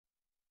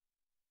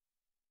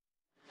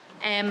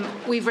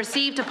We've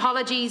received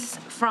apologies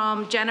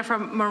from Jennifer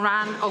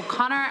Moran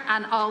O'Connor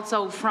and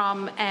also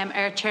from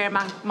our Chair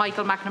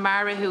Michael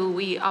McNamara, who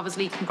we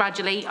obviously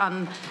congratulate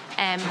on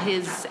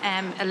his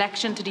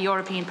election to the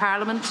European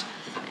Parliament.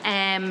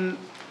 And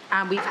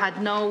we've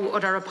had no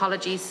other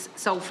apologies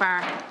so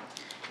far.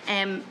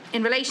 In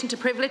relation to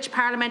privilege,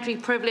 parliamentary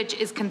privilege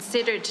is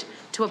considered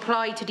to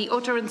apply to the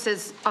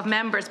utterances of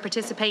members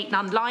participating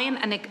online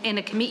and in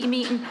a committee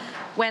meeting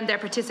when their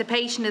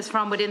participation is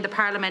from within the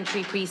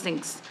parliamentary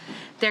precincts.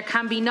 There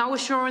can be no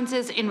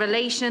assurances in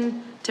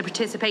relation to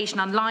participation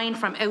online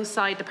from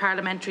outside the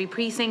parliamentary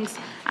precincts,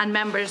 and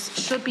members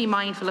should be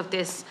mindful of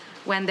this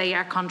when they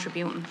are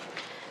contributing.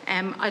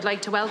 I'd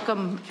like to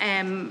welcome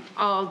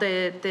all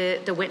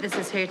the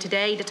witnesses here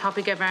today. The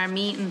topic of our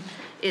meeting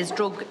is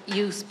drug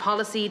use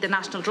policy, the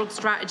national drug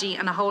strategy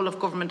and a whole of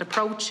government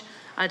approach.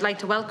 I'd like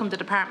to welcome the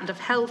Department of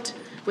Health,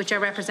 which are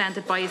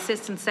represented by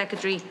Assistant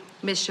Secretary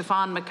Ms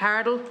Siobhan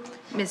McArdle,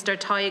 Mr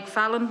Tyag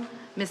Fallon,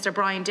 Mr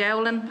Brian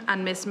Dowling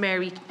and Ms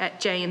Mary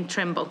Jane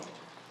Trimble.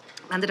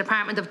 And the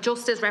Department of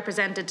Justice,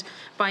 represented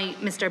by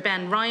Mr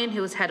Ben Ryan,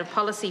 who is Head of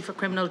Policy for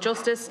Criminal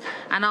Justice,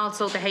 and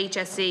also the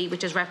HSE,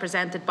 which is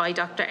represented by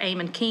Dr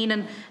Eamon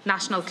Keenan,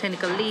 National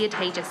Clinical Lead,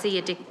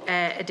 HSE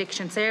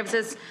Addiction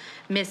Services,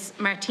 Ms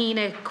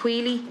Martina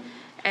Quealy,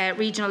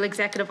 Regional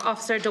Executive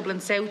Officer, Dublin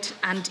South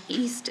and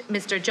East,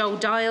 Mr Joe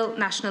Dial,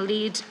 National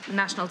Lead,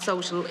 National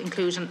Social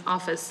Inclusion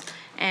Office.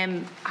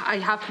 I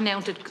have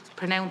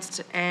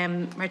pronounced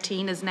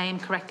Martina's name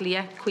correctly,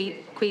 yeah?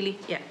 Quealy,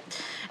 yeah.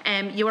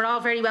 You are all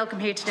very welcome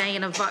here today,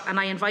 and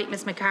I invite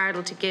Ms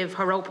McArdle to give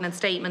her opening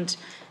statement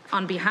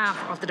on behalf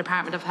of the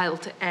Department of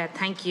Health.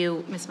 Thank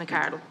you, Ms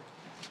McArdle.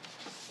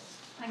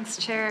 Thanks,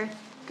 Chair.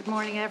 Good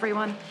morning,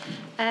 everyone.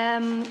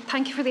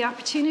 Thank you for the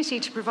opportunity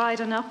to provide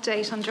an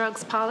update on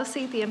drugs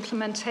policy, the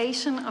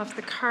implementation of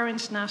the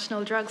current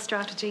national drug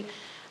strategy,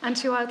 and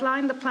to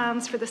outline the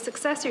plans for the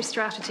successor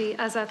strategy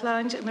as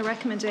outlined in the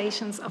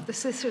recommendations of the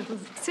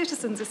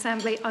Citizens'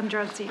 Assembly on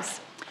drugs use.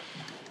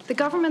 The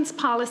government's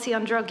policy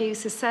on drug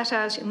use is set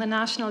out in the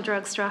National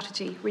Drug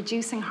Strategy,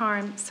 Reducing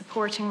Harm,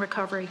 Supporting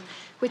Recovery,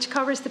 which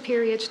covers the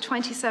period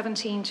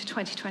 2017 to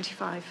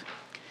 2025.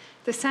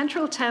 The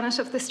central tenet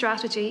of the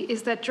strategy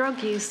is that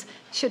drug use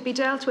should be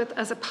dealt with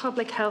as a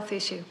public health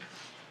issue.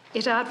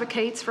 It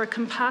advocates for a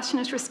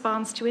compassionate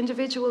response to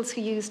individuals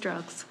who use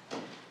drugs.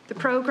 The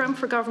programme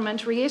for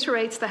government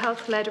reiterates the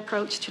health-led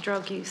approach to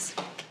drug use.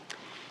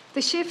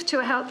 The shift to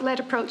a health-led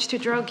approach to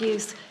drug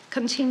use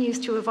continues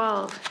to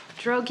evolve.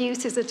 Drug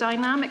use is a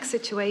dynamic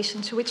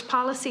situation to which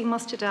policy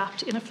must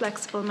adapt in a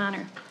flexible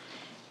manner.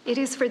 It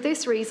is for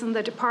this reason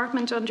the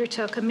Department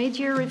undertook a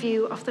mid-year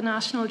review of the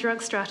National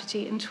Drug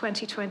Strategy in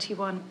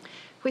 2021,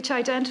 which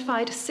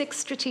identified 6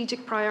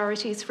 strategic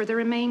priorities for the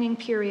remaining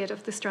period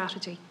of the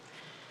strategy.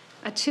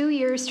 A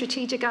 2-year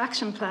strategic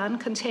action plan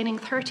containing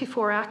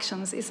 34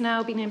 actions is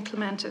now being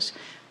implemented,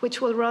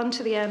 which will run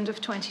to the end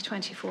of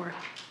 2024.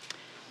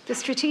 The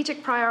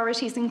strategic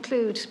priorities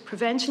include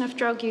prevention of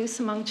drug use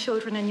among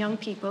children and young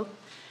people,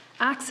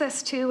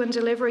 access to and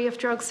delivery of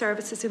drug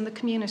services in the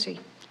community,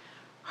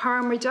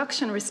 harm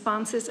reduction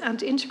responses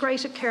and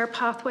integrated care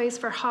pathways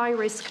for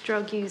high-risk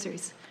drug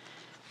users,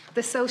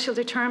 the social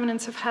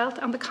determinants of health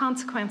and the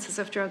consequences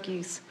of drug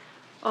use,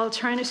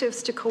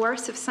 alternatives to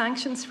coercive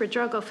sanctions for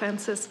drug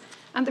offences,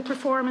 and the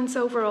performance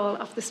overall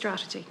of the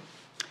strategy.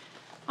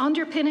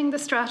 Underpinning the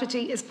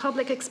strategy is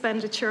public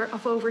expenditure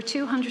of over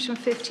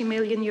 €250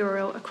 million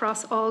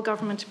across all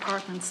government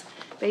departments,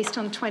 based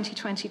on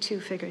 2022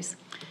 figures.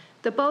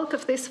 The bulk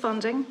of this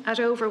funding,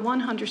 at over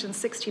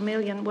 €160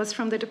 million, was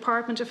from the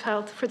Department of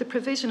Health for the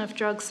provision of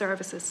drug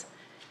services.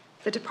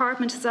 The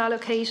Department has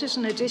allocated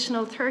an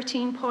additional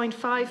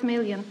 €13.5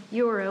 million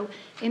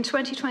in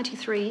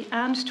 2023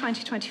 and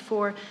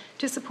 2024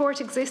 to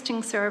support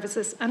existing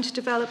services and to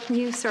develop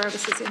new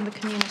services in the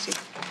community.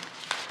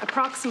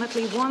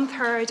 Approximately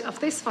 1/3 of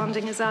this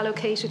funding is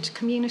allocated to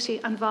community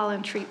and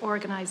voluntary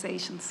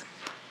organisations.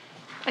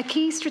 A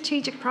key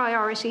strategic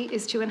priority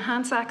is to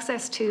enhance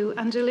access to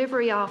and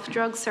delivery of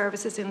drug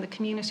services in the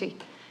community.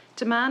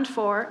 Demand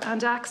for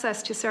and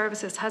access to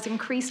services has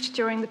increased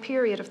during the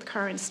period of the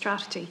current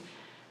strategy.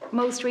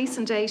 Most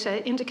recent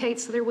data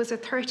indicates that there was a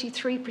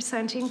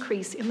 33%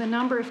 increase in the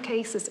number of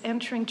cases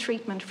entering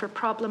treatment for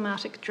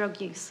problematic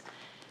drug use.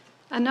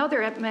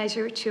 Another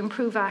measure to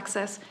improve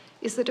access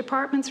is the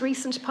Department's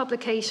recent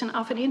publication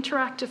of an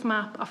interactive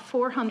map of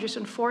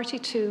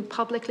 442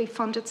 publicly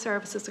funded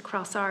services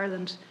across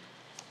Ireland.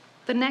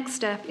 The next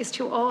step is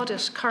to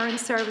audit current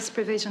service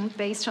provision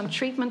based on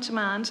treatment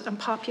demand and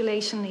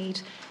population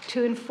need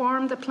to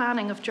inform the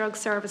planning of drug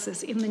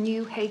services in the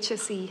new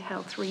HSE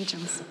health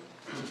regions.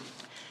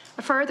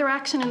 A further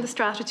action in the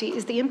strategy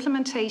is the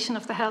implementation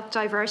of the Health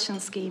Diversion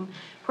Scheme,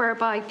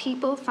 whereby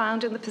people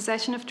found in the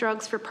possession of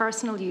drugs for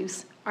personal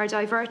use are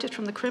diverted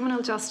from the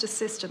criminal justice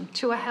system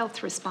to a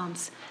health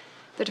response.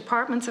 The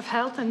Departments of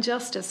Health and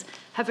Justice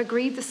have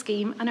agreed the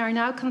scheme and are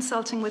now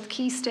consulting with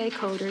key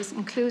stakeholders,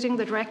 including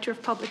the Director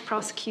of Public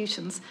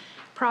Prosecutions,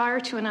 prior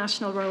to a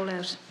national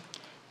rollout.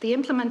 The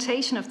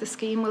implementation of the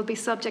scheme will be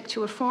subject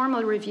to a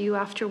formal review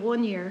after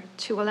 1 year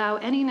to allow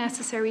any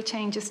necessary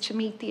changes to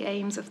meet the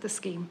aims of the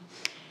scheme.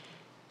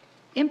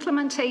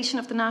 Implementation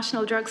of the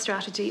National Drug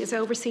Strategy is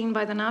overseen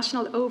by the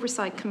National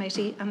Oversight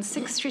Committee and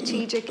 6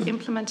 strategic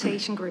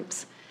implementation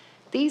groups.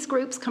 These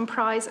groups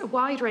comprise a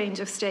wide range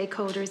of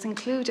stakeholders,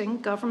 including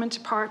government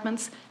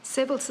departments,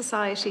 civil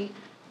society,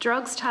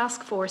 drugs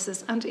task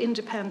forces, and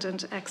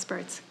independent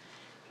experts.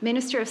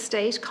 Minister of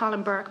State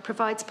Colin Burke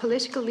provides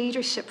political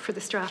leadership for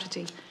the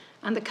strategy,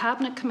 and the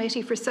Cabinet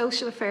Committee for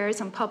Social Affairs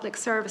and Public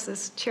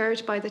Services,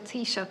 chaired by the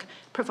Taoiseach,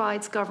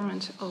 provides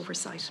government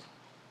oversight.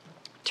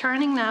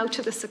 Turning now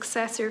to the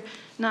successor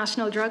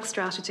National Drug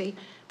Strategy,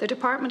 the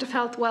Department of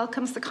Health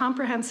welcomes the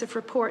comprehensive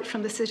report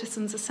from the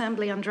Citizens'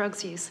 Assembly on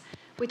drugs use,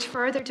 which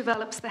further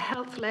develops the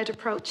health-led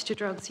approach to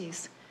drugs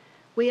use.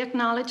 We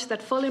acknowledge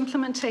that full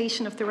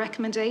implementation of the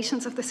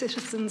recommendations of the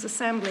Citizens'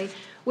 Assembly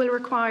will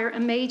require a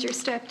major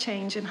step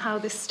change in how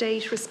the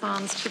state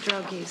responds to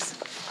drug use.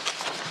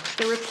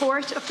 The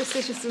report of the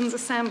Citizens'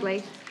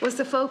 Assembly was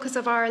the focus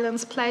of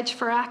Ireland's pledge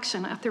for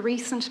action at the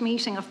recent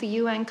meeting of the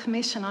UN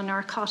Commission on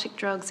Narcotic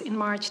Drugs in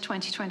March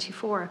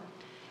 2024.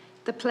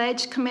 The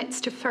pledge commits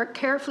to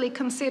carefully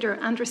consider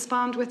and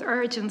respond with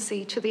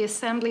urgency to the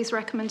Assembly's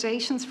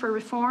recommendations for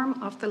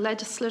reform of the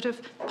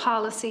legislative,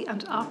 policy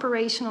and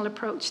operational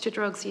approach to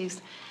drugs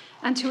use,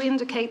 and to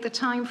indicate the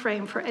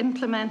timeframe for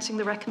implementing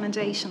the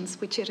recommendations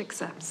which it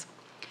accepts.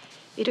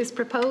 It is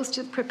proposed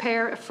to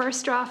prepare a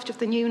first draft of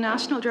the new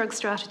National Drug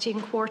Strategy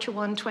in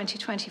Q1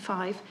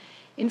 2025,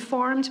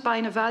 informed by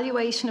an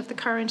evaluation of the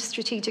current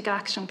Strategic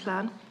Action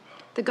Plan,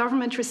 the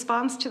Government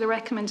response to the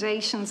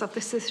recommendations of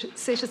the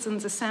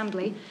Citizens'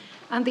 Assembly,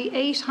 and the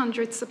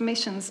 800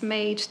 submissions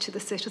made to the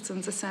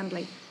Citizens'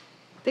 Assembly.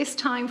 This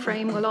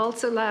timeframe will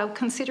also allow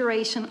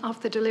consideration of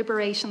the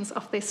deliberations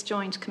of this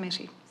joint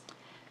committee.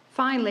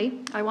 Finally,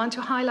 I want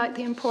to highlight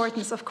the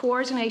importance of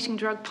coordinating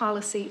drug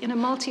policy in a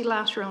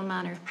multilateral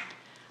manner.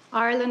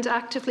 Ireland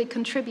actively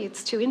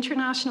contributes to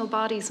international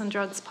bodies on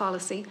drugs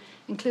policy,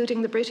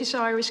 including the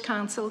British-Irish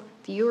Council,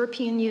 the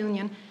European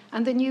Union,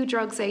 and the New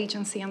Drugs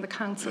Agency and the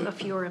Council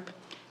of Europe.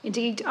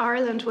 Indeed,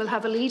 Ireland will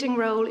have a leading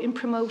role in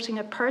promoting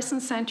a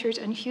person-centred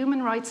and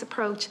human rights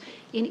approach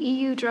in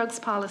EU drugs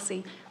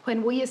policy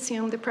when we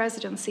assume the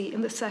presidency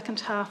in the second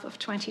half of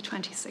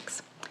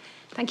 2026.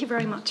 Thank you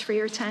very much for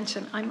your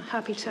attention. I'm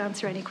happy to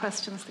answer any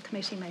questions the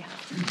committee may have.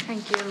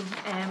 Thank you.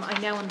 I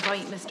now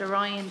invite Mr.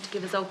 Ryan to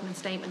give his opening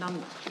statement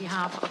on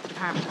behalf of the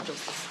Department of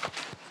Justice.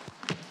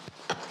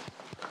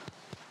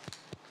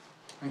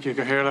 Thank you,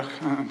 Gaherla,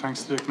 and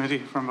thanks to the committee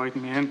for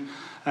inviting me in.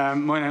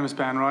 My name is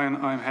Ben Ryan.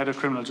 I'm Head of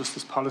Criminal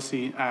Justice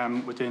Policy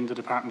within the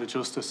Department of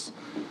Justice.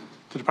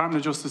 The Department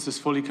of Justice is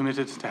fully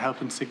committed to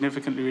helping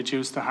significantly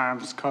reduce the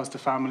harms caused to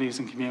families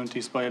and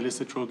communities by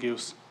illicit drug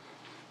use.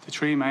 The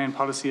 3 main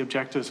policy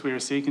objectives we are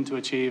seeking to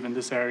achieve in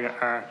this area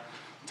are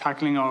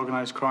tackling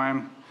organised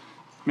crime,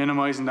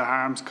 minimising the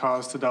harms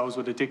caused to those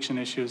with addiction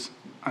issues,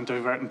 and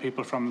diverting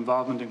people from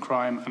involvement in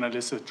crime and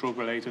illicit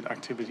drug-related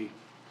activity.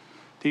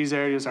 These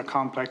areas are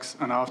complex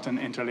and often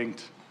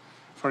interlinked.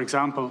 For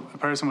example, a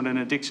person with an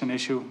addiction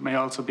issue may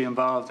also be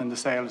involved in the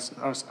sales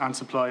and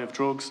supply of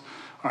drugs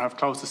or have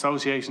close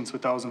associations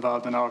with those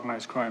involved in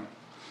organised crime.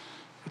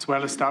 It's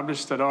well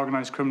established that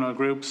organised criminal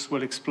groups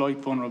will exploit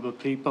vulnerable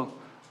people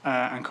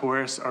and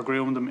coerce or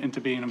groom them into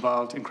being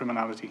involved in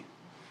criminality.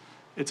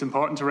 It's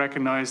important to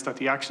recognise that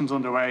the actions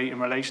underway in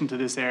relation to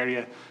this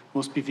area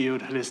must be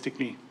viewed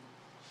holistically.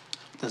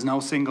 There's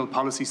no single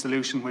policy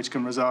solution which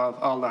can resolve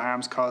all the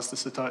harms caused to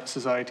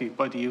society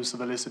by the use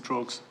of illicit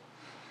drugs.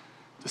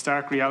 The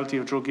stark reality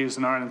of drug use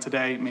in Ireland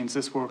today means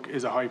this work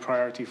is a high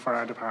priority for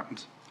our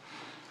department.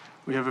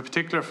 We have a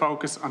particular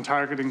focus on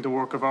targeting the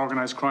work of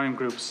organised crime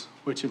groups,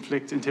 which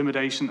inflict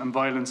intimidation and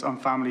violence on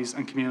families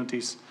and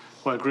communities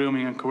while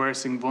grooming and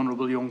coercing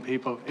vulnerable young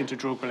people into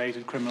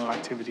drug-related criminal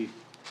activity.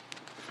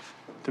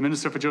 The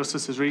Minister for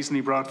Justice has recently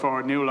brought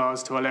forward new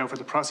laws to allow for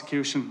the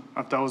prosecution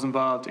of those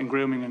involved in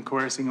grooming and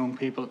coercing young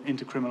people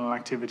into criminal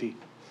activity.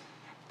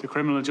 The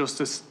Criminal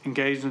Justice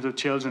Engagement of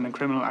Children in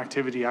Criminal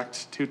Activity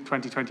Act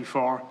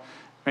 2024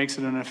 makes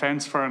it an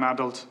offence for an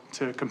adult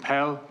to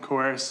compel,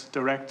 coerce,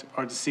 direct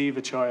or deceive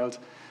a child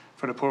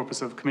for the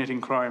purpose of committing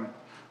crime,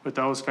 with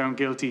those found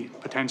guilty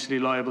potentially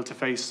liable to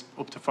face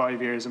up to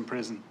 5 years in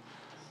prison.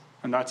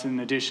 And that's in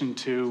addition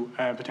to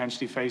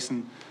potentially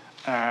facing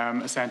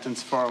a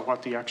sentence for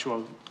what the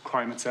actual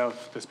crime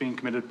itself that's being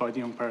committed by the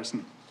young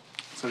person.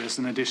 So there's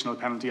an additional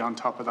penalty on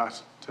top of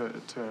that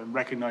to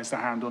recognise the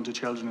harm done to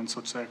children in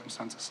such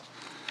circumstances.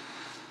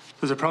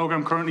 There's a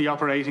programme currently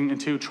operating in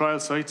 2 trial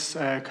sites,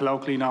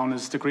 colloquially known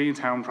as the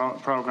Greentown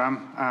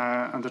programme,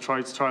 and the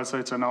trial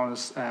sites are known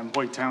as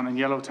Whitetown and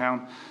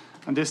Yellowtown.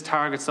 And this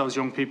targets those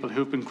young people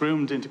who've been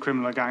groomed into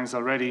criminal gangs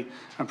already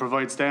and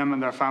provides them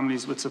and their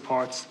families with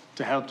supports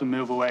to help them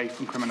move away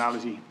from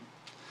criminality.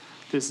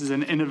 This is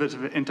an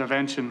innovative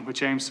intervention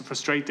which aims to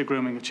frustrate the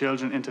grooming of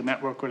children into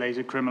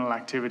network-related criminal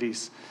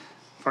activities,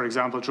 for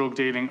example, drug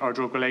dealing or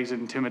drug-related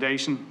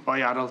intimidation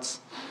by adults,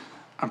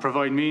 and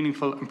provide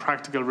meaningful and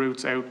practical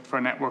routes out for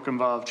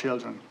network-involved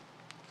children.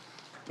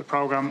 The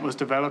programme was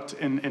developed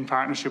in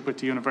partnership with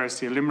the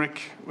University of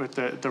Limerick, with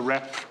the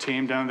REP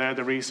team down there,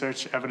 the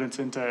Research, Evidence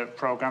into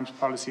Programmes,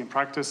 Policy and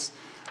Practice.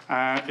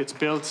 It's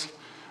built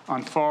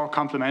on 4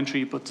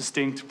 complementary but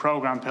distinct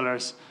programme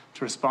pillars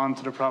to respond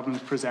to the problems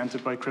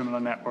presented by criminal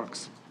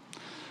networks.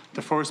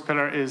 The first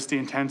pillar is the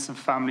Intensive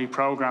Family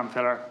Programme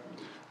pillar,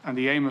 and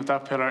the aim of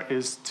that pillar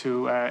is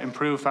to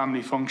improve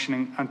family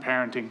functioning and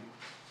parenting,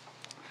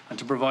 and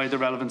to provide the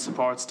relevant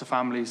supports to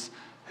families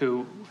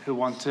who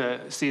want to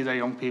see their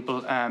young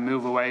people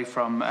move away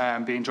from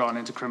being drawn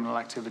into criminal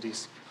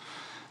activities.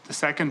 The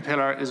second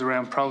pillar is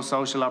around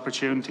pro-social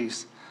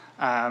opportunities,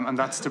 and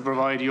that's to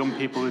provide young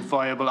people with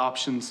viable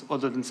options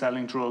other than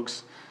selling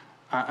drugs,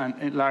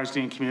 and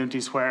largely in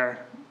communities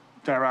where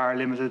there are a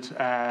limited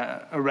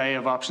array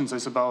of options, I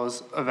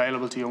suppose,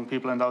 available to young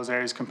people in those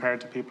areas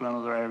compared to people in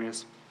other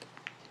areas.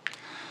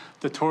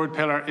 The third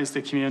pillar is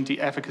the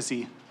community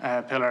efficacy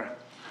pillar,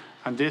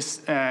 and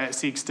this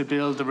seeks to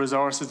build the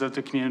resources of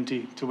the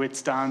community to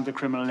withstand the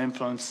criminal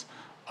influence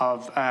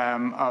of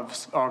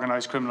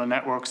organised criminal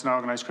networks and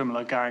organised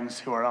criminal gangs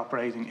who are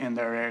operating in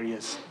their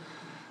areas.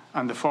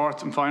 And the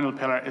fourth and final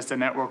pillar is the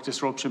network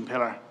disruption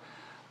pillar,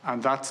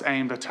 and that's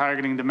aimed at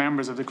targeting the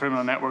members of the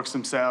criminal networks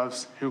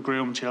themselves who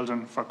groom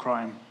children for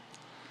crime.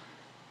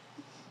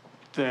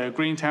 The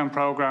Greentown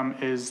programme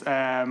is,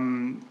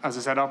 as I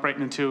said,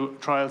 operating in 2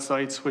 trial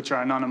sites which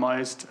are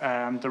anonymised.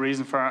 The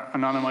reason for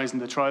anonymising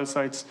the trial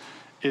sites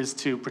is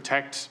to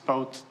protect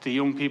both the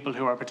young people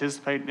who are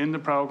participating in the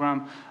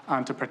programme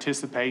and to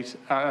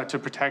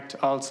protect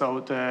also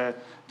the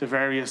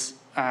various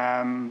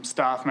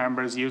staff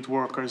members, youth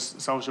workers,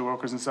 social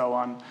workers and so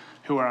on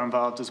who are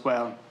involved as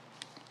well,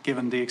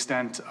 given the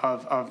extent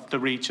of the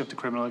reach of the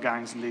criminal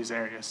gangs in these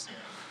areas.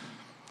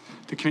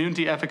 The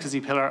community efficacy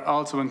pillar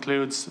also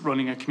includes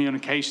running a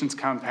communications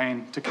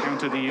campaign to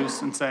counter the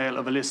use and sale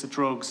of illicit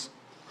drugs,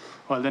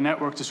 while the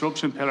network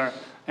disruption pillar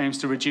aims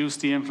to reduce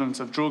the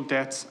influence of drug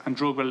debts and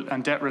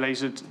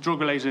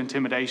drug-related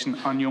intimidation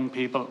on young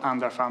people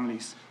and their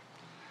families.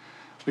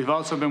 We've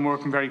also been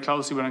working very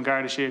closely with An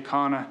Garda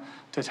Síochána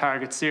to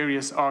target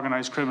serious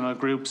organised criminal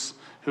groups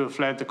who have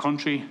fled the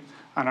country,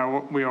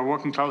 and we are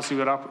working closely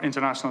with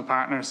international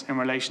partners in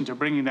relation to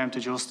bringing them to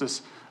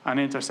justice and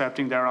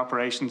intercepting their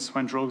operations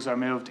when drugs are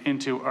moved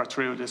into or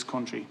through this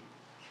country.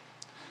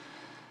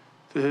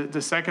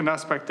 The second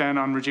aspect then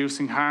on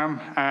reducing harm,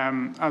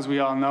 as we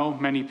all know,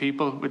 many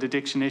people with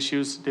addiction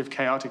issues live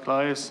chaotic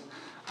lives,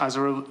 as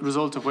a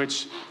result of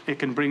which it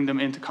can bring them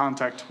into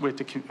contact with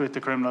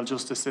the criminal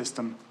justice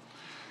system.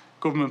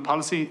 Government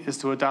policy is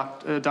to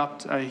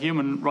adopt a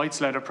human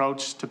rights-led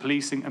approach to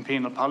policing and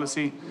penal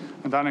policy,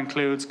 and that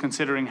includes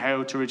considering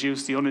how to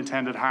reduce the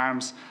unintended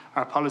harms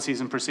our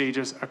policies and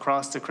procedures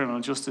across the criminal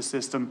justice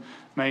system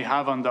may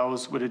have on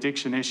those with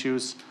addiction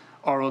issues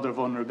or other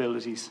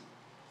vulnerabilities.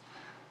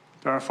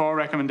 There are 4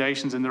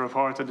 recommendations in the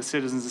report of the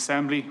Citizens'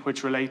 Assembly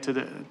which relate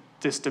to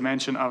this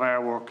dimension of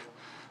our work.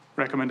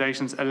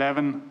 Recommendations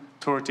 11,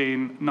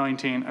 13,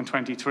 19 and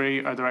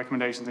 23 are the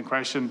recommendations in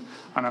question,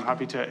 and I'm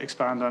happy to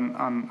expand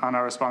on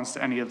our response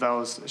to any of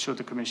those should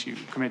the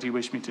committee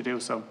wish me to do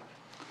so.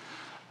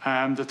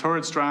 The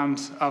third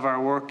strand of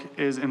our work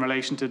is in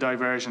relation to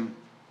diversion.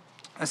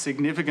 A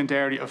significant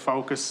area of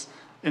focus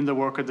in the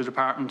work of the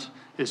department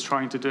is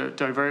trying to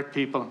divert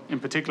people, in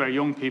particular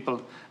young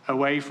people,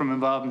 away from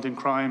involvement in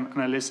crime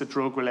and illicit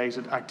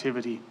drug-related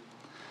activity.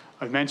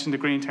 I've mentioned the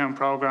Greentown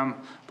programme,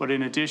 but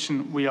in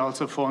addition, we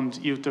also fund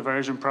youth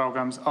diversion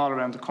programmes all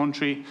around the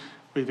country.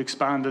 We've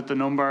expanded the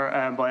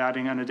number by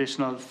adding an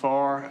additional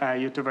 4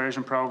 youth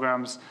diversion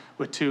programmes,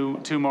 with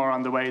two more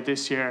on the way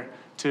this year,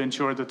 to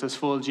ensure that there's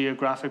full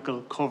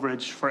geographical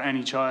coverage for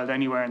any child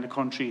anywhere in the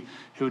country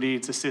who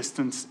needs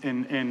assistance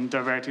in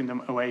diverting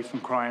them away from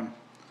crime.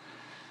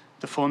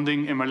 The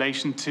funding in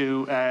relation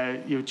to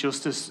youth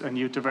justice and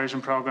youth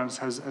diversion programmes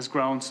has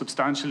grown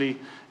substantially.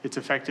 It's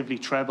effectively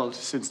trebled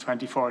since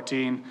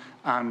 2014,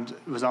 and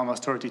it was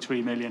almost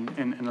 33 million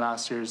in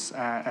last year's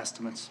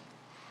estimates.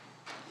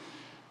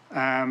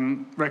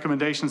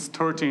 Recommendations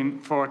 13,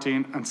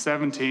 14 and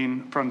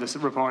 17 from this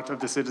report of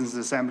the Citizens'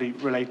 Assembly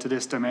relate to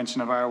this dimension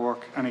of our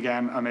work, and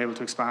again I'm able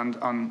to expand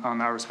on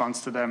our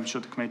response to them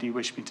should the committee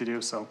wish me to do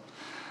so.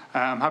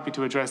 I'm happy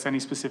to address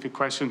any specific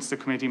questions the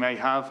committee may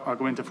have or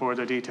go into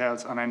further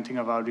details on anything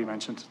I've already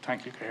mentioned.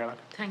 Thank you, Catherine.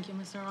 Thank you,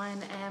 Mr.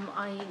 Ryan.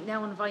 I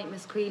now invite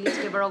Ms. Queally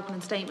to give her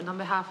opening statement on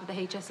behalf of the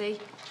HSE.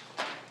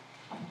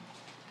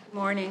 Good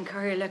morning,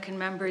 Catherine and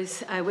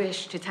members. I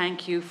wish to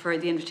thank you for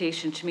the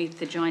invitation to meet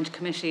the Joint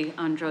Committee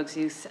on Drugs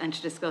Use and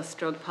to discuss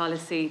drug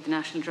policy, the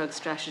National Drug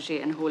Strategy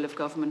and whole of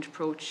government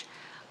approach.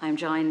 I'm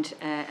joined,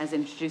 as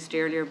introduced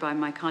earlier, by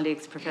my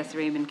colleagues Professor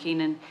Eamon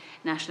Keenan,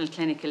 National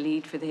Clinical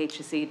Lead for the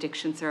HSE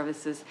Addiction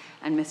Services,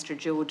 and Mr.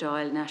 Joe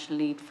Doyle, National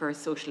Lead for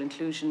Social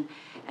Inclusion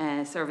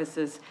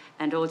Services,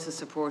 and also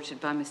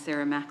supported by Ms.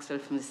 Sarah Maxwell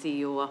from the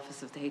CEO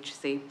Office of the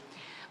HSE.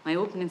 My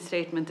opening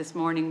statement this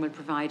morning will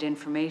provide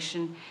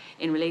information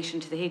in relation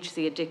to the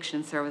HSE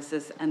Addiction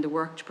Services and the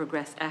work to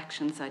progress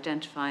actions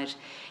identified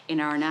in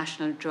our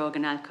National Drug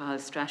and Alcohol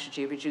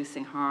Strategy,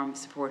 Reducing Harm,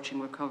 Supporting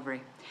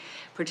Recovery.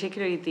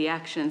 particularly the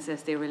actions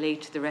as they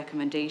relate to the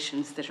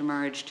recommendations that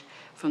emerged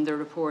from the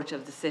report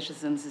of the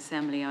Citizens'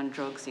 Assembly on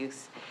Drugs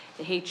Use.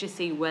 The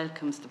HSE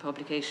welcomes the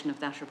publication of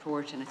that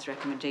report and its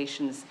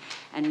recommendations,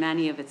 and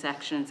many of its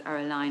actions are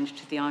aligned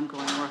to the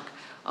ongoing work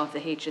of the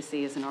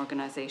HSE as an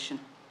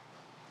organisation.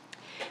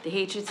 The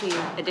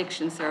HSE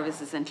Addiction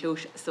Services and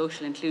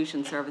Social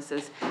Inclusion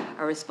Services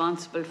are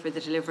responsible for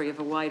the delivery of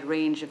a wide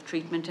range of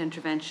treatment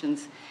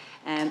interventions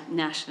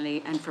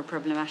nationally and for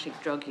problematic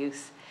drug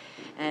use.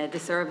 The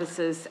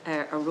services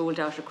are rolled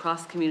out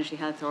across community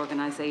health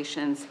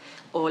organisations,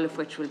 all of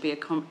which will be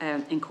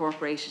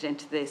incorporated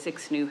into the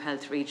 6 new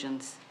health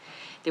regions.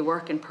 They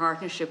work in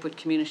partnership with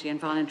community and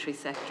voluntary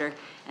sector,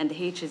 and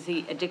the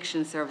HSE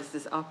Addiction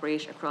Services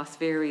operate across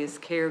various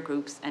care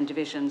groups and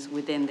divisions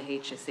within the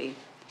HSE.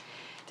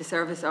 The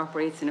service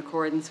operates in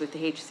accordance with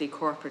the HSE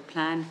Corporate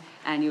Plan,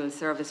 Annual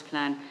Service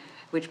Plan,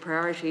 which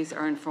priorities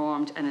are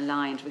informed and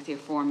aligned with the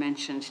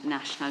aforementioned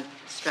National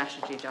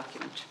Strategy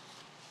document.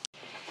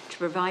 To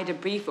provide a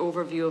brief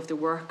overview of the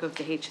work of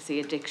the HSE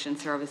Addiction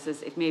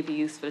Services, it may be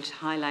useful to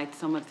highlight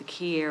some of the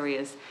key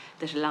areas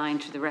that align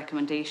to the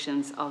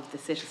recommendations of the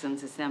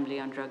Citizens' Assembly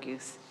on Drug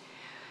Use.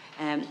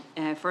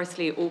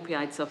 Firstly,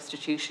 opioid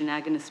substitution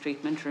agonist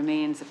treatment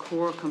remains a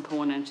core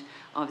component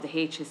of the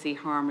HSE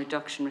harm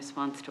reduction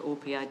response to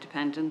opioid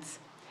dependence.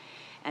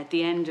 At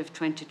the end of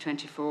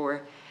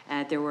 2024,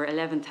 there were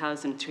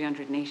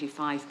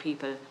 11,385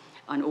 people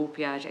on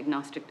opioid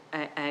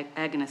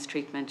agonist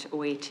treatment,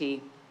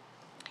 OAT,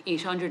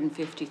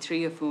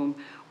 853 of whom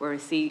were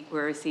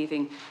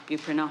receiving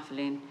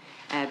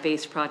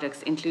buprenorphine-based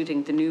products,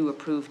 including the new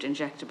approved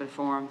injectable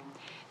form.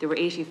 There were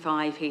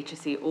 85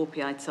 HSE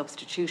opioid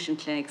substitution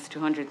clinics,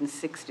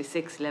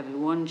 266 Level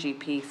 1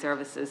 GP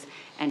services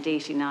and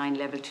 89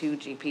 Level 2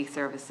 GP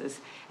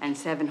services, and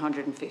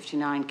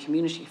 759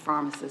 community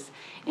pharmacists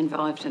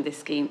involved in this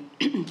scheme.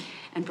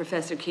 And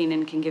Professor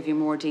Keenan can give you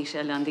more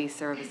detail on these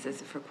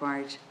services if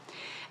required.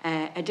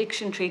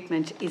 Addiction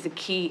treatment is a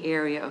key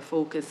area of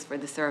focus for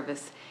the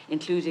service,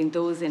 including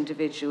those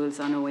individuals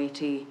on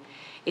OAT. It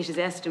is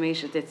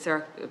estimated that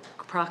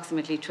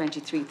approximately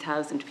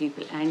 23,000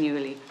 people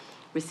annually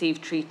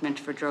receive treatment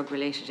for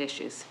drug-related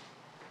issues.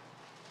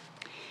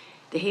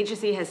 The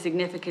HSE has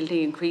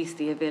significantly increased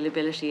the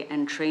availability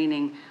and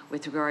training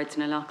with regards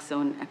to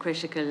naloxone, a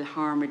critical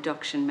harm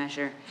reduction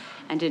measure,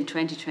 and in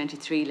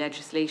 2023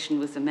 legislation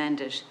was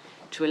amended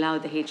to allow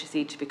the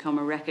HSE to become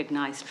a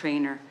recognised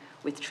trainer,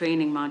 with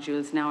training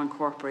modules now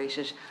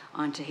incorporated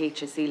onto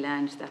HSE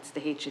Land, that's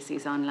the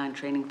HSE's online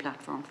training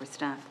platform for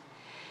staff.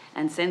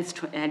 And since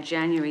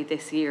January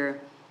this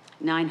year,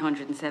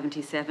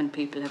 977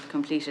 people have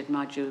completed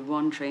Module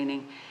 1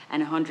 training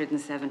and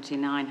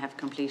 179 have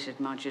completed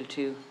Module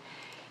 2.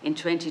 In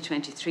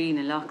 2023,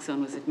 naloxone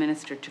was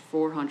administered to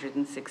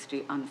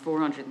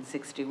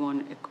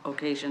 461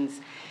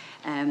 occasions,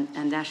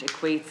 and that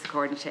equates,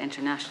 according to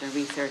international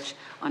research,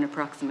 on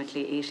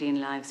approximately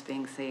 18 lives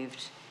being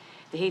saved.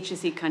 The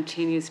HSE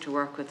continues to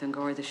work with An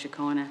Garda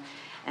Síochána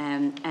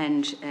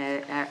and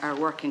are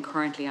working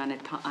currently on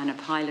a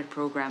pilot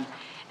programme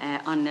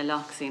on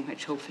naloxone,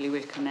 which hopefully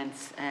will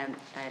commence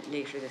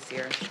later this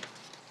year.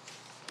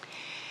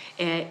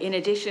 In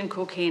addition,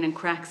 cocaine and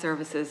crack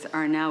services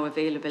are now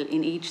available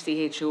in each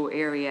CHO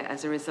area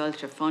as a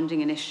result of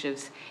funding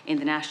initiatives in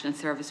the National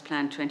Service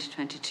Plan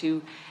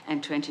 2022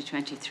 and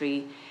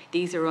 2023.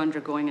 These are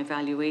undergoing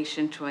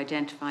evaluation to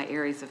identify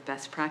areas of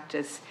best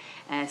practice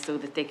so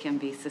that they can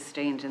be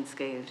sustained and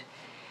scaled.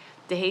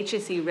 The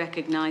HSE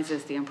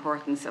recognises the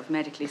importance of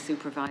medically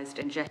supervised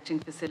injecting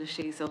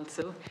facilities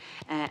also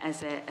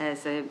as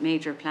a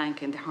major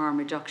plank in the harm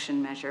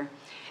reduction measure.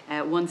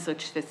 One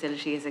such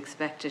facility is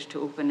expected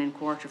to open in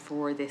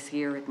Q4 this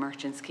year at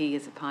Merchants Quay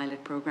as a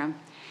pilot programme.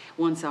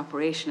 Once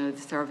operational,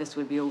 the service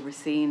will be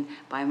overseen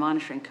by a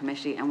monitoring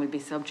committee and will be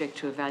subject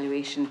to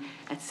evaluation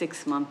at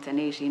 6-month and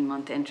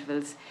 18-month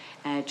intervals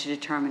to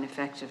determine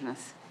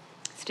effectiveness.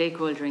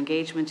 Stakeholder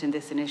engagement in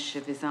this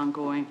initiative is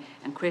ongoing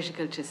and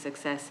critical to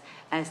success,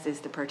 as is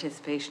the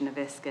participation of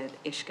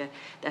ISCA,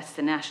 that's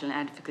the National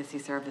Advocacy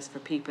Service for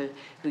People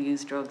Who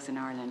Use Drugs in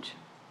Ireland.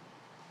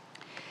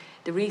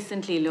 The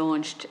recently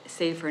launched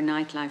Safer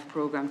Nightlife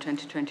Programme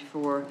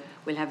 2024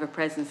 will have a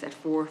presence at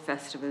 4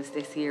 festivals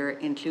this year,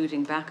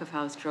 including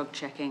back-of-house drug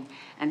checking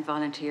and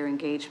volunteer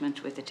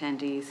engagement with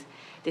attendees.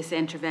 This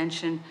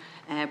intervention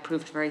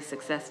proved very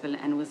successful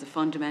and was a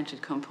fundamental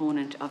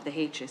component of the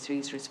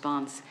HSE's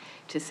response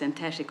to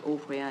synthetic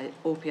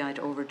opioid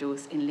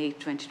overdose in late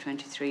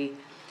 2023.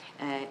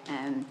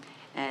 And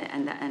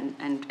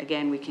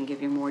again, we can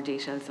give you more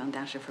details on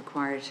that if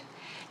required.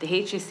 The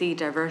HSE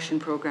diversion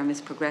programme is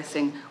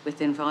progressing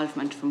with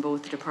involvement from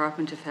both the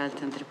Department of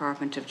Health and the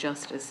Department of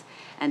Justice,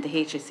 and the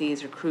HSE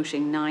is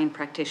recruiting 9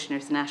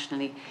 practitioners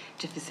nationally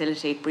to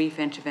facilitate brief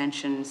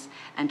interventions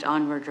and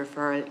onward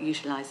referral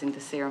utilising the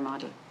SARE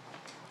model.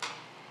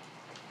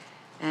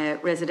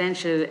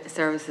 Residential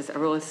services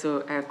are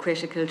also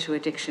critical to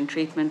addiction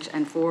treatment,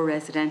 and 4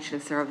 residential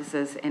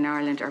services in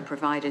Ireland are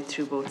provided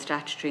through both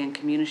statutory and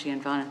community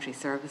and voluntary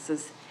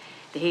services.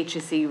 the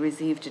HSE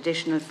received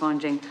additional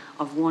funding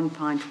of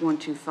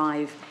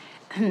 €1.125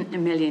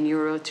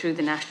 million through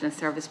the National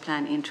Service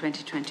Plan in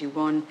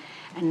 2021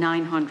 and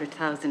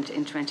 900,000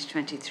 in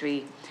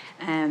 2023,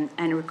 and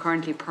we're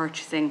currently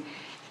purchasing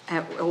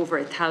over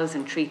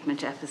 1,000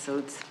 treatment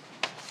episodes.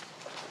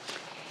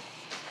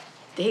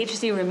 The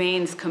HSE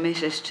remains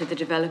committed to the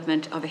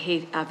development of a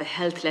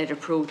health-led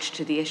approach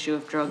to the issue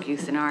of drug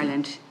use in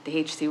Ireland.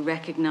 The HSE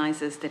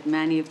recognises that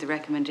many of the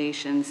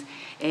recommendations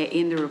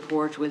in the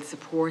report will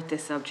support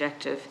this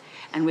objective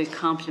and will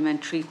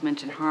complement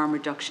treatment and harm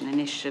reduction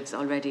initiatives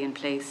already in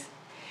place.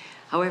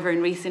 However,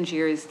 in recent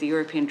years, the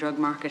European drug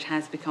market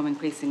has become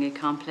increasingly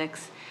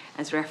complex,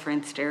 as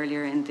referenced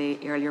earlier in the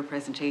earlier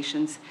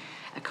presentations.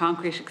 A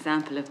concrete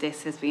example of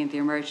this has been the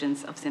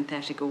emergence of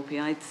synthetic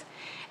opioids,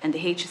 and the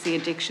HSE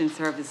addiction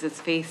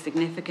services face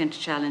significant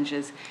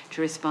challenges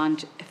to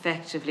respond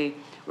effectively,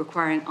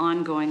 requiring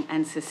ongoing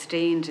and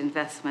sustained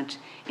investment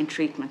in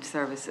treatment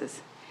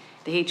services.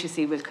 The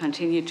HSE will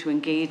continue to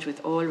engage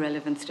with all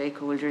relevant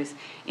stakeholders,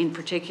 in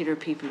particular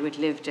people with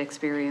lived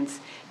experience,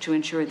 to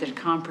ensure that a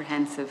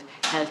comprehensive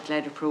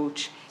health-led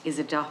approach is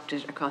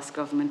adopted across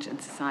government and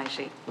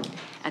society.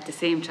 At the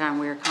same time,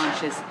 we are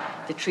conscious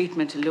that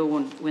treatment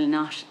alone will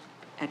not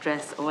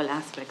address all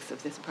aspects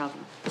of this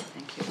problem.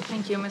 Thank you.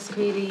 Thank you, Ms.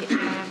 Creedy.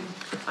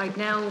 I'd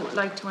now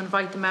like to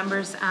invite the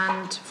members,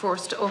 and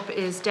first up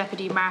is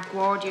Deputy Mark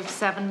Ward. You have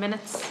 7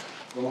 minutes.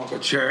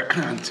 Good Chair,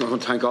 and I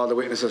want to thank all the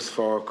witnesses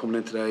for coming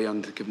in today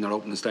and giving their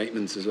opening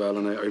statements as well.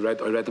 And I read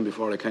them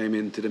before I came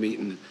into the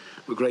meeting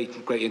with great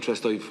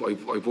interest.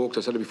 I've worked,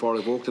 I said it before,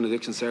 I've worked in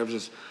addiction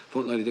services,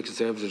 frontline addiction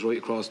services right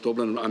across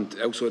Dublin and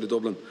outside of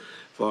Dublin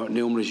for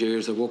numerous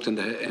years. I've worked in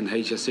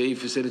HSE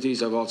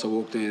facilities. I've also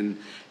worked in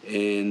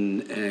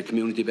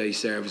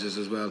community-based services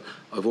as well.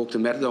 I've worked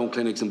in methadone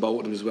clinics in both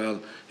of them as well,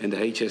 in the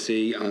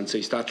HSE and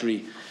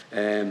statutory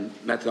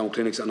methadone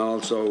clinics, and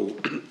also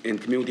in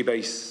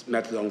community-based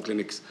methadone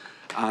clinics.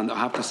 And I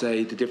have to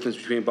say the difference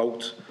between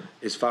both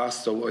is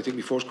vast. So I think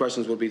my first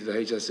questions will be to the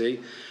HSE.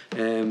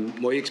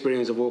 My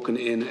experience of working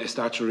in a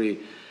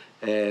statutory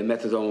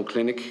methadone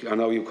clinic, I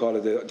know you call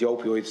it the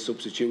opioid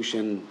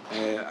substitution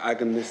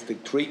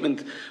agonistic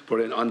treatment,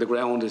 but on the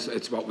ground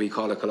it's what we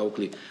call it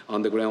colloquially,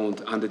 on the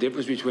ground. And the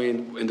difference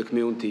between in the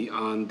community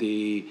and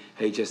the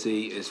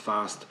HSE is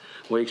vast.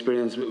 My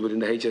experience within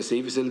the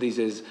HSE facilities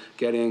is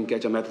get in,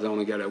 get your methadone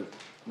and get out,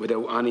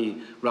 without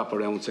any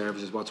wraparound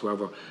services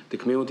whatsoever. The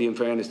community, in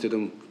fairness to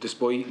them,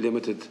 despite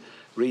limited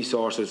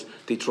resources,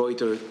 they try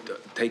to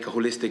take a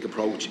holistic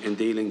approach in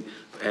dealing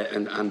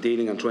and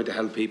trying to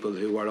help people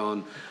who are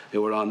on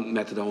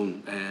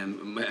methadone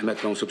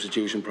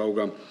substitution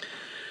program.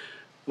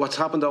 What's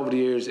happened over the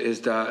years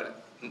is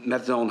that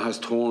methadone has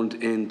turned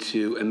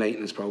into a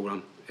maintenance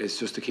program. It's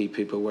just to keep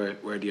people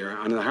where they are.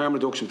 And in a harm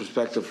reduction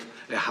perspective,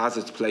 it has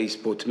its place,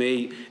 but to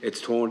me, it's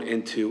turned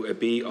into a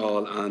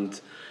be-all and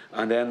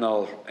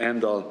end-all.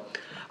 And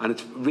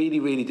it's really,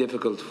 really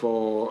difficult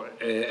for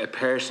a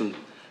person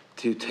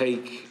to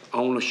take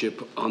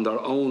ownership on their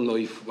own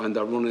life when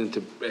they're running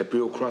into a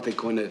bureaucratic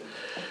kind of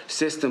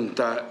system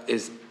that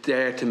is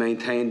there to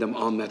maintain them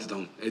on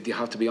methadone. You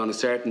have to be on a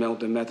certain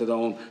amount of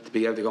methadone to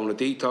be able to go on a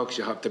detox.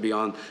 You have to be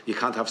on, you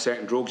can't have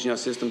certain drugs in your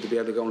system to be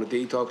able to go on a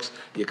detox.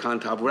 You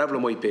can't have whatever it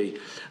might be.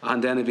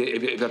 And then if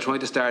you're trying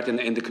to start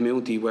in the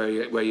community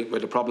where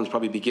the problems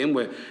probably begin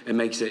with, it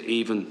makes it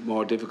even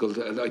more difficult.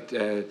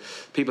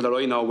 People that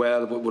I know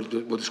well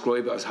would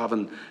describe it as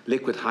having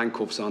liquid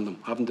handcuffs on them,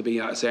 having to be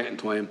at a certain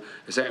time,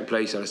 a certain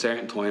place at a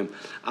certain time.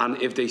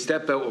 And if they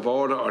step out of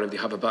order, or if they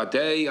have a bad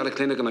day at a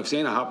clinic, and I've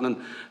seen it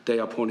happening, they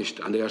are punished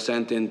and they are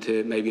sent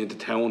into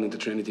town, into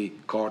Trinity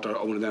Court or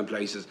one of them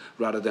places,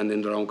 rather than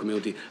in their own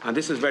community. And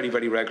this is very,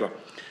 very regular.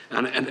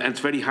 And it's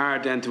very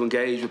hard then to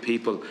engage with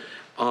people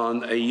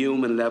on a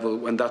human level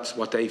when that's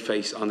what they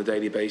face on a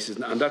daily basis.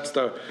 And that's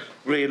their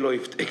real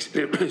life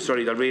experience,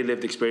 their real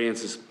lived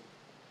experiences.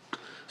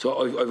 So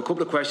I have a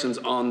couple of questions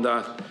on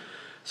that.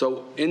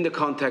 So in the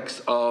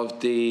context of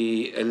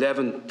the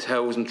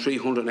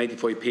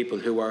 11,385 people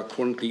who are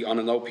currently on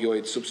an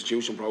opioid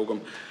substitution program,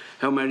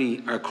 how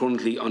many are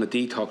currently on a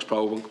detox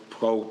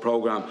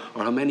program,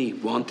 or how many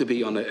want to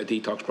be on a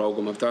detox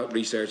program? Have that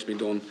research been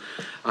done?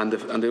 And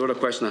the other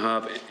question I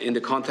have, in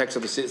the context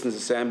of the Citizens'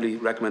 Assembly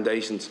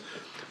recommendations,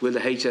 will the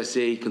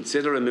HSE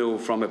consider a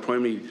move from a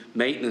primary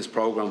maintenance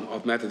program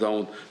of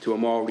methadone to a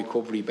more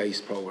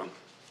recovery-based program?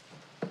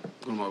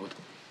 Going forward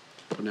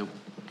for now.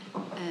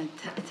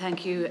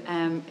 Thank you.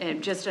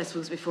 Just, I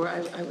suppose, before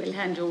I will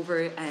hand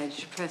over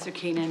to Professor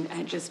Keenan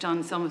just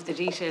on some of the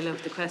detail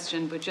of the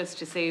question, but just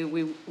to say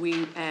we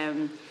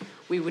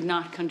would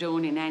not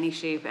condone in any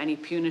shape any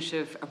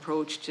punitive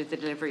approach to the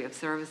delivery of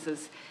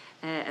services.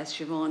 As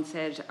Siobhan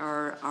said,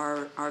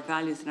 our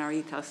values and our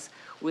ethos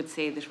would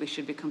say that we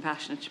should be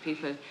compassionate to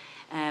people.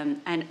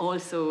 And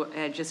also,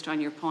 just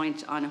on your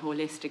point on a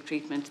holistic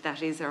treatment,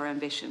 that is our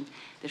ambition,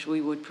 that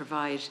we would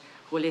provide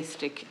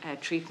holistic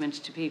treatment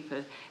to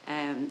people.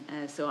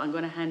 So I'm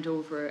going to hand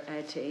over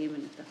to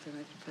Eamon, if that's all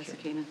right, Professor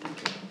Keenan.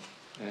 Thank you.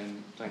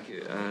 Thank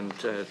you, and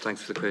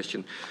thanks for the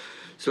question.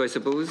 So I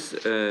suppose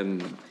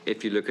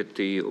if you look at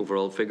the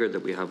overall figure that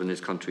we have in this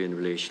country in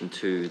relation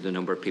to the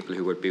number of people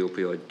who would be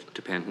opioid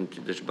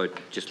dependent, there's about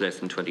just less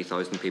than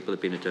 20,000 people have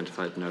been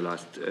identified in our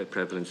last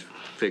prevalence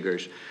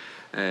figures.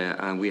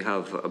 And we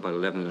have about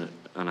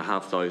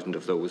 11,500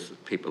 of those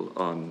people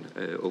on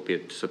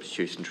opiate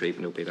substitution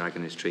treatment, opiate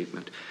agonist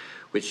treatment,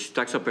 which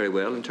stacks up very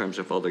well in terms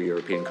of other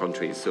European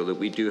countries, so that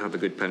we do have a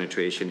good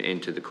penetration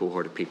into the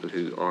cohort of people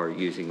who are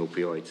using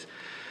opioids.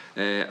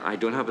 I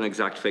don't have an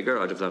exact figure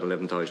out of that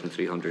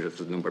 11,300 of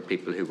the number of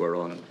people who are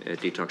on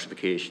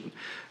detoxification,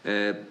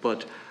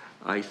 but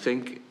I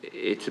think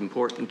it's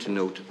important to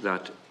note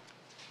that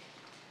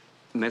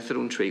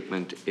methadone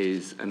treatment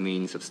is a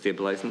means of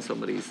stabilising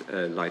somebody's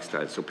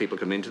lifestyle. So people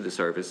come into the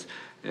service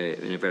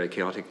in a very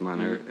chaotic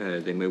manner.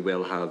 They may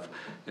well have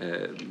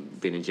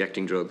been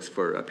injecting drugs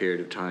for a period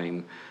of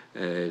time.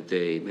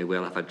 They may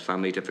well have had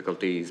family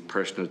difficulties,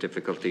 personal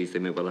difficulties. They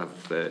may well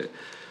have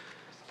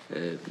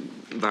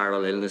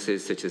viral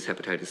illnesses such as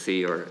hepatitis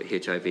C or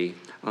HIV,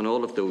 and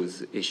all of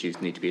those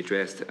issues need to be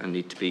addressed and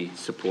need to be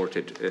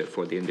supported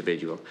for the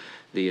individual.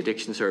 The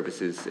addiction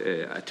services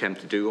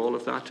attempt to do all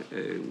of that.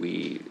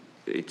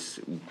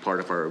 It's part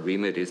of our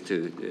remit is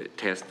to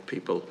test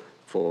people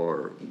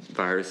for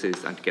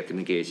viruses and to get them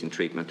engaged in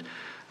treatment.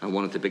 And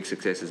one of the big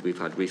successes we've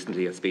had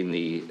recently has been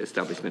the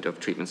establishment of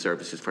treatment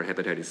services for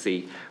hepatitis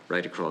C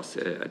right across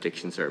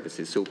addiction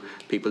services. So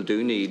people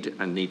do need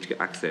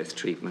to access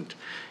treatment.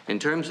 In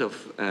terms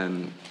of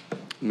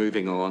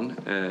moving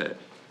on,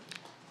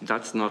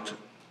 that's not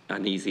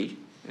an easy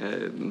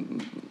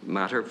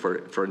matter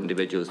for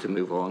individuals to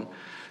move on.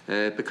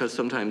 Because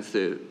sometimes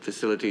the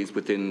facilities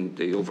within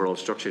the overall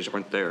structures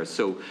aren't there.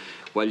 So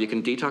while you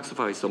can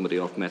detoxify somebody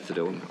off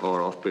methadone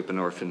or off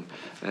buprenorphine,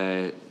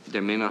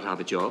 they may not have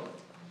a job,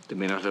 they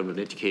may not have an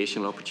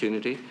educational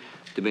opportunity,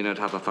 they may not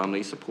have a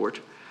family support,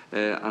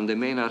 and they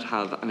may not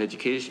have an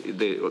education,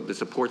 the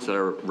supports that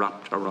are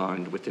wrapped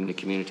around within the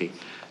community.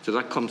 So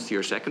that comes to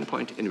your second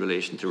point in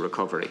relation to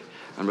recovery.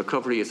 And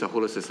recovery is a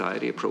whole of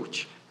society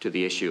approach to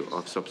the issue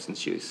of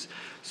substance use,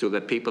 so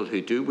that people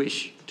who do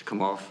wish to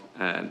come off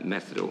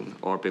methadone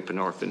or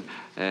buprenorphine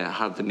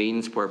have the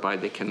means whereby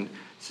they can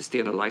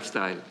sustain a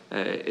lifestyle,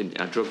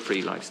 a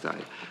drug-free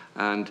lifestyle.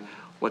 And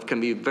what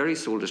can be very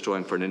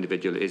soul-destroying for an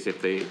individual is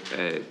if they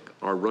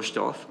are rushed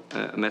off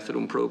a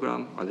methadone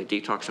program, or they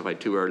detoxify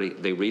too early,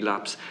 they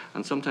relapse,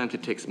 and sometimes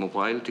it takes them a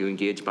while to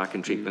engage back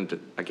in treatment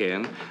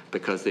again,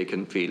 because they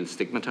can feel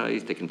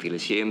stigmatized, they can feel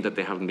ashamed that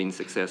they haven't been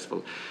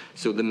successful.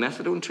 So the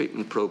methadone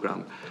treatment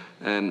program,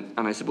 and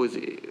I suppose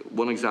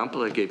one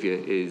example I give you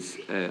is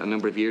a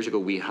number of years ago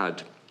we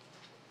had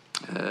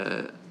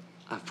a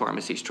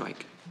pharmacy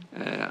strike.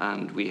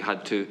 And we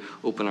had to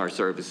open our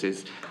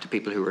services to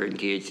people who were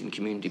engaged in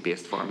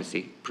community-based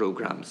pharmacy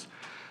programs.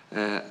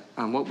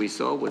 And what we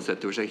saw was that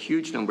there was a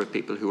huge number of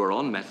people who are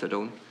on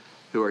methadone,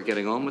 who are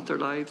getting on with their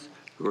lives,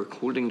 who are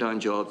holding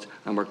down jobs,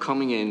 and were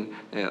coming in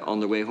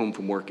on their way home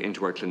from work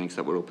into our clinics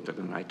that were open at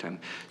the night time.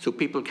 So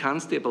people can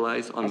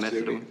stabilise on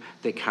methadone,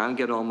 they can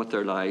get on with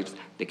their lives,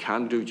 they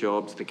can do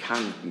jobs, they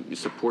can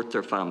support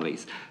their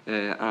families.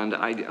 And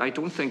I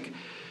don't think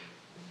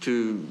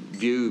to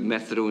view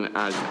methadone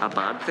as a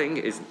bad thing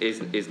is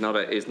not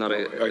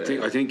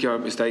a. I think you're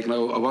mistaken.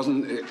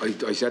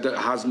 I said that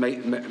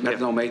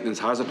methadone maintenance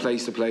has a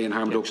place to play in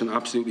harm reduction.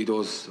 Absolutely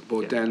does.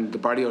 But then the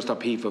barriers that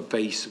people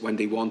face when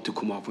they want to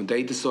come off, when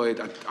they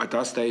decide at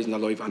that stage in their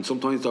life, and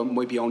sometimes there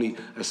might be only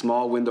a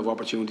small window of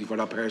opportunity for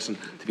that person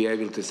to be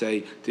able to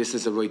say, this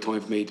is the right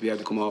time for me to be able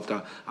to come off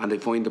that, and they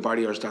find the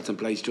barriers that's in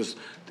place just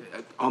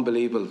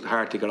unbelievable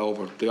hard to get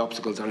over. The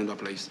obstacles are in that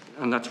place.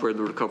 And that's where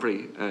the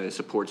recovery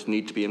supports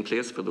need to be in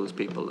place for those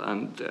people.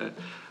 And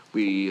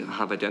we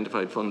have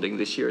identified funding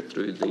this year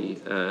through the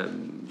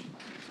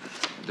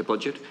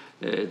budget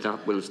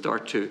that will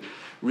start to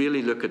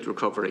really look at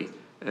recovery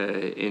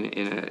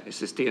in a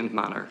sustained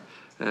manner.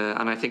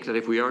 And I think that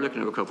if we are looking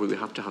at recovery, we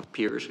have to have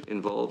peers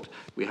involved.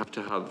 We have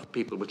to have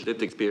people with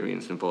lived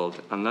experience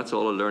involved. And that's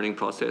all a learning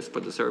process for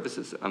the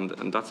services.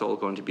 And that's all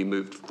going to be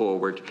moved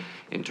forward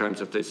in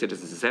terms of the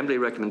Citizens' Assembly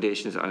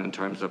recommendations and in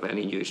terms of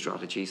any new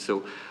strategy.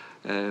 So,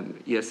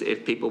 yes,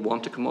 if people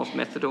want to come off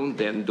methadone,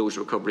 then those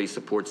recovery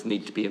supports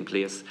need to be in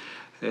place.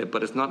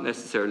 But it's not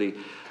necessarily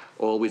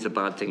always a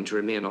bad thing to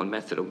remain on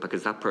methadone,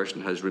 because that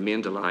person has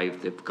remained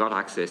alive, they've got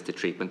access to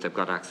treatment, they've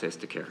got access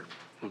to care.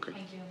 Okay.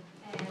 Thank you.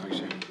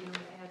 Thank you,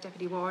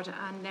 Deputy Ward.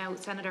 And now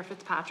Senator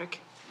Fitzpatrick.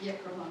 Yeah,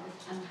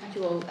 and thank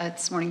you all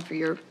this morning for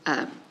your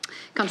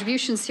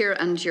contributions here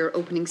and your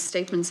opening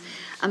statements.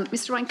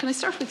 Mr. Ryan, can I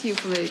start with you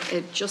from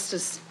a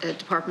Justice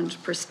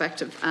Department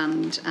perspective?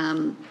 And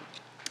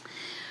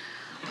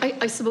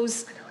I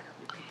suppose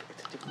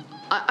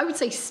I would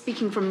say,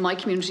 speaking from my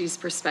community's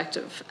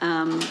perspective,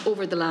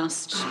 over the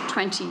last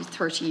 20,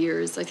 30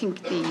 years, I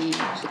think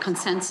the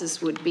consensus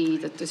would be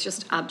that there's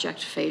just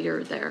abject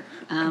failure there,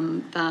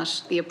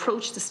 that the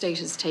approach the state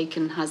has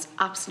taken has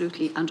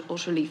absolutely and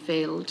utterly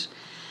failed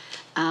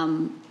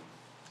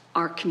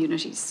our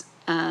communities.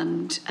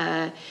 And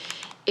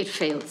It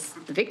fails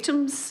the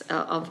victims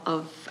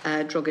of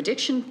drug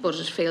addiction, but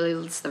it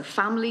fails their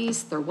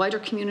families, their wider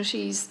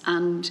communities,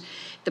 and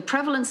the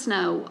prevalence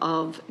now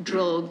of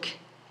drug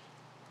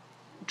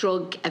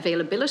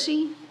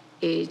availability,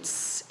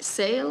 its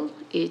sale,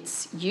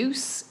 its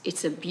use,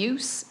 its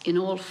abuse in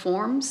all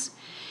forms,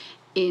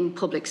 in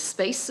public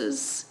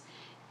spaces,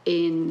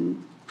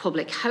 in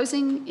public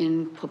housing,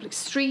 in public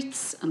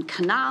streets, on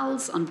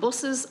canals, on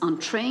buses, on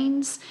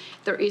trains.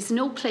 There is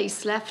no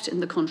place left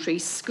in the country,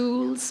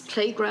 schools,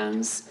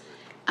 playgrounds,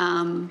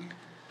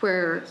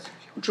 where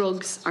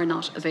drugs are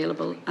not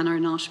available and are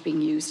not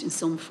being used in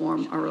some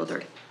form or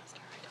other.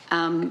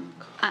 And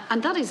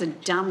that is a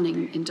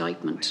damning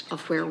indictment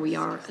of where we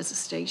are as a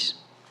state.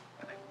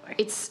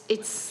 It's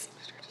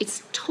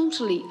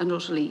totally and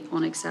utterly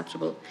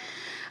unacceptable.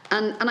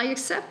 And I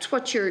accept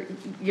what you're,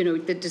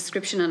 the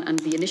description and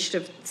the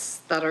initiatives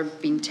that are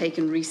being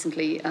taken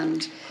recently,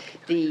 and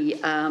the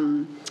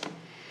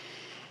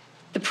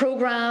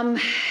programme,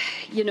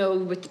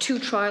 with the 2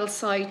 trial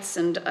sites,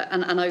 and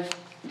I've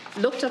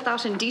looked at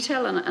that in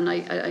detail, and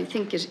I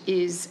think it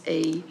is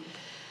a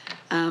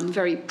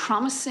very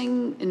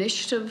promising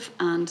initiative,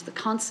 and the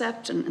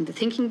concept and the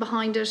thinking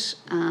behind it.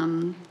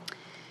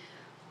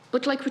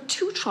 But like with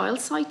 2 trial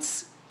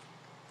sites,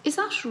 is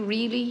that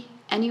really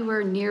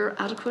anywhere near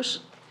adequate?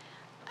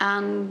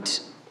 And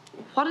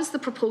what is the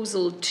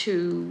proposal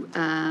to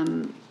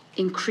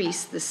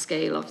increase the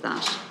scale of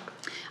that?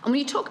 And when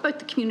you talk about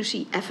the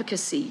community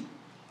efficacy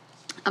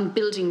and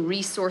building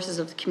resources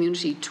of the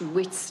community to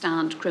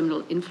withstand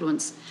criminal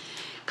influence,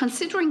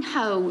 considering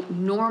how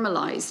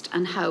normalised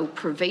and how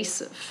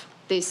pervasive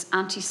this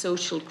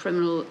antisocial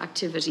criminal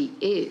activity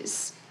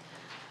is,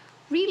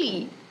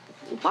 really,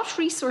 what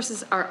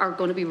resources are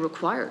going to be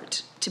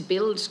required to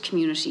build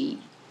community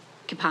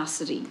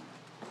capacity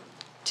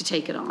to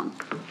take it on?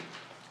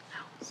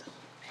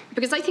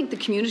 Because I think the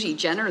community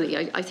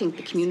generally, I think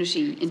the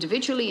community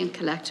individually and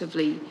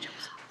collectively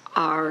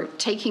are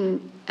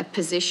taking a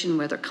position,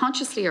 whether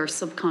consciously or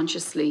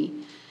subconsciously,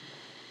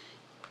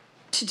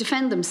 to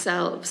defend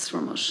themselves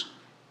from it.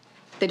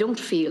 They don't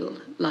feel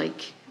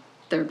like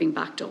they're being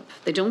backed up.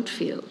 They don't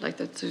feel like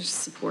that there's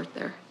support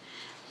there.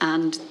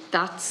 And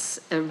that's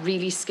a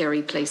really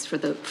scary place for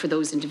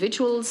those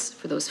individuals,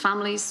 for those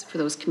families, for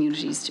those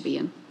communities to be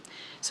in.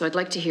 So I'd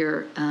like to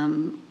hear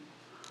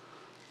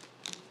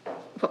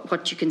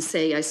what you can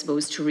say, I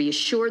suppose, to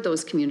reassure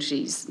those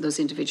communities, those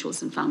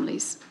individuals and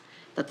families,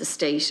 that the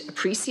state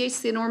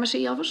appreciates the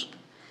enormity of it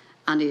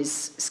and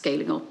is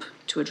scaling up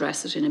to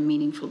address it in a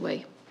meaningful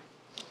way.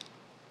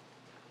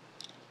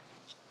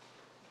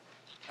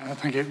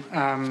 Thank you.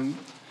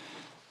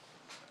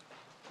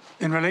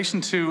 In relation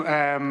to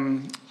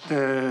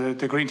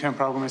the Greentown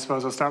programme, I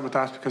suppose I'll start with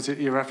that, because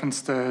you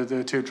referenced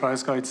the 2 trial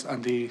sites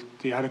and the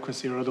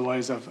adequacy or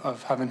otherwise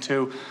of having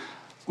 2.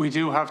 We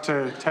do have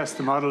to test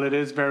the model. It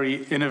is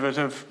very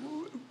innovative.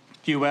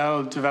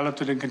 UL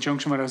developed it in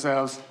conjunction with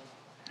ourselves,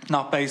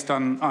 not based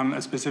on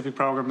a specific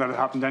programme that had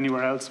happened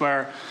anywhere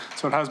elsewhere.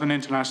 So it has been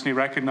internationally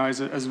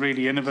recognised as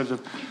really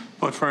innovative.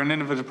 But for an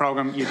innovative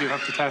programme, you do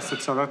have to test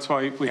it. So that's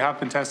why we have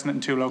been testing it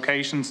in 2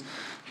 locations.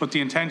 But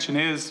the intention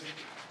is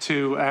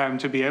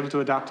to be able to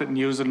adapt it and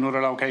use it in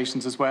other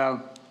locations as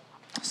well.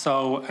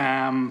 So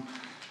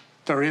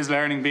there is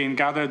learning being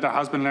gathered. There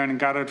has been learning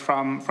gathered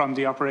from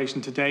the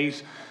operation to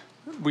date.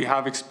 We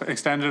have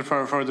extended it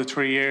for the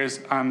 3 years,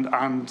 and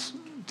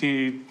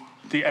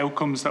the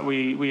outcomes that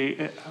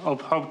we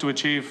hope to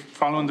achieve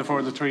following the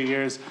further 3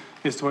 years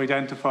is to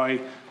identify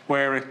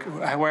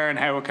where and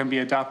how it can be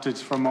adapted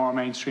for more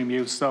mainstream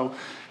use. So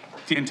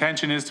the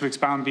intention is to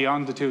expand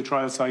beyond the 2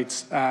 trial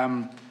sites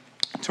to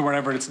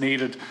wherever it's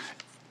needed.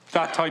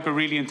 That type of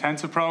really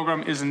intensive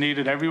programme isn't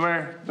needed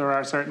everywhere. There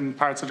are certain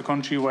parts of the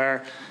country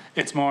where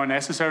it's more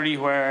necessary,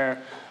 where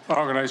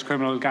organised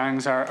criminal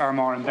gangs are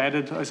more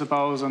embedded, I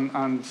suppose,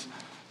 and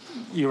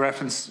you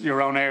reference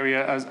your own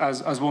area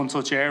as one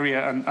such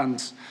area,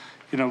 and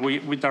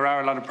there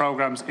are a lot of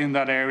programmes in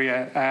that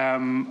area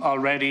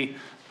already,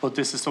 but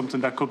this is something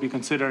that could be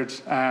considered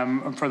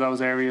for those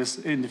areas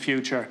in the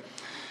future.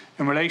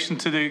 In relation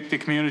to the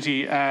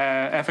community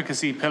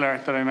efficacy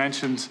pillar that I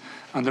mentioned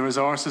and the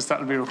resources that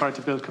will be required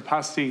to build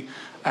capacity,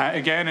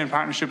 again in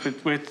partnership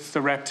with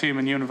the REP team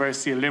and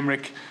University of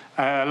Limerick,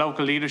 a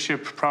local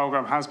leadership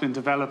programme has been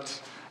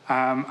developed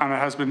and it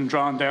has been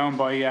drawn down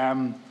by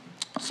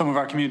some of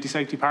our community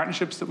safety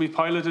partnerships that we've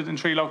piloted in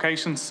 3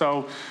 locations.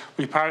 So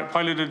we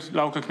piloted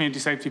local community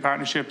safety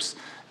partnerships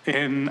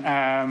in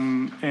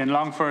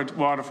Longford,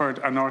 Waterford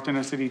and North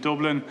Inner City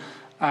Dublin,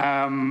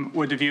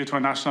 with a view to a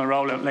national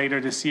rollout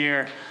later this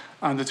year.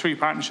 And the 3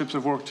 partnerships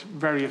have worked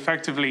very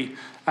effectively.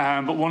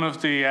 But one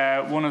of the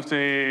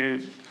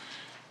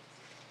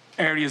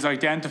areas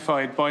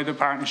identified by the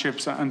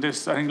partnerships, and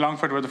this, I think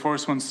Longford were the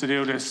first ones to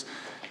do this,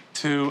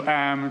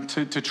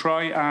 to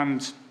try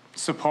and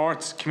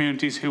support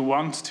communities who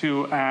want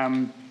to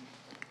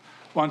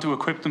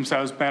equip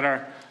themselves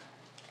better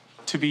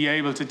to be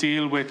able to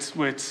deal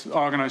with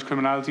organised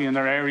criminality in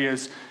their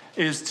areas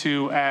is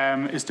to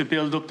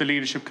build up the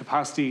leadership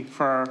capacity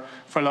for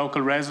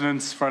local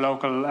residents, for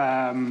local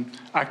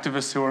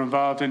activists who are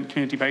involved in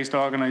community-based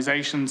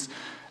organisations,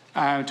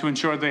 to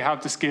ensure they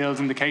have the skills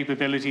and the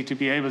capability to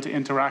be able to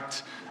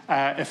interact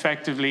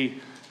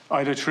effectively,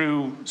 either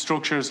through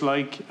structures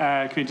like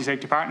community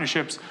safety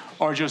partnerships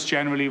or just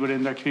generally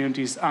within their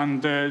communities.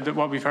 And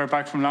what we've heard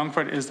back from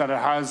Longford is that it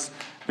has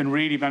been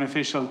really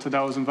beneficial to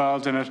those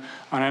involved in it.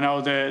 And I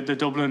know the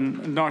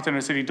Dublin, North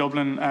Inner City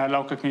Dublin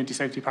Local Community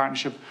Safety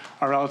Partnership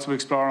are also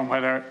exploring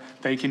whether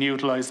they can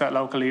utilise that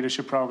local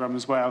leadership programme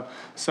as well.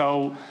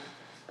 So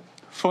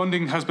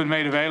funding has been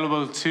made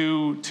available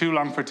to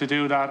Longford to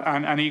do that,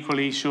 and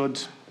equally should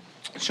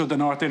the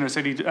North Inner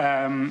City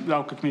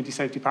Local Community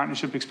Safety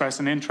Partnership express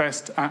an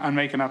interest and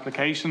make an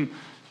application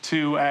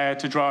to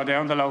draw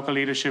down the local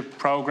leadership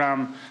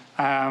programme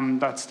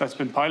that's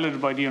been piloted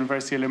by the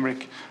University of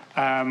Limerick.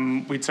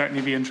 We'd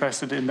certainly be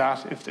interested in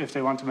that if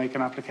they want to make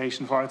an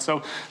application for it.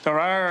 So there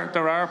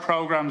are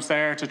programmes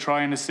there to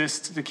try and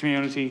assist the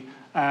communities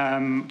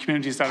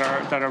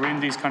that are in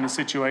these kind of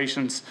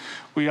situations.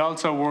 We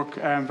also work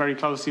very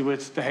closely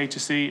with the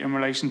HSE in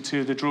relation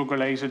to the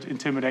drug-related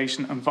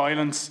intimidation and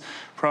violence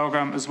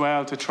programme as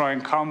well, to try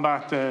and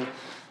combat the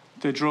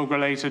drug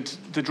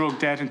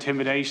debt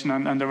intimidation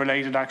and the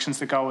related actions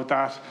that go with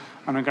that.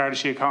 And in Garda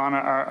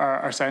Síochána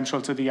are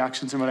central to the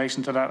actions in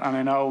relation to that. And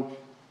I know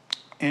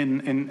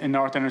in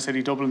North Inner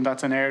City Dublin,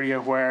 that's an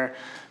area where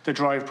the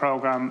DRIVE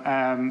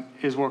programme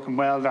is working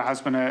well. There has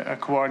been a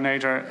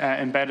coordinator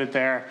embedded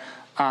there,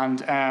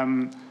 and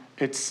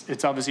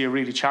it's obviously a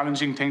really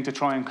challenging thing to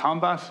try and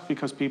combat,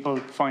 because people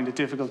find it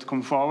difficult to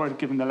come forward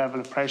given the level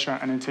of pressure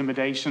and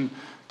intimidation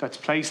that's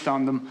placed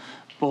on them.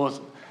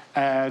 But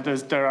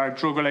there are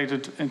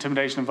drug-related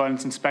intimidation and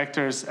violence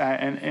inspectors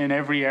in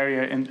every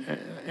area in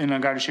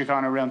Garda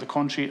Síochána around the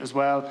country as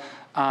well,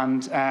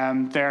 and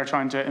they're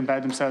trying to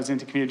embed themselves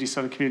into communities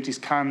so that communities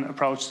can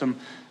approach them.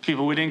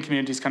 People within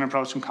communities can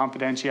approach them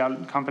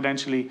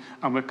confidentially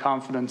and with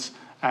confidence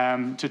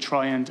to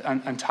try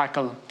and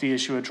tackle the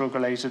issue of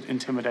drug-related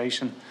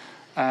intimidation.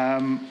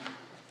 I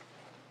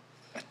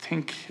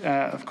think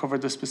I've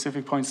covered the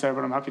specific points there,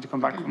 but I'm happy to come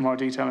back with more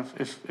detail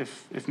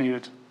if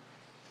needed.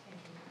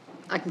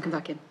 I can come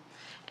back in.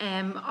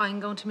 I'm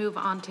going to move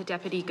on to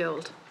Deputy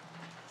Gould.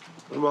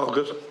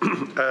 Margaret,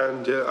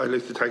 and I'd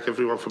like to thank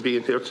everyone for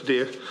being here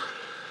today.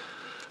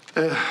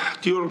 The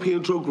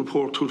European Drug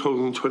Report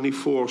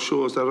 2024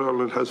 shows that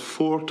Ireland has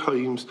 4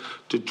 times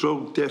the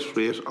drug death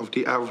rate of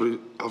the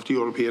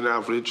European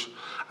average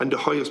and the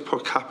highest per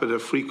capita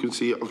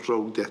frequency of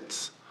drug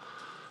deaths.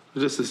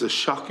 This is a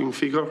shocking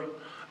figure,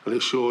 and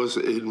it shows,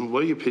 in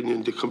my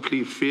opinion, the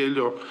complete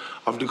failure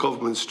of the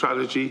government's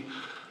strategy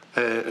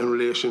in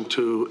relation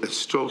to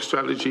its drug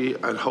strategy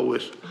and how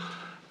it's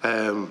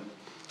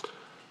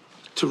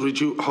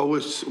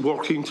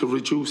working to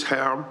reduce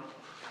harm.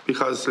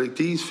 Because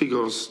these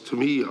figures, to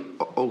me,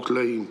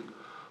 outline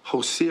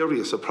how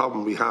serious a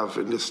problem we have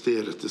in this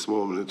state at this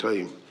moment in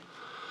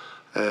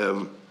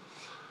time.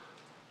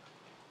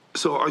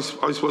 So I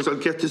suppose I'll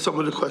get to some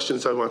of the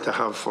questions I want to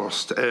have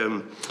first.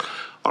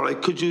 All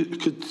right, could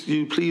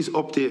you please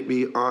update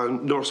me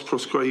on nurse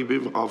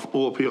prescribing of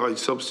opioid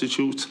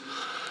substitutes?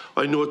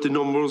 I note the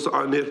numbers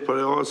on it, but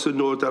I also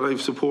know that I've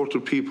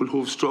supported people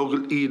who've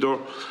struggled either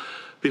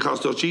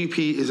because their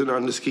GP isn't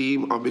on the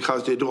scheme or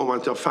because they don't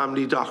want their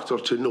family doctor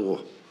to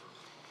know.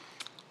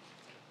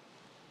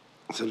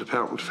 Is the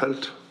Department of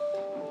Health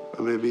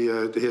or maybe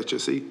the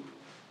HSE?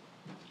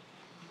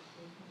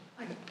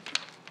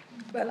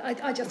 Well,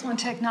 I just want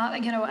to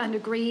acknowledge, and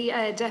agree,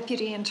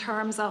 Deputy, in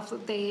terms of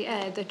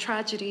the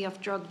tragedy of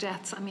drug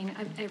deaths. I mean,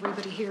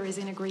 everybody here is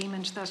in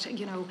agreement that,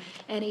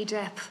 any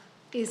death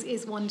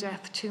is one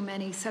death too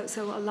many.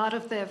 So a lot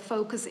of the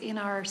focus in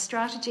our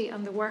strategy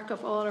and the work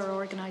of all our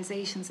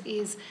organisations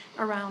is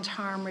around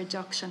harm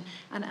reduction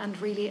and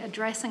really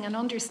addressing and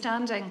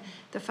understanding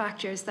the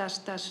factors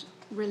that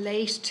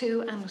relate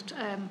to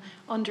and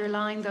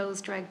underline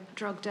those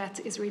drug deaths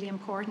is really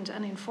important,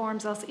 and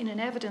informs us in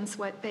an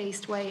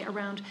evidence-based way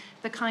around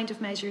the kind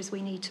of measures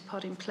we need to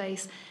put in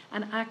place,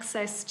 and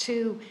access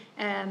to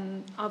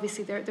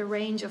obviously the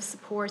range of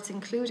supports,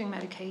 including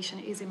medication,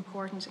 is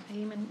important.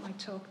 Eamon might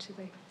talk to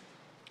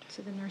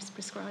the nurse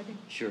prescribing.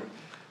 Sure,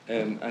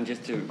 and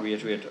just to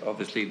reiterate,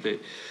 obviously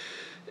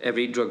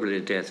every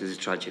drug-related death is a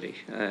tragedy,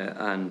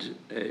 and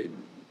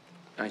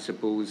I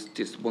suppose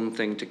just one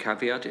thing to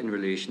caveat in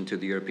relation to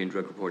the European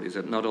Drug Report is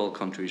that not all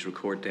countries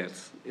record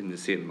deaths in the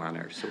same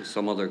manner. So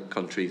some other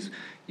countries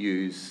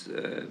use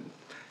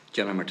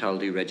general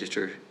mortality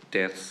register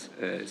deaths.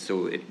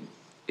 So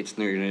it's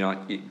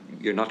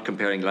you're not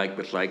comparing like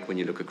with like when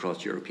you look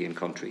across European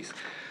countries,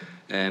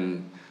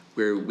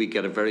 where we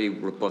get a very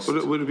robust.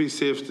 Would it be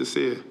safe to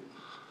say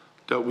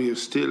that we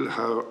still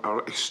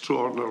are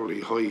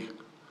extraordinarily high?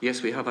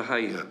 Yes, we have a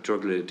high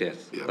drug-related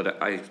death, but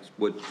I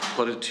would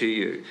put it to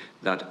you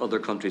that other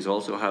countries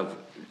also have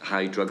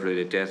high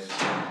drug-related death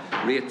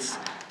rates.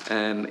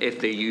 if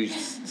they use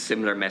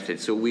similar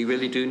methods. So we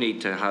really do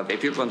need to have,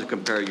 if you're going to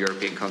compare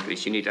European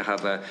countries, you need to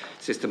have a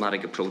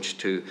systematic approach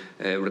to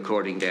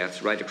recording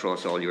deaths right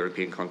across all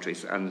European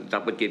countries, and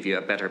that would give you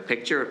a better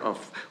picture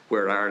of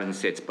where Ireland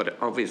sits. But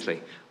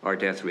obviously our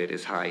death rate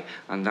is high,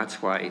 and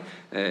that's why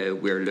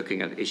we're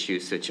looking at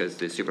issues such as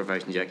the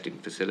supervised injecting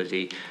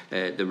facility,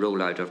 the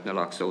rollout of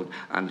naloxone,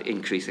 and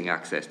increasing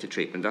access to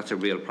treatment. That's a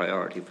real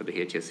priority for the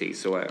HSE,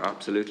 so I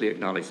absolutely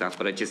acknowledge that.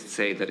 But I just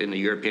say that in a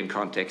European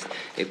context,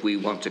 if we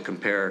want to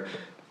compare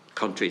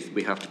countries,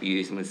 we have to be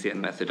using the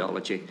same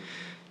methodology.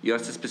 You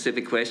asked a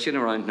specific question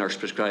around nurse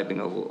prescribing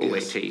of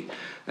OAT. Yes.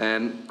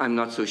 I'm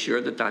not so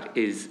sure that that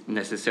is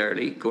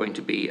necessarily going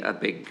to be a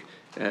big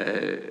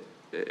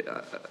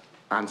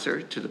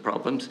answer to the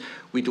problems.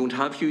 We don't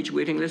have huge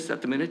waiting lists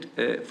at the minute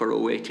for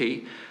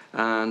OAT,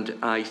 and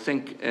I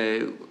think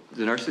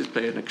the nurses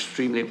play an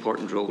extremely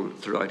important role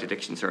throughout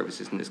addiction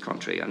services in this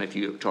country, and if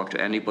you talk to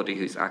anybody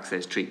who's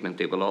accessed treatment,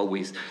 they will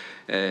always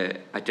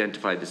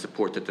identify the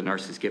support that the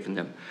nurse has given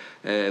them.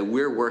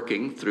 We're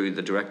working through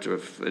the Director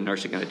of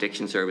Nursing and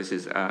Addiction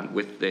Services and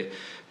with the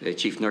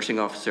Chief Nursing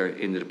Officer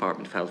in the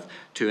Department of Health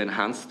to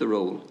enhance the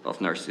role of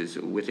nurses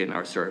within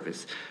our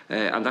service,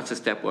 and that's a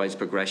stepwise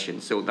progression.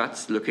 So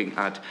that's looking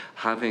at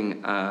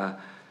having a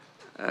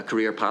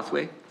career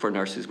pathway for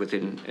nurses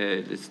within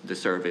the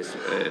service,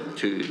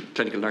 to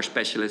clinical nurse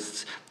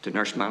specialists, to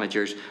nurse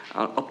managers,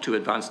 up to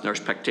advanced nurse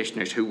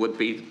practitioners who would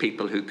be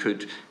people who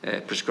could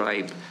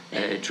prescribe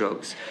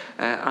drugs,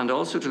 and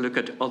also to look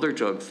at other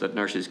drugs that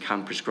nurses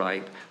can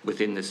prescribe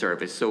within the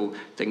service, so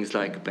things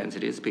like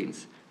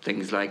benzodiazepines,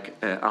 things like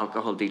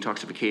alcohol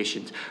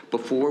detoxifications,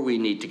 before we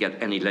need to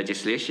get any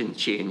legislation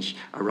change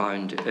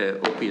around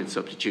opiate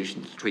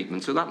substitution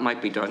treatment. So that might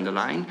be down the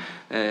line,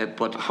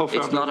 but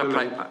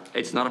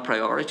it's not a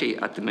priority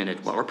at the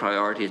minute. Our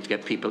priority is to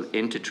get people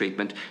into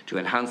treatment, to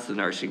enhance the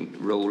nursing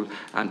role,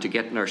 and to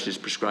get nurses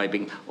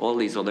prescribing all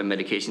these other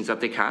medications that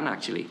they can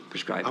actually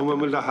prescribe. And when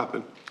will that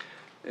happen?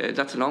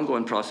 That's an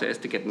ongoing process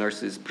to get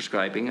nurses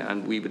prescribing,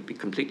 and we would be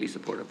completely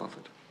supportive of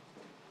it.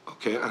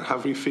 Okay, and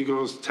have we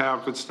figures,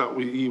 targets that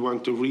we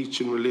want to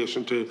reach in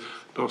relation to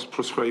those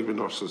prescribing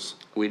nurses?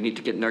 We need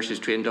to get nurses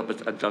trained up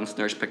as advanced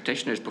nurse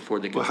practitioners before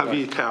they can start. Have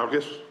you a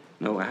target?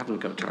 No, I haven't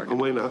got a target. And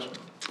why not?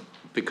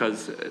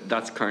 Because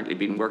that's currently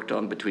being worked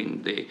on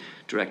between the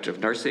Director of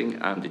Nursing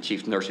and the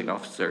Chief Nursing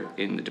Officer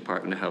in the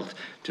Department of Health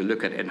to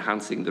look at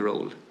enhancing the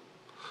role.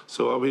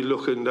 So are we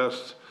looking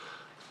at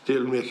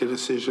they'll make a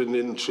decision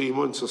in 3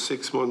 months or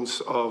 6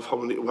 months of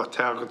what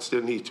targets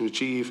they need to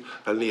achieve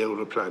and lay out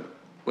a plan?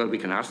 Well, we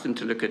can ask them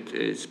to look at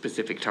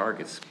specific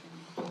targets.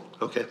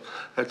 Okay,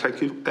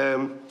 thank you.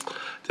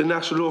 The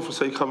National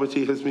Oversight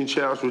Committee has been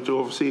charged with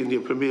overseeing the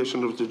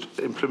implementation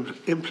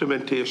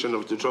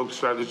of the drug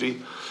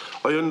strategy.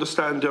 I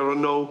understand there are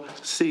no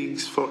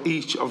SIGs for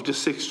each of the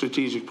 6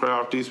 strategic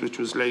priorities which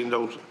was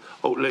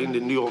outlined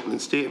in the opening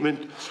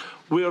statement.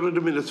 Where are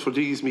the minutes for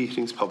these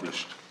meetings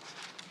published?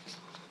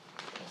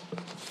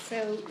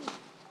 So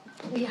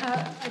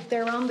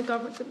they're on the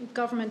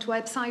government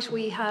website.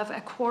 We have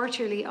a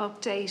quarterly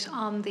update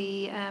on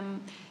the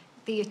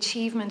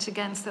achievement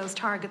against those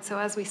targets. So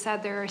as we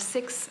said, there are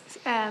 6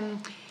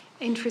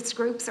 interest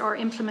groups or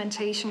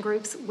implementation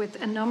groups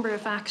with a number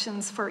of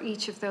actions for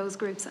each of those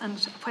groups. And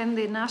when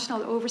the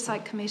National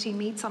Oversight Committee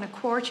meets on a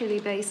quarterly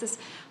basis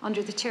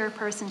under the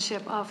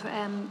chairpersonship of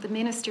the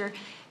Minister,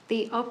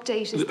 the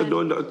update is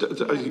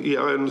yeah,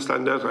 I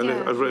understand that, and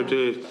I've read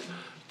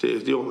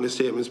the opening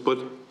statements, but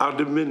are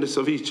the minutes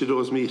of each of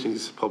those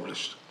meetings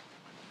published?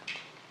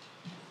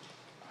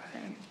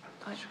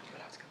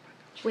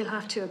 We'll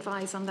have to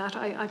advise on that.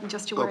 I'm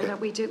just aware that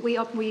we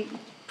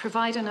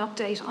provide an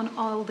update on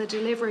all the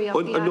delivery of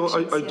the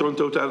actions. I don't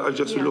doubt that. I'm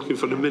just looking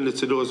for the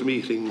minutes of those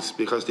meetings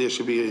because they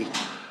should be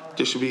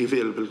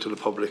available to the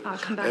public. I'll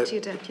come back to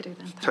you, Deputy.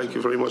 Then. Thank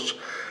you very much.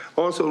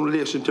 Also, in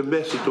relation to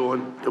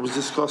methadone, it was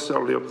discussed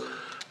earlier.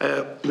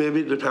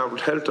 Maybe the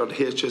Department of Health or the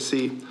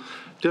HSE.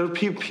 There are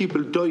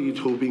people died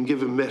who've been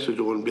given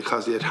methadone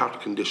because they had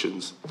heart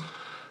conditions,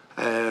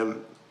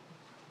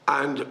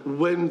 and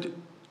when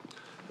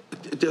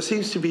there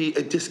seems to be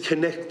a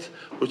disconnect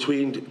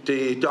between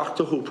the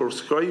doctor who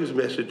prescribes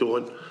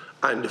methadone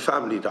and the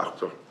family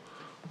doctor.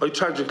 I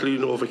tragically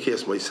know of a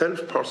case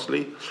myself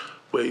personally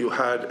where you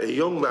had a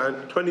young man,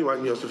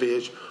 21 years of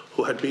age,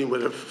 who had been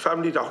with a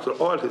family doctor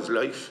all his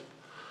life,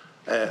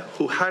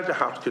 who had a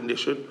heart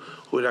condition,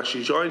 who had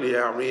actually joined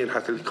the army and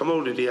had to come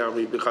out of the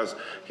army because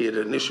he had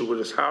an issue with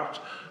his heart,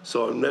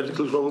 so on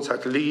medical grounds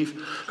had to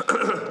leave.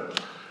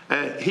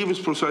 He was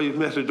prescribed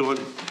methadone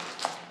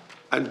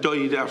and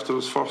died after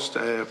his first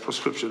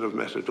prescription of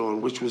methadone,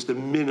 which was the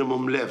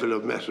minimum level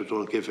of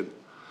methadone given.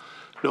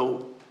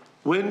 Now,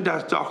 when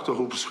that doctor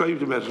who prescribed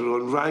the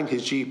methadone rang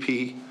his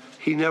GP,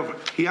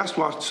 he asked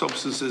what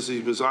substances he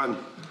was on,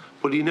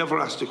 but he never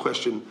asked the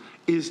question,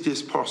 is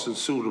this person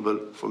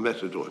suitable for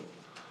methadone?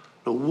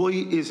 Now, why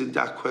isn't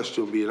that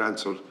question being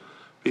answered?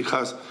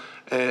 Because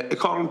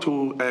according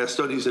to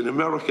studies in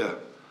America,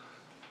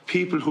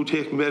 people who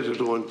take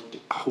methadone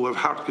who have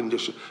heart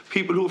conditions,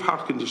 people who have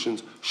heart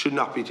conditions should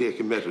not be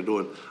taking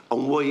methadone,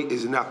 and why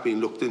is it not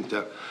being looked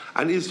into?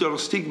 And is there a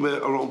stigma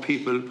around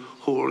people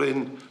who are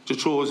in the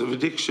throes of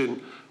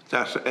addiction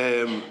that,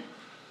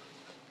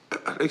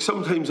 like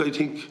sometimes I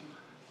think,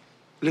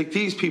 like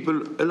these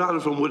people, a lot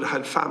of them would have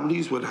had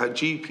families, would have had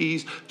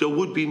GPs, there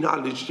would be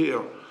knowledge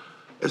there.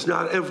 It's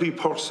not every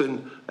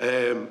person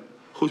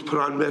who's put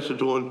on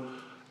methadone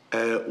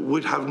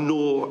would have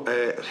no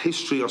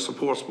history or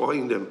supports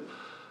behind them.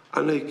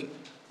 And like,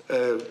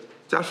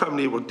 that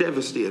family were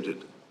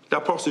devastated.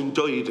 That person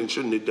died and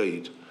shouldn't have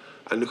died.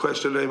 And the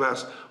question I'm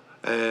asked,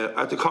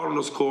 at the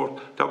coroner's court,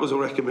 that was a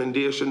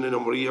recommendation a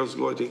number of years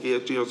ago, I think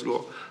 8 years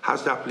ago.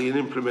 Has that been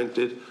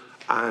implemented?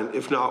 And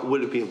if not,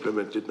 will it be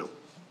implemented now?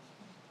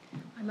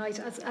 I might,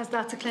 as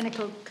that's a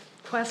clinical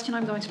question,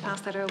 I'm going to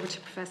pass that over to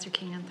Professor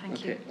Keenan.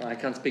 Thank you. I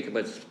can't speak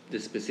about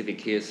this specific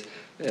case,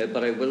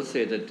 but I will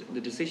say that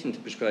the decision to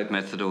prescribe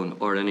methadone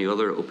or any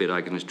other opiate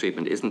agonist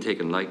treatment isn't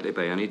taken lightly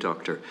by any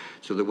doctor.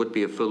 So there would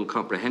be a full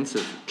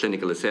comprehensive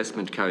clinical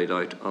assessment carried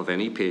out of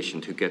any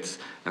patient who gets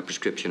a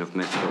prescription of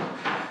methadone.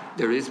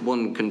 There is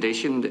one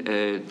condition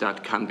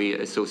that can be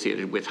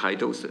associated with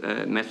high-dose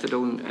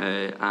methadone,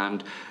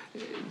 and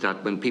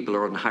that when people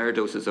are on higher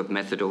doses of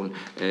methadone,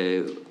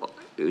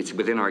 it's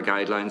within our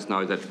guidelines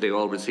now that they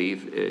all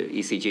receive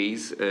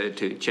ECGs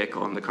to check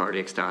on the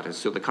cardiac status.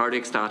 So the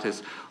cardiac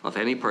status of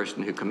any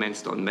person who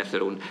commenced on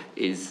methadone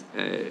is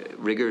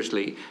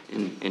rigorously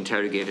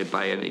interrogated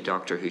by any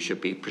doctor who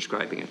should be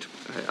prescribing it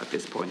at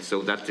this point.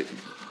 So that's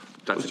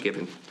a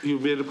given. You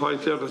made a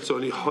point there that's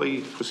only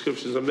high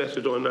prescriptions of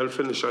methadone. I'll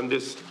finish on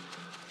this.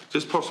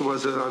 This person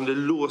was on the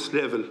lowest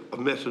level of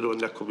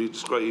methadone that could be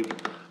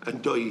prescribed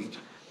and died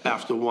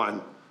after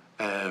one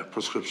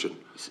prescription.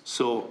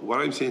 So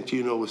what I'm saying to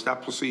you now is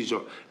that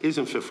procedure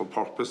isn't fit for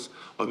purpose.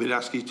 I will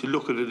ask you to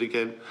look at it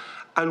again.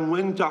 And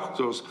when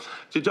doctors,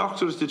 the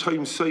doctors at the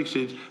time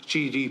cited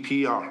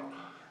GDPR.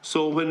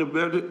 So when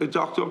a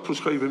doctor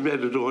prescribing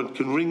methadone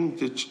can ring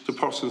the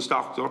person's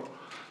doctor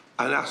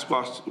and ask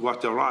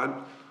what they're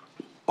on,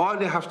 all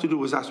they have to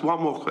do is ask one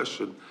more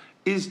question.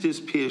 Is this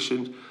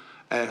patient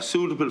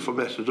suitable for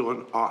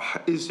methadone, or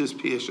is this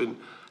patient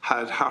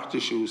had heart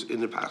issues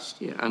in the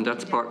past? Yeah, and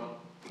that's part...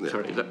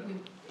 Sorry.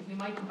 We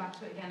might come back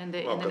to it again in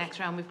the next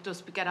round. We've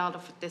just get all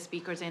of the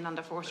speakers in on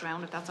the fourth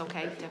round, if that's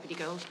okay, Deputy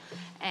Gold.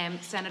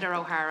 Senator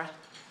O'Hara.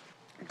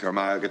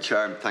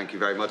 Chair, thank you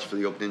very much for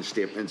the opening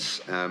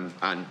statements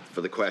and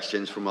for the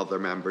questions from other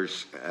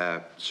members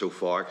so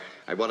far.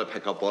 I want to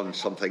pick up on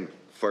something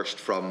first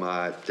from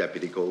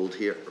Deputy Gold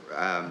here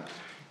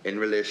in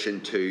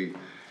relation to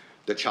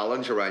the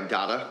challenge around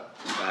data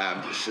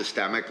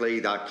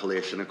systemically, that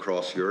collation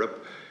across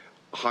Europe.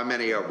 How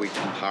many are we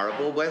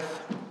comparable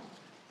with?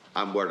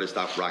 And where does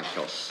that rank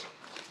us?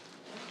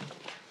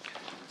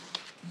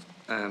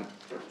 Yeah.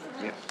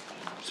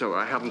 So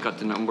I haven't got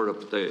the number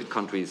of the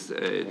countries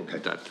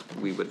that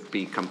we would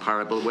be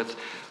comparable with,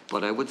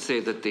 but I would say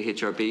that the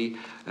HRB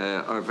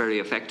are very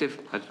effective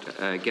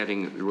at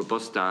getting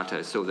robust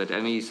data so that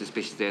any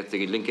suspicious deaths,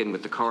 they link in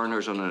with the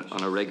coroners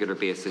on a regular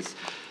basis.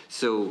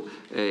 So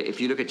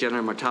if you look at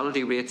general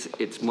mortality rates,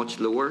 it's much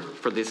lower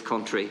for this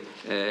country,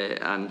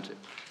 and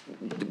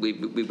we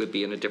would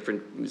be in a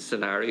different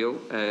scenario,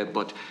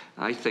 but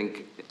I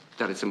think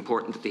that it's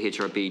important that the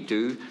HRB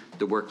do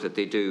the work that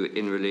they do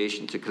in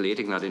relation to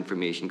collating that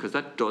information, because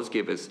that does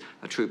give us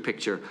a true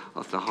picture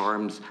of the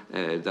harms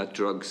that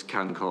drugs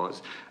can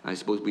cause. I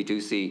suppose we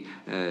do see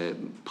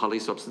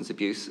polysubstance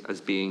abuse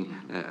as being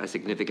a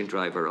significant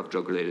driver of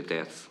drug-related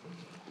deaths.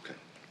 Okay,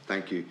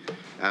 thank you.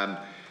 I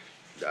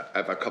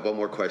have a couple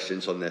more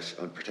questions on this,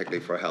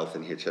 particularly for health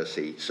and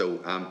HSE.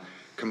 So,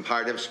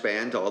 comparative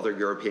spend to other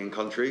European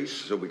countries.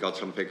 So we got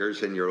some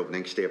figures in your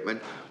opening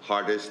statement.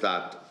 How does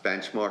that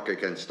benchmark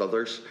against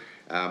others?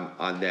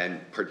 And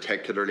then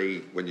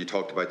particularly when you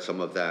talked about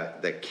some of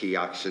the key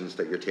actions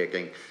that you're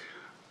taking,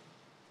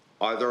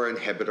 are there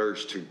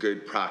inhibitors to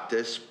good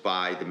practice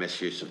by the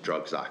Misuse of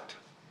Drugs Act?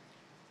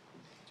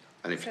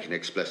 And if you can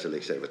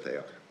explicitly say what they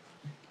are.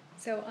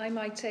 So I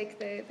might take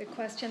the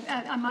question.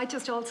 I might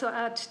just also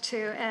add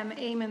to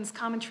Eamon's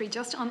commentary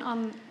just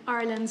on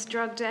Ireland's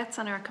drug deaths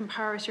and our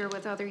comparator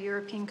with other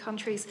European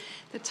countries.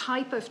 The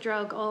type of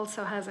drug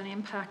also has an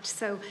impact.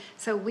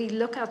 So we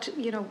look at,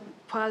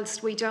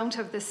 whilst we don't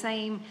have the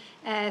same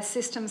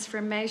systems for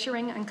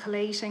measuring and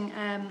collating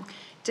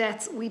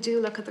deaths, we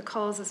do look at the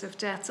causes of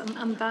deaths,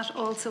 and that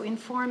also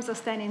informs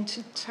us then in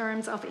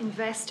terms of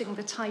investing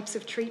the types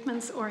of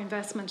treatments or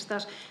investment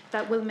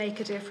that will make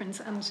a difference.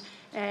 And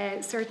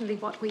certainly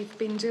what we've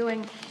been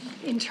doing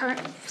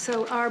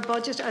so our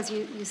budget, as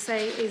you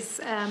say, is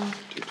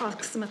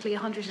approximately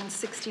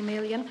 160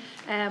 million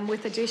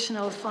with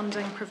additional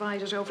funding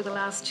provided over the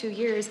last 2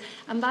 years,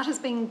 and that has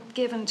been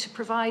given to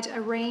provide a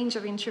range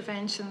of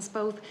interventions,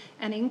 both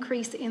an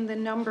increase in the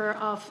number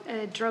of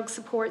drug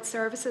support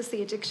services,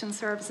 the addiction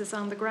services services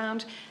on the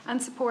ground and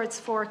supports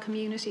for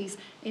communities,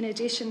 in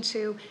addition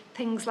to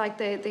things like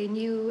the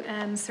new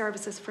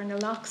services for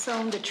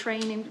naloxone, the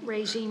training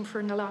regime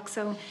for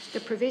naloxone,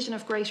 the provision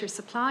of greater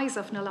supplies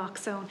of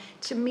naloxone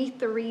to meet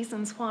the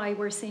reasons why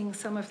we're seeing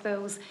some of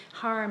those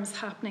harms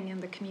happening in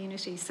the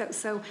community.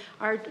 So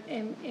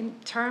in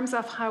terms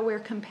of how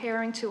we're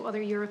comparing to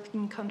other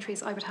European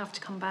countries, I would have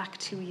to come back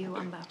to you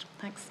on that.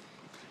 Thanks.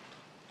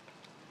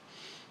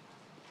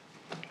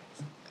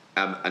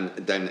 And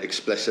then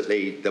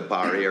explicitly the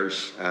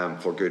barriers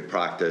for good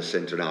practice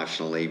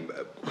internationally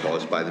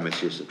caused by the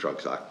Misuse of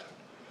Drugs Act.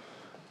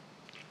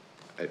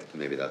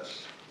 Maybe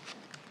that's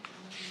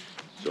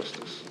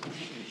justice.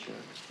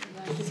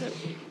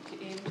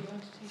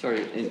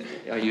 Sorry,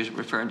 are you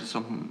referring to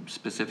something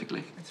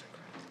specifically?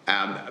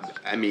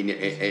 I mean,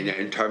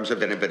 in terms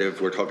of innovative,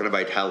 we're talking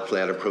about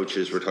health-led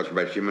approaches, we're talking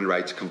about human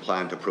rights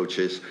compliant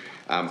approaches,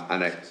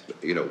 and I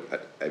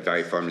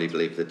very firmly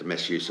believe that the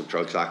Misuse of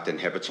Drugs Act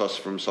inhibits us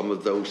from some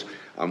of those.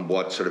 And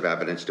what sort of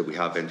evidence do we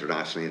have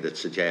internationally that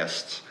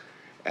suggests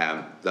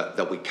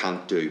that we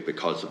can't do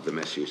because of the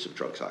Misuse of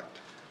Drugs Act?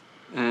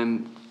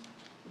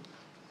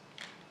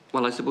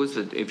 Well, I suppose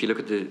that if you look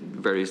at the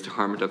various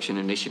harm reduction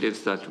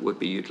initiatives that would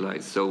be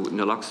utilised, so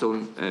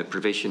naloxone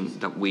provision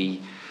that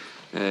we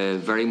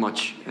very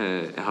much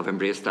have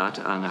embraced that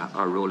and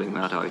are rolling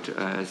that out.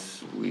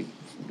 As we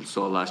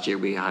saw last year,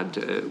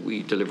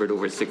 we delivered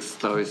over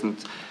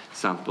 6,000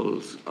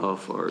 samples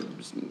of or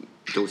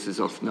doses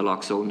of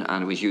naloxone,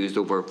 and it was used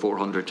over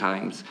 400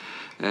 times.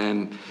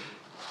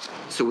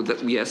 So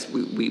that, yes,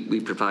 we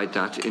provide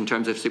that. In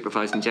terms of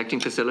supervised injecting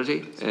facility,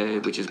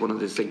 which is one of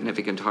the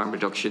significant harm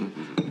reduction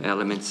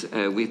elements,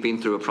 we've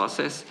been through a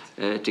process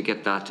to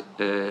get that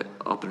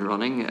up and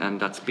running, and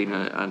that's been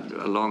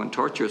a long and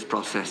tortuous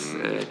process,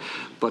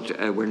 but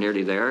we're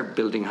nearly there.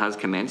 Building has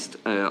commenced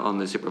on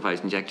the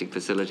supervised injecting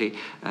facility,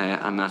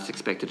 and that's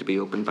expected to be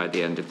open by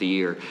the end of the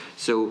year.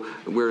 So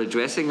we're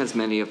addressing as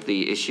many of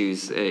the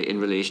issues in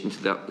relation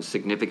to the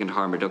significant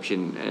harm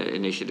reduction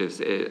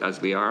initiatives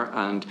as we are,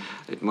 and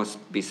it must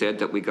be said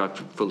that we got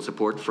full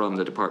support from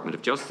the Department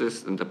of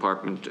Justice and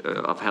Department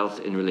of Health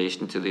in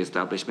relation to the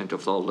establishment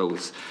of all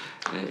those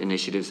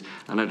initiatives.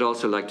 And I'd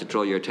also like to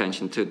draw your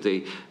attention to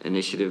the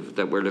initiative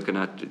that we're looking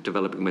at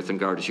developing with An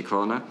Garda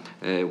Síochána,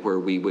 where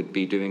we would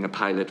be doing a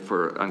pilot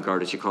for An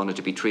Garda Síochána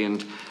to be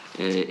trained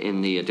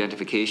in the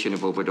identification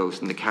of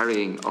overdose and the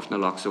carrying of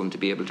naloxone to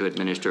be able to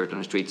administer it on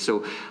the street.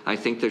 So I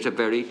think there's a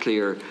very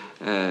clear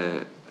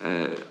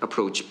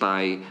approach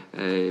by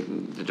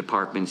the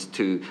departments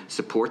to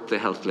support the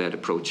health-led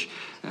approach.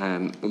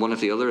 One of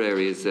the other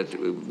areas that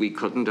we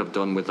couldn't have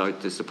done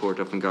without the support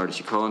of An Garda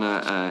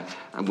Síochána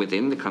and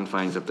within the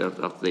confines of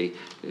the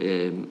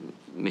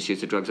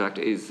Misuse of Drugs Act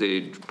is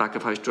the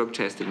back-of-house drug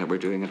testing that we're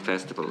doing at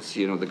festivals.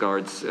 You know, the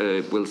Guards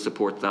will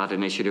support that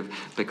initiative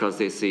because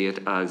they see it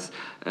as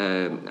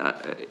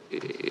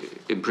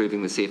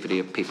improving the safety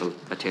of people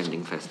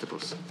attending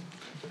festivals.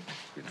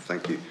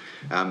 Thank you.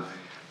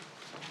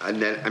 And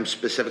then I'm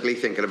specifically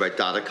thinking about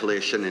data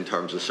collation in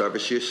terms of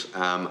service use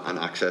and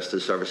access to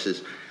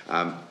services.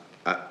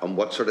 And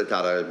what sort of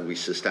data are we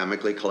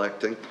systemically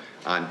collecting?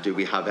 And do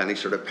we have any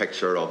sort of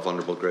picture of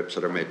vulnerable groups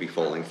that are maybe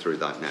falling through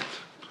that net?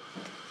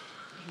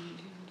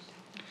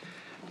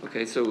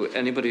 Okay, so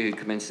anybody who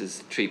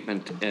commences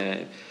treatment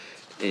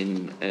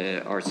in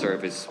our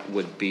service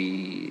would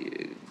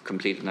be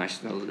complete a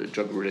national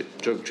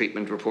drug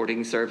treatment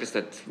reporting service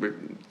that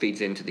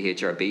feeds into the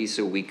HRB.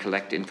 So we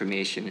collect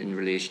information in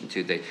relation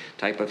to the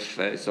type of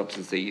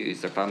substance they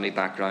use, their family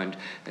background,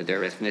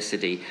 their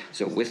ethnicity.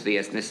 So with the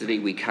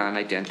ethnicity, we can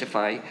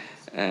identify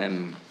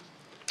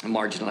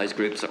marginalised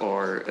groups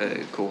or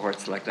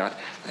cohorts like that.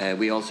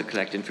 We also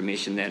collect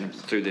information then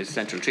through the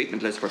central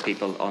treatment list for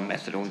people on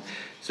methadone.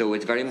 So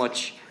it's very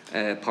much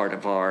part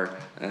of our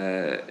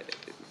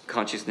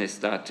consciousness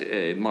that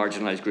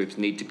marginalised groups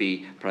need to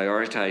be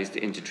prioritised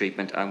into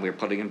treatment, and we're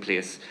putting in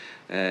place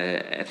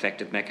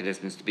effective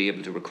mechanisms to be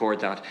able to record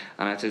that.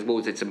 And I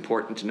suppose it's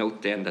important to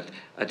note then that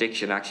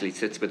addiction actually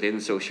sits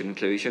within social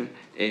inclusion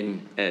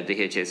in the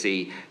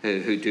HSE,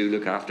 who do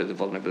look after the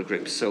vulnerable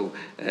groups. So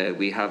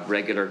we have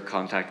regular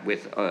contact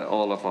with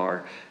all of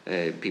our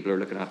people who are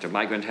looking after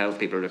migrant health,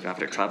 people who are looking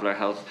after traveller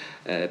health,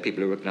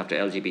 people who are looking after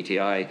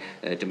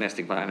LGBTI,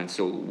 domestic violence.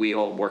 So we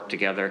all work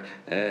together,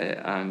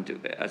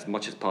 and as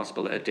much as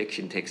possible,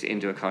 addiction takes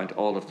into account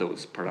all of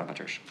those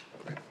parameters.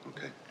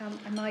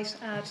 I might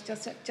add,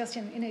 just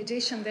in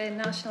addition, the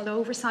National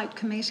Oversight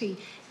Committee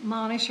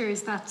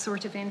monitors that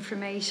sort of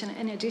information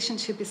in addition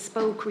to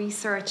bespoke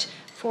research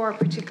for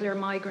particular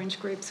migrant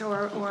groups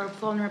or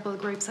vulnerable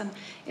groups. And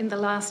in the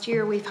last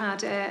year, we've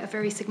had a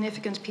very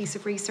significant piece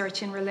of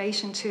research in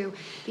relation to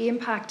the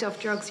impact of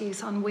drugs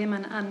use on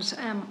women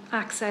and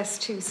access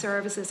to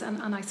services.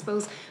 And I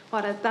suppose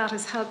what that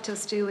has helped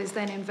us do is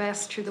then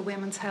invest through the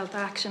Women's Health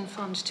Action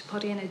Fund to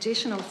put in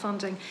additional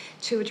funding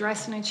to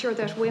address and ensure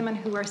that women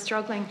who are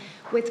struggling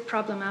with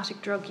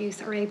problematic drug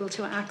use are able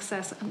to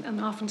access,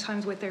 and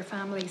oftentimes with their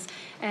families,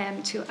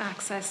 to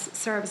access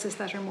services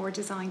that are more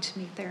designed to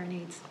meet their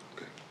needs.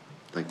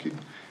 Thank you.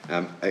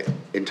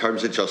 In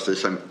terms of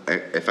justice,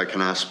 if I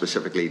can ask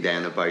specifically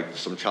then about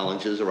some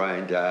challenges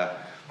around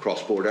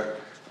cross-border,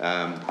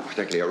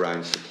 particularly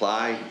around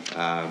supply.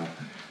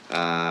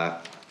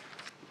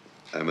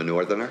 I'm a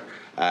northerner.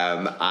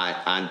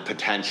 And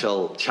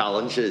potential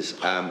challenges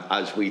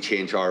as we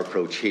change our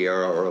approach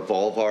here or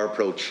evolve our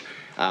approach,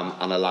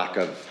 and a lack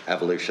of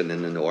evolution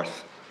in the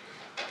north.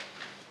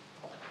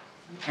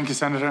 Thank you,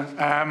 Senator.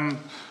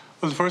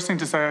 Well, the first thing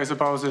to say, I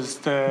suppose, is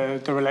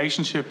the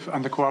relationship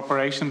and the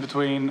cooperation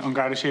between An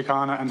Garda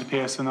Síochána and the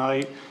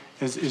PSNI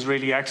is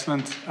really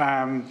excellent.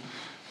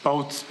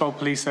 Both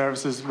police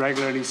services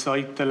regularly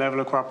cite the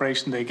level of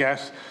cooperation they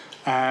get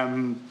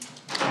in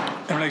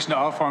relation to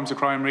all forms of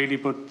crime, really,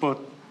 but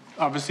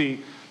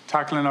obviously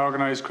tackling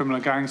organised criminal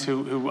gangs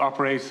who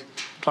operate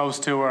close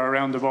to or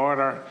around the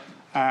border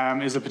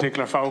is a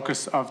particular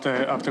focus of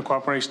the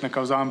cooperation that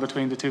goes on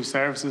between the two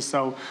services.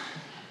 So,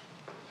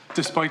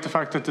 despite the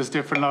fact that there's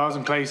different laws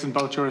in place in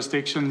both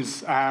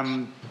jurisdictions,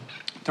 the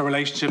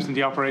relationships and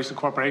the operational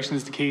cooperation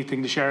is the key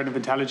thing, the sharing of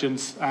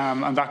intelligence,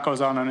 and that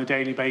goes on a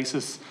daily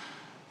basis.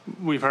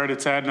 We've heard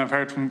it said, and I've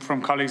heard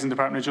from colleagues in the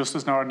Department of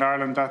Justice Northern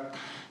Ireland, that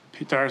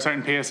there are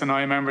certain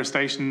PSNI members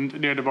stationed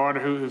near the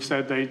border who've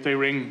said they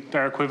ring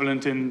their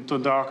equivalent in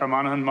Dundalk or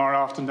Monaghan more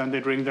often than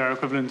they'd ring their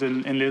equivalent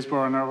in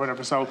Lisburn or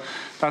whatever. So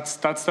that's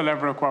the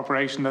level of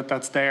cooperation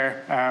that's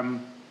there.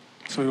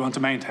 So we want to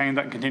maintain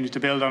that and continue to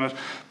build on it.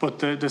 But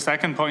the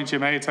second point you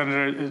made,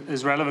 Senator,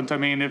 is relevant. I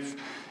mean,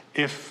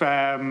 if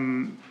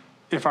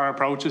our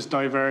approaches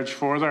diverge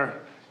further,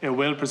 it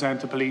will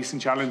present the policing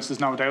challenge. There's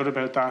no doubt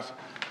about that.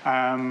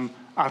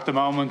 At the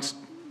moment,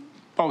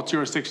 both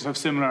jurisdictions have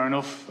similar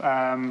enough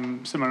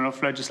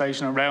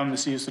legislation around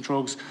this use of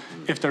drugs.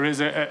 If there is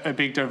a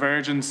big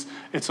divergence,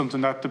 it's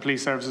something that the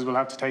police services will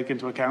have to take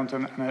into account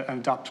and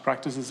adopt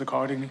practices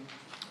accordingly.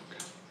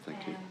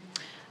 Thank you.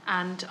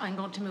 And I'm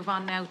going to move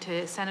on now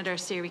to Senator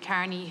Siri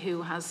Carney,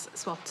 who has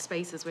swapped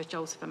spaces with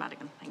Joseph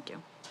Madigan. Thank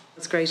you.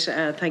 That's great.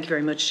 Thank you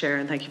very much, Chair,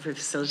 and thank you for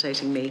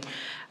facilitating me.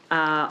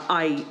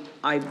 I'm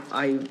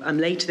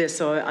late to this,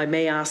 so I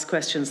may ask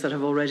questions that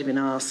have already been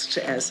asked,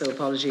 so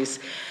apologies.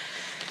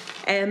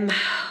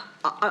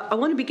 I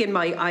want to begin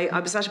I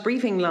was at a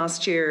briefing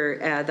last year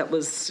that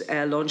was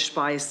launched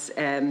by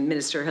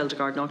Minister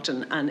Hildegard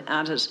Naughton, and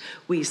at it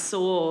we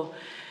saw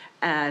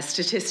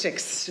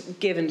statistics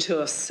given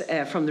to us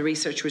from the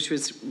research, which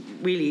was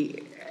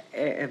really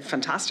a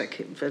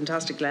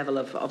fantastic level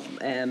of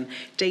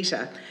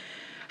data.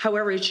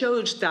 However, it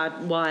showed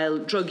that while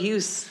drug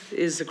use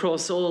is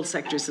across all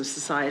sectors of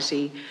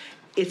society,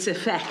 its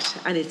effect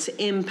and its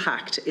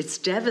impact, its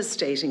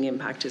devastating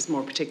impact, is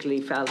more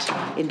particularly felt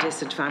in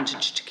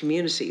disadvantaged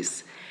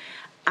communities.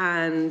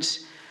 And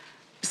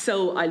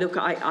so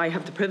I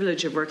have the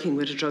privilege of working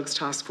with a drugs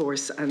task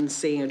force and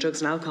seeing a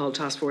drugs and alcohol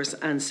task force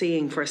and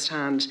seeing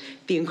firsthand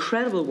the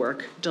incredible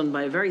work done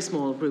by a very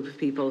small group of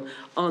people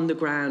on the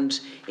ground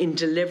in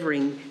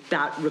delivering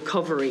that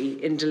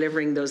recovery, in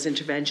delivering those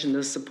interventions,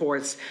 those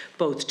supports,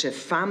 both to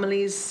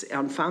families,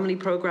 on family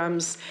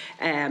programmes,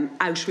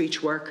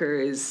 outreach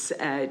workers,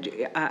 and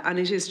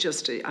it is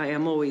just, I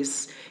am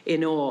always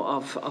in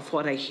awe of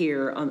what I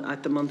hear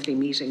at the monthly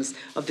meetings,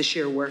 of the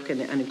sheer work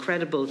and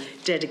incredible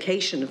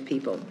dedication of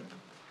people.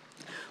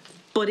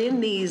 But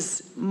in the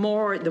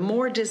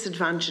more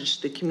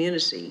disadvantaged the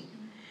community,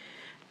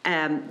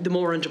 the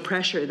more under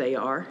pressure they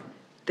are.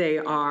 They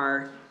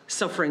are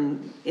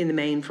suffering in the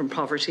main from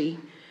poverty.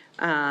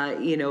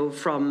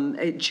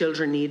 From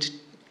children need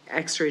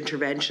extra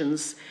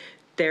interventions.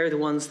 They're the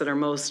ones that are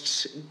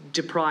most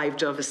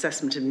deprived of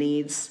assessment of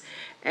needs.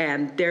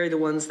 And they're the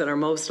ones that are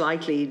most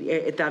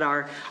likely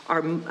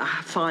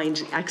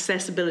find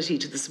accessibility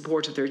to the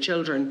support of their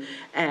children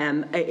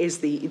is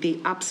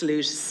the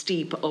absolute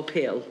steep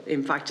uphill.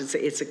 In fact,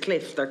 it's a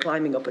cliff. They're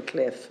climbing up a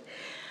cliff.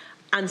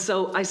 And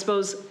so I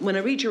suppose when I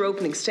read your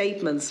opening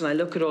statements and I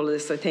look at all of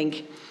this, I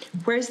think,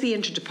 where's the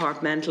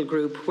interdepartmental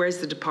group? Where's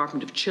the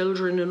Department of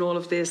Children in all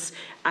of this?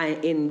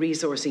 In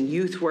resourcing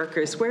youth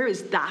workers? Where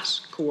is that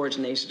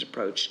coordinated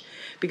approach?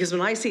 Because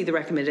when I see the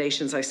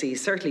recommendations, I see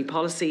certainly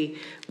policy.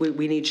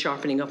 We need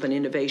sharpening up and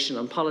innovation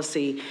on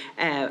policy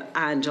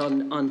and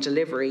on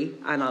delivery.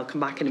 And I'll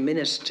come back in a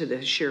minute to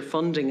the sheer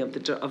funding of the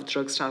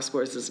drugs task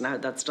forces and how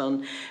that's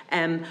done.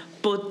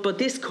 But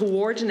this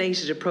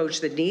coordinated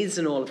approach that needs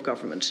in all of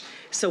government.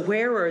 So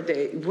where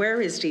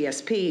is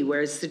DSP?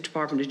 Where is the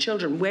Department of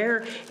Children?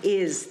 Where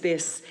is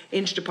this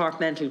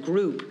interdepartmental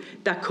group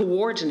that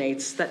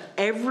coordinates that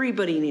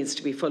everybody needs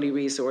to be fully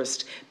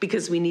resourced,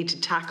 because we need to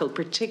tackle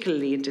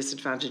particularly in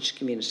disadvantaged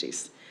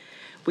communities?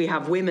 We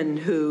have women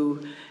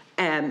who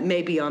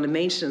may be on a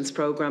maintenance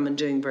programme and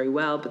doing very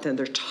well, but then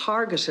they're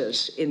targeted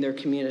in their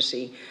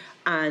community.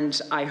 And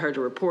I heard a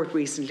report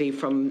recently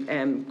from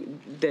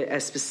a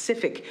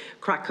specific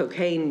crack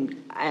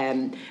cocaine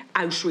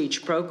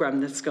outreach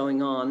programme that's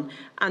going on,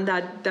 and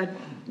that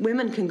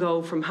women can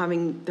go from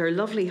having their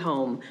lovely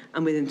home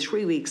and within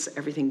 3 weeks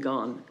everything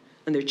gone.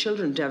 and their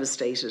children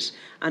devastated,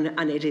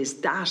 and it is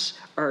that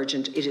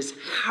urgent. It is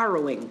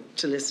harrowing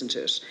to listen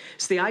to it.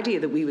 So the idea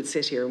that we would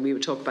sit here and we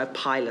would talk about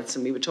pilots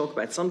and we would talk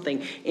about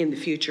something in the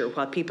future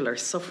while people are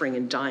suffering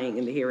and dying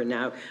in the here and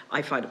now,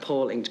 I find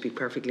appalling, to be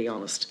perfectly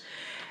honest.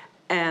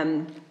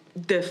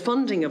 The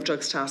funding of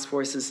drugs task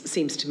forces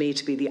seems to me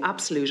to be the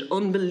absolute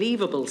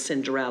unbelievable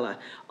Cinderella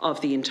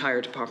of the entire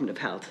Department of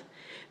Health.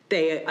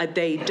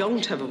 They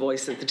don't have a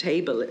voice at the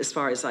table, as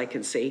far as I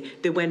can see.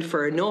 They went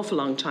for an awful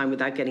long time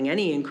without getting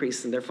any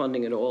increase in their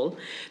funding at all.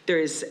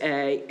 There's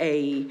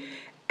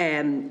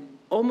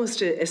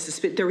almost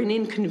a they're an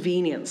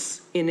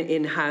inconvenience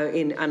in how,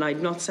 and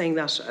I'm not saying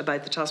that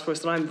about the task force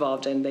that I'm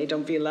involved in, they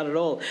don't feel that at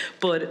all,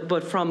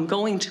 but from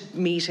going to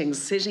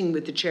meetings, sitting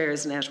with the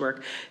chairs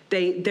network,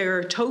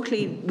 they're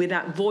totally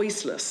without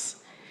voiceless,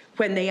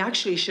 when they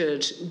actually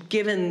should,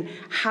 given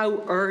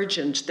how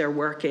urgent their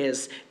work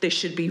is, they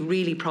should be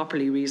really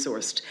properly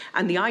resourced.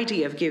 And the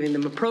idea of giving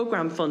them a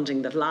programme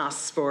funding that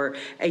lasts for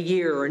a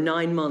year or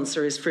 9 months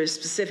or is for a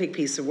specific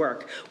piece of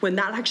work, when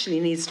that actually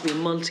needs to be a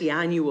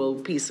multi-annual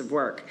piece of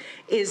work,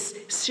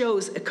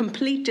 shows a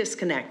complete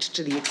disconnect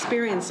to the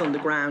experience on the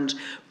ground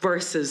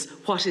versus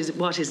what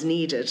is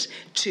needed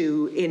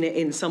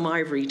in some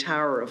ivory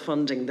tower of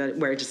funding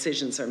where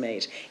decisions are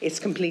made. It's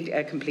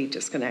a complete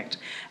disconnect.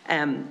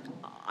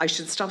 I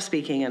should stop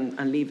speaking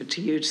and leave it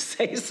to you to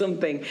say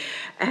something.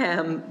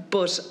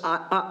 But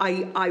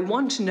I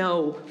want to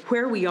know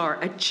where we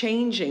are at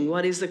changing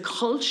what is a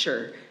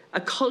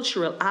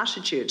cultural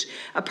attitude.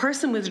 A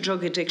person with a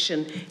drug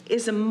addiction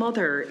is a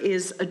mother,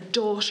 is a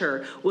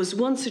daughter, was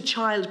once a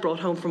child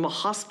brought home from a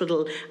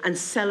hospital and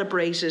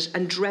celebrated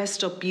and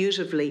dressed up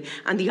beautifully.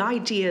 And the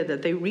idea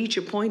that they reach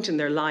a point in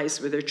their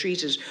lives where they're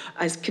treated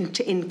as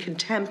in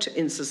contempt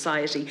in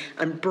society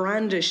and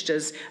brandished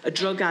as a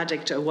drug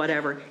addict or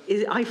whatever,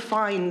 I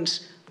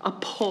find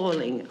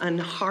appalling and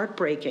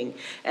heartbreaking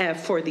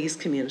for these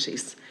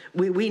communities.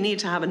 We need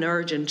to have an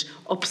urgent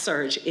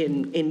upsurge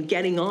in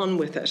getting on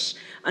with it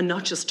and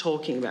not just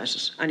talking about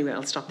it. Anyway,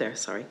 I'll stop there.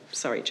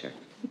 Sorry, Chair.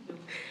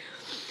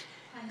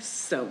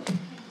 So, thank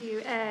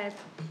you,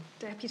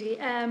 Deputy.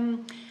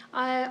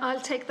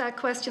 I'll take that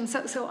question.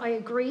 So I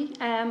agree,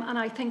 and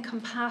I think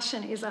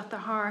compassion is at the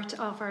heart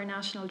of our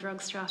national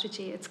drug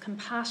strategy. It's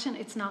compassion,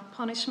 it's not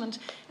punishment,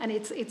 and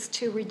it's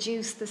to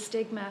reduce the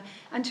stigma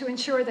and to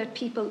ensure that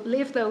people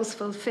live those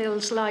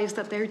fulfilled lives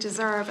that they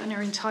deserve and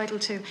are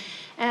entitled to.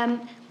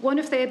 One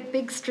of the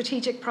big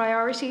strategic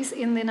priorities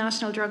in the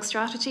national drug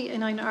strategy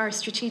and in our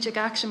strategic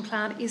action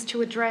plan is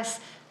to address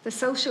the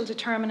social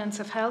determinants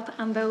of health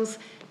and those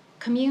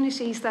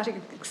communities that are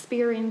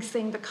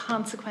experiencing the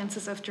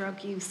consequences of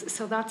drug use.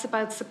 So that's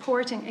about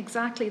supporting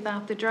exactly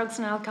that, the drugs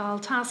and alcohol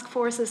task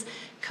forces,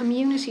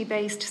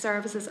 community-based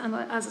services, and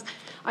as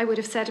I would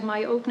have said in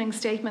my opening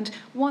statement,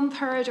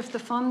 1/3 of the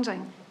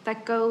funding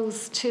that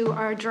goes to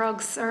our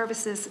drug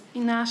services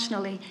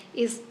nationally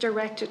is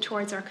directed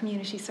towards our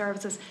community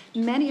services.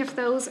 Many of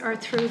those are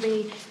through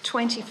the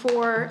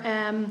 24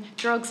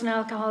 drugs and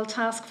alcohol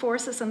task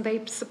forces, and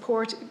they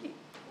support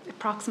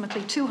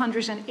approximately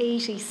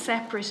 280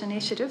 separate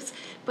initiatives.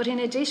 But in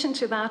addition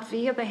to that,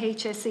 via the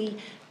HSE,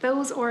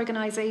 those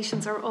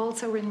organisations are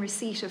also in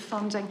receipt of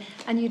funding.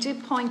 And you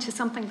did point to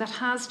something that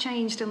has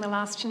changed in the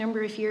last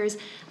number of years,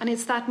 and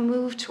it's that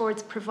move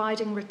towards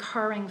providing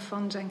recurring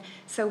funding.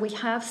 So we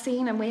have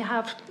seen and we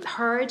have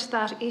heard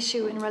that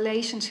issue in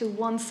relation to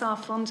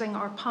once-off funding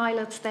or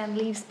pilots then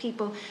leaves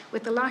people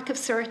with a lack of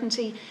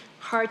certainty,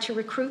 hard to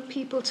recruit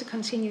people to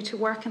continue to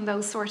work in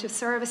those sort of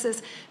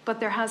services, but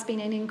there has been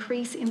an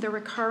increase in the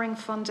recurring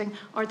funding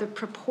or the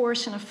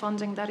proportion of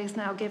funding that is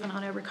now given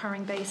on a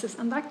recurring basis.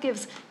 And that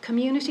gives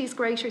communities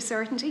greater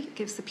certainty, it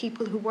gives the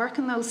people who work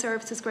in those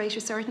services greater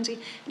certainty,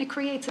 and it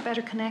creates a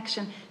better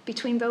connection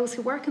between those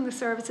who work in the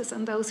services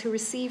and those who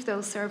receive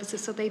those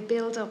services, so they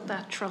build up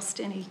that trust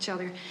in each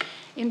other.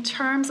 In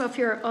terms of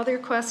your other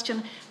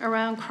question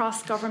around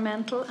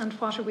cross-governmental and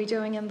what are we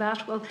doing in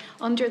that, well,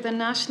 under the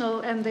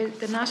National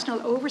the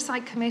National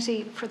Oversight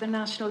Committee for the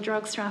National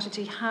Drug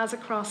Strategy has a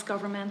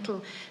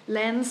cross-governmental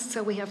lens.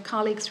 So we have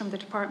colleagues from the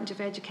Department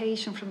of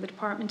Education, from the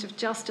Department of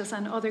Justice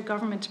and other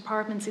government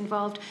departments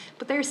involved,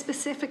 but they're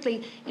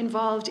specifically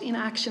involved in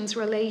actions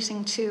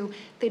relating to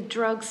the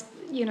drugs,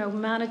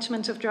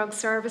 management of drug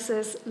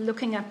services,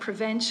 looking at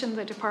prevention,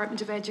 the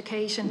Department of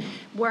Education,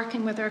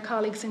 working with our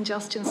colleagues in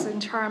Justice in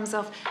terms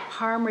of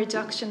harm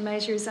reduction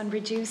measures and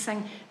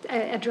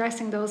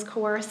addressing those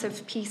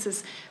coercive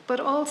pieces. But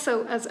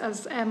also,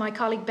 as my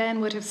colleague Ben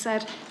would have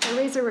said,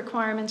 there is a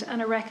requirement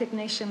and a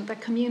recognition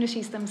that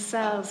communities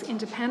themselves,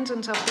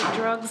 independent of the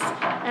drugs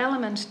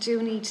element,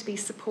 do need to be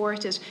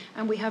supported.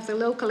 And we have the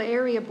local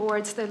area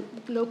boards. The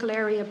local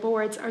area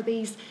boards are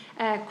these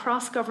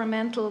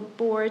cross-governmental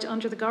board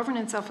under the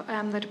governance of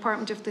the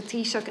Department of the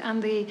Taoiseach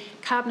and the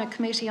Cabinet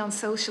Committee on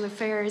Social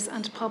Affairs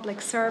and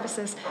Public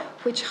Services,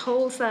 which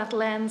holds that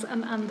lens,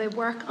 and the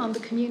work on the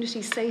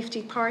community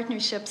safety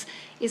partnerships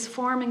is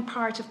forming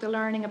part of the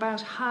learning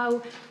about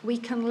how we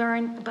can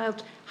learn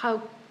about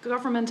how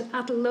government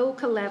at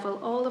local level,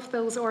 all of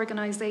those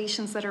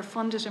organisations that are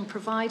funded in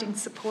providing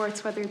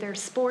supports, whether they're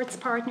sports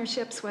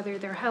partnerships, whether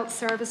they're health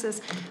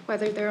services,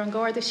 whether they're An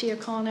Garda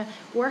Síochána,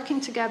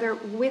 working together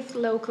with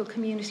local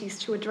communities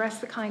to address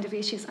the kind of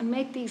issues and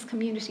make these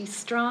communities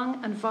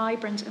strong and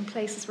vibrant in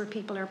places where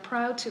people are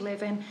proud to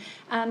live in,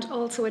 and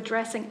also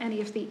addressing any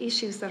of the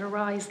issues that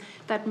arise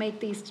that make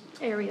these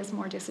areas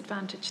more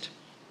disadvantaged.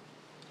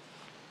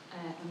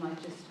 I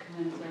might just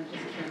come in as well,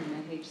 just from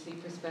an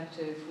HSE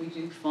perspective. We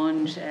do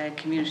fund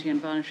community and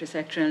voluntary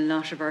sector, and a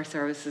lot of our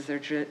services are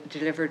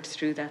delivered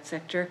through that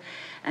sector.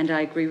 And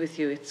I agree with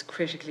you, it's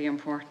critically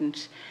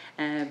important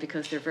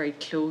because they're very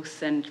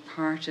close and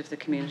part of the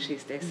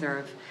communities they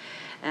serve.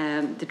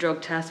 The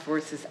drug task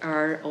forces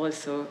are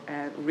also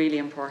really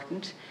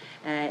important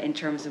in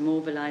terms of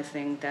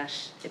mobilising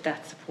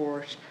that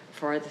support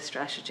for the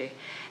strategy.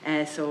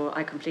 So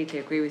I completely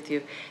agree with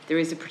you. There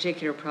is a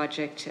particular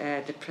project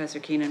that Professor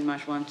Keenan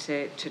might want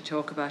to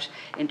talk about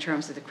in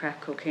terms of the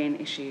crack cocaine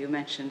issue you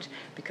mentioned,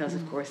 because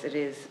of course it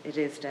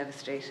is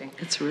devastating.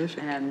 It's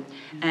horrific.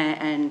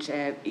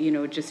 You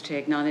know, just to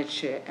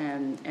acknowledge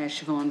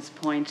Siobhan's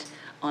point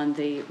on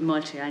the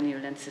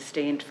multi-annual and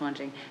sustained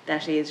funding,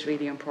 that is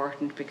really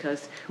important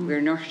because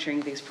we're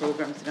nurturing these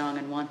programmes along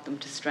and want them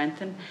to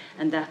strengthen,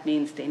 and that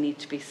means they need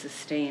to be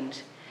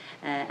sustained.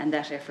 And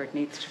that effort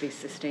needs to be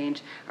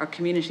sustained. Our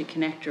community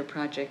connector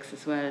projects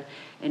as well,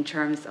 in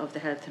terms of the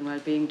Health and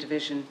Wellbeing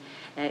Division,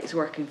 is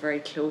working very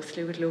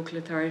closely with local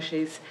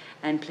authorities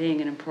and playing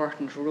an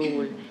important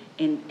role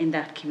in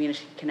that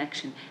community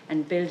connection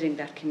and building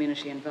that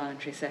community and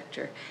voluntary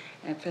sector.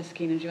 Professor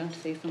Keenan, do you want to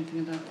say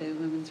something about the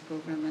women's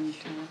programme? And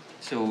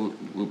So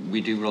we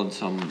do run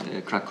some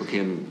crack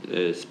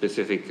cocaine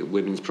specific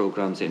women's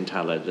programmes in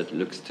Tala that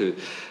looks to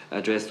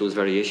address those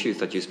very issues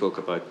that you spoke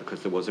about,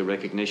 because there was a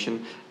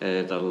recognition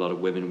that a lot of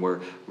women were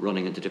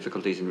running into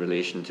difficulties in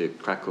relation to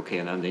crack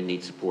cocaine and they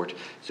need support.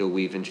 So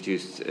we've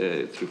introduced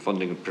through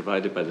funding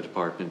provided by the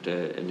department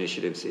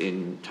initiatives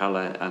in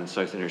Tala and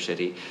South Inner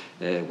City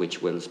which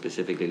will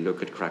specifically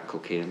look at crack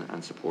cocaine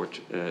and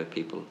support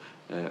people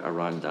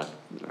around that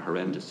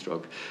horrendous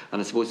drug.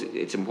 And I suppose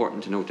it's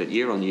important to note that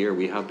year on year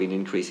we have been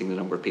increasing the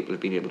number of people who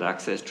have been able to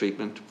access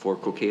treatment for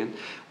cocaine.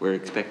 We're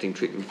expecting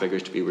treatment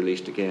figures to be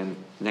released again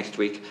next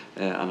week,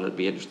 and it'll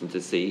be interesting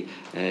to see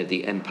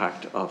the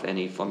impact of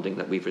any funding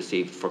that we've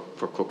received for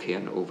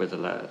cocaine over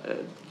the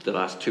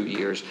last 2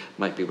 years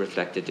might be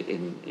reflected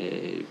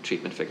in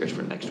treatment figures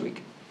for next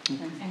week.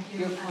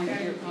 Your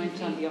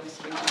point on the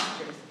upstream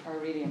sectors are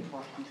really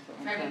important.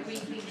 Very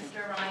briefly,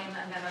 Mr. Ryan,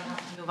 and then I'll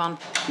have to move on.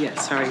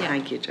 Yes, sorry,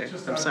 thank you, Chair.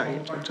 I'm sorry.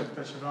 Point that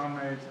Siobhan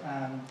made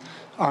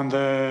on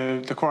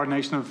the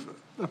coordination of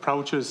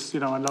approaches, you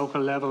know, on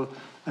local level,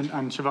 and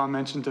Siobhan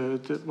mentioned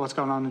what's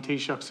going on in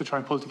Taoiseachs to try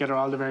and pull together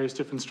all the various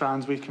different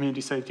strands. We have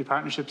community safety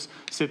partnerships,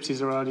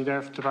 SIPSIs are already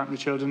there for the Department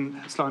of Children,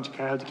 Sláinte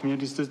Care, the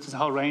communities, there's a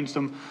whole range of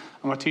them,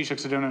 and what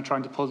Taoiseachs are doing are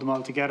trying to pull them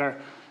all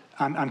together.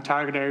 And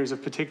target areas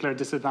of particular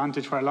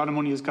disadvantage where a lot of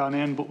money has gone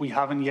in, but we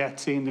haven't yet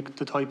seen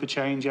the type of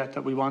change yet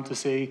that we want to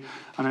see.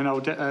 And I know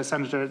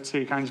Senator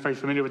Síochána is very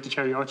familiar with the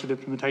Cherry Orchard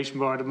Implementation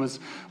Board and was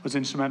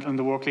instrumental in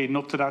the work leading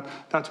up to that.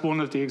 That's one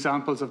of the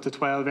examples of the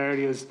 12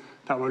 areas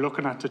that we're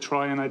looking at to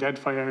try and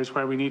identify areas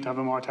where we need to have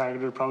a more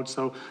targeted approach.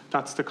 So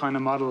that's the kind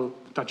of model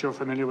that you're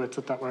familiar with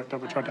that we're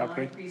trying to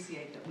upgrade. I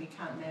appreciate that we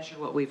can't measure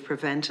what we've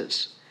prevented.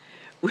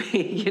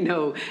 You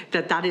know,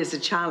 that is a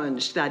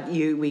challenge, that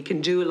we can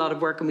do a lot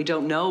of work and we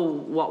don't know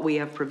what we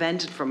have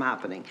prevented from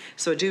happening.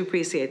 So I do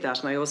appreciate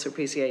that, and I also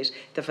appreciate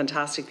the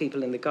fantastic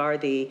people in the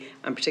Gardaí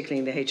and particularly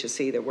in the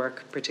HSE that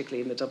work,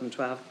 particularly in the Dublin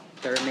 12.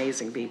 They're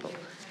amazing people.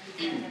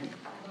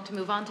 To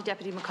move on to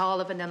Deputy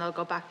McAuliffe, and then I'll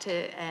go back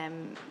to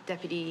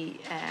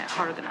Deputy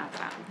Horgan after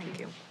that. Thank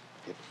you.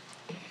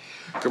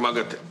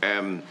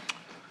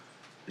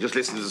 Just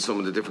listening to some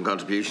of the different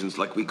contributions,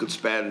 like we could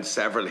spend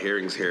several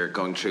hearings here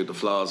going through the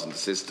flaws in the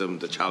system,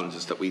 the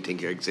challenges that we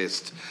think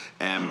exist.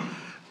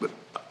 But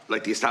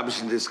like the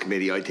establishment of this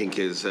committee, I think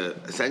is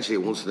essentially a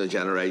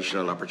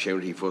once-in-a-generational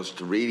opportunity for us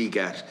to really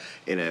get,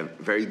 in a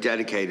very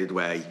dedicated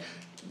way,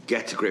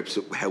 get to grips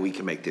with how we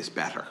can make this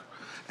better.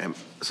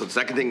 So the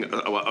second thing,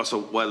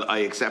 so while I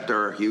accept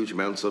there are huge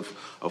amounts of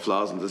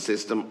flaws in the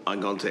system,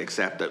 I'm going to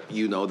accept that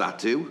you know that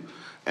too.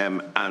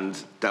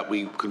 And that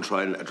we can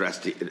try and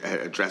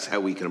address how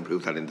we can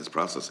improve that in this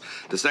process.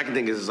 The second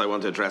thing is I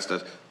want to address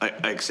that I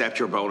accept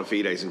your bona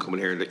fides in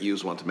coming here that you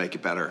want to make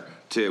it better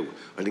too.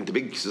 I think the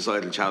big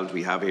societal challenge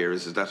we have here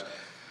is that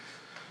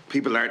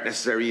people aren't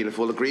necessarily in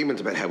full agreement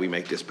about how we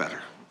make this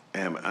better.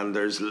 And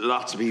there's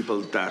lots of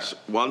people that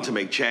want to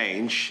make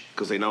change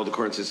because they know the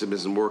current system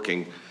isn't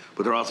working,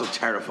 but they're also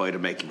terrified of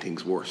making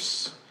things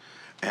worse.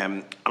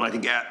 And I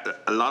think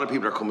a lot of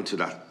people are coming to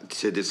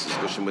this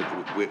discussion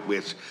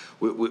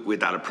with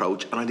that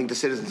approach, and I think the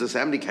Citizens'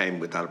 Assembly came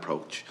with that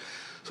approach.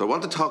 So I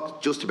want to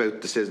talk just about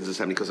the Citizens'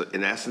 Assembly because,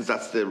 in essence,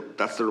 that's the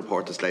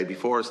report that's laid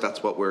before us.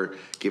 That's what we're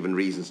given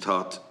reasons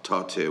taught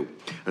to,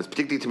 and it's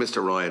particularly to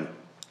Mr. Ryan.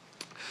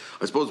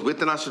 I suppose with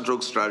the National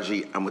Drug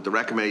Strategy and with the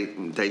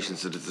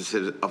recommendations of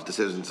the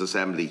Citizens'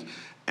 Assembly,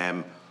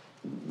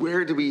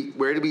 where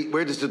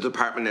does the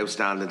department now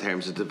stand in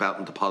terms of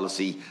developing the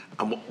policy,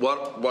 and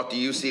what do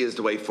you see as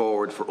the way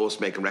forward for us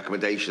making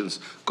recommendations,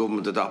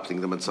 government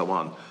adopting them, and so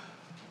on?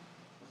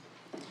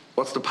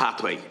 What's the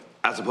pathway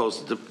as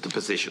opposed to the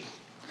position?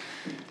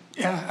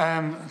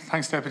 Yeah,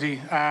 thanks,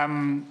 Deputy.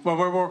 Well,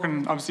 we're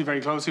working obviously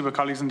very closely with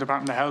colleagues in the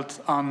Department of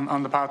Health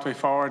on the pathway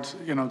forward.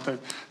 You know,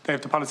 they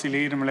have the policy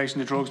lead in relation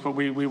to drugs, but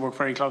we work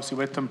very closely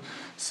with them.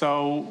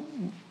 So,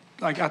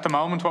 like at the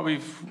moment, what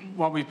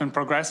we've been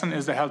progressing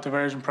is the health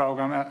diversion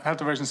program, health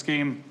diversion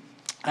scheme.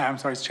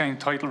 Sorry, it's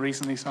changed title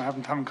recently, so I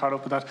haven't caught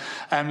up with that.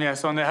 Yeah,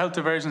 so on the health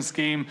diversion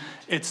scheme,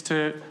 it's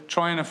to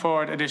try and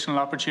afford additional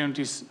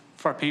opportunities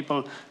for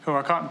people who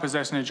are caught in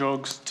possession of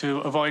drugs to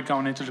avoid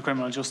going into the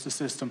criminal justice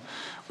system.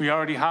 We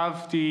already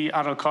have the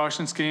adult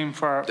caution scheme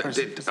for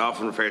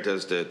often referred to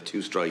as the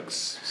two strikes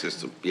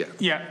system.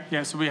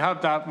 Yeah. So we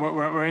have that.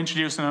 We're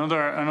introducing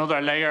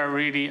another layer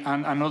really,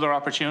 and another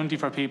opportunity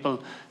for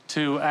people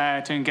to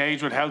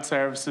engage with health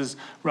services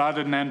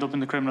rather than end up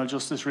in the criminal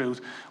justice route.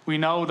 We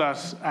know that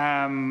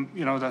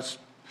that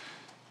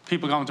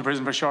people going to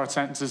prison for short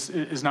sentences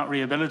is not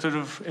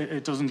rehabilitative.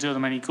 It doesn't do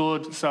them any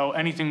good. So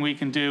anything we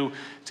can do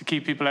to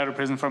keep people out of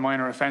prison for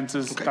minor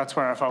offences, that's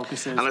where our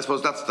focus is. And I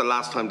suppose that's the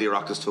last time the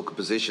Oireachtas took a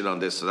position on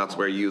this, so that's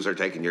where you are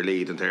taking your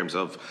lead in terms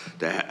of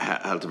the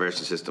health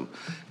diversion system.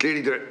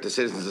 Clearly the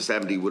Citizens'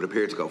 Assembly would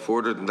appear to go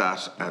further than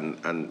that, and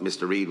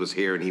Mr. Reid was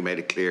here and he made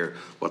it clear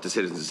what the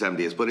Citizens'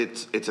 Assembly is, but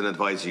it's an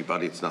advisory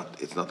body, it's not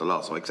the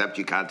law, so I accept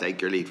you can't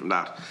take your lead from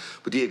that.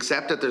 But do you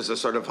accept that there's a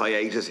sort of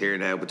hiatus here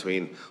now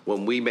between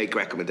when we make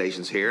recommendations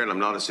here, and I'm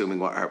not assuming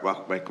what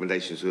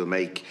recommendations we'll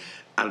make,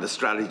 and the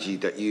strategy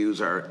that you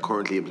are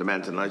currently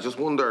implementing? And I just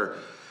wonder,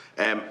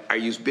 are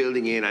you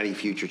building in any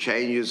future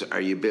changes? Are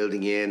you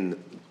building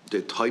in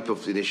the type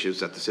of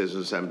initiatives that the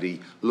Citizens'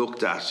 Assembly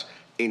looked at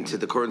into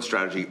the current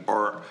strategy,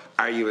 or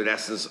are you in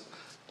essence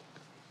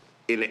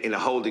in a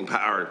holding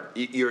power?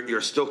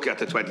 You're stuck at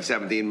the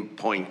 2017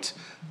 point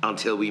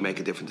until we make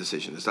a different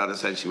decision. Is that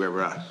essentially where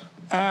we're at?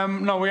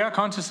 No, we are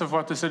conscious of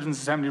what the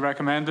Citizens' Assembly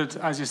recommended.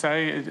 As you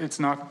say, it's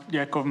not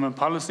yet government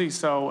policy.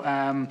 So,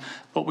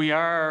 but we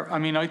are. I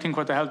mean, I think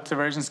what the health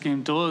diversion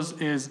scheme does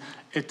is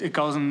it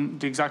goes in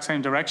the exact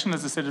same direction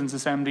as the Citizens'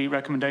 Assembly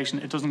recommendation.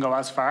 It doesn't go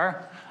as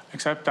far,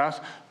 except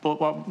that. But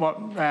what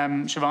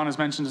Siobhan has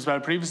mentioned as well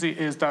previously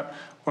is that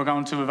we're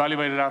going to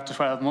evaluate it after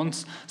 12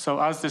 months. So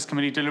as this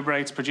committee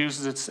deliberates,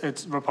 produces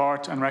its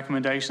report and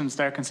recommendations,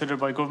 they're considered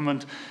by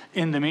government.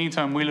 In the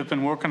meantime, we'll have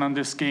been working on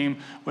this scheme,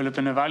 we'll have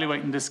been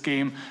evaluating this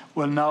scheme,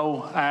 we'll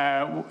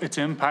know its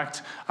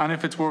impact, and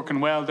if it's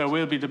working well, there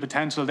will be the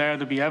potential there,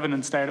 there'll be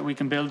evidence there that we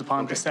can build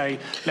upon to say,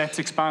 let's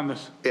expand it.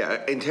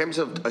 Yeah, in terms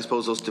of, I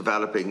suppose, us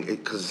developing,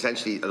 because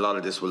essentially a lot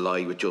of this will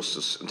lie with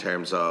justice in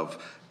terms of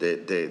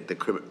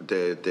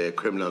the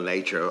criminal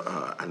nature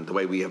and the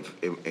way we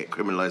have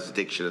criminalised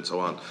addiction and so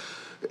on.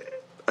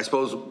 I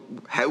suppose,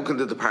 how can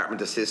the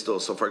department assist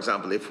us? So, for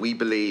example, if we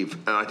believe,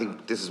 and I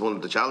think this is one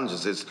of the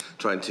challenges, is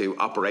trying to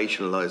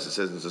operationalise the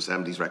Citizens'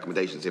 Assembly's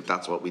recommendations, if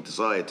that's what we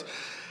decide.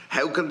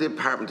 How can the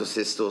department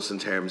assist us in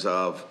terms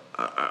of,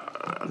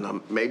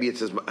 maybe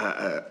it's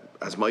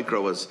as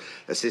micro as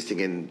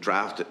assisting in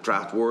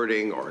draft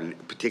wording or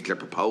particular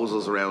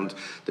proposals around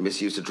the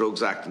Misuse of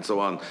Drugs Act and so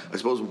on? I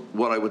suppose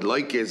what I would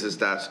like is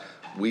that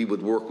we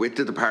would work with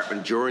the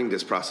department during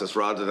this process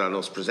rather than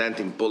us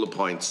presenting bullet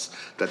points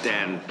that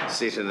then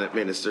sit in the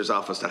minister's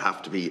office that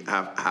have to be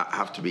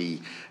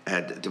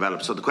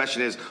developed. So the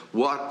question is,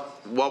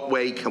 what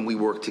way can we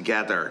work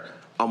together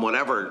on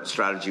whatever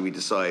strategy we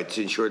decide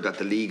to ensure that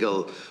the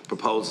legal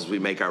proposals we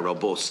make are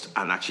robust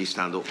and actually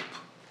stand up?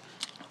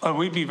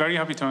 We'd be very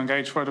happy to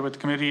engage further with the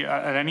committee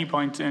at any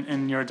point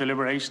in your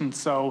deliberations.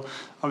 So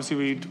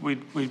obviously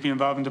we'd be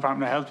involved in the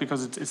Department of Health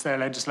because it's their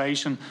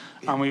legislation,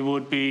 and we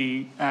would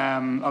be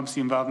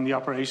obviously involved in the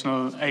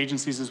operational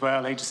agencies as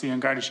well, HSE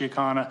and Garda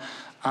Síochána,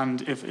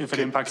 and if it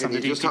impacts on the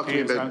DPP as well. Can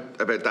you just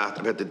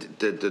talk to me about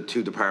the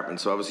two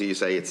departments? So obviously you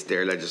say it's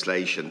their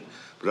legislation,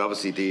 but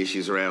obviously the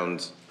issues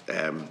around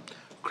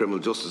criminal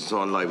justice and so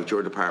on lie with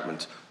your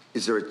department.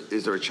 Is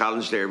there a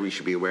challenge there we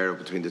should be aware of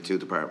between the two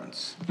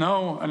departments?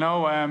 No.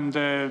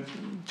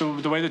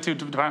 The way the two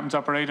departments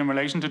operate in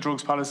relation to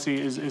drugs policy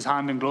is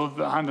hand in glove,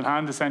 hand in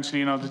hand. Essentially,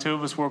 you know, the two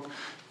of us work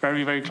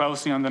very, very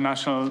closely on the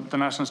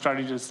national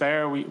strategy that's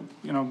there. We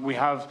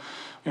have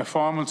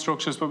formal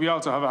structures, but we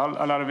also have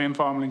a lot of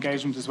informal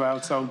engagement as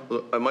well. So,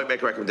 I might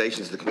make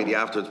recommendations to the committee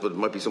afterwards, but it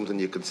might be something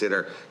you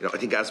consider. I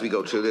think as we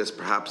go through this,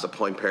 perhaps a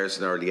point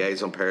person or a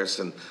liaison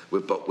person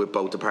with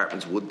both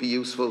departments would be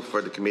useful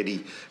for the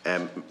committee.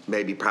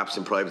 Maybe perhaps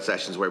in private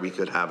sessions where we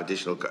could have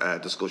additional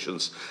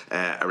discussions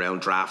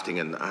around drafting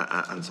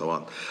and so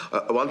on.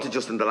 I want to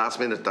just, in the last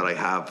minute that I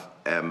have,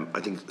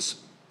 I think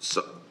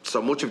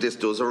so much of this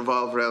does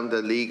revolve around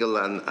the legal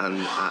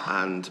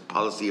and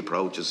policy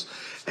approaches,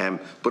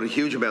 but a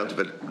huge amount of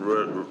it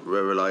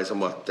relies on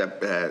what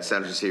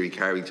Senator Siri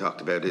Carey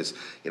talked about. Is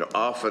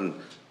often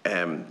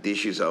the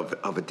issues of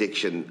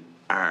addiction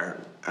are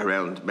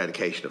around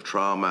medication of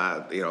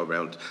trauma,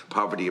 around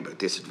poverty, about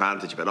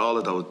disadvantage, about all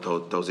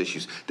of those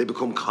issues. They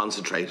become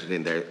concentrated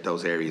in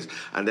those areas,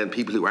 and then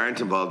people who aren't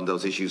involved in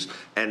those issues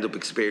end up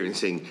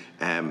experiencing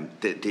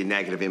the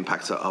negative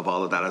impacts of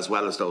all of that, as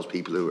well as those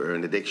people who are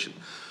in addiction.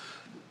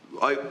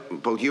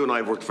 Both you and I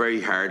have worked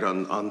very hard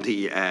on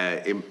the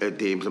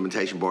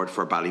implementation board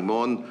for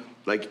Ballymun.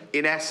 Like,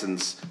 in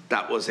essence,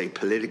 that was a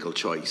political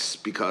choice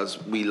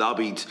because we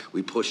lobbied,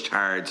 we pushed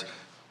hard.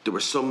 There were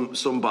some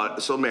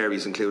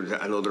areas included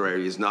and other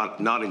areas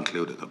not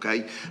included,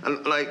 okay?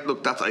 And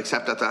look, I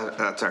accept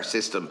that's our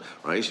system,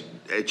 right?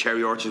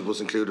 Cherry Orchard was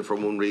included for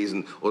one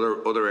reason,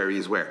 other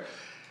areas were.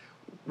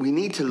 We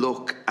need to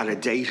look at a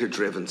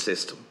data-driven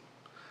system.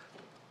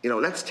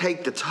 Let's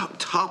take the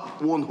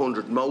top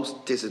 100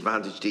 most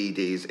disadvantaged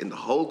TDs in the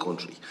whole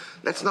country.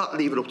 Let's not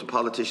leave it up to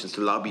politicians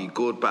to lobby,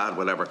 good, bad,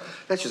 whatever.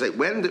 Let's just say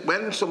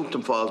when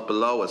something falls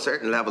below a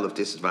certain level of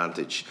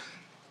disadvantage,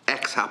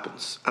 X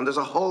happens. And there's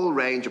a whole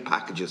range of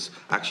packages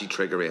actually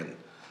trigger in.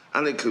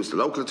 And it includes the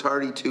local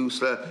authority,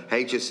 TUSLA,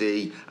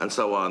 HSE, and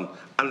so on.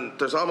 And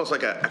there's almost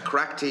like a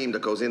crack team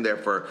that goes in there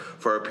for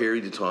a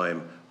period of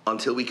time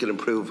until we can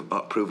improve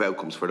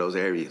outcomes for those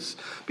areas.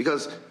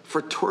 Because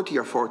for 30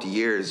 or 40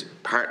 years,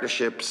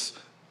 partnerships,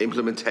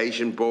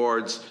 implementation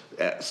boards,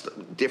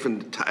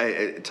 different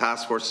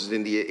task forces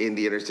in the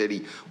inner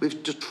city,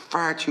 we've just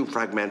far too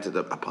fragmented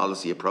a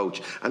policy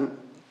approach. And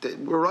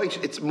we're right,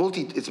 it's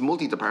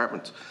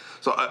multi-department.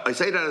 So I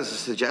say that as a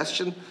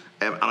suggestion,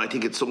 and I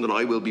think it's something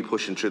I will be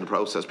pushing through the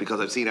process because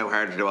I've seen how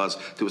hard it was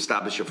to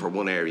establish it for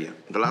one area.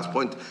 The last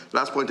point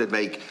I'd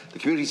make, the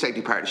community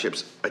safety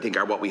partnerships, I think,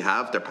 are what we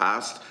have. They're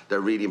past.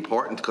 They're really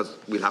important because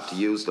we'll have to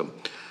use them.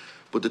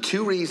 But the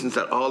two reasons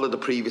that all of the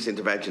previous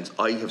interventions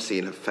I have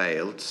seen have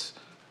failed,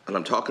 and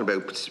I'm talking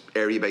about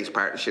area-based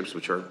partnerships,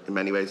 which are in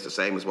many ways the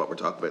same as what we're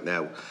talking about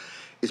now,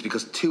 is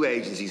because two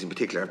agencies in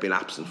particular have been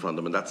absent from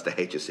them, and that's the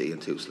HSE and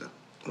TUSLA.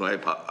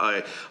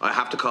 I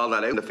have to call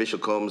that out. An official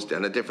comes,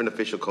 then a different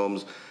official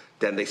comes,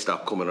 then they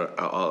stop coming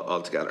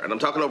altogether. And I'm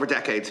talking over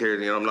decades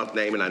here, I'm not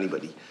naming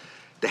anybody.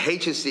 The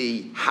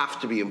HSE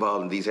have to be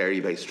involved in these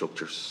area-based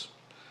structures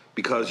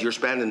because you're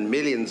spending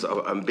millions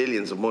and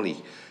billions of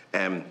money,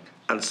 and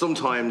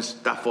sometimes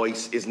that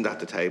voice isn't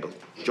at the table.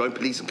 Joint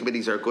policing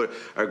committees are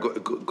a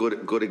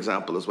good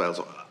example as well.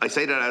 So I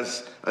say that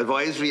as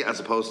advisory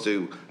as opposed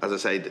to, as I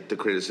say, the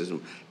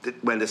criticism.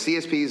 When the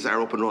CSPs are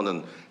up and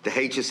running, the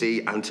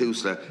HSE and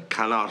TUSLA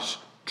cannot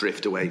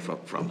drift away from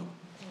them.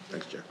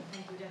 Thanks, Chair.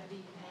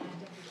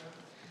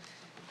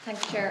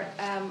 Thanks, Chair.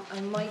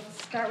 I might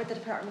start with the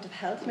Department of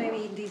Health,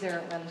 maybe. These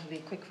are relatively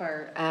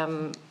quick-fire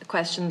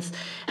questions.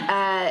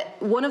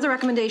 One of the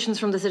recommendations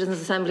from the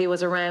Citizens' Assembly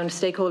was around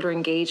stakeholder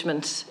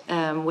engagement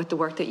with the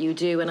work that you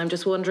do, and I'm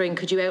just wondering,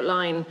 could you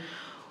outline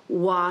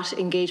what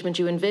engagement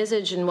you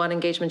envisage and what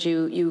engagement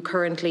you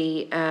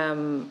currently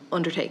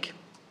undertake?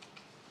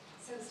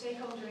 So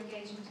stakeholder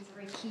engagement is a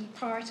very key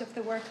part of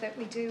the work that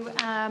we do.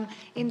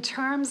 In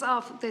terms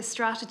of the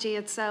strategy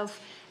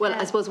itself, well,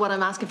 I suppose what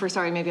I'm asking for,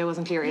 sorry, maybe I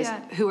wasn't clear, is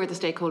who are the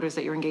stakeholders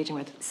that you're engaging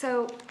with?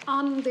 So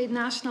on the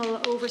National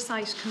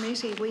Oversight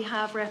Committee, we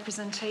have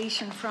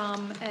representation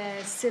from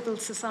civil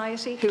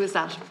society. Who is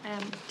that?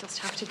 Just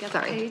have to get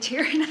the page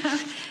here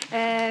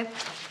now.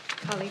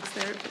 Colleagues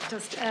there,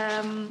 just...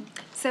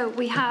 so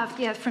we have,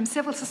 from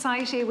civil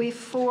society, we have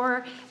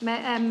 4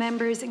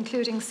 members,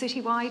 including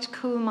Citywide,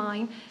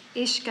 Coolmine,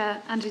 Ishka,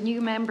 and a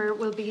new member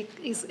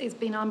is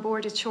being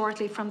onboarded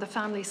shortly from the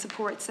family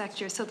support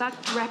sector. So that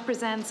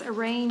represents a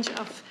range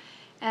of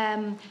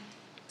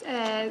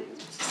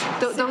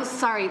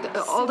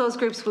all those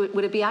groups,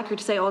 would it be accurate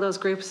to say all those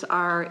groups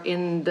are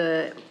in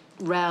the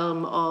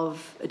realm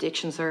of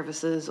addiction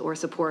services or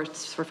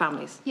supports for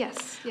families?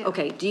 Yes. Yeah.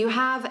 Okay. Do you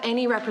have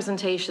any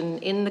representation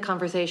in the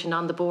conversation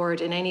on the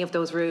board in any of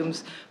those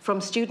rooms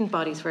from student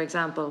bodies, for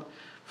example,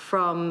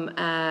 from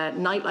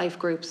nightlife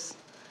groups,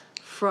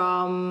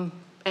 from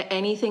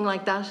anything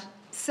like that?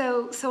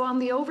 So on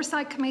the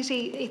Oversight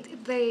Committee,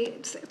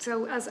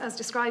 as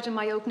described in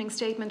my opening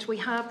statement, we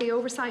have the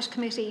Oversight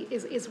Committee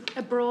is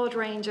a broad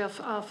range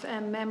of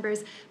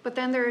members, but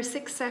then there are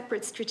 6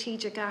 separate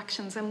strategic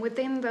actions, and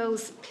within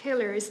those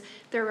pillars,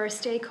 there are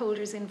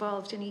stakeholders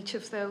involved in each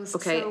of those.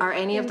 Okay, so are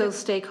any of those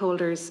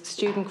stakeholders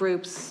student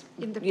groups,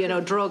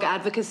 drug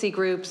advocacy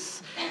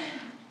groups?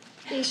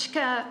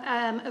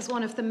 Ishka as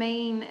one of the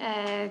main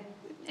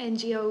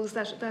NGOs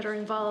that are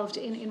involved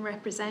in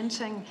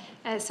representing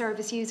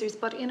service users,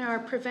 but in our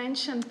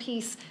prevention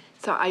piece.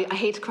 So I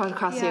hate to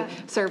cross you.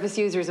 Service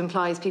users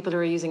implies people who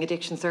are using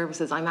addiction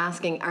services. I'm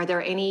asking, are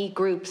there any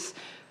groups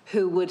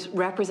who would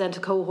represent a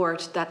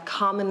cohort that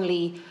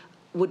commonly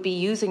would be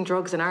using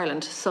drugs in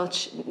Ireland,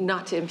 such,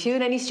 not to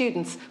impugn any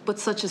students, but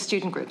such as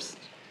student groups?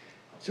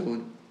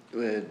 So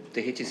the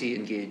HSE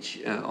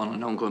engage on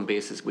an ongoing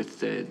basis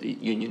with the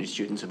Union of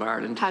Students of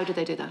Ireland. How do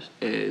they do that?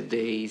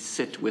 They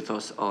sit with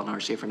us on our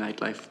Safer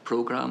Nightlife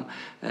programme.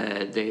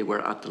 They were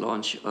at the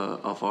launch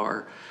of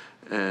our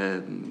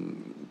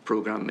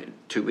programme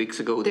 2 weeks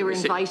ago. They were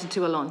invited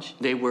to a lunch?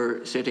 They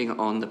were sitting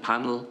on the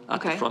panel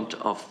at the front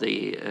of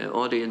the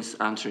audience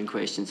answering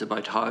questions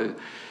about how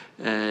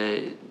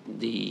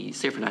the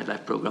Safer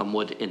Nightlife programme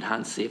would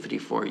enhance safety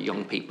for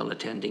young people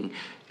attending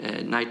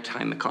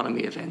nighttime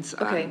economy events.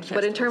 Okay, and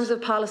but in terms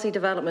of policy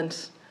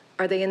development,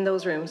 are they in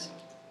those rooms?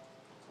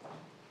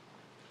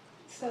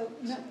 So,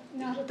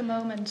 not at the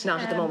moment.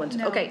 Not at the moment,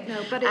 no, okay.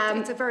 No, but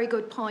it's a very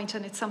good point,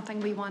 and it's something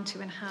we want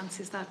to enhance,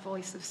 is that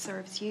voice of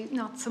service use,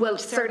 not so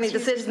much certainly the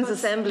Citizens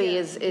Assembly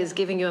is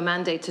giving you a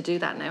mandate to do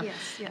that now.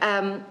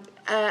 Yes,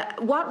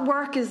 what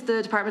work is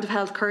the Department of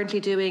Health currently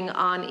doing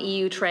on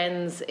EU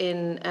trends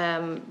in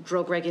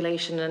drug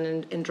regulation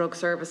and in drug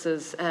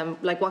services?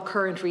 Like what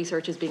current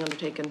research is being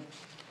undertaken?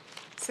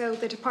 So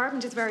the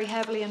department is very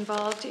heavily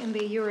involved in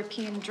the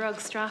European drug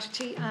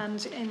strategy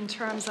and in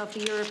terms of the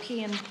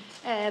European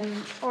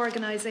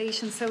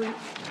organisation. So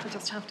I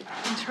just have to,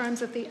 in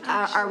terms of the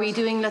are we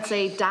doing, let's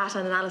say, data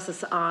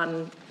analysis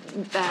on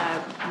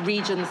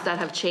regions that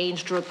have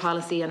changed drug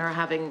policy and are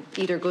having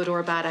either good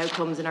or bad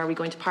outcomes, and are we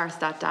going to parse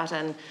that data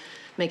and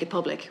make it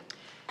public?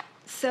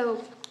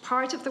 So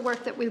part of the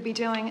work that we'll be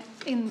doing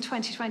in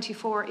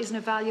 2024 is an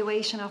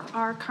evaluation of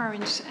our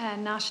current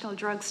national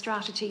drug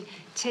strategy,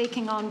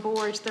 taking on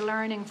board the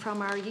learning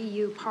from our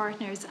EU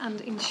partners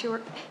and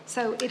ensure.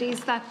 So it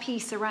is that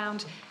piece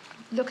around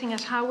looking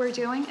at how we're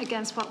doing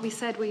against what we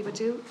said we would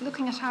do,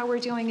 looking at how we're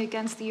doing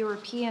against the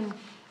European,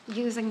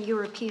 using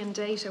European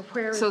data.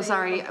 So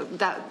sorry,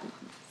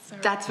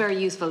 that's very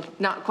useful.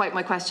 Not quite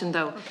my question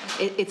though.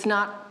 Okay. It's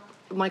not.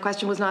 My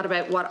question was not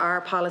about what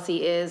our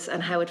policy is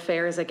and how it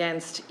fares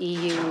against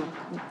EU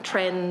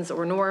trends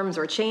or norms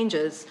or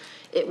changes.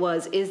 It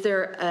was, is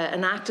there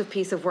an active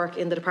piece of work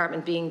in the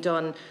department being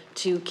done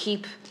to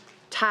keep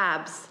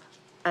tabs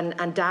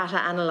and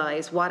data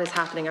analyse what is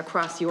happening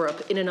across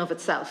Europe in and of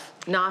itself,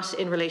 not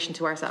in relation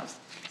to ourselves?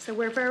 So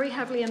we're very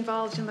heavily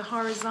involved in the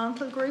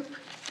horizontal group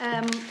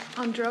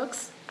on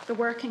drugs, the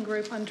working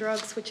group on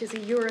drugs, which is a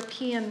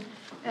European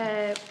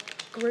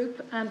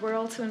group, and we're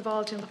also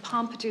involved in the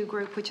Pompidou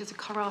group, which is a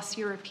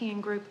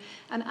cross-European group,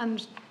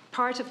 and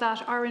part of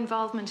that, our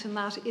involvement in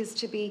that, is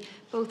to be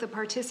both a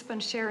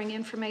participant sharing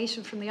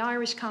information from the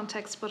Irish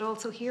context, but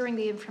also hearing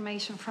the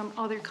information from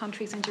other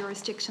countries and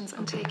jurisdictions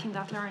and taking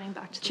that learning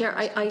back to the Chair,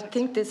 I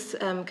think this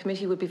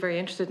committee would be very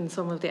interested in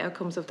some of the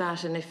outcomes of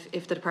that, and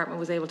if the department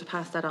was able to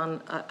pass that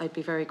on, I'd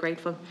be very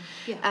grateful.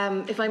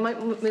 Yeah. If I might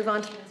move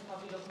on to...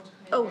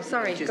 Oh,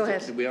 sorry, go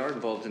ahead. We are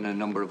involved in a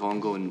number of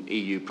ongoing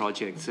EU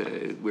projects.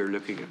 We're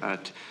looking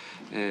at,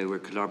 we're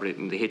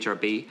collaborating, the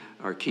HRB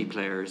are key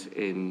players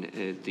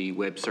in the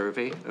web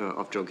survey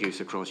of drug use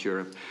across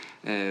Europe.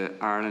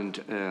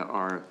 Ireland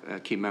are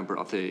a key member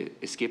of the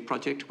ESCAPE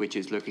project, which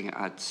is looking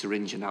at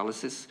syringe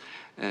analysis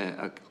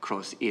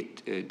across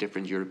 8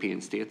 different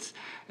European states.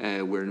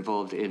 We're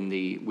involved in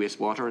the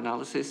wastewater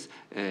analysis,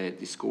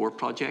 the SCORE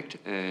project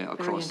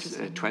across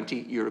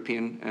 20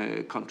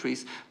 European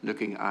countries,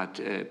 looking at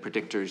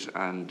predictors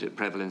and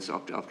prevalence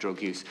of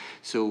drug use.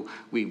 So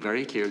we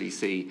very clearly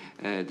see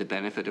the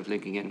benefit of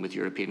linking in with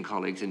European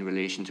colleagues in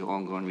relation to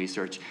ongoing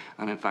research.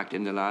 And in fact,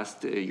 in the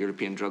last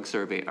European drug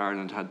survey,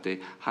 Ireland had the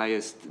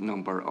highest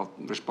number of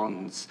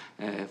respondents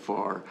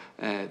for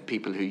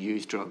people who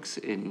use drugs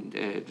in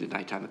the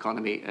nighttime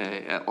economy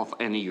of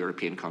any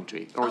European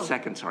country, or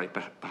second, sorry,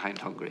 behind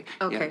Hungary.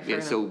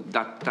 Okay, so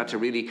that's a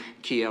really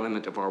key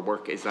element of our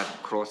work, is that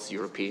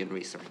cross-European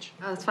research.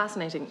 Oh, that's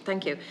fascinating.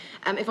 Thank you.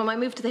 If I might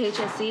move to the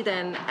HSE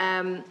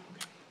then,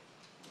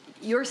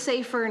 your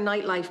Safer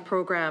Nightlife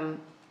programme,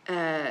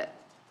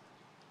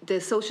 the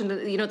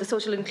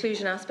social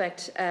inclusion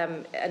aspect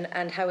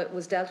and how it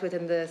was dealt with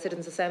in the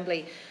Citizens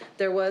Assembly,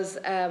 there was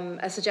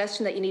a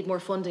suggestion that you need more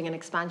funding and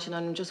expansion.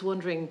 I'm just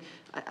wondering,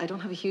 I don't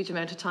have a huge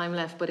amount of time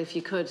left, but if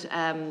you could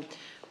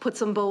put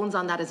some bones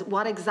on that,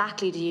 what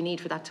exactly do you need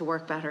for that to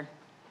work better?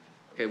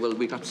 Okay, well,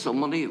 we got some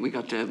money. We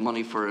got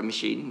money for a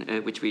machine,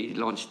 which we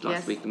launched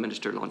last week. The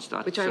Minister launched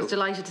that. Which I was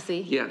delighted to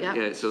see.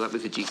 Yeah, so that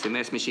was a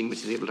GCMS machine,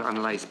 which is able to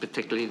analyse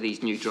particularly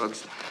these new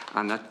drugs.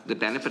 And the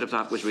benefit of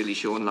that was really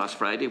shown last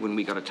Friday when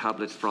we got a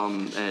tablet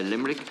from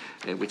Limerick,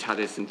 which had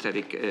a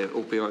synthetic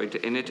opioid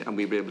in it, and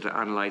we were able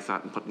to analyse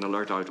that and put an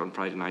alert out on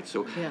Friday night.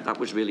 So that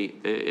was really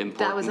important.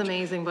 That was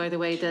amazing, by the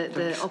way.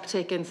 The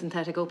uptake in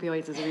synthetic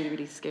opioids is really,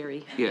 really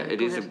scary. Yeah,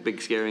 it is a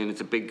big scary, and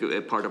it's a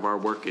big part of our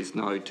work is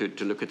now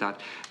to look at that.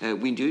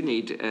 We do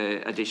need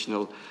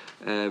additional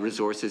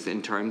resources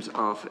in terms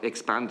of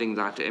expanding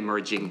that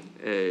emerging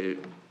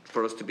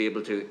for us to be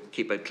able to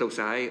keep a close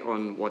eye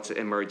on what's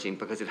emerging,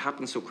 because it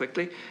happens so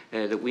quickly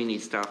that we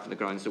need staff on the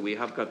ground. So we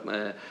have got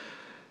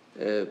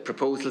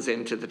proposals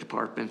into the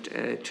department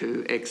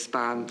to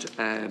expand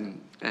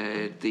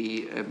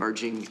the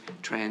emerging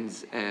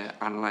trends,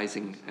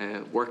 analysing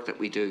work that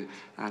we do,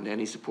 and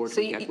any support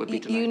we get would be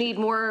delighted. You need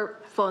more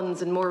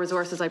funds and more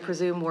resources, I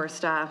presume, more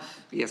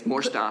staff. Yes,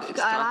 more staff.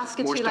 I'll ask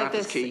it to you like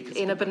this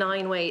in a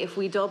benign way. If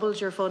we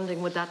doubled your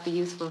funding, would that be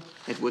useful?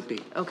 It would be.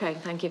 Okay,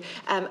 thank you.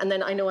 And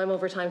then I know I'm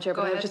over time, Chair,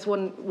 but I have just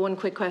one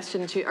quick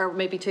question, or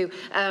maybe two.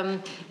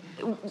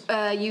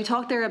 You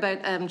talked there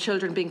about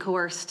children being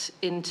coerced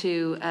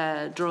into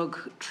drug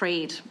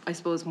trade, I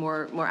suppose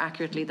more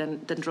accurately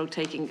than drug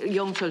taking.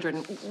 Young children.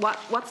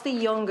 What's the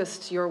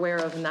youngest you're aware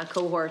of in that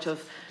cohort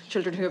of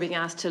children who are being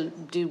asked to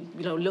do,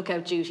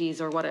 lookout duties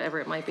or whatever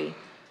it might be?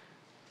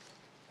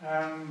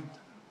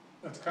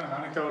 That's kind of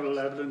anecdotal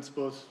evidence,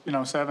 but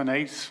 7,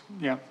 8,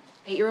 yeah.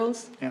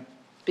 8-year-olds? Yeah.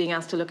 Being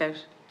asked to look out?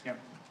 Yeah.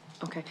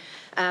 Okay.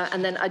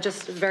 And then I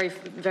just very,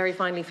 very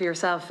finally for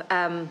yourself,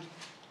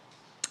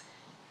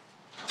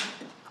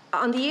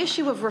 on the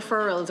issue of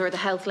referrals or the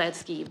health-led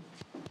scheme,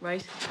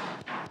 right?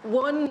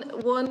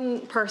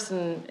 One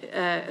person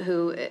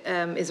who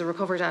is a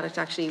recovered addict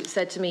actually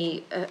said to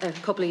me a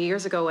couple of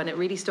years ago, and it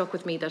really stuck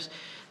with me, that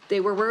they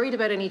were worried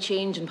about any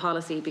change in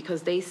policy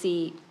because they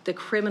see the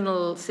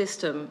criminal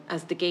system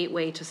as the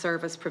gateway to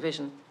service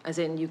provision, as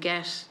in you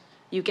get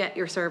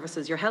your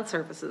services, your health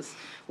services,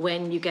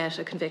 when you get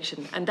a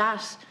conviction. And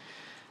that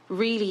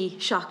really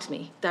shocked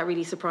me. That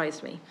really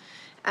surprised me.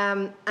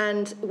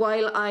 And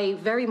while I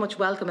very much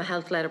welcome a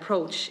health-led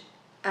approach,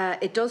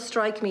 it does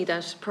strike me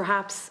that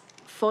perhaps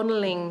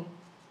funneling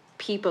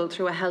people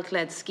through a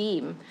health-led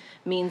scheme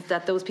means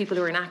that those people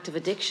who are in active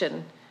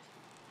addiction,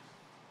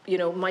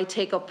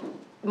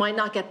 might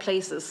not get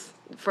places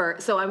for.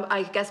 So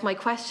I guess my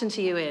question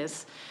to you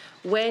is,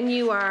 when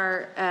you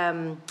are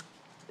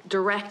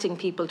directing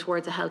people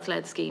towards a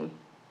health-led scheme,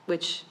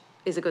 which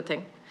is a good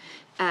thing,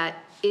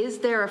 is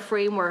there a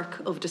framework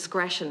of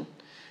discretion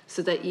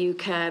so that you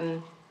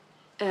can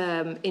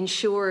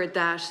ensure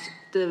that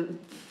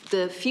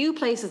the few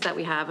places that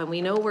we have, and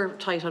we know we're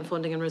tight on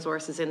funding and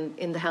resources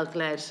in the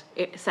health-led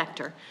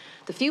sector,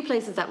 the few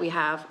places that we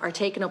have are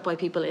taken up by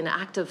people in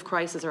active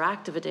crisis or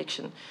active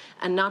addiction,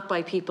 and not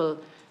by people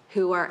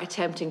who are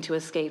attempting to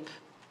escape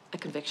a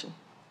conviction?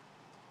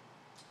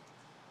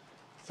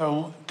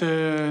 So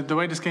the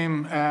way the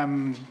scheme,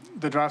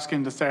 the draft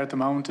scheme that's there at the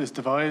moment is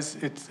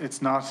devised,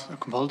 it's not a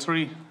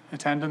compulsory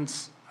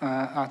attendance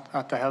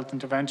at the health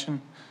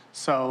intervention.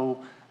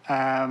 So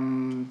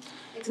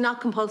it's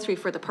not compulsory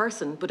for the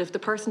person, but if the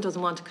person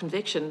doesn't want a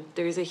conviction,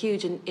 there is a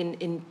huge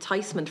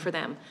enticement for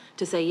them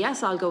to say,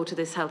 yes, I'll go to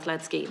this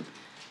health-led scheme.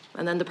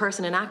 And then the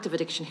person in active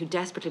addiction who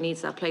desperately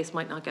needs that place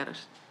might not get it.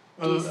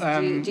 Well,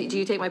 do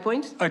you take my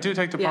point? I do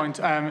take the point.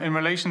 In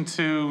relation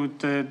to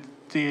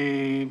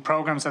the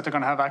programmes that they're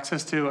going to have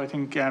access to, I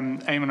think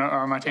Eamon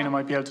or Martina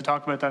might be able to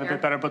talk about that a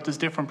bit better, but there's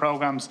different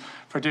programmes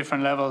for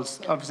different levels.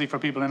 Obviously for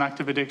people in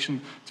active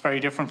addiction, it's very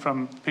different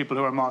from people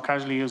who are more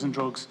casually using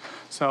drugs.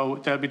 So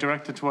they'll be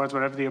directed towards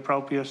whatever the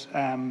appropriate...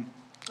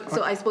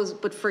 So I suppose,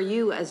 but for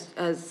you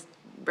as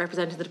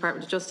representing the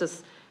Department of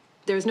Justice,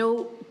 there's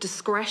no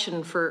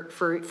discretion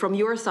from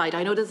your side.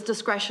 I know there's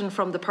discretion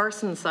from the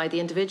person's side, the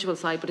individual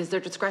side, but is there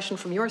discretion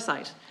from your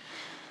side?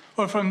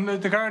 Well, from the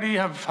Gardaí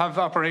have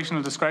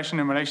operational discretion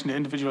in relation to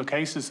individual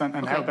cases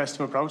and how best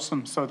to approach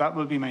them. So that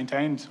will be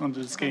maintained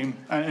under the scheme.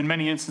 In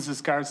many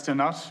instances, guards do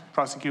not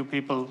prosecute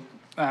people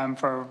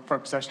for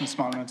possession of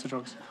small amounts of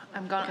drugs.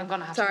 I'm going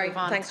to have to move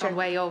on. Thanks, Chair.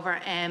 Way over.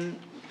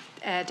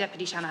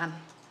 Deputy Shanahan.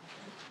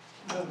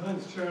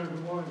 Thanks, Chair.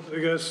 Good morning to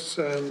the guests.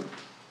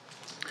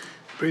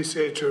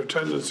 Appreciate your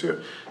attendance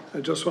here. I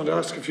just want to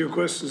ask a few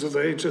questions of the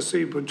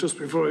HSE, but just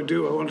before I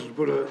do, I wanted to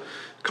put a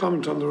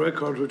comment on the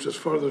record, which is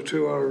further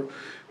to our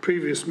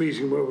previous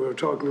meeting where we were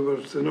talking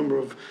about the number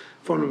of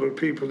vulnerable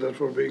people that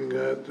were being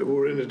who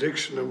were in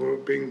addiction and were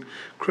being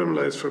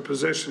criminalised for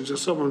possession.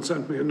 Just someone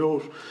sent me a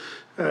note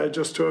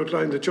just to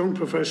outline that young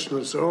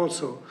professionals are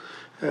also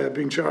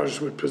being charged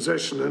with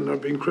possession and are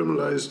being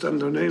criminalised,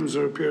 and their names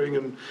are appearing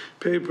in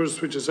papers,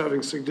 which is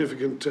having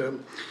significant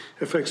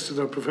effects to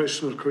their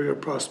professional career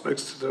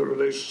prospects, to their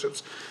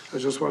relationships. I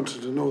just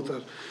wanted to note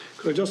that.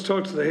 Could I just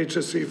talk to the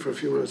HSE for a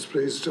few minutes,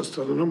 please, just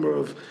on a number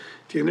of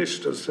the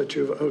initiatives that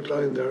you've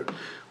outlined there.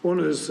 One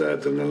is the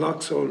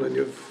naloxone, and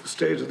you've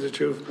stated that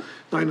you've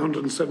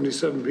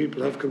 977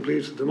 people have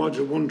completed the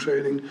Module 1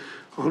 training,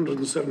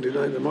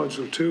 179 the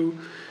Module 2.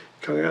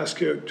 Can I ask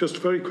you just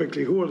very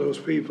quickly, who are those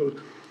people?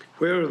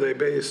 Where are they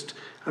based?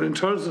 And in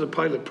terms of the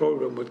pilot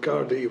programme with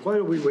Gardaí, why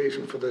are we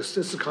waiting for this?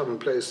 This is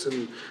commonplace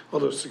in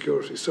other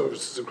security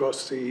services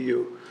across the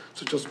EU.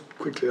 So just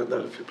quickly on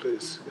that, if you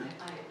please. Yeah.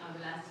 I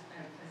will ask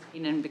Professor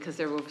Keenan, because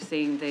they're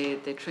overseeing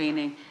the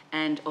training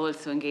and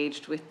also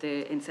engaged with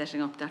in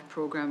setting up that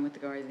programme with the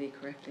Gardaí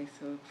correctly.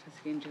 So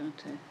Professor Keenan, do you want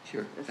to?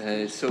 Sure.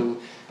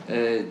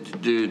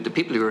 The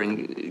people who are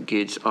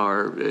engaged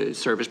are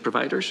service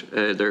providers.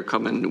 They're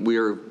coming.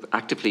 We're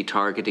actively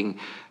targeting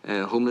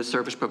homeless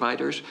service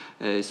providers.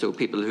 So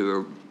people who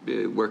are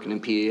working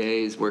in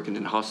PAAs, working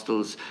in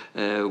hostels,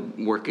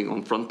 working on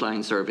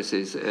frontline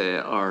services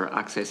are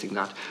accessing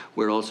that.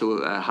 We're also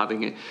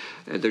having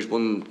there's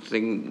one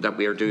thing that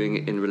we are doing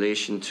in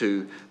relation to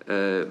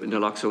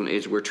naloxone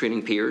is we're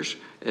training peers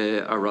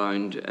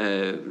around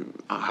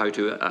how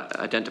to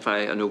identify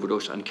an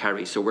overdose and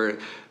carry. So we're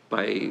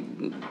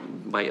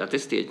by at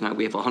this stage now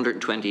we have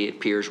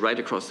 128 peers right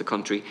across the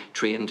country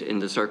trained in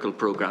the Circle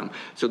programme.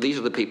 So these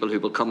are the people who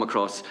will come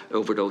across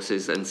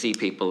overdoses and see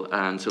people,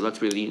 and so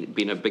that's really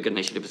been a big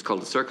initiative. It's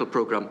called the Circle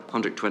programme,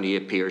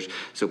 128 peers.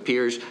 So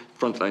peers,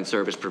 frontline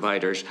service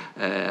providers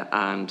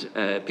and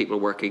people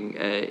working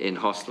in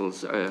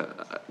hostels,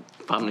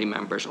 family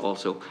members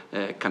also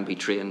can be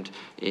trained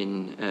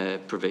in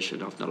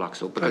provision of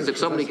naloxone. Because if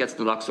somebody gets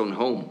naloxone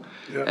home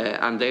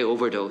and they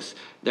overdose,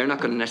 they're not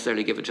going to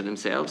necessarily give it to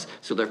themselves,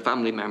 so their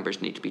family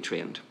members need to be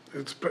trained.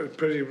 It's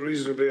pretty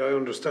reasonably, I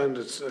understand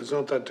it's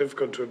not that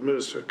difficult to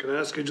administer. Can I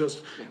ask you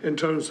just in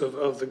terms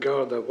of the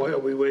Garda, why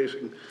are we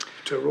waiting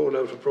to roll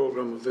out a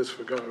programme of this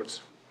for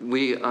Guards?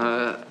 We,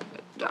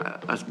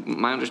 as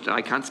my understanding,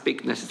 I can't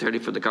speak necessarily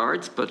for the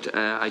Guards, but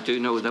I do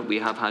know that we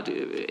have had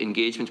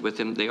engagement with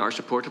them. They are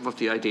supportive of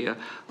the idea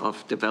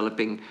of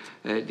developing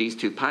these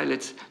two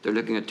pilots. They're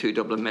looking at 2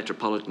 Dublin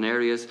metropolitan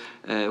areas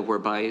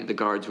whereby the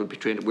Guards will be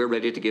trained. We're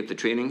ready to give the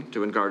training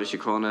to Garda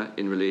Síochána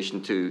in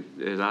relation to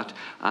that.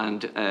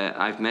 And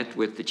I've met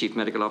with the Chief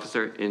Medical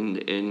Officer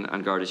in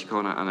Garda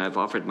Síochána, and I've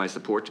offered my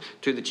support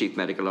to the Chief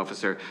Medical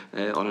Officer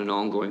on an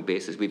ongoing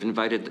basis. We've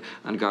invited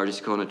Garda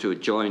Síochána to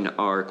join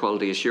our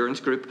Quality Assurance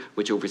Group,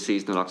 which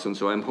oversees naloxone.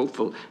 So I'm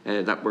hopeful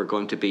that we're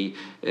going to be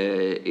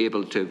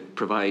able to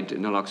provide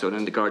naloxone,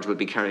 and the Guards will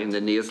be carrying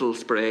the nasal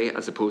spray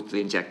as opposed to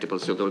the injectable,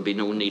 so there will be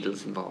no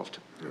needles involved.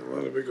 Well,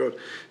 that'll be good.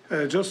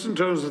 Just in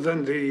terms of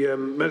then the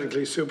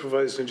medically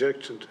supervised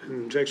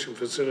injection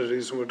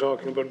facilities, and we're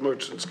talking about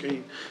Merchants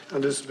Quay,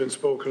 and this has been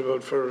spoken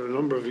about for a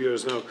number of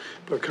years now.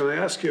 But can I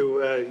ask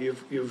you,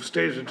 you've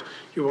stated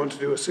you want to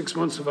do a 6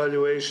 months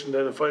evaluation,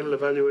 then a final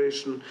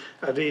evaluation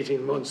at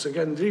 18 months.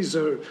 Again, these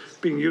are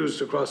being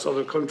used across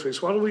other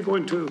countries. What are we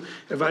going to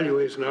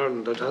evaluate in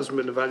Ireland that hasn't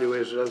been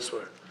evaluated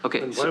elsewhere?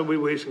 Okay, and why are we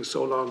waiting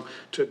so long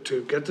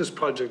to get this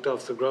project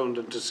off the ground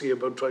and to see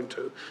about trying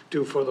to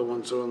do further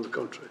ones around the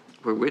country?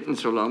 We're waiting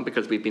so long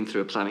because we've been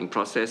through a planning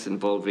process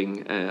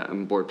involving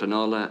Board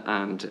Planola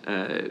and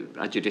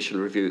a judicial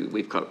review.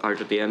 We've got out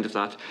at the end of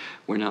that.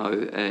 We're now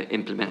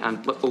implementing,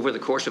 and over the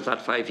course of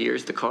that 5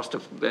 years, the cost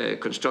of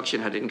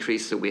construction had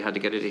increased, so we had to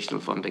get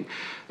additional funding.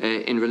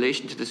 In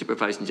relation to the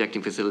supervised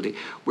injecting facility,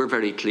 we're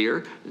very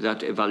clear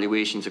that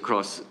evaluations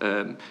across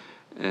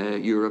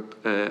Europe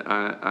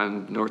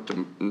and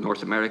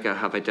North America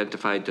have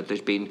identified that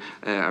there's been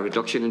a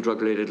reduction in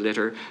drug-related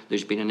litter,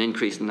 there's been an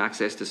increase in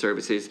access to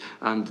services,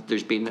 and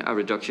there's been a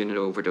reduction in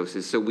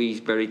overdoses. So we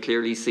very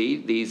clearly see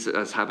these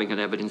as having an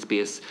evidence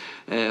base.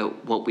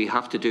 What we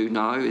have to do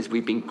now is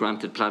we've been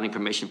granted planning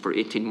permission for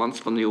 18 months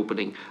from the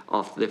opening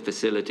of the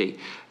facility.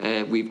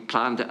 We've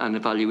planned an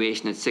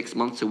evaluation at 6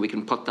 months, so we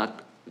can put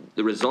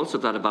the results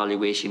of that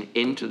evaluation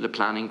into the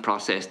planning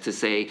process to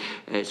say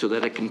so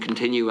that it can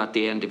continue at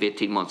the end of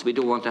 18 months. We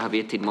don't want to have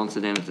 18 months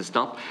and then have to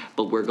stop,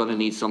 but we're going to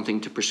need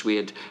something to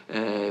persuade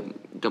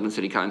Dublin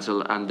City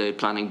Council and the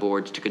planning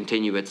board to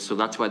continue it. So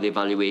that's why the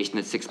evaluation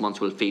at 6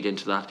 months will feed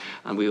into that.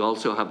 And we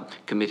also have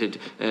committed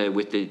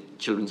with the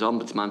Children's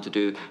Ombudsman to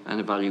do an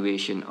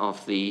evaluation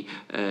of the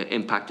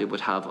impact it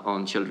would have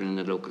on children in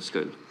the local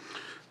school.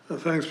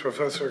 Thanks,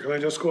 Professor. Can I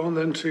just go on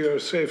then to your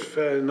Safe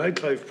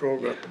Nightlife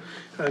programme?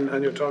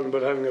 And you're talking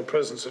about having a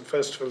presence at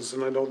festivals,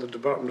 and I know the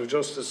Department of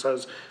Justice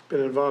has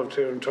been involved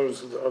here in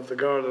terms of the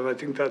Garda, and I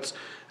think that's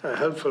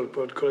helpful.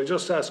 But could I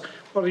just ask,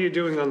 what are you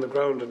doing on the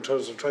ground in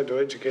terms of trying to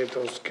educate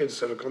those kids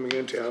that are coming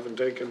into you, having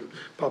taken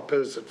pop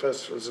pills at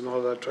festivals and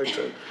all that, trying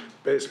to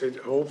basically,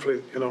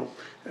 hopefully, you know,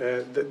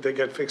 they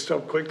get fixed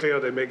up quickly, or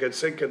they may get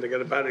sick and they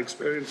get a bad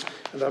experience,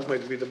 and that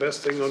might be the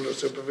best thing under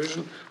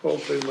supervision.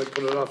 Hopefully we might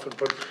put it off,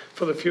 but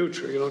for the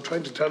future, you know,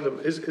 trying to tell them,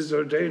 is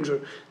there a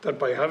danger that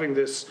by having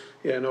this,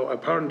 you know,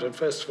 apparent at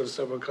festivals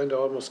that we're kind of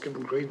almost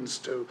giving credence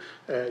to,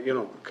 you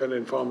know, kind of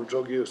informal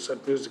drug use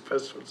at music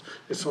festivals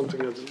is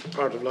something that's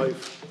part of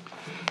life?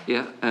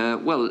 Yeah,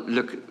 well,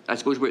 look, I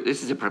suppose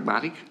this is a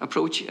pragmatic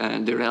approach,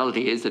 and the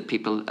reality is that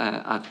people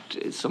at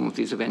some of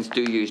these events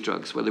do use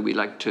drugs, whether we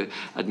like to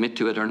admit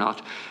to it or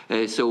not.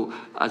 So,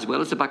 as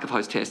well as the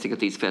back-of-house testing at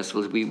these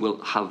festivals, we will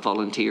have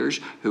volunteers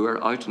who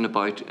are out and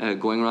about,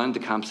 going around the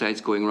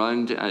campsites, going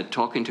around,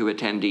 talking to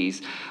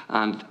attendees.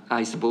 And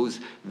I suppose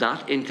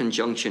that, in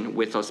conjunction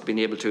with us being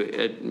able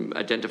to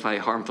identify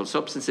harmful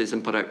substances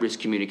and put out risk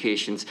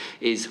communications,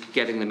 is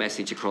getting the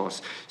message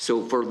across.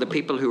 So, for the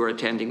people who are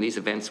attending these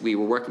events, we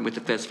were working with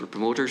the festival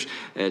promoters.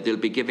 They'll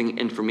be giving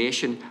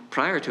information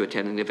prior to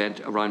attending the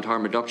event around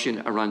harm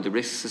reduction, around the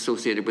risks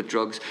associated with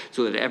drugs,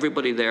 so that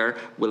everybody there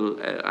will,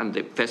 and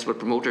the festival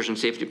promoters and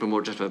safety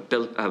promoters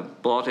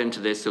have bought into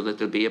this, so that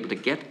they'll be able to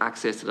get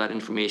access to that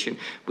information.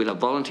 We'll have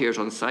volunteers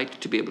on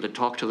site to be able to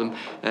talk to them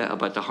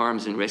about the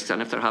harms and risks,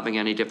 and if they're having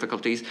any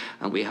difficulties,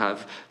 and we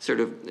have sort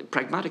of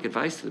pragmatic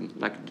advice to them,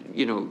 like,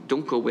 you know,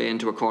 don't go away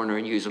into a corner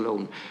and use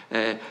alone.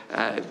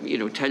 You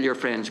know, tell your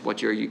friends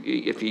what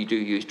if you do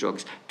use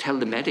drugs. Tell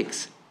the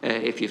medics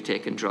if you've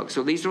taken drugs.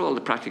 So these are all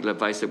the practical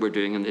advice that we're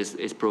doing in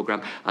this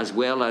programme, as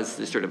well as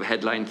the sort of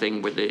headline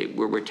thing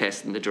where we're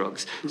testing the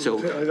drugs. So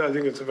I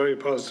think it's a very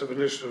positive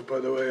initiative, by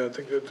the way. I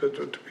think that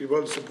to be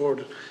well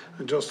supported.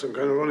 And just, I'm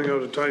kind of running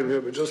out of time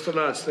here, but just the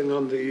last thing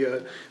on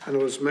the, and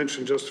it was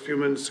mentioned just a few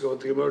minutes ago,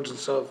 the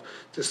emergence of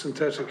the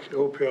synthetic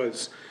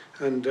opioids.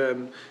 And,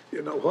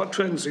 you know, what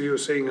trends are you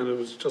seeing? And it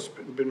was just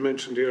been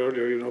mentioned here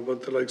earlier, you know,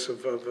 about the likes of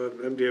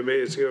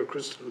MDMA is here,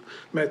 crystal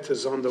meth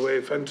is on the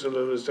way,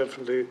 fentanyl is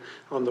definitely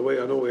on the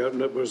way. I know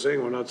we're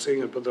saying we're not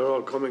seeing it, but they're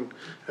all coming.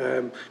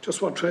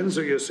 Just what trends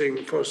are you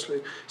seeing,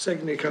 firstly?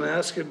 Secondly, can I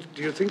ask you,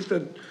 do you think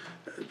that,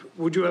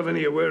 would you have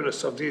any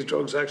awareness of these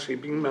drugs actually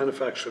being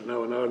manufactured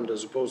now in Ireland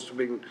as opposed to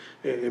being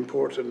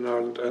imported in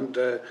Ireland?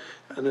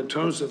 And in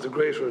terms of the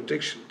greater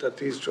addiction that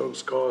these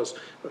drugs cause,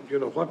 you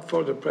know, what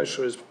further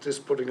pressure is this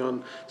putting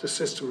on the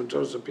system in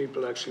terms of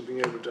people actually being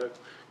able to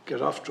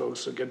get off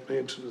drugs, so get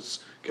maintenance,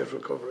 get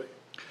recovery?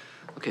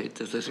 Okay,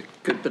 there's a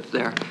good bit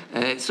there.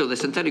 So the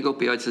synthetic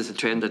opioids is a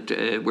trend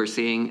that we're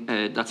seeing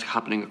that's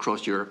happening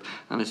across Europe.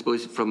 And I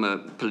suppose from a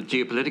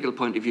geopolitical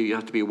point of view, you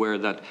have to be aware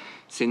that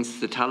since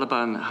the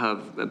Taliban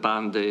have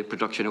banned the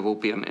production of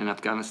opium in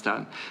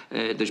Afghanistan,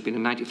 there's been a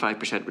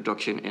 95%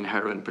 reduction in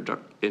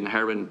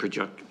heroin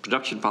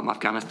production from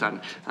Afghanistan,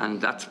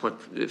 and that's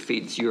what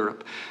feeds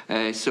Europe.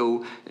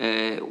 So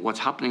what's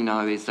happening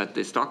now is that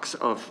the stocks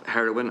of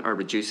heroin are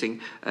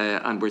reducing,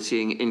 and we're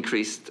seeing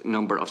increased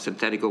number of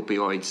synthetic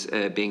opioids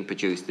being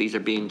produced. These are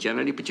being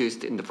generally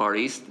produced in the Far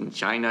East, in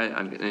China,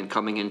 and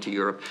coming into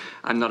Europe.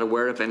 I'm not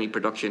aware of any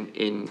production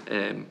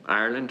in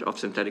Ireland of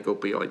synthetic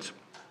opioids.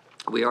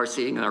 We are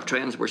seeing, our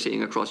trends we're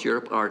seeing across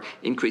Europe are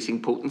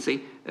increasing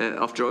potency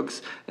of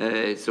drugs.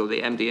 So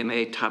the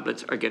MDMA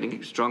tablets are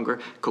getting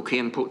stronger.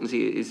 Cocaine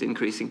potency is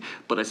increasing.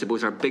 But I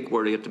suppose our big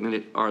worry at the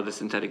minute are the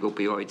synthetic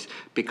opioids,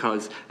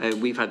 because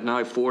we've had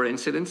now 4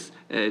 incidents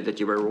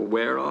that you were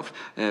aware of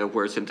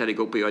where synthetic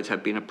opioids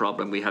have been a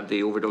problem. We had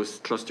the overdose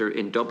cluster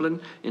in Dublin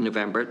in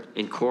November,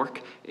 in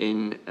Cork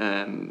in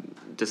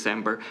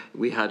December.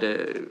 We had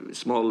a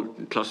small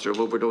cluster of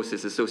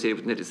overdoses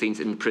associated with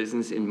nitazines in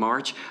prisons in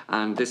March,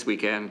 and this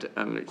weekend,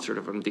 and sort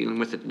of I'm dealing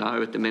with it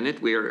now at the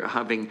minute, we are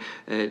having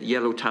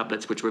yellow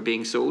tablets which were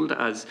being sold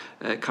as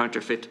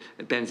counterfeit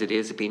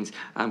benzodiazepines,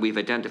 and we've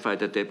identified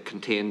that they've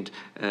contained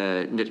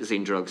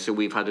nitazene drugs. So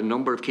we've had a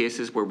number of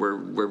cases where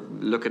we're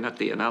looking at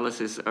the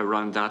analysis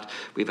around that.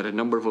 We've had a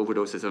number of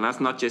overdoses, and that's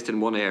not just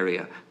in one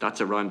area, that's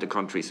around the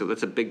country. So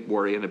that's a big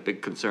worry and a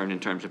big concern in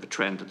terms of a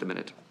trend at the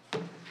minute.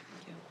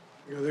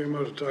 I think I'm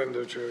out of time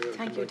there, Chair.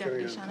 Thank you,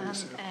 Deputy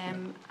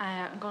Shanahan.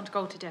 I'm going to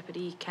go to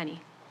Deputy Kenny.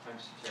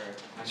 Thanks, Chair.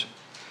 Thanks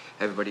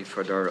everybody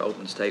for their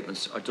opening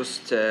statements. I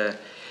just,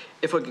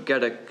 if I could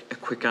get a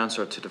quick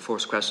answer to the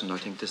first question, I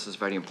think this is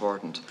very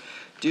important.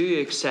 Do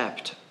you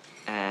accept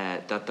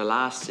that the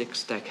last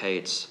 6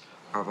 decades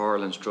of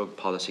Ireland's drug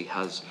policy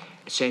has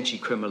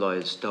essentially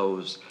criminalised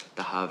those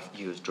that have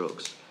used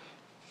drugs?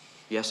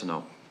 Yes or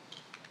no?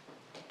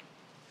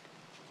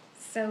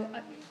 So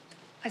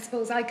I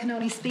suppose I can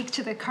only speak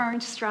to the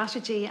current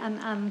strategy,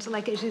 and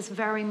like, it is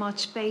very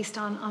much based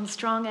on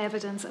strong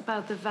evidence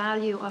about the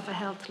value of a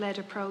health-led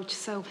approach.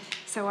 So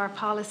our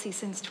policy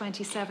since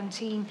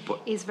 2017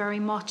 is very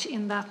much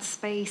in that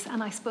space,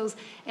 and I suppose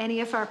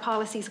any of our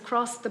policies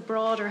across the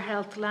broader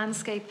health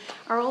landscape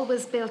are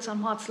always built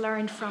on what's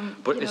learned from.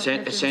 But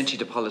essentially,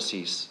 the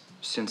policies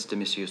since the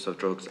Misuse of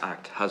Drugs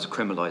Act has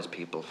criminalised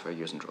people for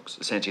using drugs.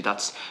 Essentially,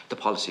 that's the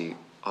policy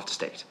of the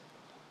state.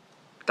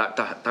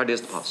 That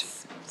is the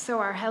policy. So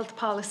our health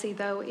policy,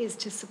 though, is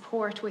to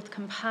support with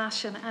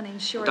compassion and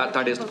ensure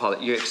that is the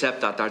policy. You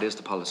accept that is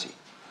the policy.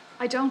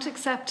 I don't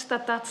accept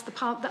that that's the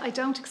policy. I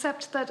don't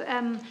accept that.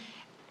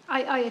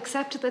 I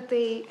accept that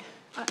the.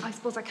 I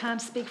suppose I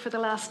can't speak for the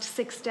last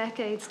 6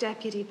 decades,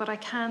 Deputy, but I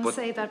can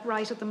say that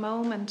right at the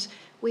moment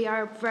we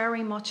are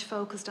very much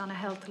focused on a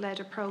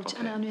health-led approach,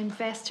 and on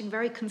investing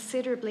very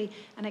considerably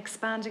and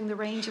expanding the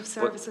range of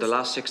services. But the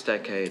last 6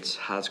 decades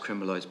has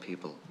criminalised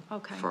people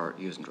for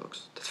using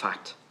drugs. That's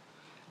fact.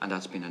 And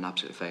that's been an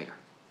absolute failure,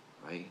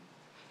 right?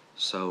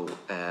 So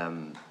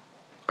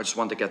I just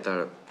want to get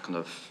that kind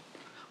of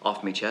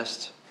off my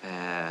chest.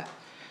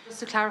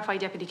 Just to clarify,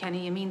 Deputy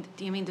Kenny,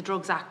 do you mean the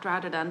Drugs Act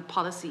rather than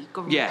policy,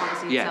 government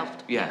policy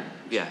itself?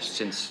 Yeah,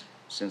 since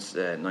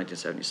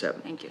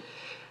 1977. Thank you.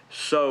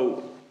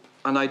 So,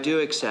 and I do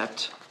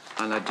accept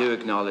and I do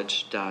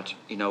acknowledge that,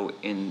 you know,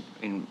 in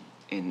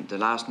the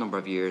last number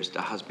of years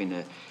there has been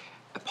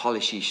a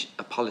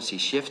policy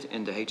shift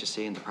in the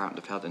HSE and Department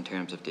of Health in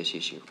terms of this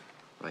issue,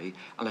 right?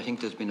 And I think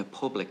there's been a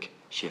public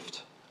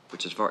shift,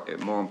 which is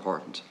more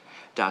important,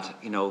 that,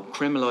 you know,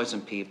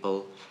 criminalising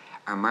people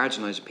or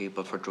marginalising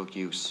people for drug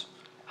use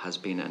has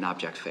been an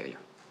abject failure,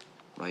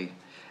 right?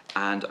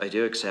 And I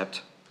do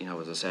accept, you know,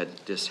 as I said,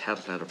 this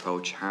health-led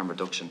approach, harm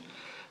reduction,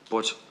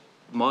 but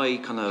my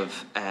kind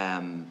of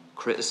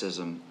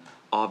criticism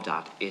of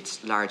that,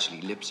 it's largely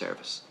lip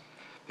service,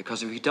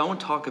 Because if we don't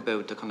talk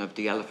about the kind of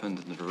the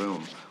elephant in the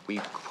room, we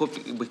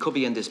could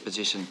be in this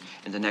position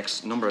in the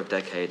next number of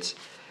decades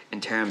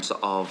in terms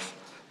of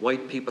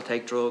white people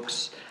take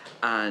drugs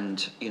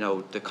and, you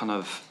know, the kind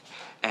of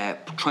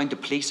trying to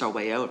police our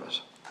way out of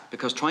it.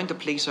 Because trying to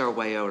police our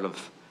way out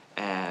of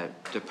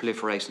the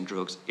proliferation of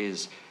drugs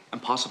is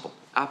impossible,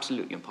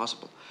 absolutely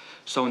impossible.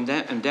 So in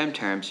them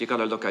terms, you've got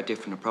to look at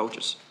different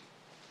approaches.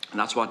 And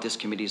that's what this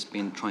committee has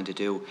been trying to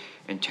do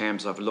in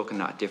terms of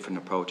looking at different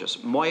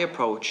approaches. My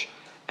approach,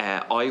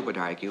 I would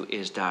argue,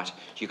 is that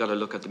you've got to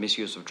look at the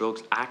Misuse of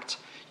Drugs Act,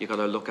 you've got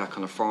to look at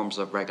kind of forms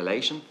of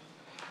regulation,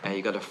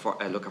 you've got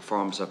to look at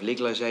forms of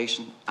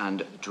legalisation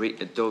and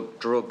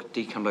drug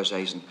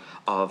decriminalisation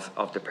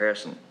of the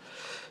person.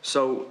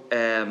 So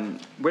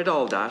with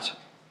all that,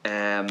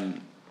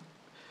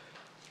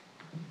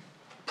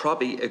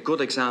 probably a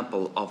good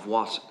example of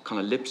what kind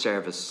of lip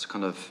service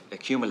kind of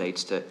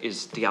accumulates to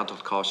is the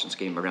adult caution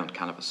scheme around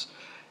cannabis.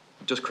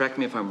 Just correct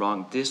me if I'm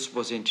wrong, this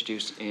was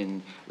introduced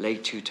in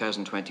late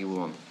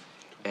 2021.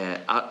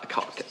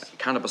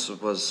 Cannabis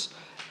was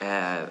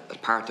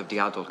part of the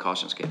adult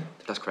caution scheme.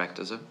 That's correct,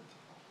 is it?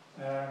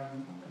 I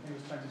think it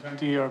was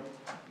 2020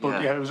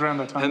 but yeah, it was around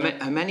that time.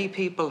 How many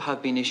people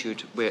have been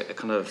issued with a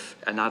kind of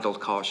an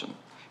adult caution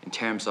in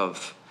terms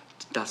of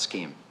that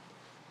scheme?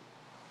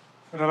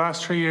 For the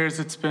last 3 years,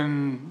 it's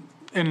been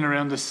in and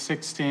around the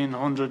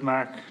 1,600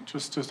 mark,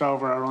 just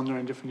over or under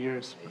in different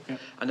years. Yeah.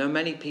 And how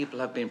many people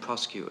have been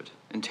prosecuted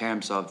in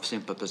terms of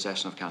simple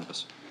possession of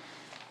cannabis?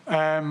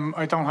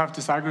 I don't have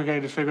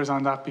disaggregated figures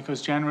on that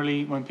because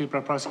generally when people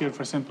are prosecuted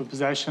for simple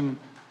possession,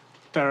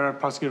 they're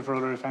prosecuted for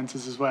other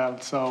offences as well.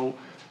 So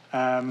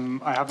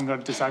I haven't got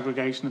a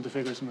disaggregation of the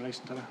figures in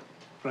relation to that,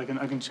 but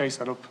I can chase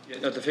that up. Yeah,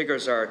 no, the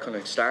figures are kind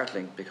of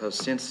startling because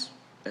since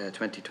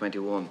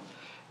 2021,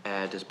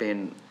 there's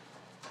been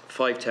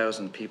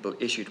 5,000 people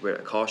issued with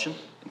a caution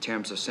in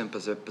terms of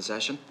simple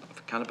possession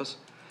of cannabis,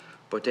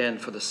 but then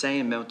for the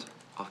same amount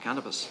of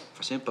cannabis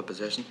for simple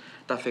possession,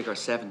 that figure is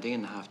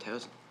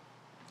 17,500.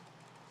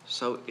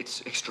 So it's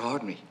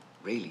extraordinary,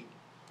 really,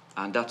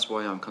 and that's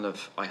why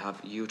I have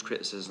huge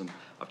criticism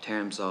of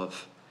terms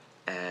of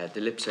the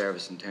lip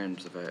service in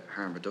terms of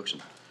harm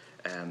reduction,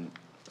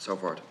 so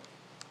forth.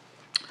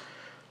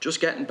 Just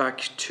getting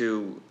back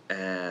to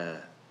the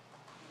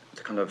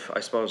kind of, I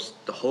suppose,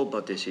 the hub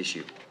of this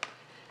issue.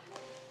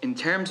 In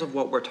terms of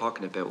what we're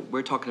talking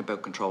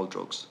about controlled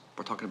drugs.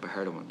 We're talking about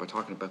heroin, we're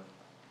talking about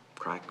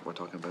crack, we're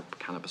talking about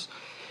cannabis.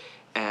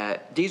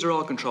 These are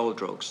all controlled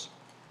drugs.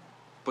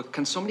 But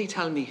can somebody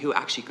tell me who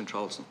actually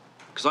controls them?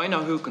 Because I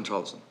know who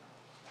controls them.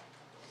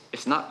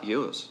 It's not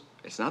yours,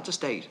 it's not the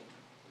state,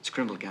 it's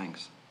criminal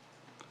gangs.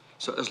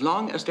 So as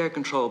long as they're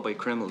controlled by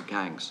criminal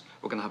gangs,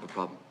 we're going to have a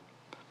problem.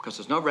 Because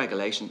there's no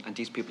regulation and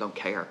these people don't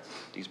care.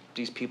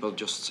 These people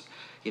just,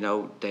 you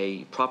know,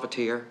 they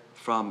profiteer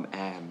from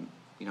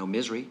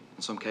misery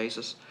in some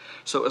cases.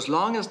 So as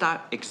long as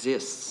that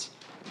exists,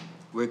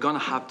 we're going to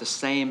have the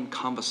same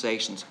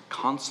conversations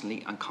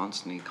constantly.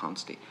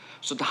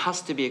 So there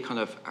has to be a kind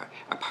of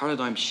a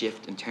paradigm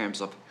shift in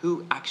terms of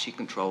who actually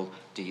control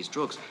these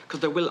drugs,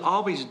 because there will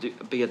always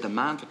be a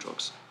demand for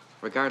drugs,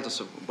 regardless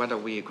of whether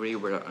we agree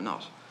with it or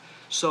not.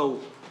 So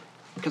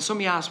can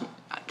somebody ask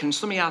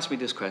me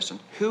this question: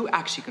 who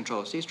actually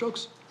controls these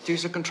drugs?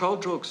 These are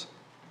controlled drugs.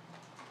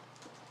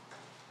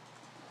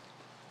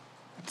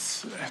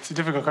 It's a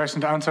difficult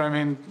question to answer. I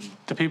mean,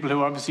 the people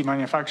who obviously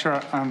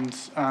manufacture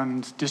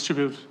and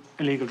distribute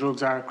illegal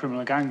drugs are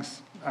criminal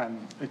gangs.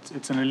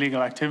 It's an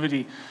illegal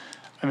activity.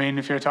 I mean,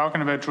 if you're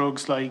talking about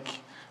drugs like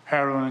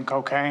heroin and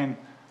cocaine,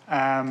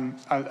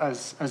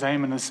 as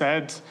Eamon has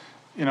said,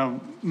 you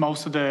know,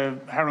 most of the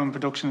heroin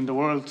production in the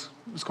world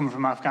was coming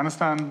from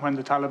Afghanistan when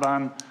the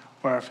Taliban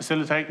were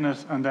facilitating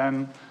it, and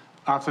then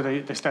after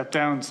they stepped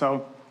down.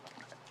 So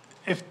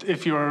if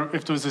there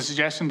was a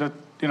suggestion that,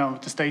 you know,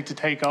 the state to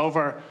take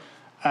over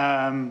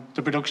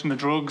the production of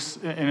drugs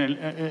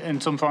in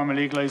some form of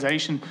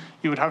legalisation,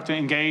 you would have to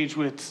engage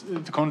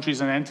with the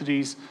countries and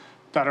entities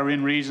that are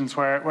in regions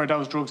where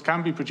those drugs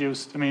can be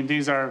produced. I mean,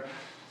 these are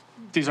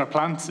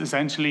plants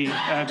essentially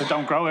that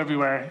don't grow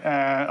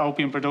everywhere.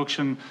 Opium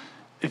production,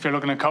 if you're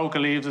looking at coca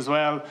leaves as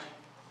well,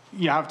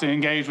 you have to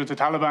engage with the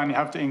Taliban, you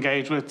have to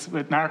engage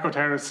with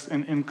narco-terrorists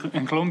in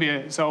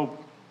Colombia. So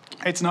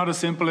it's not as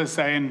simple as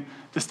saying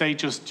the state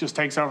just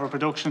takes over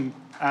production.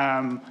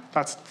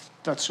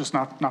 That's just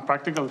not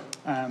practical.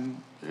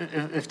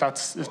 If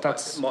that's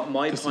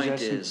my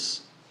point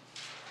is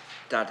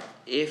that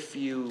if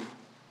you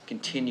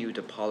continue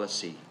the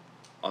policy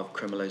of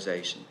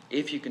criminalisation,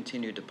 if you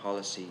continue the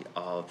policy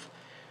of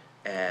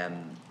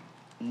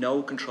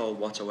no control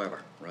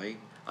whatsoever, right,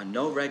 and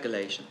no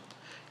regulation,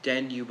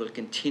 then you will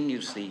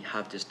continuously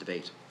have this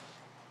debate.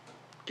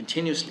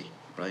 Continuously,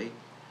 right?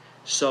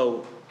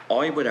 So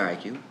I would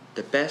argue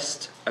a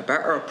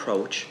better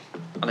approach,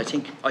 and I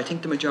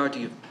think the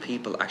majority of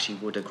people actually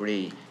would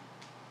agree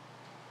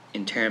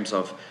in terms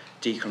of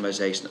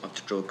decriminalisation of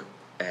the drug,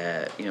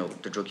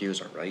 the drug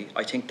user, right?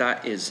 I think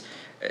that's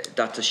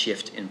a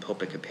shift in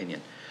public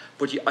opinion.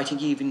 But I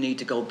think you even need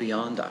to go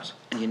beyond that,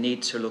 and you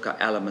need to look at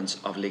elements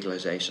of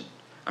legalisation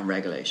and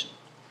regulation.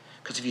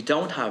 Because if you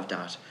don't have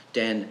that,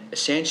 then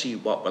essentially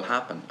what will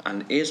happen,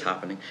 and is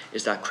happening,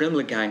 is that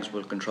criminal gangs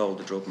will control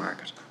the drug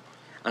market.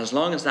 And as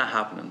long as that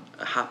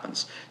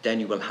happens,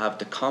 then you will have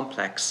the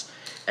complex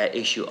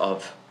issue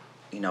of,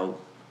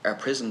 our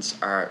prisons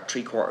are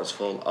 3/4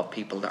 full of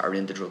people that are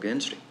in the drug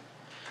industry.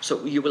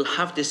 So you will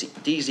have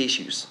these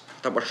issues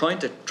that we're trying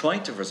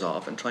to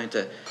resolve and trying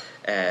to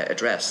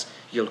address.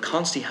 You'll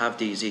constantly have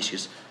these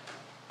issues,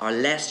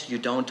 unless you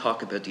don't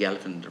talk about the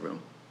elephant in the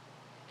room.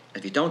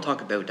 If you don't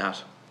talk about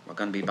that, we're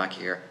going to be back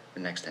here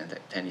in the next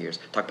 10 years,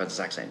 talk about the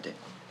exact same thing.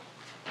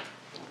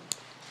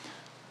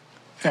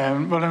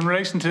 Well, in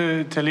relation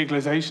to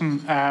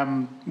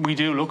legalisation, we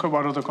do look at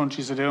what other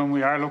countries are doing.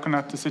 We are looking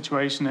at the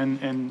situation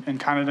in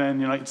Canada and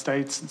the United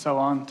States and so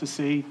on to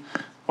see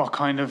what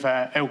kind of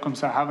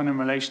outcomes they're having in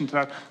relation to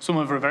that. Some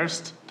have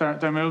reversed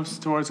their moves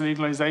towards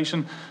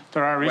legalisation.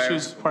 There are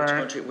issues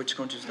where... Which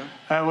country is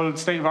that? Well, the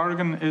state of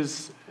Oregon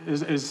is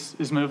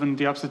moving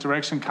the opposite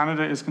direction.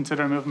 Canada is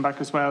considering moving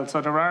back as well.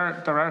 So there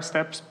are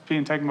steps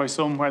being taken by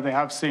some where they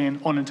have seen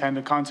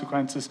unintended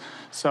consequences.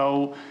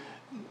 So,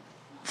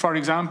 for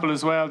example,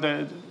 as well,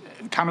 the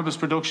cannabis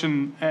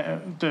production,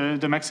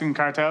 the Mexican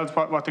cartels,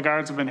 what the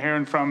guards have been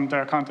hearing from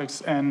their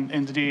contacts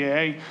in the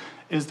DEA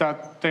is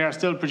that they are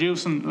still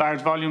producing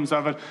large volumes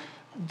of it.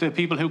 The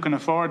people who can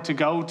afford to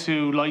go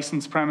to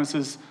licensed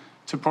premises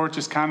to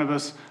purchase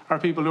cannabis are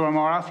people who are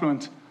more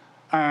affluent.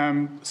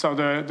 So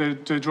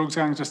the drugs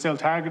gangs are still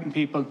targeting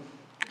people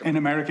in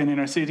America and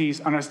inner cities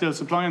and are still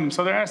supplying them.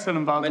 So they are still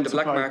involved in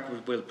supply. The black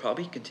market will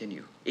probably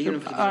continue. Even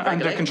if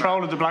and the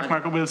control of the black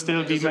market will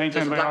still be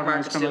maintained by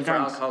organised criminal gangs.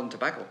 For alcohol and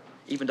tobacco,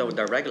 even though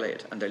they're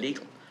regulated and they're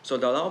legal. So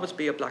there'll always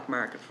be a black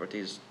market for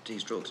these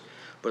drugs.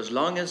 But as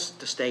long as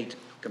the state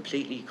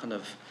completely kind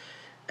of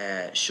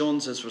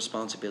shuns its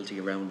responsibility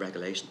around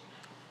regulation,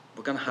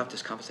 we're going to have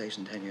this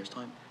conversation in 10 years'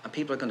 time, and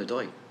people are going to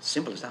die.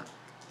 Simple as that.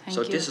 Thank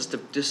you.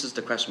 This is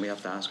the question we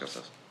have to ask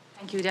ourselves.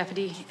 Thank you,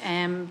 Deputy.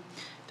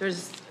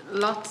 There's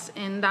lots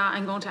in that.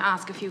 I'm going to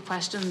ask a few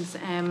questions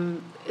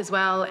as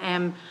well.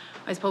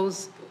 I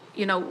suppose,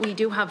 we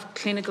do have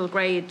clinical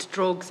grade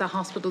drugs that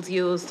hospitals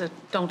use that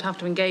don't have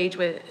to engage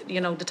with,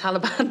 the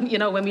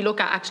Taliban, when we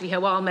look at actually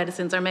how all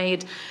medicines are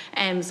made.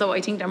 So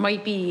I think there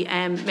might be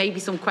maybe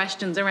some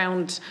questions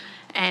around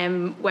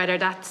whether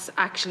that's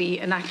actually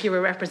an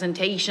accurate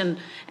representation.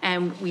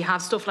 We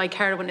have stuff like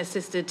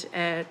heroin-assisted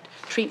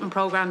treatment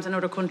programs in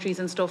other countries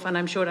and stuff, and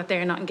I'm sure that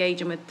they're not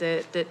engaging with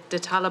the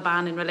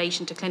Taliban in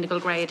relation to clinical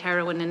grade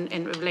heroin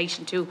in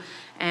relation to,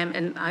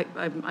 and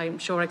I'm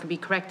sure I could be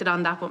corrected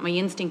on that, but my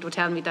instinct would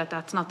tell me that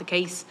that's not the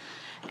case.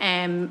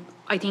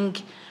 I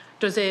think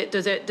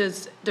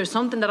there's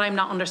something that I'm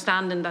not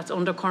understanding that's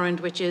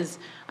undercurrent, which is,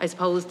 I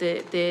suppose,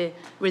 the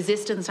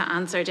resistance to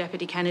answer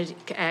Deputy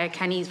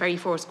Kenny's very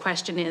first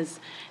question is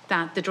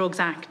that the Drugs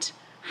Act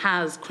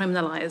has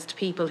criminalised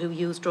people who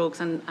use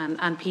drugs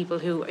and people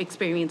who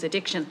experience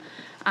addiction.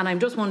 And I'm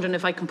just wondering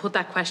if I can put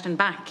that question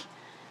back.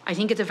 I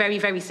think it's a very,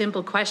 very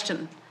simple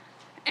question.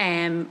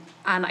 And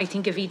I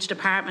think if each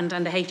department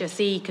and the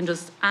HSE can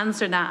just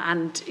answer that,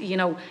 and,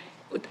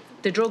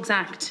 the Drugs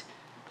Act,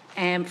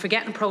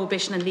 forgetting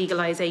prohibition and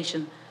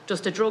legalisation,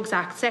 just the Drugs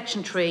Act,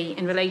 Section 3,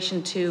 in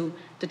relation to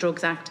the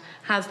Drugs Act,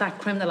 has that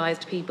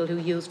criminalised people who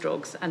use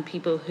drugs and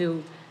people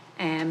who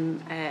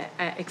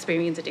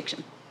experience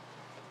addiction?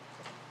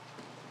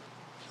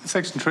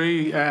 Section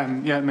 3,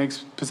 it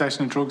makes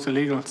possession of drugs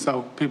illegal.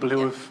 So people who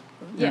have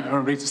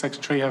reached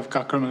Section 3 have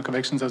got criminal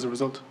convictions as a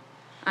result.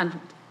 And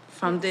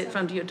from the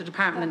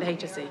department and the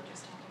HSE? I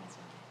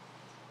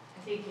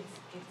think it's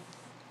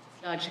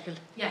logical.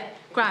 Yeah,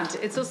 Grant.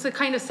 It's just to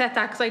kind of set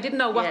that, because I didn't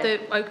know what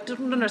I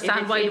didn't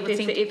understand why you would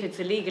think. If it's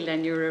illegal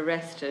and you're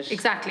arrested,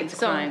 exactly, it's a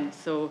crime.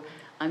 So,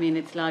 I mean,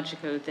 it's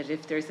logical that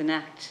if there's an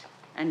act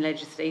and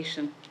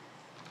legislation,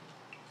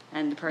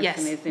 and the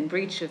person is in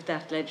breach of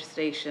that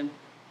legislation,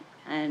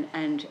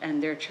 and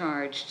they're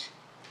charged,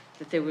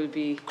 that they will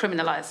be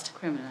criminalised.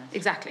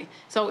 Exactly.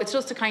 So it's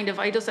just a kind of,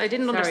 I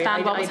didn't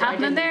understand what was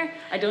happening there.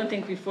 I don't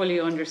think we fully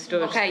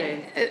understood.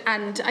 Okay,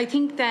 and I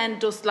think then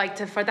just like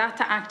for that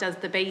to act as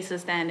the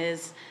basis then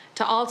is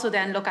to also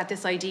then look at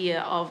this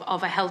idea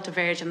of a health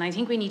diversion. I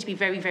think we need to be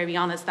very, very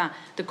honest that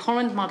the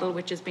current model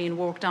which is being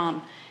worked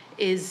on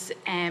is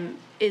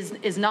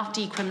not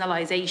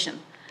decriminalisation.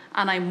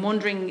 And I'm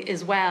wondering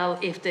as well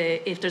if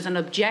there's an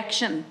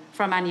objection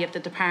from any of the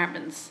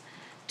departments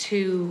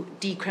to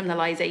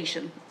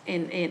decriminalisation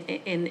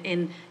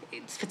in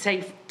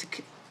say, to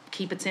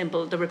keep it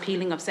simple, the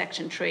repealing of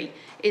Section 3.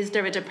 Is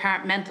there a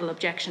departmental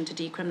objection to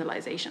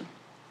decriminalisation?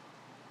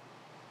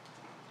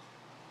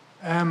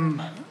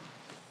 In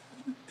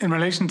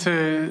relation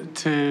to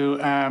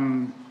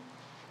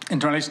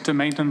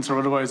maintenance or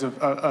otherwise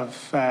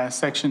of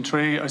Section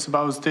 3, I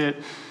suppose the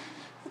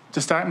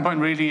starting point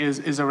really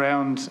is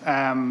around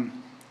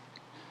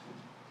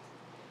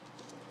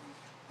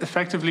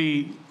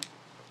effectively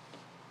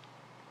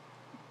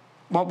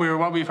what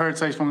we've heard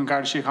say from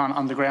Garda Síochána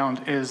on the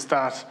ground is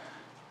that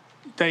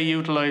they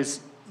utilise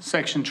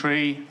Section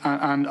 3,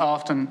 and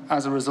often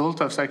as a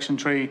result of Section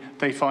 3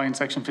 they find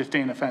Section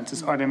 15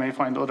 offences, or they may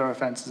find other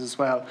offences as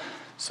well.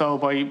 So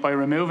by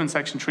removing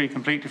Section 3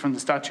 completely from the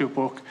statute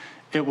book,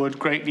 it would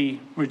greatly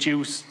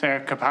reduce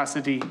their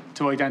capacity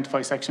to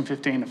identify Section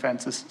 15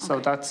 offences. Okay. So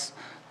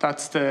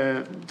that's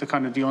the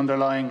kind of the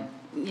underlying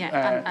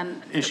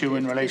issue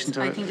in relation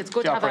to. I think it's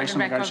good to have that in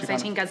record, because I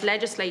think as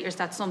legislators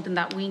that's something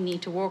that we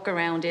need to work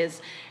around,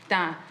 is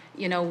that,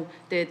 you know,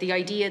 the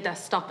idea that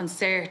stop and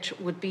search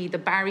would be the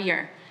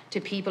barrier to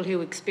people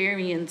who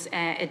experience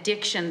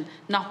addiction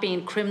not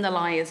being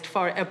criminalised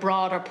for a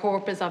broader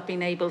purpose of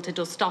being able to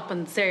just stop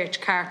and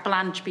search carte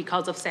blanche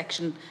because of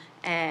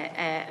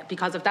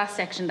because of that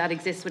section that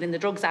exists within the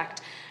Drugs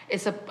Act.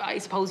 Is, I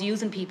suppose,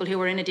 using people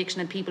who are in addiction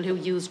and people who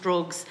use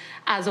drugs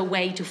as a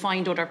way to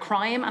find other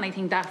crime. And I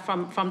think that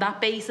from that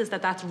basis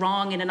that's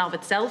wrong in and of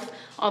itself.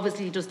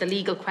 Obviously, just the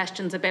legal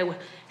questions about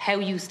how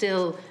you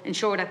still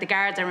ensure that the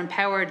guards are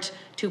empowered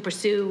to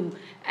pursue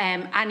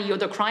any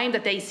other crime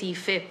that they see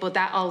fit, but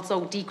that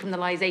also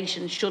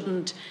decriminalisation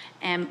shouldn't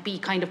be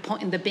kind of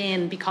put in the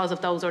bin because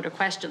of those other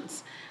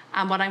questions.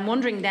 And what I'm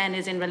wondering then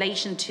is in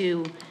relation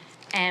to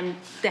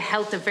the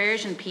health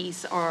aversion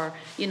piece, or,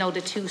 you know,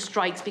 the two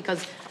strikes,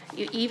 because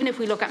even if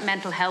we look at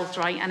mental health,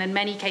 right, and in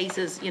many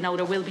cases, you know,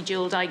 there will be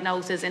dual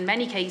diagnosis. In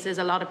many cases,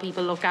 a lot of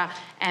people look at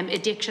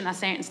addiction at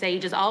certain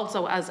stages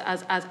also as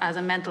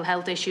a mental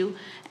health issue.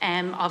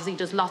 Obviously,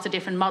 there's lots of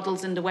different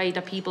models in the way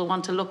that people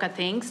want to look at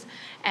things,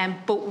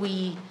 but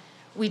we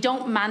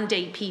don't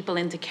mandate people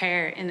into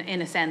care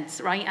in a sense,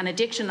 right? And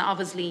addiction,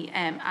 obviously,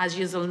 as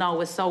you all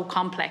know, is so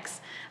complex.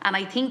 And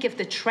I think if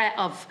the threat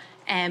of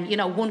you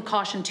know, 1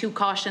 caution, 2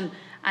 caution,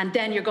 and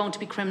then you're going to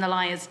be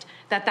criminalised,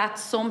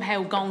 that's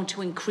somehow going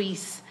to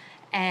increase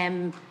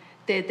the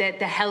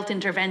health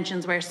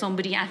interventions where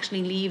somebody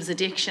actually leaves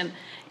addiction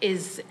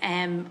is,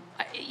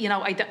 you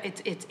know,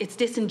 it's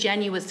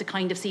disingenuous to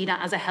kind of see that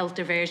as a health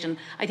diversion.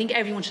 I think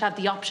everyone should have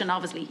the option,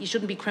 obviously. You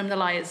shouldn't be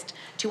criminalised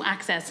to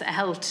access a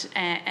health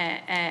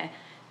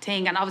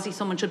thing, and obviously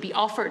someone should be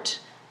offered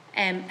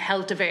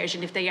health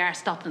diversion if they are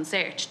stopped and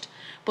searched.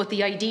 But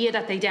the idea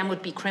that they then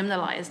would be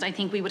criminalised, I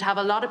think we would have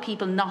a lot of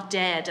people not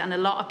dead and a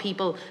lot of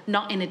people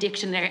not in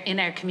addiction in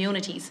our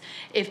communities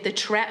if the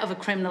threat of a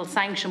criminal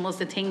sanction was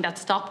the thing that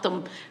stopped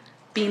them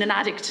being an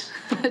addict.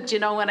 Do you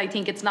know? And I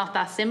think it's not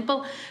that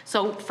simple.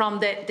 So from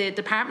the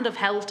Department of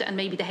Health and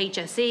maybe the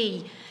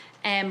HSE,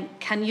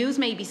 can you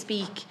maybe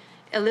speak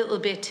a little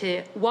bit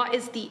to what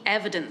is the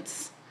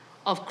evidence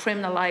of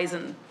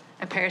criminalising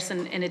a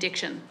person in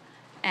addiction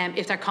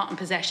if they're caught in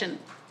possession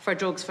for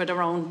drugs for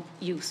their own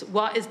use?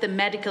 What is the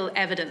medical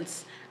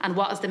evidence and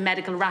what is the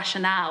medical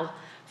rationale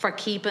for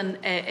keeping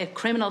a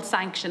criminal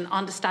sanction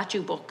on the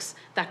statute books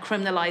that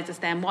criminalises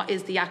them? What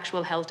is the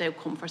actual health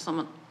outcome for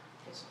someone?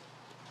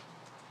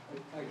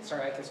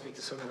 Sorry, I can speak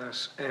to some of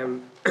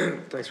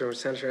that. Thanks very much,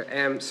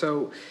 Senator.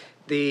 So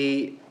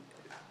there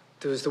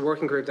was the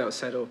working group that was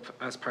set up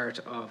as part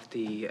of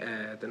the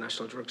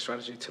National Drug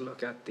Strategy to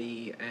look at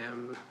the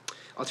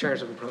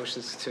alternative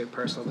approaches to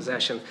personal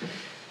possession.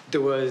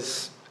 There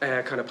was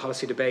kind of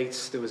policy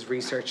debates, there was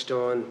research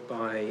done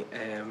by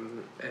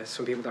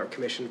some people that were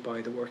commissioned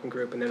by the working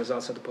group, and then there was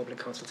also the public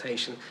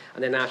consultation.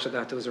 And then after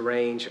that, there was a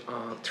range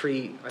of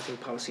 3, I think,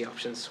 policy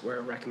options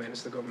were recommended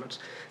to the government.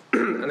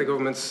 And the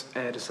government's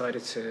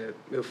decided to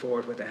move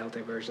forward with the health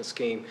diversion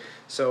scheme.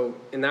 So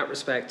in that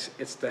respect,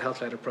 it's the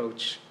health-led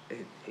approach.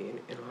 In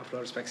an awful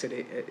lot of respects,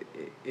 it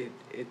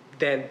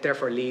then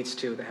therefore leads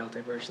to the health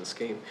diversion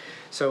scheme.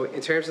 So in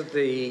terms of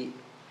the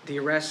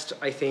arrest,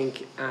 I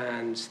think,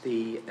 and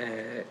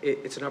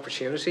it's an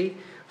opportunity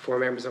for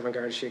members of An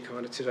Garda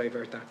Síochána to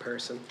divert that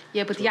person.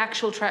 Yeah, but the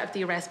actual threat of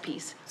the arrest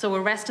piece. So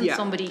arresting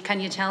somebody, can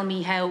you tell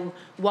me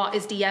what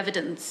is the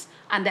evidence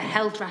and the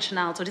health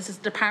rationale? So this is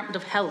the Department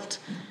of Health.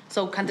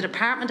 So can the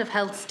Department of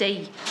Health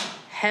state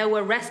how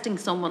arresting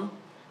someone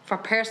for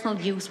personal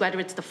use, whether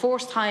it's the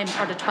 4th time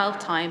or the 12th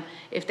time,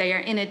 if they are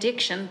in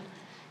addiction,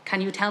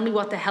 can you tell me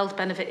what the health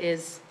benefit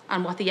is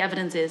and what the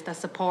evidence is that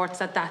supports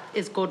that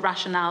is good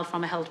rationale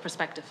from a health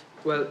perspective?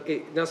 Well,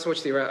 not so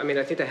much I mean,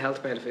 I think the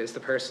health benefit is the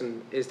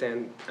person is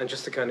then, and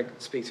just to kind of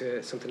speak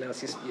to something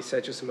else you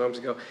said just a moment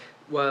ago,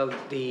 while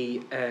the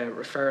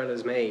referral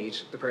is made,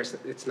 the person,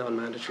 it's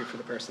non-mandatory for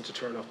the person to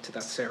turn up to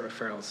that SARE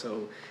referral.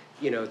 So,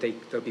 you know,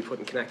 they'll be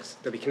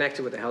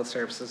connected with the health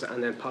services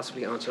and then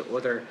possibly onto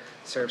other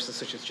services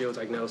such as dual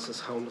diagnosis,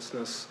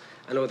 homelessness,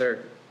 and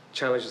other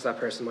challenges that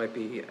person might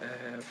be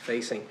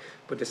facing,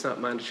 but it's not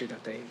mandatory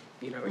that they,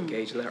 you know,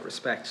 engage in that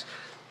respect.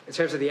 In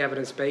terms of the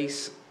evidence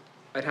base,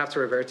 I'd have to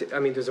revert to, I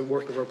mean, there's a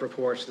working group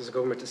report, there's a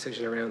government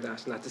decision around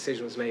that, and that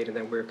decision was made, and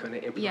then we're kind of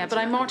implementing. Yeah, but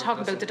I'm more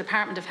talking about the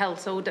Department of Health.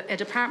 So a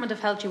Department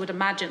of Health, you would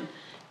imagine,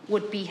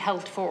 would be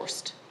health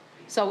first.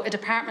 So a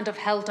Department of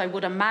Health, I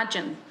would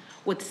imagine,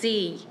 would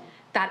see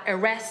that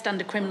arrest and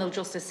the criminal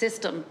justice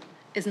system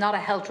is not a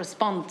health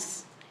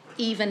response,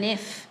 even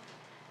if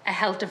a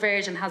health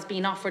diversion has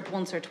been offered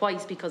once or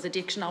twice, because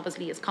addiction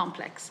obviously is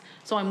complex.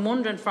 So I'm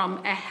wondering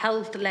from a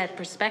health-led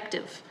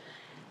perspective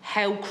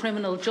how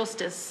criminal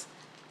justice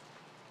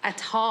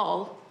at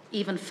all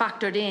even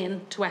factored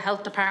in to a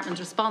health department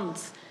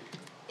response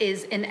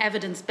is an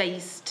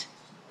evidence-based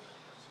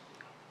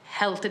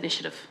health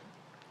initiative.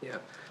 Yeah,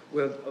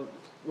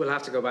 we'll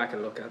have to go back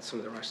and look at some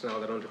of the rationale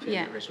that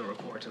underpinned the original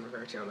report and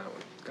revert you on that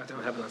one. I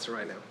don't have an answer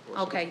right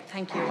now. Okay,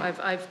 thank you.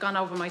 I've gone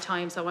over my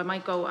time, so I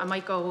might go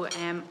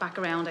back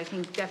around. I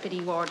think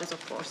Deputy Ward is up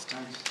first.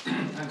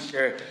 Thanks,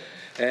 Chair.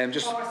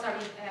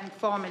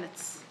 4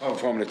 minutes. Oh,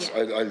 4 minutes.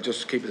 Yeah. I'll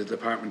just keep it to the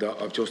Department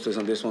of Justice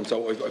on this one.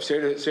 So I've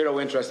zero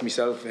interest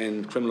myself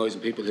in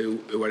criminalising people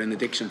who are in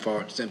addiction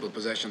for simple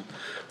possession,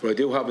 but I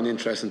do have an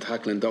interest in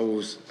tackling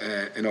those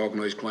in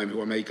organised crime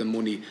who are making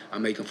money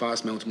and making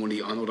vast amounts of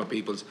money on other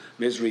people's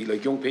misery.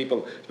 Like young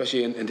people,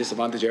 especially in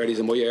disadvantaged areas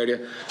in my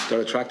area,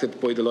 they're attracted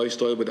by the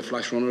lifestyle, by the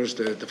flash runners,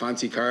 the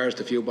fancy cars,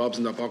 the few bobs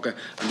in their pocket,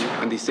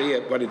 and they see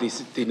it, whether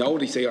they know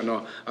they see it or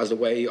not, as a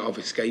way of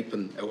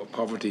escaping out of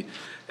poverty.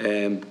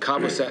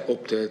 CAB was set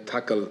up to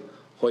tackle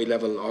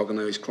high-level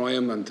organised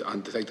crime and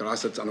to take their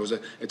assets, and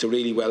it's a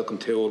really welcome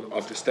tool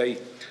of the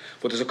state.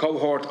 But there's a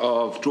cohort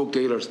of drug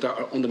dealers that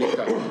are underneath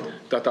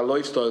that their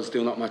lifestyles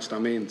do not match their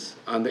means.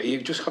 And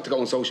you just have to go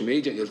on social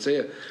media and you'll see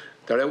it.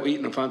 They're out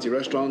eating in fancy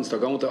restaurants, they're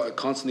going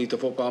constantly to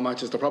football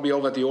matches, they're probably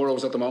over at the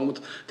Euros at the moment.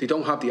 They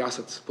don't have the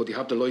assets, but they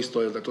have the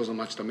lifestyle that doesn't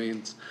match their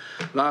means.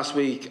 Last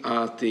week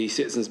at when the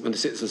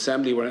Citizens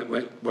Assembly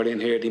were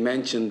in here, they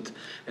mentioned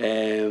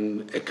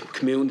a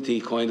community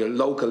kind of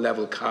local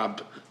level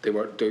CAB.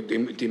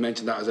 They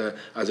mentioned that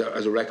as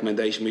a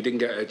recommendation. We didn't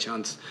get a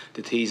chance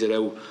to tease it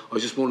out. I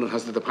was just wondering,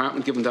 has the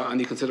department given that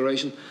any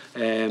consideration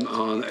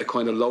on a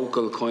kind of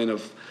local kind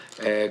of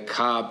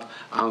CAB,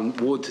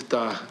 and would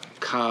that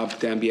CAB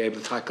then be able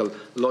to tackle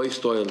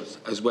lifestyles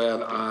as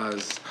well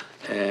as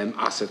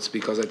assets?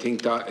 Because I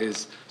think that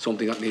is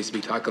something that needs to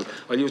be tackled.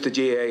 I'll use the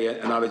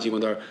GAA analogy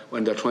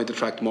when they're trying to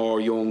attract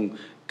more young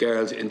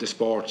girls into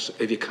sports.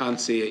 If you can't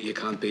see it, you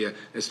can't be it.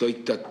 It's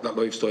like that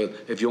lifestyle.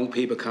 If young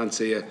people can't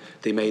see it,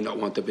 they may not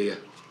want to be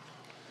it.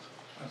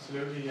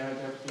 Absolutely,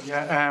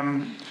 yeah.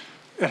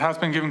 It has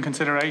been given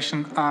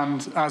consideration,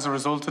 and as a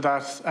result of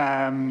that,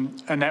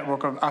 a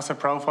network of asset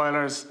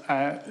profilers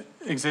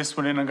exists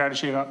within An Garda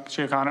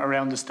Síochána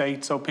around the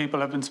state. So people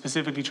have been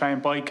specifically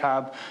trained by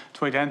CAB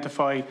to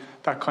identify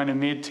that kind of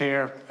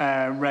mid-tier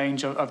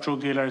range of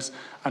drug dealers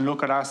and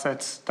look at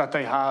assets that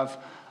they have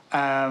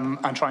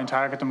and try and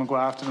target them and go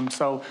after them.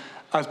 So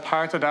as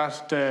part of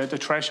that, the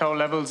threshold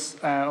levels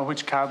at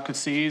which CAB could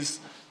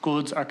seize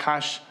goods or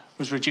cash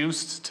was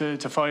reduced to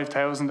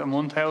 5,000 and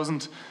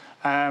 1,000.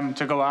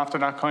 To go after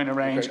that kind of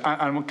range,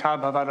 and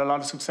CAB have had a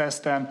lot of success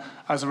then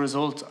as a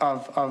result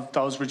of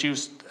those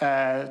reduced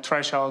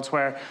thresholds,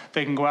 where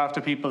they can go after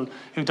people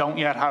who don't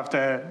yet have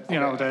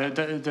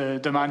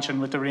the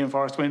mansion with the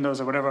reinforced windows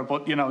or whatever,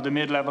 but the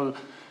mid-level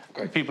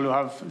people who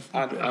have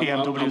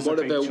BMWs.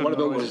 And what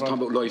about talking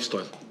about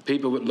lifestyle?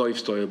 People with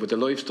lifestyle, but the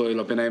lifestyle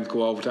of being able to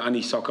go over to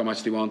any soccer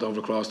match they want over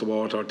across the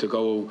water, to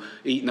go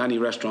eat in any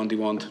restaurant they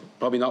want,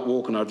 probably not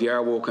working, or if they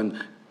are working,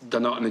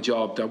 they're not in a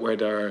job where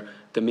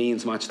the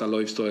means match their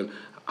lifestyle.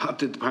 Have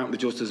the Department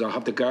of Justice or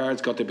have the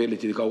guards got the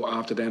ability to go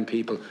after them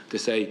people to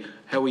say,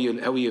 how are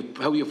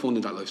you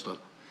funding that lifestyle?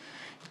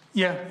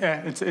 Yeah,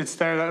 it's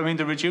there. I mean,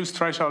 the reduced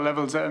threshold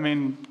levels. I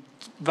mean,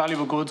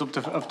 valuable goods up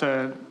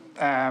to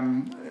I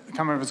can't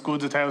remember if it's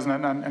goods 1,000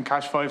 and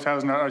cash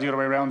 5,000 or the other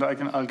way around.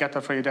 I'll get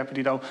that for you,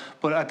 Deputy, though.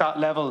 But at that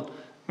level,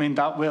 I mean,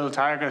 that will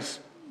target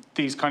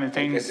these kind of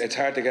things. It's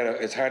hard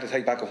to it's hard to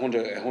take back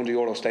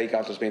 €100 steak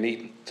after it's been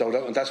eaten. So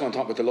that's what I'm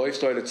talking about. The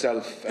lifestyle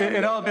itself.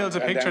 It all builds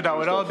a picture,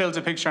 though. It all builds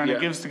a picture, and it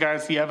gives the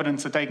guards the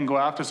evidence that they can go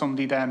after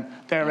somebody. Then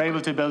they're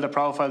able to build a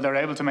profile. They're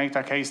able to make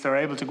that case. They're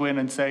able to go in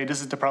and say, this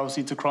is the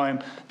proceeds of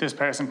crime. This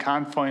person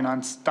can't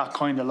finance that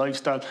kind of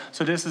lifestyle.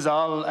 So this is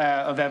all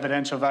of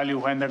evidential value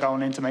when they're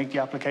going in to make the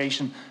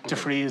application to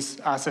freeze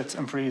assets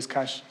and freeze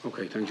cash.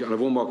 Okay, thank you. And I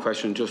have one more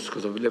question, just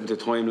because I've limited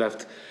time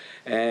left.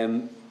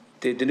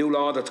 The new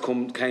law that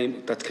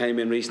came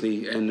in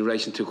recently in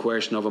relation to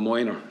coercion of a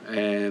minor,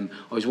 I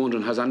was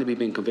wondering, has anybody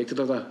been convicted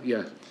of that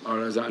yet,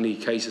 or has any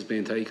cases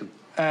been taken?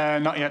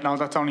 Not yet. No,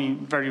 that's only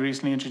very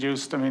recently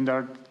introduced. I mean,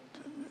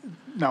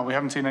 no, we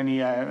haven't seen any.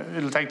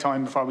 It'll take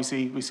time before we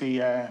see.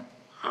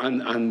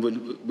 And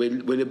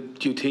will it,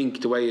 do you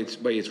think the way it's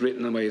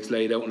written and the way it's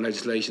laid out in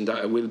legislation, that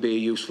it will be a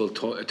useful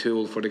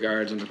tool for the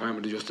guards and the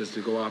Department of Justice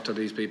to go after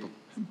these people?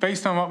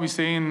 Based on what we've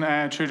seen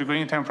through the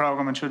Greentown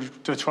programme and through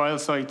the trial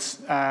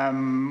sites,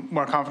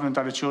 we're confident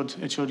that it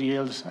should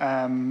yield.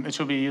 It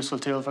should be a useful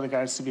tool for the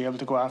guards to be able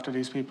to go after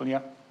these people.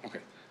 Yeah. Okay.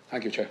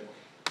 Thank you, Chair.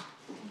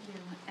 Thank you,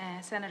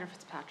 Senator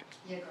Fitzpatrick.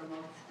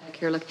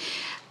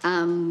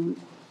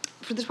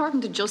 For the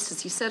Department of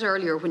Justice, you said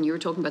earlier when you were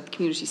talking about the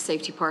community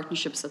safety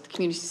partnerships that the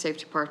community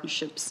safety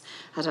partnerships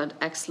had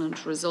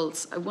excellent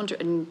results. I wonder,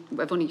 and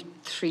I've only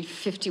 3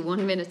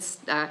 minutes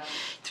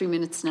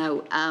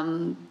now.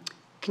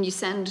 Can you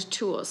send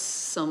to us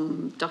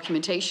some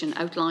documentation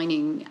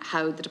outlining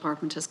how the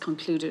department has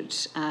concluded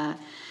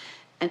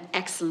an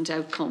excellent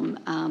outcome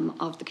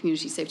of the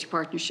community safety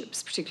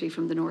partnerships, particularly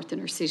from the North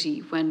Inner City,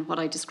 when what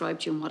I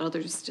described to you and what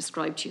others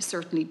described to you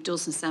certainly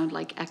doesn't sound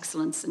like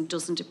excellence and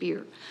doesn't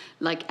appear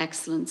like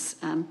excellence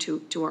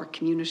to our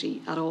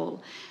community at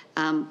all.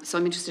 So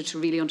I'm interested to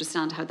really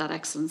understand how that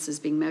excellence is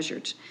being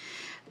measured.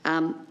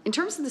 In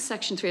terms of the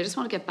Section 3, I just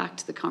want to get back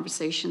to the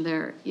conversation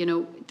there. You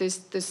know,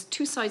 there's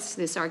two sides to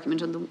this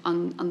argument.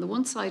 On the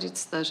one side,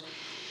 it's that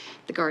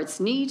the guards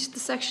need the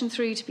Section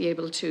 3 to be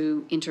able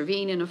to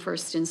intervene in a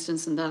first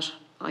instance, and that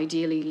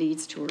ideally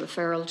leads to a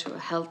referral to a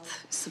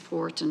health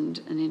support and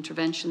an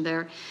intervention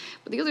there.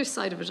 But the other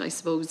side of it, I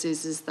suppose,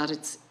 is that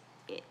it's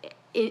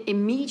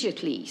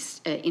immediately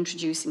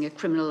introducing a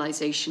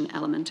criminalisation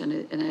element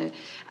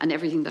and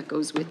everything that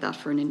goes with that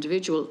for an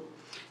individual.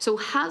 So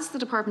has the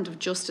Department of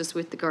Justice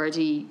with the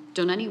Gardaí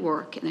done any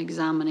work in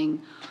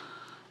examining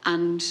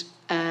and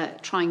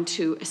trying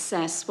to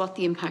assess what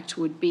the impact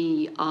would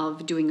be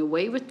of doing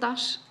away with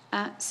that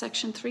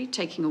Section 3,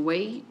 taking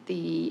away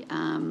the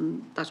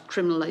that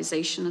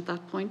criminalisation at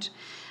that point,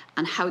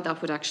 and how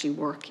that would actually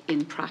work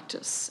in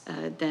practice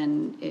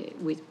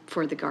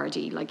for the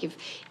Gardaí? Like if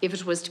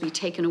it was to be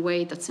taken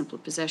away, that simple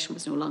possession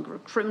was no longer a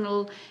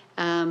criminal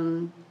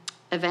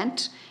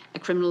event, a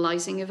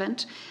criminalising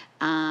event,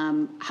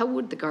 how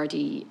would the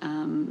Gardaí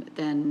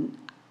then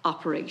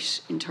operate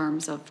in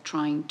terms of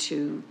trying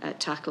to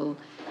tackle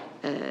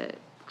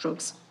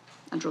drugs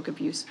and drug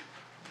abuse?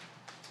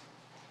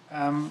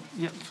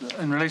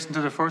 In relation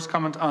to the first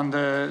comment on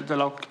the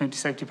local community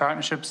safety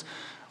partnerships,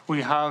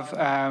 we had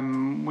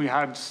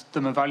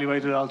them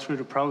evaluated all through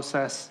the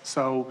process.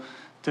 So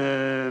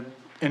the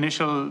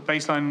initial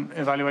baseline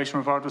evaluation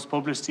report was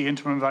published, the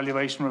interim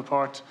evaluation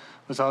report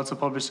was also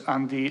published,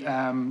 and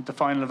the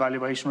final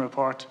evaluation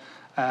report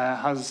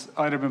has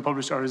either been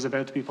published or is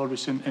about to be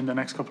published in the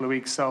next couple of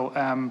weeks. So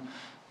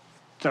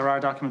there are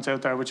documents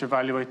out there which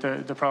evaluate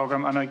the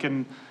programme, and I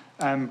can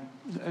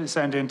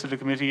send in to the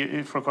committee,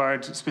 if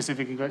required,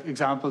 specific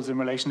examples in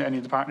relation to any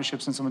of the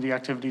partnerships and some of the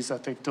activities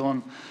that they've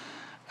done.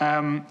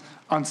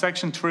 On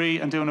Section 3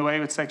 and doing away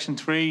with Section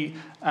 3,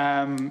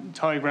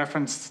 Tyg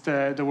referenced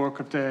the work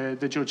of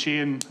the Judge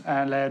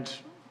Sheehan-led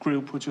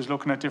group, which was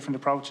looking at different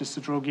approaches to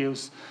drug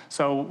use.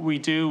 So we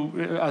do,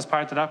 as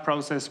part of that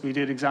process, we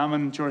did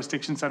examine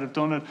jurisdictions that have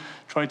done it,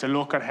 tried to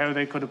look at how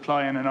they could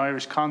apply in an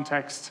Irish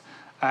context,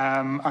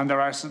 and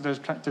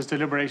there's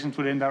deliberations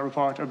within that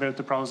report about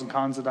the pros and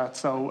cons of that.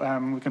 So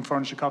we can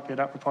furnish a copy of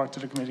that report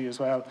to the committee as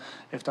well,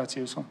 if that's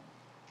useful.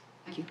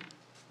 Thank you.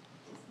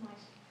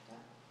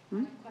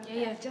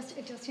 Yeah,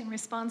 just in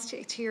response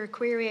to your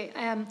query,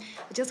 I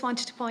just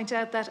wanted to point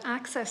out that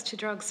access to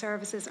drug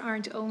services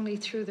aren't only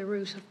through the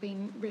route of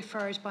being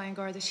referred by An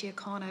Garda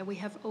Síochána. We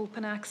have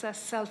open access,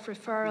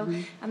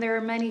 self-referral, and there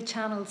are many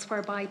channels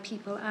whereby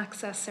people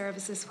access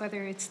services,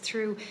 whether it's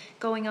through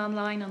going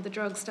online on the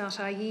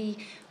drugs.ie,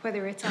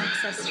 whether it's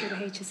access through the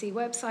HSE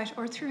website,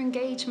 or through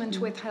engagement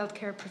with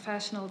healthcare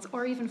professionals,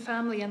 or even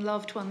family and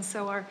loved ones.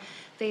 So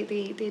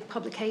the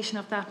publication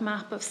of that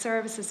map of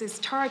services is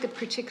targeted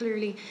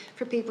particularly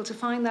for people to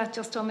find that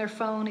just on their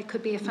phone. It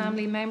could be a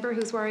family member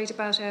who's worried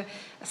about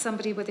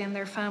somebody within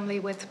their family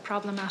with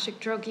problematic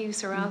drug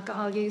use or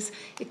alcohol use.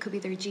 It could be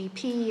their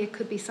GP. It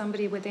could be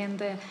somebody within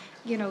the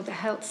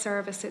health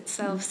service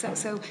itself.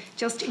 So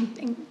just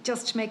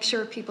to make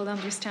sure people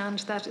understand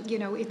that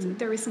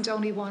there isn't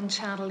only one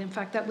channel. In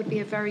fact, that would be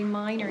a very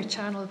minor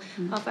channel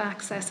of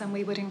access, and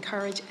we would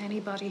encourage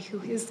anybody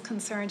who is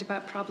concerned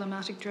about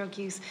problematic drug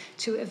use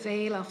to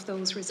avail of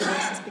those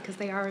resources, because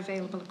they are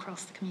available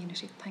across the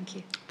community. Thank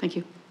you. Thank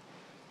you.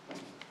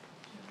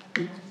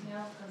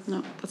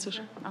 No, that's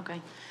it.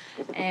 Okay.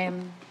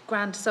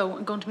 Grant, so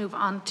I'm going to move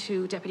on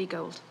to Deputy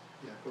Gold.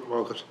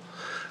 Margaret.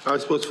 I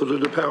suppose for the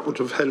Department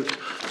of Health,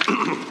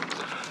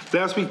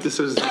 last week the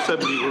Citizens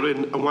Assembly were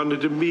in, and one of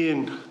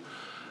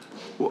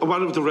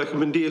the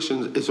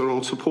recommendations is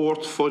around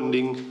support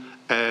funding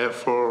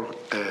for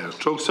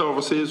drug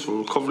services, for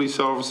recovery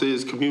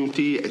services,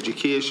 community,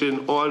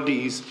 education, all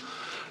these.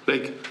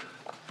 Like,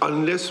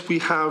 unless we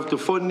have the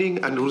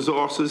funding and the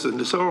resources and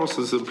the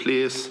services in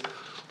place,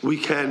 we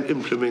can't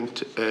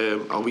implement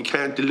or we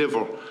can't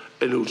deliver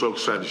a new drug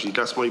strategy.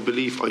 That's my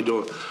belief. I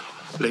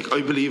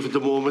believe at the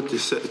moment the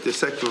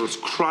sector is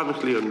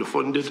chronically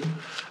underfunded,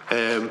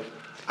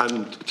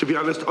 and to be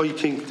honest, I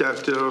think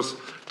that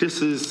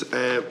this is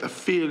a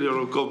failure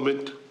of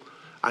government,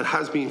 and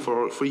has been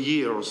for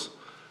years,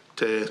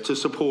 to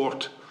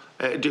support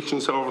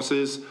addiction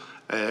services,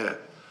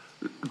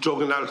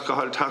 drug and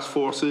alcohol task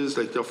forces.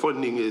 Like, their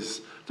funding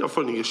is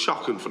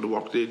shocking for the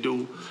work they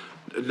do,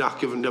 not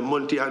giving them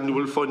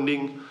multi-annual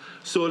funding.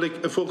 So,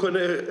 like, if we're going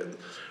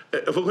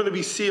to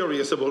be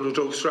serious about a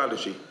drug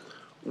strategy,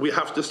 we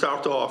have to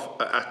start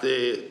off at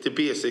the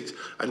basics,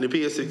 and the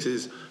basics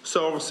is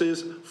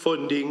services,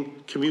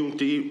 funding,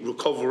 community,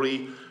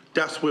 recovery.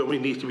 That's where we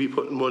need to be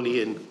putting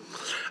money in.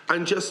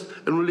 And just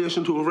in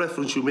relation to a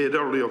reference you made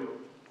earlier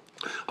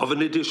of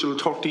an additional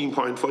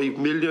 13.5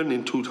 million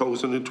in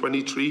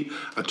 2023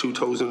 and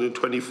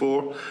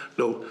 2024.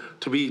 Now,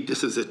 to me,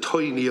 this is a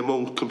tiny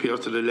amount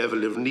compared to the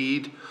level of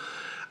need.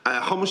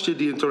 How much did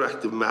the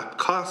interactive map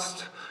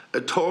cost?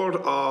 A third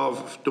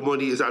of the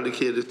money is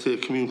allocated to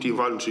community and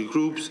voluntary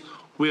groups.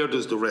 Where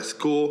does the rest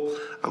go?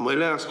 And my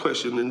last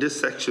question in this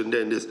section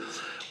then is,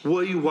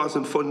 why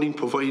wasn't funding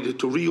provided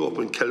to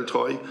reopen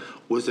Keltoy?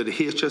 Was it a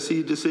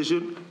HSE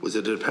decision? Was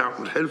it a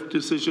Department of Health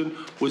decision?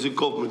 Was it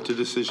government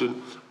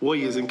decision? Why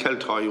isn't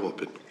Keltoy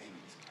open?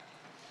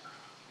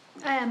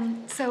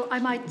 So I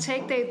might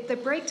take the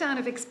breakdown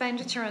of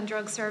expenditure on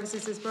drug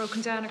services is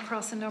broken down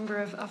across a number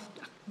of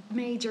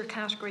major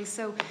categories.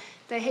 So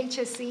the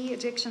HSE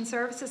addiction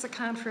services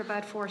account for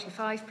about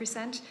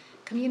 45%.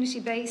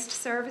 Community-based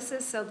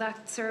services, so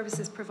that service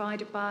is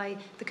provided by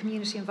the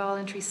community and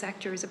voluntary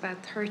sector, is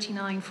about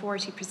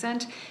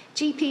 39–40%.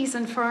 GPs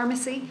and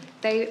pharmacy,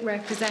 they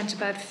represent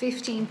about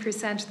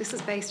 15%. This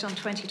is based on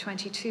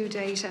 2022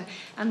 data.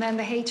 And then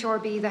the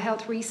HRB, the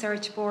Health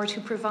Research Board,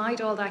 who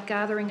provide all that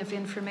gathering of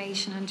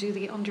information and do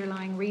the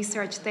underlying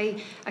research,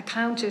 they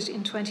accounted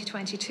in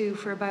 2022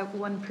 for about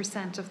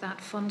 1% of that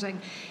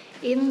funding.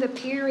 In the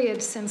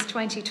period since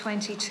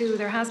 2022,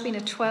 there has been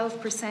a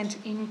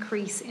 12%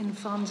 increase in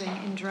funding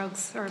in drug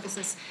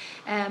services.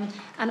 And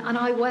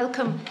I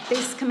welcome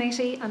this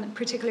committee and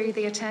particularly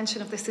the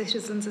attention of the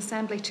Citizens'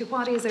 Assembly to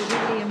what is a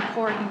really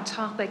important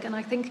topic. And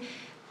I think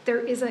there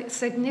is a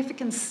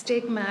significant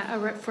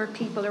stigma for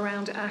people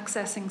around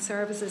accessing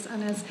services.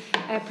 And as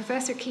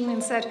Professor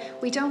Keenan said,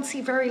 we don't see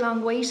very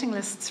long waiting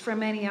lists for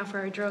many of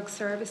our drug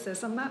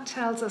services. And that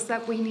tells us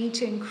that we need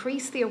to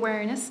increase the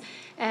awareness.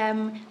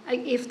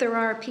 If there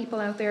are people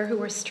out there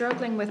who are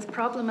struggling with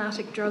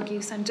problematic drug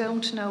use and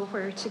don't know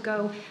where to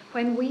go,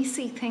 when we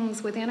see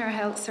things within our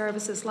health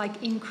services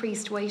like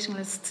increased waiting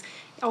lists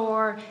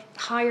or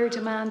higher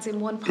demands in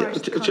one part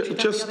of the country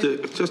just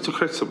to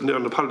correct something there,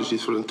 and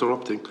apologies for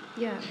interrupting.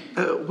 Yeah.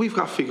 We've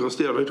got figures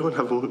there, I don't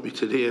have them with me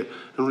today,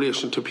 in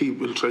relation to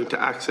people trying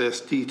to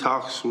access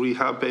detox,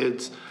 rehab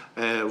beds,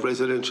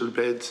 residential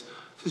beds.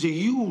 There's a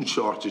huge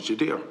shortage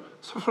there.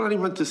 So for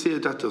anyone to say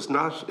that is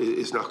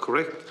not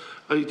correct,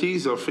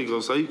 these are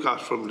figures I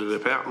got from the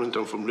department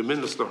and from the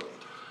minister.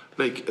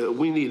 Like,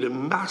 we need a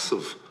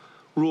massive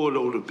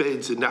rollout of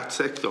beds in that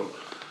sector.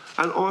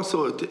 And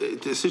also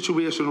the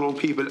situation around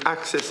people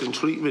accessing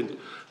treatment.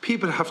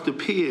 People have to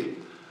pay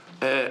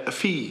a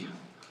fee.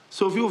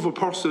 So if you have a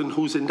person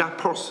who's in that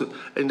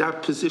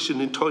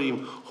position in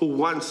time who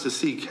wants to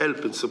seek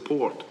help and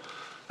support,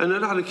 and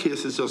in a lot of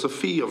cases there's a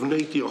fee of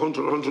 90,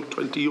 100,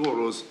 120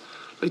 euros.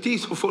 Like,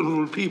 these are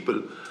vulnerable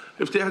people.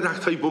 If they had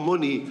that type of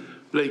money,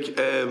 like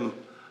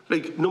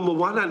number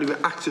one, anyway,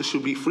 access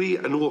should be free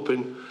and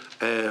open,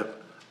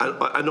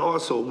 and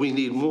also we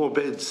need more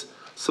beds.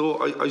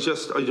 So I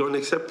don't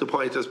accept the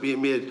point that's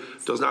being made.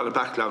 There's not a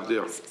backlog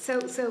there.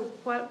 So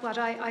what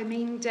I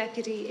mean,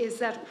 Deputy, is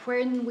that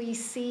when we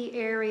see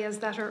areas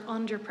that are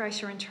under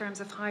pressure in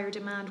terms of higher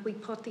demand, we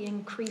put the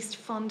increased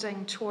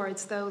funding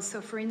towards those. So,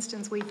 for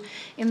instance, we've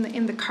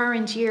in the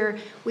current year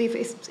we've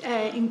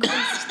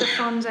increased the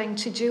funding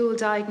to dual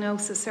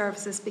diagnosis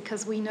services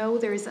because we know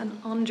there's an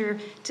under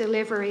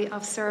delivery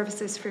of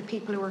services for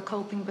people who are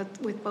coping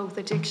with both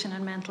addiction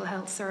and mental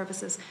health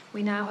services.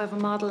 We now have a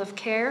model of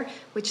care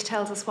which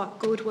tells us what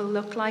good will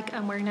look like,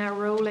 and we're now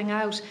rolling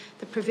out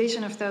the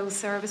provision of those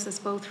services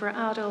both for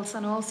adults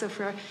and also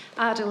for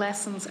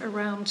adolescents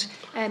around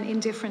in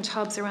different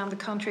hubs around the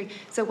country.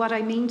 So what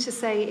I mean to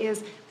say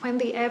is, when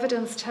the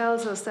evidence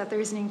tells us that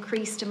there's an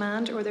increased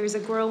demand or there's a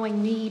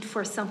growing need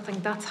for something,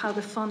 that's how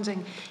the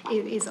funding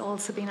is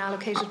also being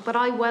allocated. But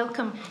I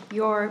welcome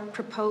your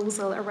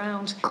proposal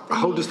around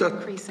the need for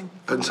increasing.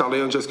 And sorry,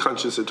 I'm just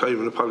conscious of time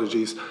and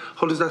apologies.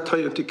 How does that tie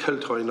into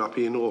Keltoy not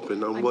being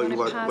open? And I'm going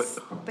to pass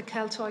the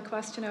Keltoy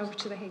question over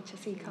to the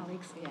HSE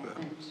colleagues. Yeah,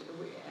 and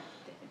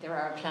there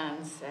are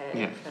plans.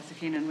 Professor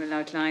Keenan will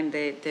outline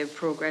the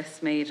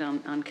progress made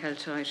on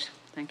Keltoy.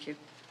 Thank you.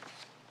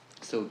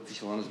 So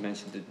Siobhan has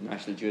mentioned the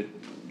National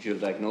Dual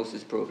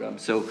Diagnosis Programme.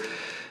 So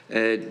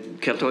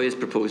Keltoy is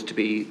proposed to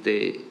be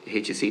the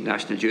HSE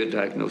National Dual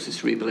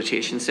Diagnosis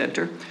Rehabilitation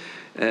Centre.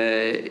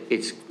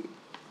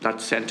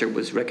 That centre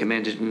was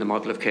recommended in the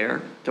model of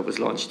care that was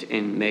launched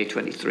in May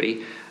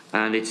 23,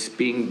 and it's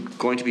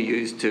going to be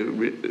used to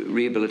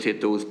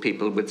rehabilitate those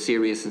people with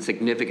serious and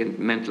significant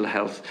mental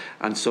health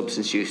and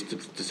substance use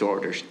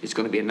disorders. It's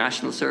going to be a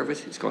national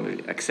service. It's going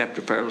to accept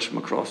referrals from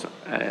across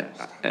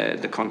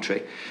the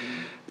country.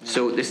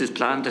 So this is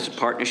planned as a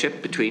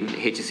partnership between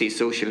HSE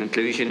Social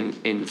Inclusion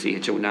in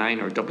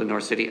CH09 or Dublin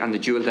North City and the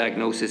Dual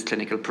Diagnosis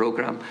Clinical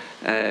Programme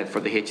for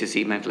the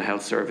HSE Mental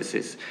Health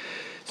Services.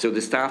 So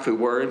the staff who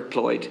were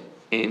employed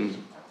in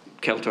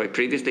Keltoy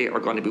previously are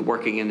going to be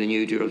working in the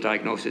new Dual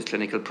Diagnosis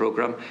Clinical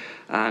Programme,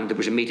 and there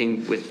was a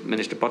meeting with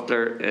Minister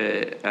Butler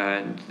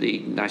and the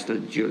National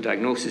Dual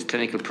Diagnosis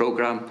Clinical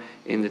Programme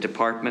in the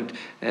department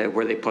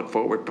where they put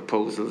forward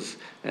proposals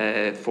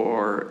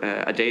for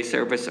a day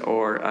service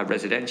or a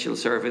residential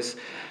service.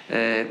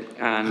 And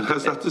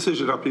has that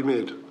decision not been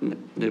made?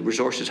 The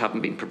resources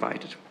haven't been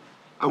provided.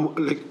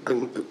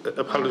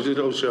 Apologies,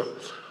 also.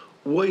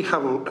 Why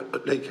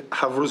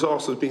have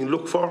resources been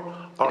looked for,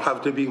 or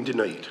have they been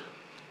denied?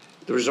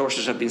 The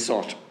resources have been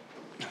sought.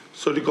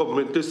 So the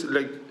government,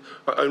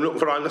 I'm looking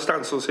for honest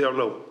answers here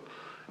now.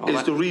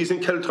 Is the reason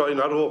Keltoy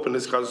not open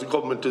is because the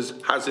government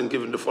hasn't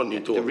given the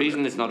funding to open? The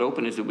reason it's not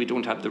open is that we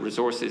don't have the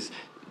resources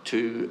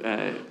to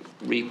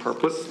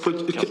repurpose.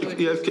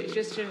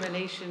 Just in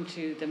relation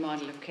to the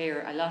model of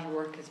care, a lot of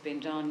work has been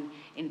done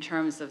in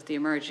terms of the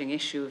emerging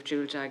issue of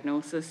dual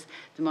diagnosis.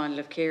 The model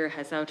of care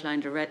has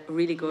outlined a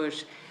really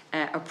good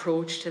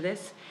approach to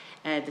this.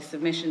 The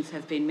submissions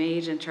have been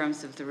made in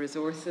terms of the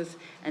resources,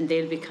 and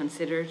they'll be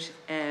considered.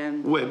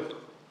 When?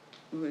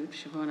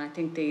 Siobhan, I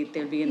think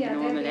they'll be in the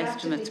normal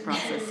estimates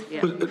process.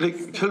 Yeah. But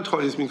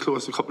Keltoy has been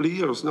closed a couple of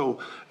years now.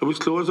 It was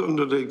closed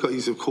under the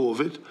guise of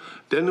COVID.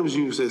 Then it was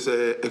used as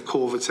a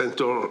COVID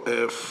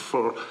centre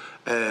for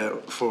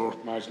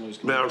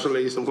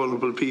marginalised and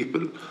vulnerable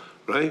people,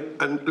 right?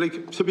 And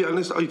to be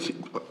honest, I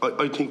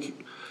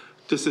think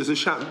this is a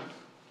sham.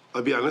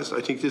 I'll be honest.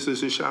 I think this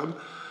is a sham.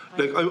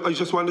 I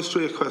just want a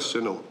straight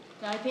question now.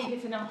 I think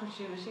it's an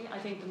opportunity. I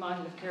think the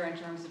model of care in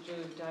terms of dual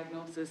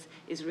diagnosis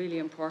is really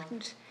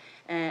important.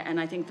 And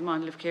I think the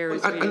model of care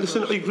is really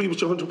listen, I agree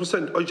with you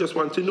 100%. I just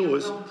want to know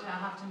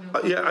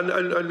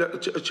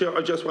Chair,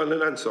 I just want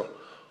an answer.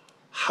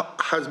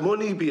 Has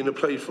money been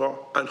applied for,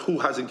 and who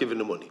hasn't given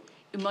the money?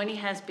 Money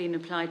has been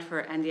applied for,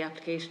 and the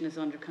application is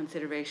under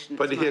consideration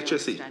by the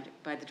HSE,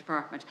 by the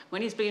department.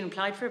 Money is being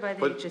applied for by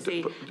the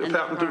HSE.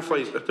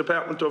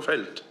 Department of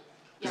Health.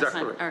 Yes,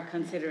 are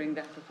considering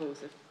that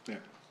proposal. Yeah.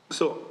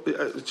 So,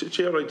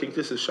 Chair, I think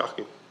this is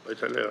shocking. I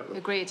tell you.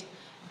 Agreed.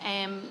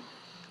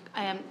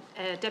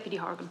 Deputy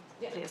Horgan,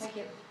 please. Thank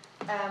you.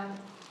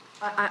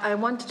 I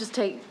want to just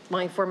take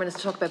my 4 minutes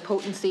to talk about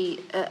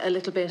potency a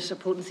little bit,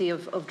 potency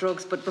of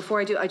drugs. But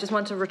before I do, I just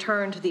want to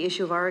return to the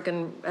issue of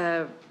Oregon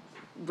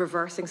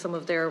reversing some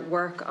of their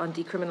work on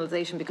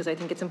decriminalisation, because I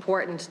think it's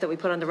important that we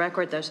put on the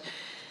record that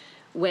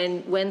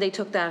when they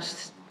took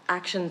that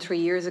action 3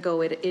 years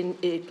ago, it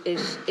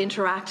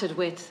interacted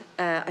with,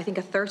 I think,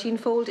 a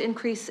 13-fold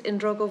increase in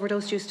drug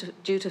overdose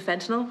due to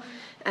fentanyl,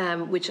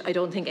 which I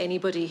don't think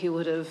anybody who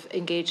would have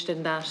engaged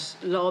in that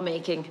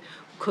lawmaking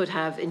could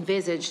have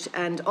envisaged.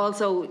 And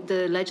also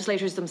the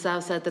legislators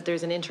themselves said that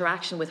there's an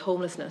interaction with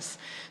homelessness.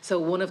 So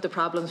one of the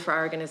problems for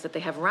Oregon is that they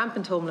have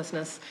rampant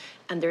homelessness,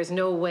 and there's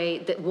no way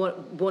that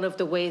one of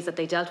the ways that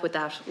they dealt with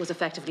that was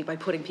effectively by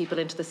putting people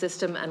into the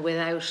system, and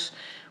without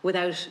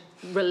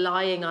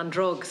relying on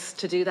drugs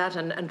to do that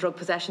and drug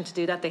possession to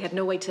do that. They had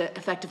no way to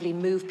effectively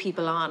move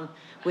people on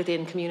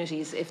within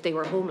communities if they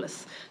were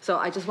homeless. So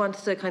I just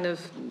wanted to kind of,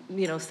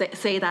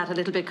 say that a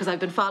little bit, because I've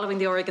been following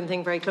the Oregon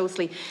thing very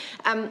closely.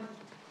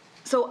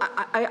 So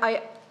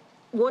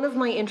one of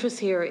my interests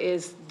here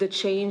is the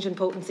change in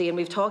potency, and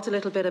we've talked a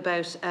little bit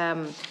about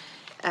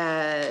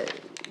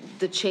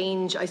the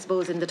change, I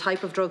suppose, in the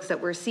type of drugs that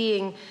we're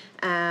seeing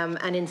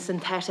and in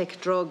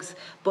synthetic drugs.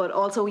 But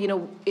also,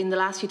 in the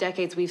last few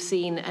decades, we've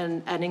seen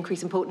an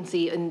increase in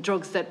potency in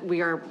drugs that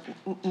we are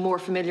more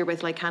familiar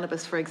with, like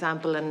cannabis, for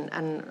example,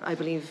 and I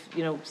believe,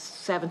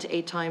 7 to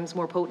 8 times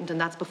more potent.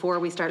 And that's before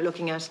we start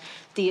looking at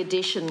the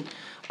addition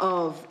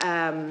of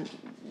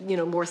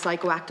more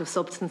psychoactive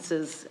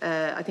substances.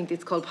 I think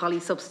it's called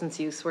polysubstance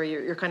use, where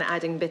you're kind of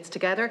adding bits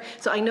together.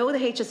 So I know the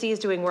HSE is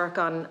doing work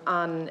on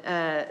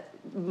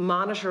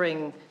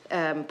monitoring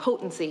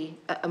potency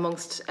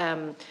amongst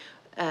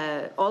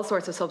all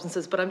sorts of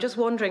substances, but I'm just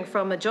wondering,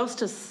 from a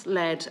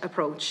justice-led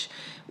approach,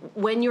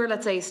 when you're,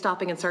 let's say,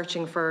 stopping and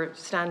searching for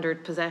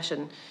standard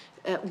possession,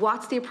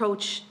 what's the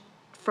approach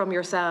from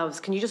yourselves?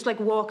 Can you just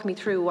walk me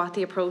through what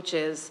the approach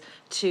is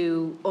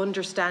to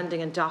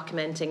understanding and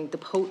documenting the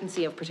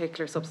potency of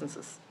particular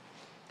substances?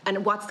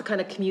 And what's the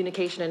kind of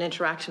communication and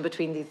interaction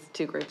between these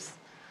two groups?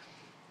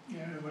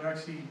 Yeah, it would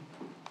actually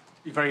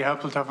be very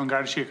helpful to have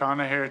Garda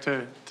Síochána here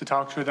to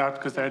talk through that,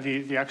 because they're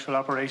the actual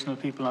operational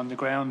people on the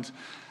ground.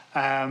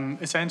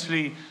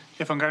 Essentially,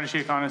 if Garda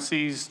Síochána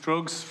sees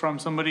drugs from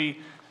somebody,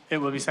 it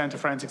will be sent to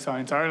Forensic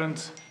Science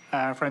Ireland.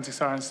 Forensic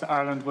Science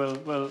Ireland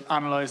will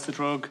analyse the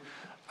drug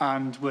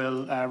and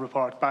will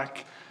report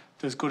back.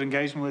 There's good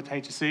engagement with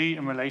HSE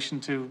in relation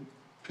to,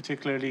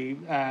 particularly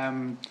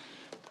on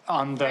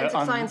the... Forensic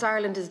Science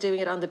Ireland is doing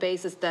it on the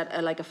basis that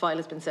a file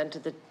has been sent to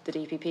the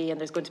DPP and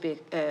there's going to be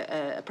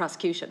a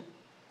prosecution.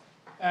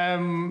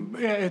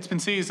 Yeah, it's been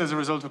seized as a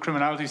result of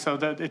criminality, so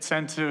that it's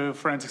sent to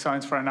Forensic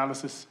Science for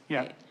analysis.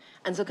 Yeah. Okay.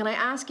 And so can I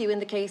ask you, in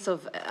the case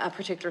of a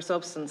particular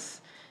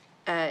substance,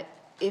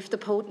 if the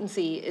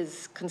potency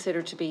is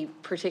considered to be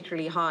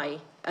particularly high,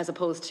 as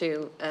opposed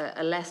to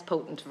a less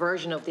potent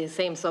version of the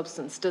same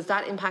substance, does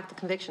that impact the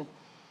conviction?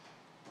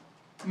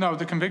 No,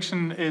 the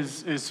conviction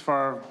is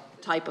for...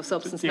 type of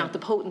substance, not the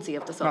potency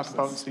of the substance.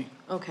 Not the potency.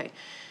 Okay.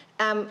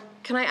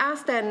 Can I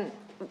ask then,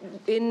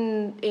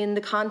 in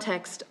the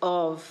context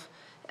of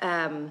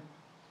a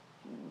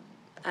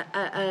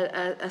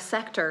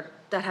sector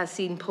that has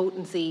seen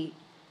potency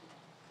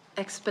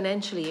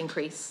exponentially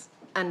increase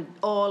and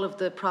all of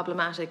the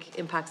problematic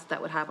impacts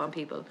that would have on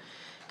people,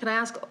 can I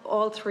ask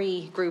all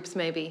three groups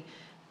maybe,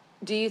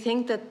 do you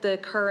think that the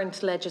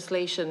current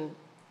legislation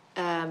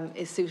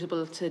is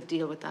suitable to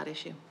deal with that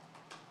issue?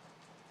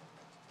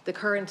 The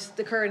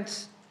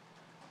current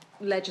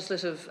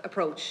legislative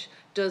approach,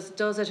 does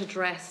it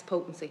address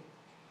potency?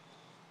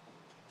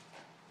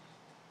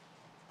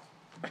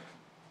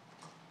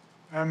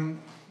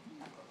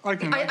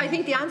 I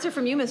think the answer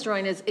from you, Mr.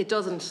 Ryan, is it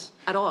doesn't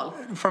at all.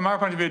 From our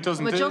point of view, it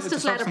doesn't. From a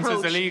justice-led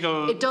approach,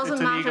 it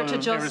doesn't matter to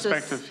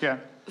justice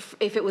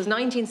if it was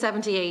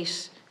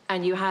 1978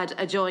 and you had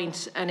a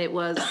joint and it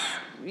was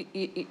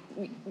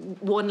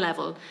one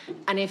level,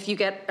 and if you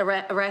get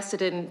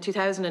arrested in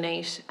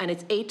 2008 and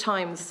it's 8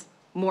 times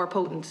more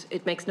potent,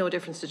 it makes no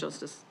difference to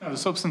justice. No, the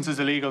substance is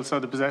illegal, so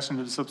the possession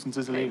of the substance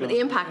is illegal. But the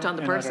impact on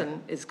the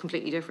person is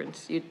completely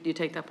different. You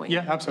take that point?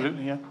 Yeah,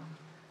 absolutely, yeah.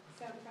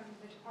 So from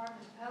the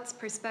Department of Health's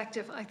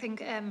perspective, I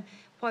think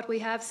what we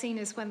have seen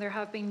is when there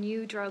have been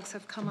new drugs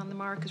have come on the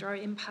market or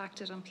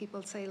impacted on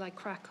people, say like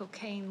crack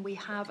cocaine, we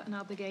have an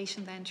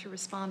obligation then to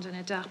respond and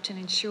adapt and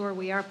ensure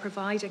we are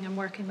providing and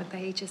working with the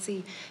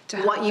HSE to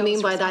help. What you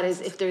mean by that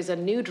is if there's a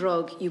new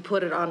drug, you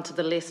put it onto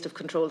the list of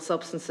controlled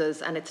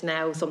substances and it's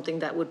now something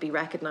that would be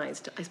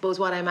recognised. I suppose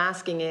what I'm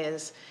asking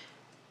is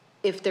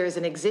if there's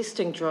an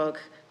existing drug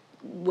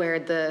where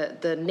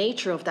the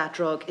nature of that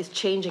drug is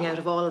changing out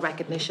of all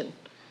recognition,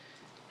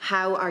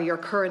 how are your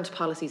current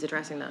policies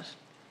addressing that?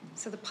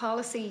 So the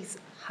policies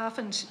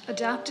haven't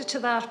adapted to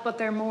that, but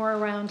they're more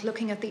around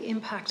looking at the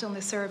impact on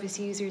the service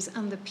users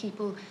and the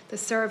people, the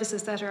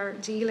services that are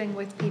dealing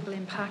with people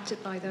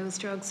impacted by those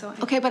drugs. So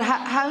okay, but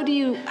how do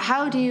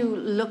you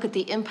look at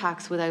the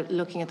impacts without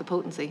looking at the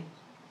potency?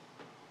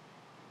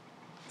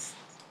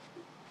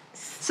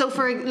 So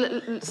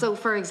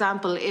for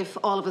example, if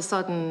all of a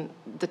sudden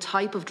the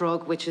type of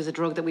drug, which is a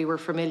drug that we were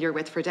familiar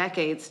with for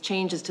decades,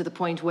 changes to the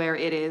point where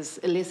it is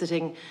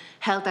eliciting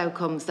health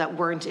outcomes that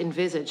weren't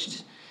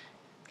envisaged,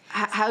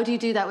 how do you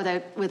do that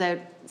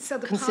without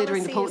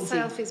considering the potency? So the policy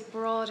itself is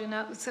broad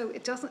enough. So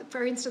it doesn't,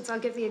 for instance, I'll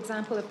give the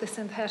example of the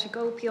synthetic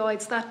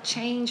opioids. That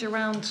change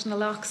around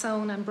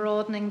naloxone and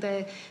broadening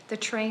the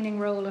training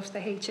role of the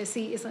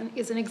HSE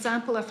is an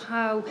example of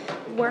how,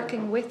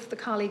 working with the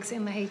colleagues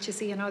in the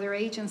HSE and other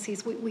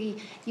agencies,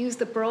 we use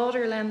the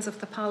broader lens of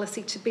the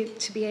policy to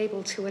be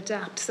able to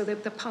adapt, so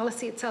that the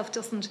policy itself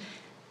doesn't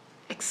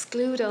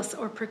exclude us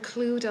or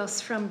preclude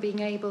us from being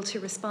able to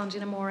respond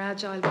in a more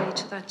agile way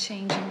to that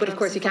change. But of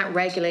course you can't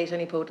regulate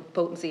any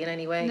potency in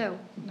any way. No,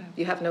 no.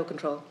 You have no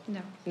control?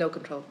 No. No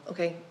control.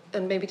 Okay.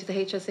 And maybe to the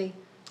HSE?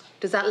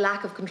 Does that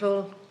lack of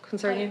control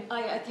concern you?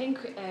 I think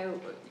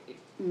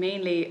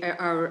mainly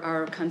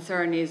our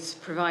concern is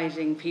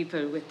providing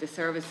people with the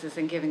services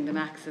and giving them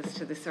access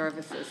to the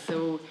services,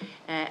 so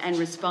and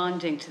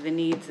responding to the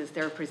needs as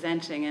they're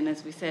presenting. And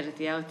as we said at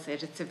the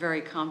outset, it's a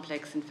very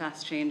complex and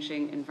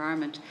fast-changing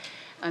environment.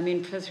 I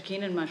mean, Professor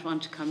Keenan might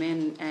want to come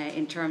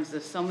in terms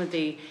of some of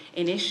the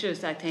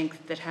initiatives I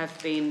think that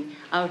have been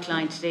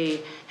outlined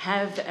today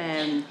have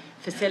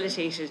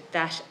facilitated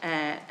that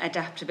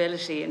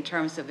adaptability in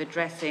terms of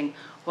addressing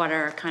what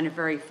are kind of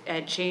very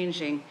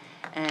changing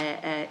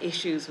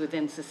issues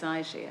within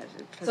society.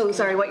 So,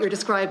 sorry, what you're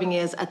describing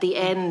is at the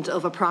end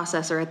of a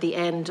process or at the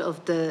end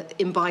of the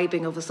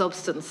imbibing of a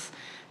substance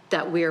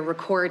that we're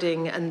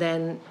recording and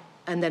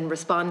then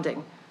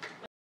responding.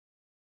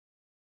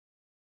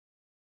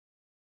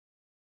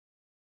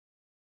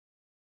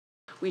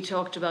 We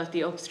talked about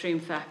the upstream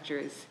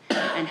factors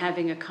and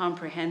having a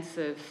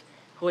comprehensive,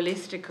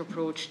 holistic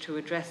approach to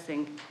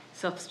addressing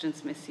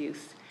substance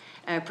misuse,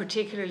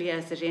 particularly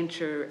as it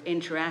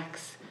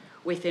interacts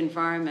with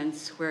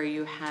environments where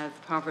you have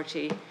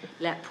poverty,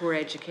 poor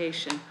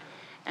education,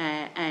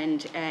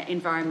 and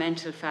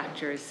environmental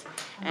factors.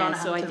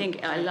 So I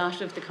think a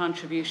lot of the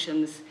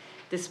contributions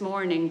this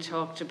morning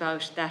talked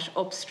about that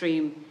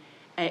upstream,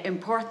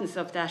 importance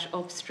of that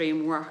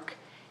upstream work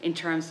in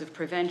terms of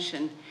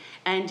prevention.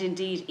 And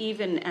indeed,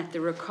 even at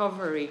the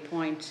recovery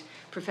point,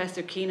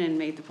 Professor Keenan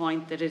made the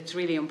point that it's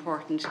really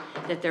important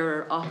that there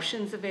are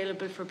options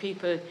available for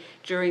people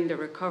during the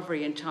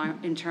recovery in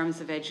terms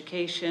of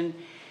education,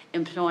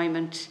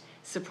 employment,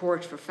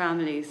 support for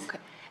families.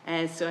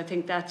 Okay. So I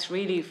think that's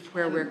really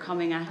where we're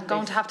coming at. I'm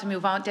going to have to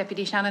move on,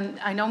 Deputy Shannon.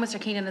 I know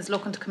Mr. Keenan is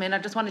looking to come in. I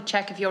just want to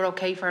check if you're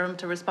okay for him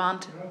to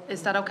respond.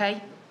 Is that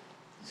okay?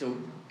 So,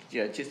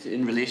 yeah, just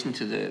in relation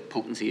to the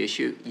potency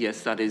issue,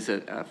 yes, that is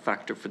a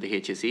factor for the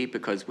HSE,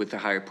 because with the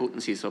higher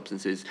potency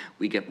substances,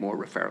 we get more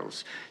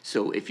referrals.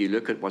 So if you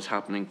look at what's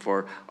happening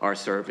for our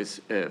service,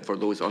 for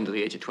those under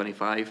the age of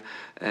 25,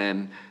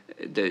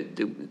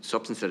 the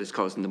substance that is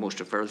causing the most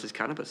referrals is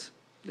cannabis.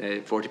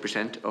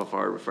 40% of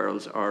our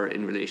referrals are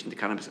in relation to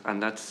cannabis,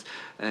 and that's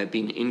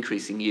been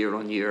increasing year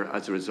on year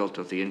as a result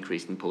of the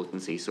increase in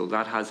potency. So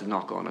that has a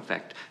knock-on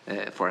effect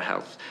for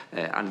health,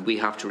 and we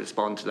have to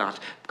respond to that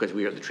because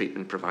we are the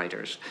treatment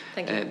providers.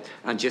 Thank you.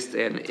 And just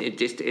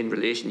in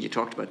relation, you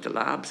talked about the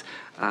labs,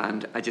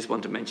 and I just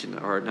want to mention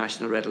our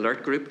National Red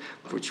Alert Group,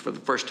 which for the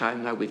first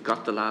time now we've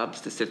got the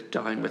labs to sit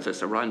down with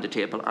us around the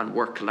table and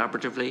work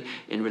collaboratively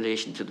in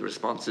relation to the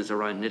responses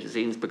around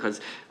nitazines,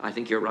 because I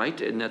think you're right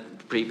in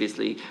that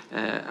previously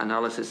the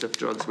analysis of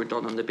drugs were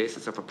done on the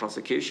basis of a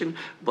prosecution,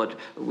 but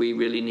we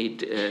really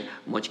need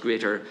much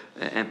greater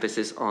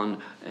emphasis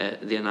on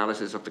the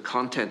analysis of the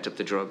content of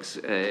the drugs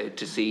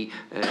to see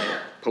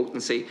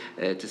potency,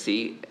 to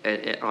see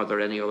are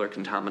there any other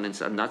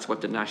contaminants, and that's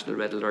what the National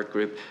Red Alert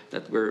Group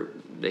that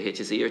the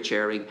HSE are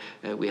chairing.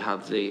 We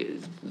have the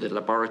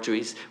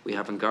laboratories, we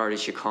have in Garda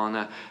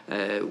Síochána,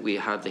 we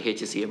have the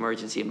HSE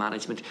Emergency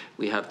Management,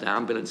 we have the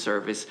ambulance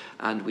service,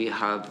 and we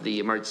have the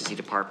emergency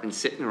department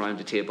sitting around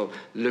the table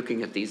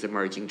looking at these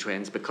emerging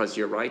trends, because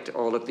you're right,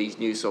 all of these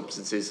new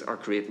substances are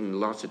creating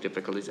lots of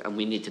difficulties and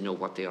we need to know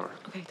what they are.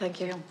 Okay, thank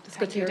you. That's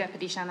Thank you,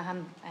 Deputy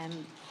Shanahan.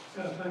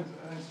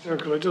 Thanks, Chair.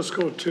 Could I just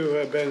go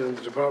to Ben in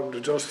the Department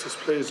of Justice,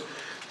 please?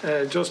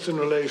 Just in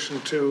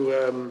relation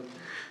to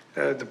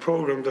the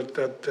programme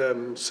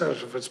that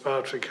Senator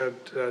Fitzpatrick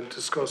had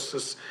discussed,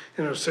 this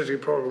inner city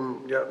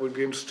programme. Yeah, we'd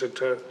be interested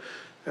to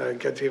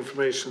get the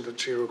information that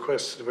she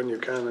requested when you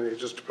can, and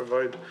just to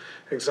provide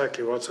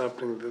exactly what's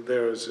happening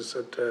there, as you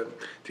said, the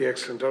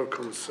excellent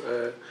outcomes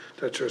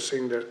that you're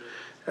seeing there.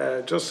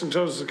 Just in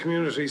terms of the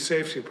community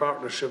safety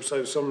partnerships, I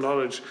have some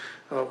knowledge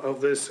of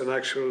this, and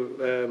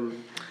actual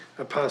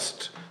a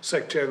past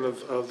Secretary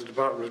of the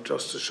Department of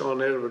Justice,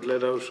 Sean Aylward,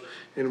 led out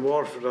in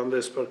Waterford on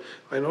this, but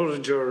I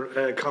noted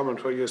your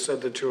comment where you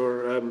said that you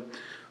were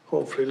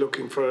hopefully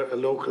looking for a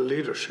local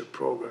leadership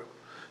programme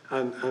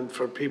and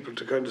for people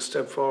to kind of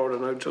step forward,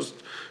 and I've just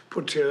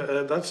put to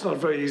you, that's not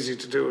very easy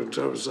to do in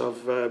terms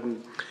of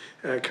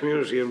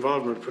community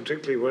involvement,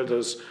 particularly where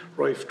there's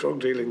rife drug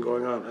dealing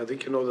going on. I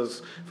think you know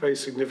there's very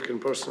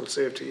significant personal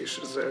safety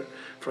issues there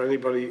for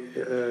anybody,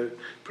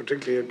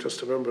 particularly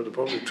just a member of the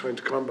public trying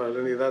to combat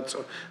any of that.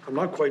 So I'm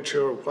not quite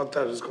sure what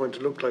that is going to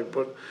look like,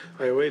 but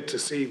I wait to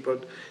see.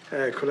 But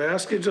could I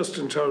ask you just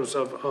in terms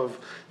of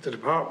the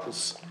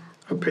department's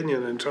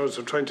opinion in terms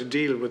of trying to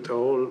deal with the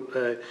whole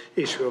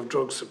issue of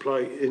drug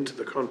supply into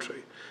the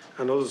country?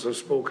 And others have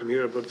spoken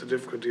here about the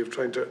difficulty of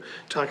trying to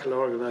tackle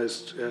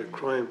organised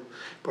crime.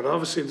 But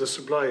obviously the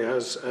supply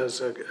is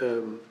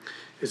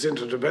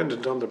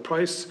interdependent on the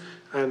price,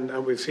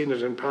 and we've seen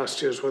it in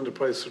past years when the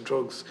price of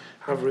drugs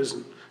have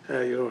risen.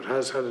 It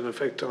has had an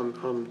effect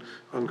on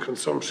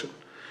consumption.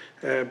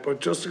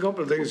 But just a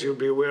couple of things you'll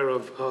be aware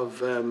of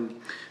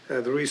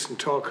the recent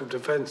talk of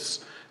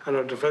defence and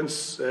our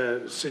defence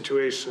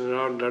situation in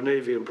Ireland, our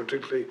Navy in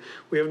particular.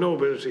 We have no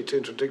ability to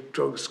interdict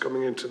drugs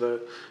coming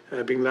into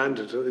being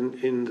landed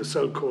in the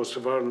south coast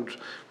of Ireland.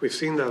 We've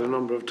seen that a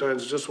number of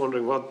times. Just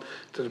wondering what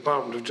the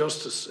Department of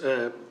Justice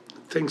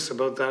thinks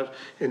about that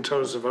in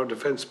terms of our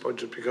defence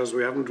budget, because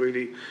we haven't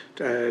really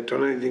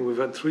done anything. We've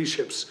had 3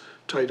 ships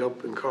tied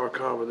up in Cork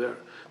Harbour there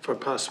for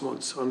past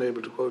months,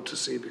 unable to go out to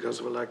sea because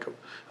of a lack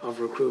of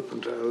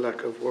recruitment, a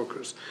lack of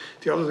workers.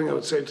 The other thing I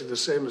would say to the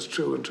same is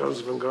true in terms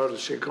of Garda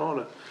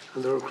Síochána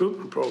and the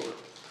recruitment programme.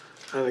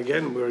 And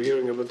again, we're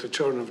hearing about the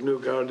churn of new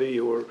Gardaí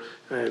who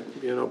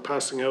are,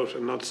 passing out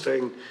and not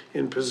staying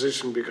in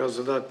position because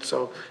of that.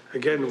 So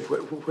again,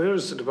 where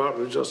is the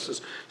Department of Justice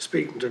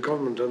speaking to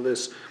government on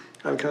this?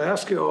 And can I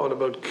ask you all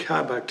about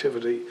cab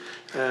activity?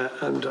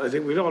 And I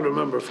think we'd all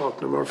remember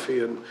Faulkner Murphy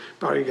and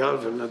Barry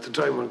Galvin at the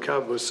time when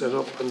cab was set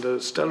up and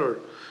the stellar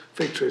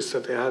victories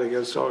that they had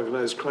against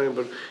organised crime.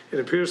 But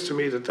it appears to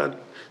me that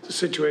the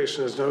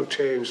situation has now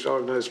changed.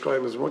 Organised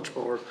crime is much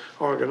more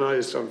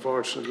organised,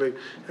 unfortunately.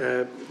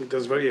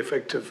 There's very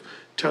effective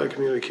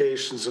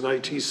telecommunications and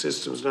IT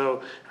systems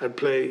now at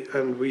play,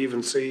 and we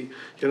even see,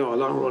 a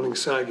long-running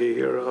saga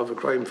here of a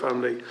crime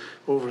family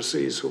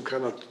overseas who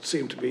cannot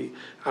seem to be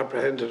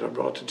apprehended or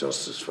brought to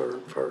justice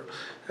for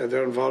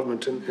their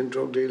involvement in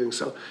drug dealing.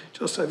 So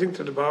I think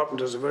the department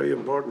has a very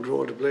important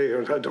role to play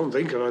here. I don't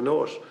think it, I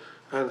know it.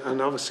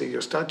 And obviously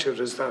your statute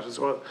is that as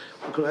well.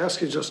 But could I ask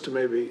you just to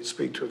maybe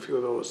speak to a few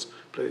of those,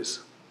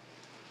 please?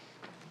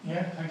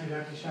 Yeah, thank you,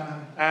 Deputy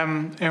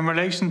Shanahan. In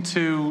relation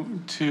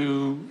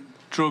to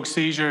drug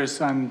seizures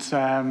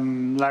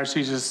and large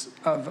seizures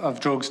of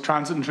drugs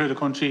transiting through the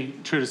country,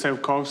 through the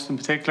south coast in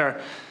particular,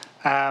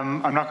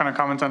 I'm not going to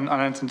comment on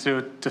anything to do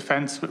with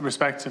defence with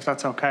respect, if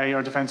that's okay,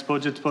 or defence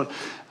budgets, but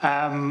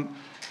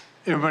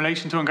in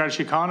relation to Garda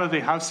Síochána,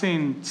 they have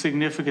seen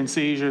significant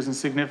seizures and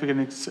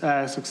significant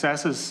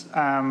successes.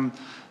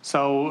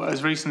 So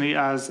as recently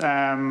as,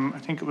 I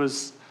think it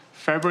was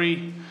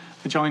February,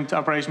 the joint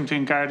operation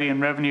between Gardaí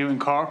and Revenue in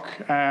Cork,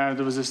 there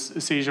was a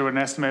seizure with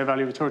an estimated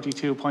value of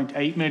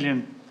 32.8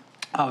 million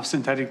of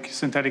synthetic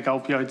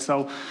opioids.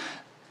 So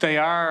they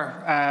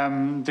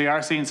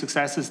are seeing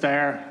successes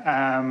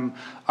there.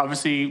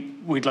 Obviously,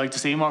 we'd like to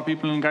see more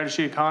people in Garda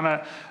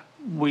Síochána.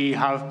 We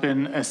have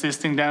been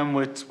assisting them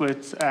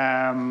with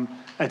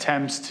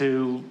attempts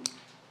to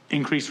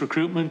increase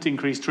recruitment,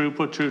 increase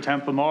throughput through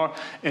Templemore.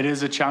 It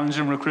is a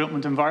challenging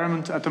recruitment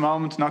environment at the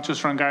moment, not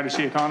just for Garda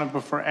Síochána,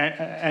 but for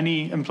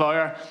any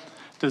employer.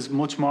 There's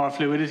much more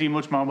fluidity,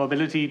 much more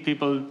mobility.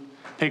 People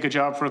pick a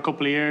job for a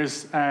couple of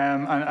years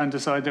and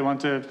decide they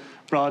want to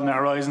broaden their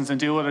horizons and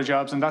do other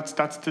jobs, and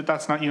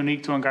that's not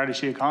unique to Garda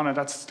Síochána.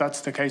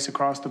 That's the case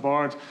across the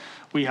board.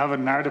 We have it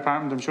in our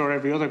department. I'm sure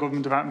every other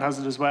government department has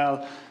it as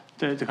well.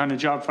 the kind of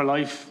job for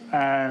life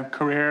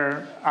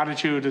career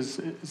attitude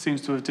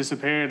seems to have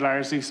disappeared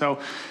largely. So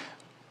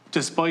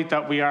despite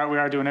that, we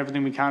are doing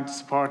everything we can to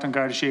support An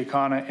Garda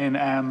Síochána in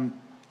an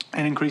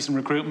increase in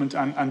recruitment,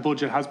 and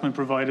budget has been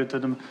provided to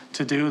them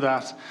to do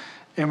that.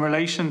 In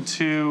relation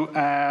to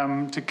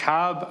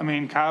CAB, I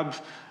mean, CAB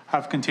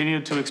have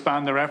continued to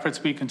expand their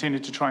efforts. We continue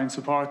to try and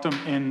support them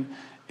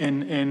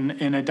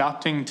in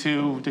adapting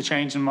to the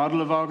changing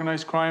model of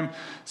organised crime.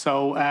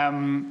 So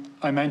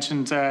I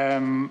mentioned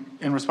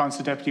in response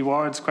to Deputy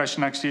Ward's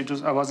question, actually,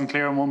 I wasn't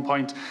clear on one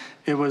point.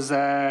 It was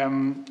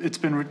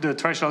the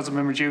thresholds have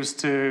been reduced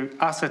to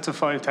assets of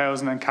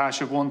 5,000 and cash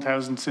of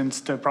 1,000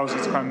 since the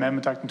Process Crime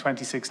Amendment Act in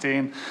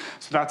 2016.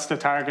 So that's the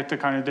target to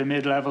kind of the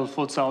mid-level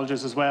foot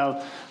soldiers as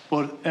well.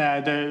 But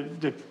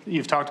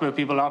you've talked about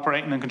people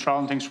operating and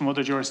controlling things from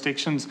other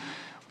jurisdictions.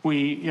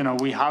 We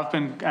have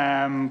been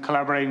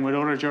collaborating with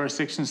other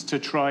jurisdictions to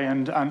try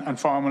and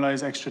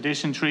formalise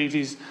extradition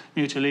treaties,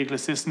 mutual legal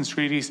assistance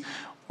treaties.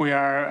 We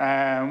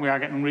are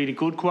getting really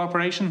good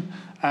cooperation.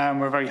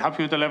 We're very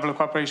happy with the level of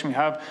cooperation we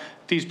have.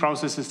 These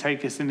processes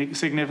take a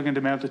significant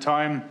amount of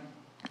time.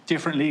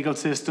 Different legal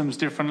systems,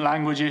 different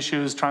language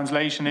issues,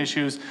 translation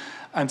issues,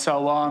 and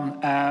so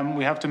on.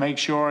 We have to make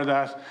sure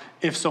that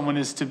if someone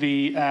is to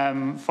be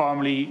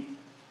formally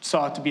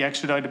sought to be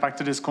extradited back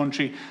to this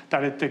country,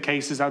 that the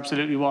case is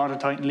absolutely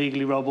watertight and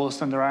legally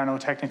robust, and there are no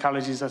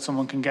technicalities that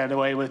someone can get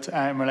away with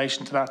in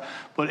relation to that.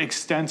 But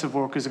extensive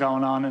work is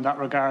going on in that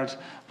regard,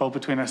 both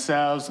between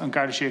ourselves and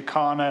Garda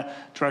Síochána,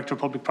 Director of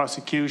Public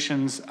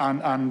Prosecutions,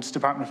 and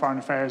Department of Foreign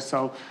Affairs.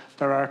 So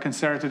there are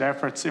concerted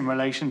efforts in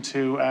relation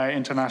to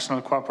international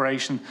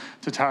cooperation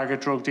to target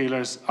drug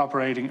dealers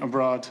operating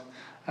abroad.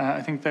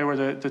 I think they were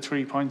the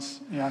 3 points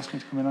you asked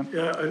me to come in on.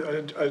 Yeah,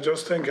 I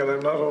just think, and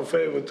I'm not au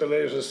fait with the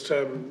latest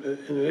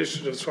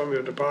initiatives from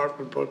your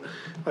department, but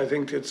I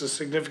think it's a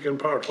significant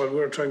part while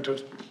we're trying to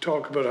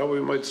talk about how we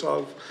might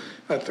solve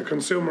at the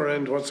consumer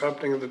end what's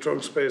happening in the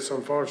drug space.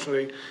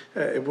 Unfortunately,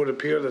 it would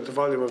appear that the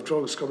volume of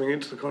drugs coming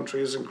into the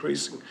country is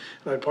increasing.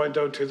 And I point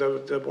out to you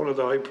that one of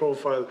the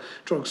high-profile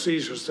drug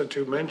seizures that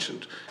you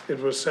mentioned, it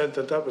was said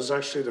that was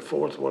actually the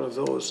fourth one of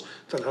those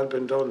that had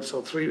been done.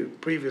 So 3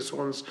 previous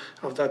ones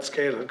of that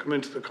scale had come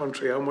into the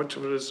country. How much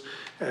of it is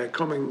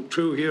coming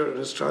through here and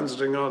is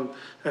transiting on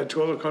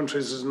to other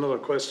countries is another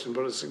question,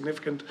 but a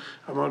significant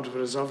amount of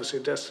it is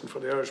obviously destined for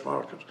the Irish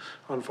market,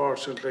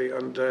 unfortunately.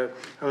 And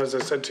as I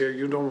said to you,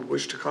 you don't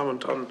wish to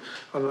comment on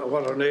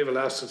what our naval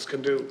assets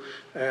can do,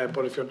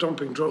 but if you're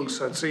dumping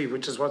drugs at sea,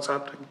 which is what's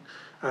happening,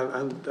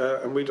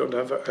 and we don't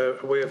have a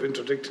way of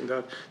interdicting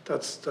that,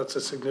 that's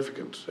a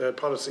significant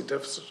policy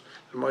deficit,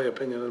 in my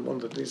opinion, and one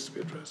that needs to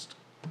be addressed.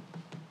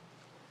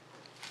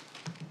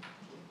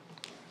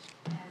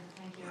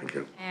 Thank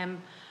you.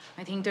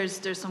 I think there's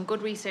some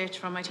good research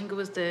from, I think it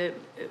was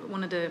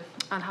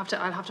I'll have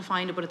to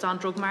find it, but it's on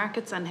drug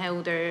markets and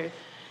how they're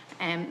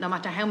no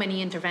matter how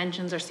many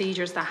interventions or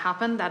seizures that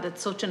happen, that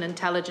it's such an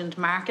intelligent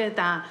market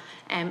that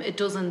it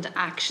doesn't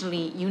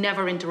actually, you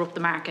never interrupt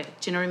the market.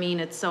 Do you know what I mean?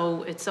 It's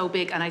so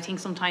big, and I think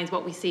sometimes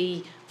what we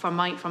see from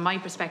my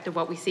perspective,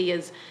 what we see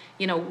is,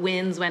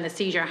 wins when a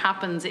seizure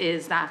happens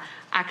is that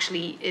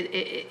actually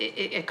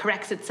it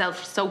corrects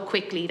itself so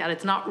quickly that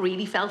it's not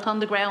really felt on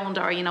the ground,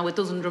 or it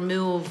doesn't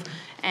remove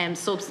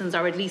substance,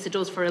 or at least it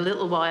does for a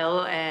little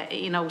while.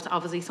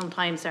 Obviously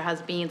sometimes there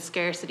has been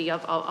scarcity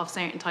of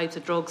certain types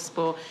of drugs,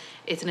 but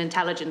it's an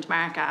intelligent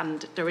market,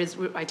 and there is,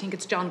 I think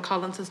it's John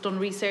Collins has done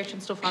research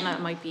and stuff on it. It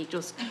might be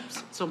just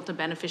something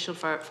beneficial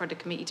for the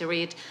committee to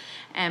read.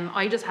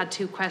 I just had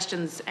 2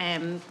 questions.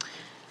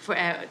 For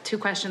 2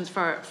 questions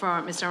for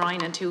Mr.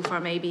 Ryan and 2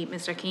 for maybe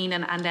Mr.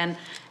 Keenan, and then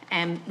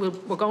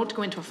we're going to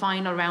go into a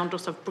final round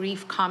just of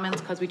brief comments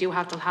because we do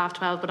have till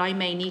 12:30, but I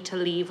may need to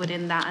leave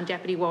within that, and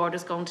Deputy Ward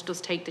is going to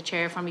just take the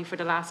chair from me for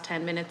the last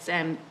 10 minutes.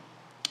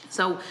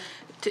 So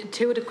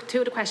two of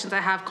the questions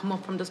I have come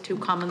up from just 2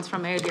 comments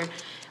from earlier.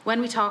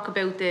 When we talk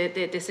about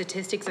the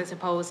statistics, I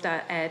suppose,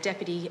 that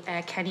Deputy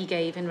Kenny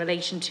gave in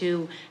relation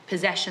to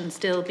possession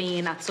still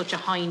being at such a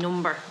high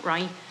number,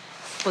 right?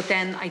 But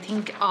then I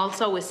think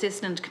also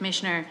Assistant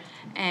Commissioner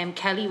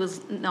Kelly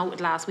was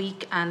noted last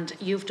week, and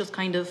you've just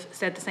kind of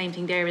said the same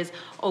thing there, is,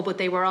 but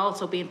they were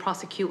also being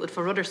prosecuted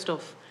for other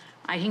stuff.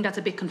 I think that's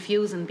a bit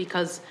confusing,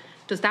 because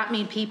does that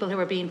mean people who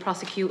are being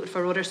prosecuted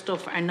for other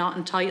stuff are not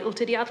entitled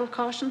to the adult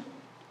caution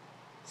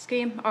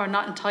scheme, or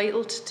not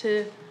entitled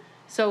to?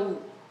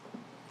 So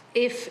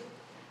if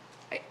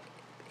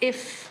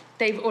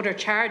they've other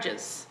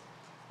charges,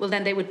 well,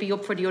 then they would be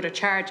up for the other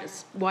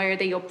charges. Why are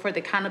they up for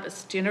the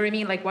cannabis? Do you know what I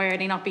mean? Like, why are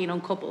they not being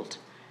uncoupled?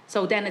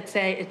 So then it's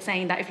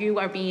saying that if you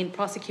are being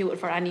prosecuted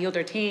for any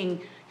other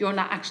thing, you're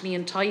not actually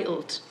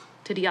entitled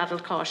to the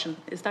adult caution.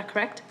 Is that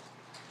correct?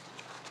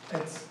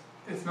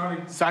 It's not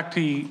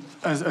exactly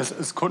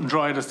as cut and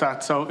dried as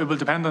that. So it will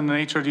depend on the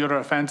nature of the other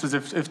offences.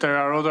 If there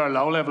are other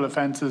low-level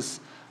offences,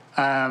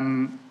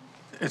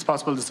 it's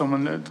possible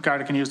that the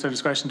Garda can use their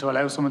discretion to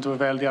allow someone to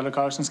avail the adult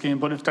caution scheme.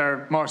 But if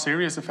they're more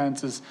serious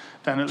offences,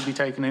 then it'll be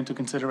taken into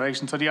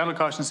consideration. So the adult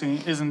caution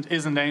scheme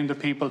isn't aimed at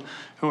people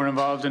who are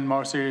involved in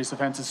more serious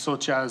offences,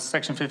 such as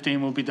Section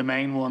 15 will be the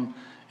main one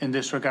in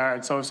this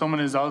regard. So if someone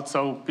is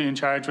also being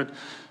charged with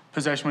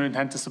possession with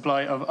intent to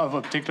supply of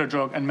a particular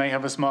drug and may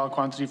have a small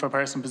quantity for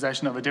personal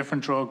possession of a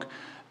different drug,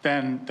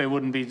 then they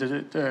wouldn't be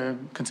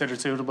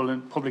considered suitable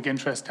in public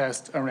interest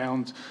test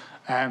around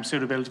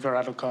suitability for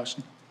adult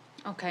caution.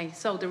 Okay,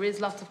 so there is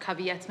lots of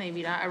caveats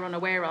maybe that are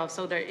unaware of.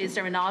 So is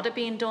there an audit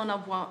being done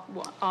of what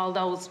all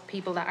those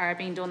people that are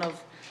being done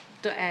of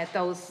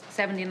those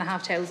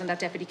 70,500 that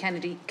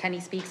Deputy Kenny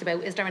speaks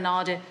about? Is there an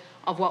audit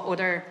of what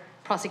other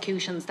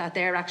prosecutions that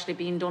they're actually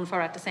being done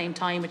for at the same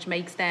time, which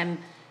makes them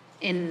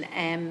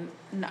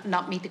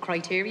not meet the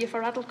criteria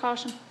for adult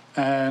caution?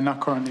 Not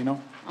currently,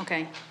 no.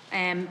 Okay.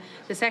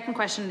 The second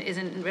question is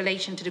in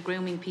relation to the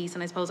grooming piece,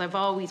 and I suppose I've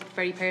always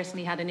very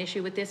personally had an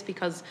issue with this,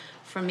 because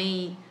for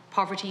me,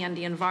 poverty and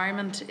the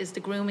environment is the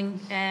grooming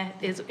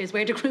is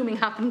where the grooming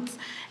happens,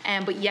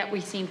 but yet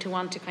we seem to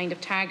want to kind of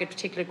target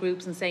particular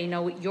groups and say,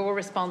 no, you're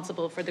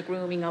responsible for the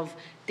grooming of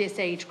this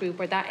age group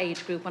or that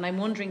age group. And I'm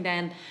wondering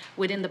then,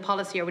 within the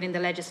policy or within the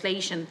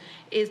legislation,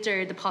 is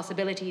there the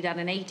possibility that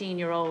an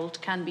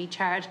 18-year-old can be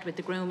charged with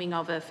the grooming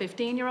of a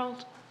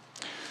 15-year-old?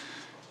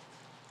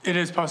 It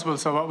is possible.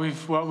 So what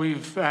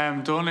we've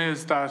done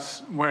is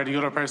that where the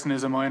other person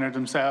is a minor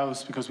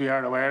themselves, because we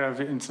are aware of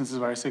instances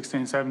where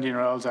 16,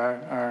 17-year-olds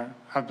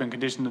have been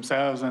conditioned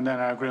themselves and then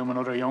are grooming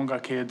other younger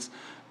kids,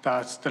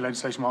 that the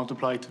legislation won't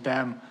apply to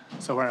them.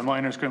 So where a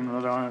minor is grooming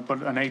another,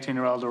 but an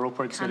 18-year-old or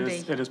upwards,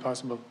 it is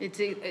possible.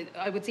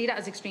 I would see that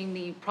as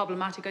extremely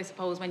problematic, I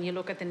suppose, when you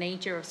look at the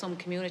nature of some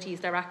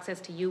communities, their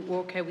access to youth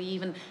work, how we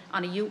even,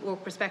 on a youth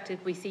work perspective,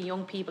 we see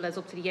young people as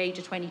up to the age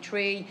of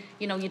 23.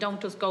 You know, you don't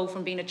just go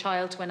from being a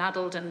child to an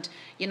adult, and,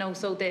 you know,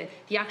 so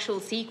the actual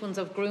sequence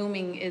of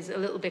grooming is a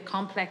little bit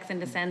complex in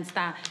the sense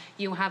that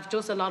you have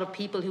just a lot of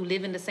people who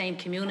live in the same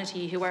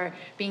community who are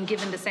being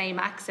given the same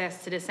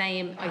access to the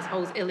same, I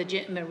suppose,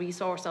 illegitimate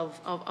resource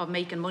of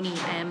making money.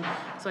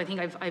 So I think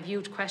I've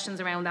viewed questions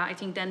around that. I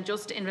think then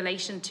just in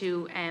relation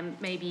to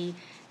maybe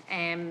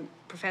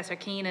Professor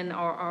Keenan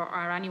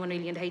or anyone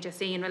really in the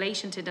HSE in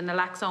relation to the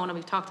naloxone, and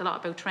we've talked a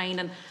lot about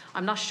training.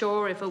 I'm not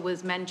sure if it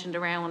was mentioned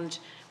around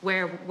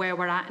where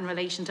we're at in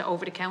relation to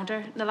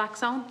over-the-counter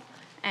naloxone.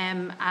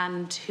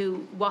 And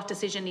what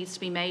decision needs to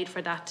be made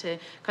for that to,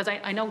 because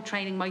I know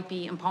training might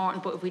be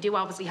important, but if we do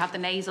obviously have the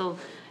nasal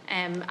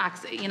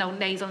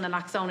nasal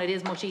naloxone, it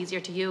is much easier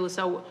to use.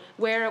 So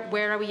where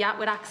are we at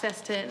with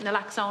access to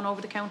naloxone over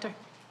the counter?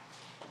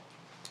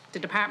 The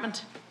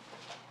department?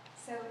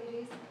 So it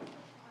is,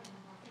 I'm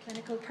not a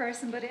clinical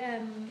person, but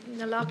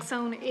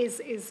naloxone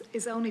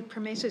is only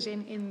permitted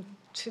in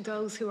to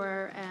those who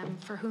are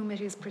for whom it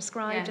is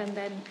prescribed, and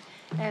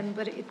then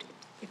but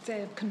it's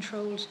a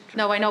controlled.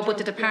 No, I know, but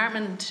the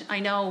department, I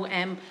know.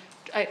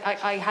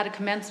 I had a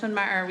commencement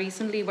matter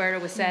recently where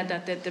it was said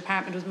that the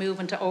department was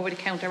moving to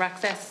over-the-counter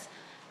access.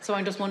 So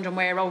I'm just wondering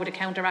where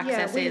over-the-counter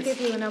access is. Yeah, we'll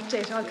give you an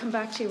update. I'll come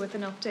back to you with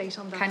an update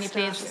on that. Can you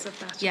please? Of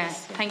that.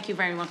 Yes, thank you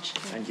very much.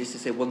 And just to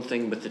say one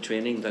thing with the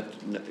training, that,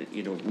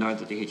 you know, now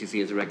that the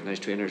HSE is a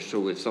recognised trainer,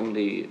 so if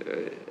somebody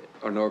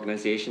or an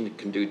organisation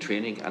can do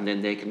training and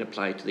then they can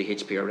apply to the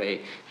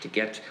HPRA to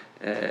get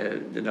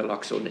the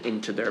naloxone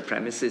into their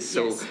premises.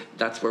 So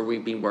that's where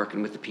we've been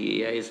working with the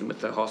PEAs and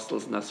with the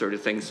hostels and that sort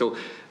of thing. So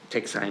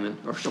take Simon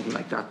or something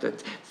like that,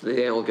 so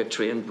they all get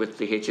trained with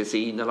the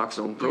HSE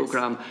naloxone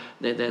programme.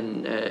 They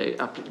then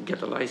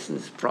get a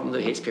licence from the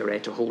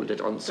HPRA to hold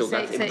it on, so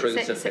that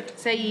improves it.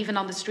 Say even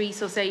on the street,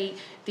 so say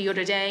the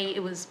other day,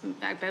 it was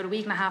about a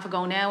week and a half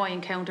ago now, I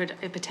encountered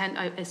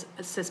a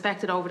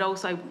suspected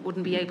overdose. I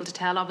wouldn't be able to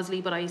tell obviously,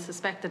 but I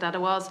suspected that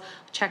it was.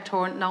 Checked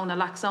her, no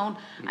naloxone.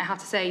 I have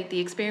to say the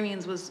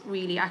experience was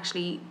really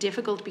actually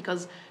difficult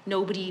because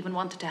nobody even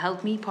wanted to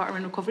help me put her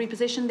in a recovery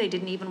position. They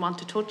didn't even want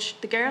to touch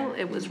the girl.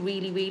 It was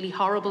really, really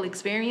horrible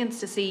experience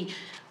to see.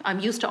 I'm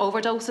used to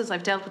overdoses.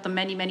 I've dealt with them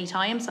many, many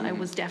times. I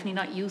was definitely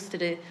not used to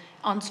the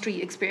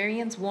on-street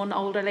experience. One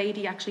older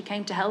lady actually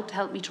came to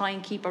help me try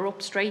and keep her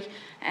up straight,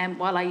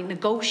 while I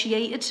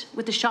negotiated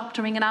with the shop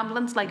to ring an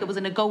ambulance, like it was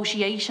a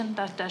negotiation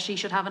that she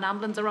should have an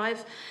ambulance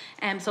arrive.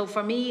 So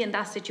for me in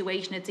that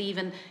situation, it's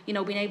even, you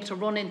know, being able to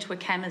run into a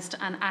chemist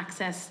and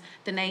access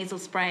the nasal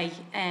spray.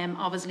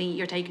 Obviously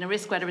you're taking a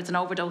risk whether it's an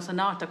overdose or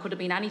not. There could have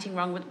been anything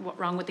wrong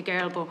with the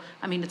girl, but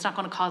I mean it's not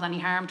going to cause any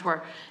harm to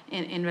her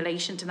in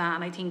relation to that.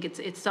 And I think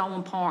it's so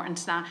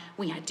important that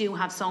we do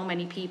have so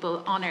many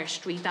people on our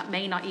street that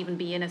may not even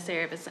be in a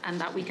service,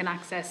 and that we can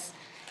access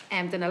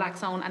the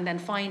naloxone. And then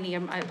finally,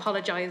 I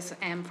apologise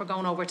for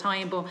going over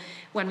time, but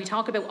when we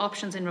talk about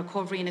options in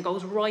recovery, and it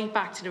goes right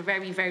back to the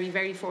very, very,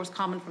 very first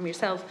comment from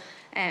yourself,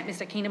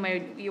 Mr.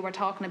 Keenan, you were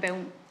talking about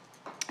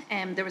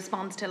the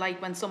response to,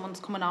 like, when someone's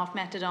coming off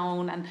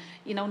methadone and,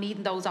 you know,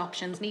 needing those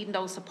options, needing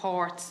those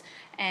supports,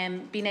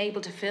 being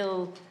able to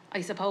fill, I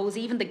suppose,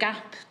 even the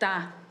gap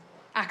that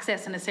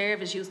accessing a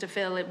service used to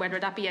fill, whether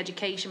that be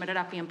education, whether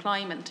that be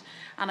employment.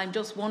 And I'm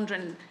just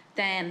wondering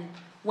then,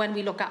 when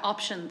we look at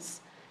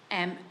options,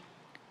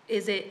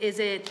 is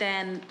it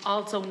then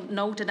also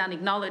noted and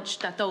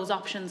acknowledged that those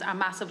options are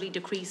massively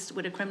decreased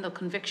with a criminal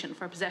conviction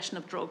for possession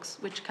of drugs,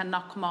 which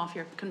cannot come off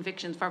your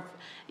convictions for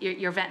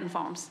your vetting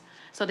forms?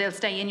 So they'll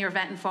stay in your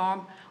vetting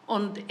form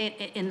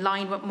in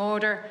line with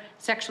murder,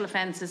 sexual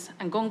offences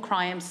and gun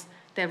crimes.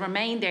 They'll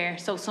remain there.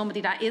 So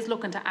somebody that is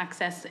looking to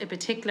access a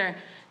particular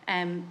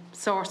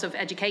source of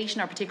education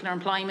or particular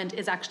employment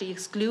is actually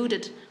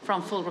excluded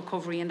from full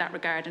recovery in that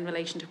regard in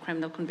relation to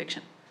criminal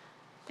conviction,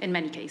 in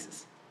many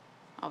cases.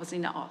 Obviously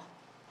not all.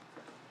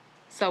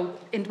 So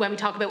when we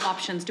talk about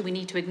options, do we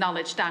need to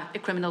acknowledge that a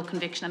criminal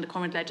conviction and the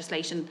current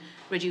legislation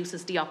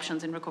reduces the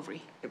options in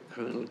recovery? A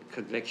criminal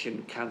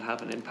conviction can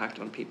have an impact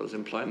on people's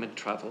employment,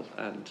 travel,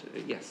 and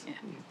yes. Yeah.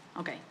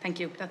 Okay, thank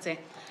you. That's it.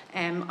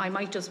 I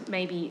might just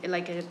maybe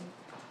like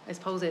I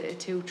suppose a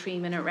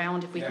 2-3 minute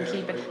round if we can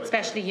keep it,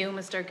 especially you,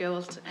 Mr.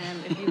 Gould,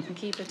 if you can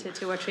keep it to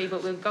 2 or 3,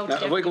 but we'll go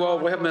to we go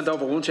over, we haven't been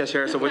over one yet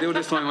here, so we'll do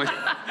this time. I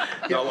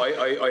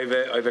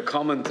have a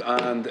comment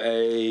and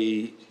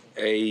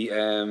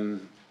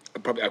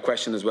probably a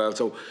question as well.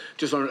 So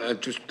just on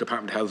just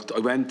Department of Health, I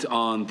went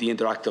on the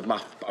interactive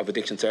map of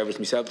addiction service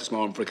myself this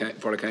morning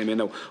before I came in.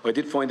 Now, I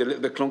did find it a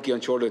little bit clunky.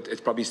 I'm sure that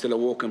it's probably still a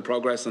work in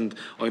progress, and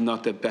I'm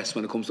not the best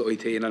when it comes to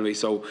IT and anyway.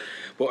 So,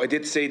 but I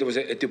did say there was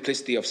a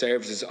duplicity of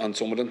services on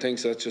some of them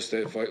things. So that's just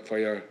for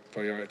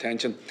your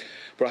attention.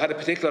 But I had a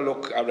particular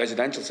look at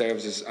residential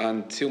services,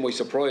 and to my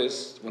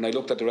surprise, when I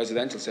looked at the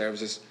residential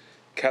services,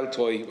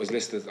 Keltoy was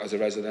listed as a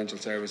residential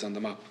service on the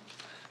map.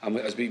 And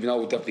as we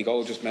know, Deputy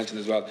Gold just mentioned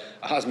as well, it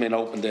hasn't been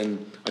opened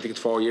in, I think it's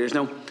 4 years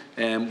now.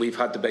 We've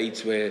had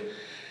debates with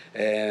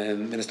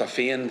Minister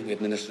Fionn, with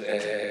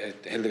Minister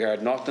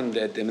Hildegard Norton,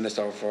 the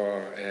Minister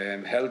for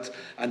Health,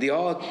 and they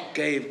all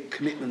gave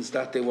commitments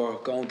that they were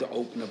going to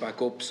open it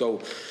back up. So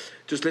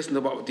just listen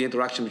to what the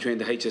interaction between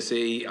the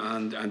HSE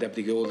and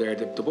Deputy Gould there.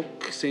 The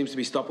book seems to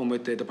be stopping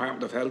with the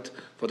Department of Health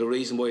for the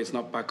reason why it's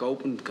not back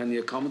open. Can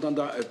you comment on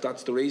that, if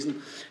that's the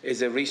reason?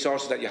 Is it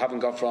resources that you haven't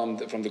got from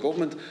the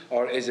government,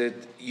 or is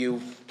it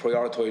you've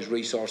prioritised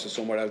resources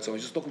somewhere else? So I'm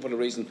just looking for the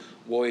reason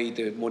why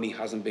the money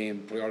hasn't been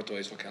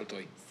prioritised for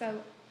Keltoy. So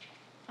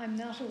I'm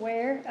not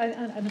aware,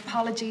 and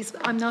apologies,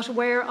 I'm not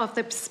aware of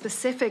the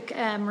specific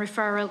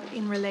referral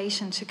in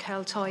relation to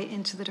Keltoy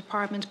into the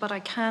department, but I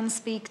can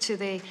speak to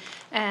the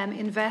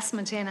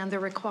investment in and the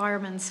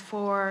requirements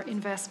for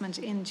investment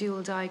in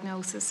dual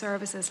diagnosis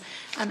services.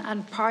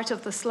 And part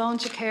of the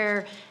Sláinte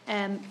Care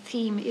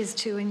theme is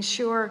to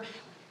ensure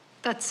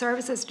that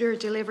services are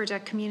delivered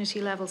at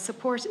community level,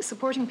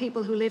 supporting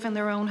people who live in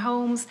their own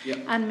homes,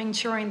 and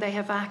ensuring they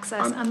have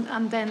access,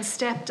 and then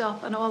stepped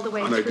up and all the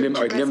way through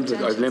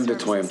I've limited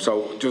time,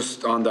 so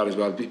just on that as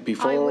well.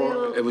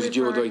 Before it was a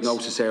dual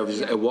diagnosis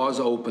service, it was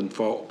open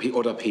for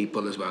other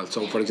people as well.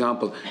 So, for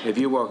example, if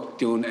you were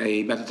doing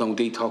a methadone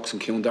detox in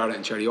Cundara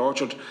and Cherry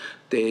Orchard,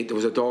 there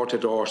was a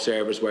door-to-door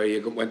service where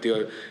you went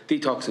to a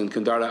detox in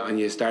Cundara and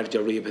you started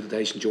your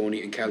rehabilitation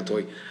journey in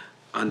Keltoy.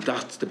 And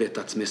that's the bit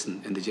that's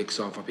missing in the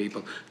jigsaw for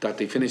people, that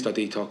they finish their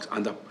detox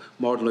and they're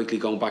more than likely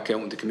going back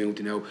out into the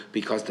community now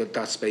because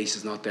that space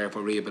is not there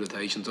for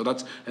rehabilitation. So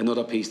that's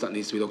another piece that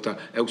needs to be looked at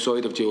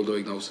outside of dual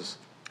diagnosis.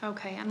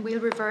 Okay, and we'll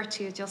revert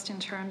to you just in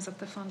terms of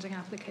the funding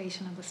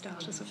application and the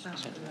status of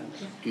that.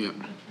 Yeah.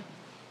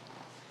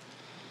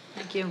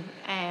 Thank you.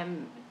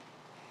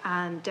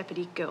 And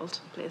Deputy Gould,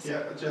 please.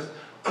 Yeah, just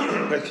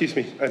excuse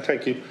me, and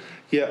thank you.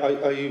 Yeah,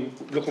 I'm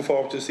looking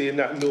forward to seeing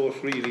that note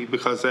really,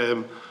 because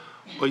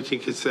I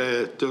think it's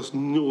there's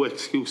no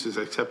excuses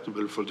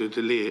acceptable for the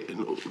delay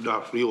in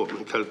not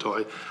reopening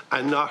Keltoy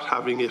and not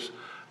having it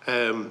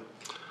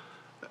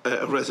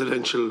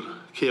residential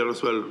care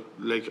as well.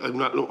 Like, I'm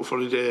not looking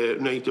for the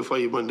 9 to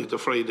 5 Monday to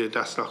Friday.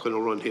 That's not going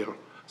to run here.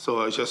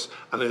 So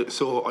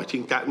so I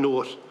think that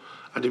note,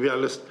 and to be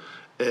honest,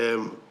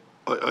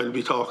 I'll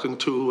be talking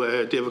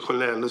to David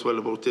Cullen as well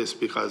about this,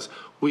 because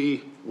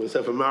we,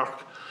 myself and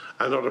Mark,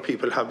 and other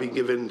people have been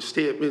given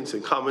statements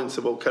and comments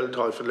about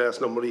Keltoy for the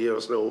last number of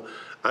years now,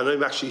 and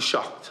I'm actually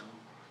shocked,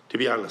 to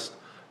be honest,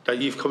 that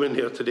you've come in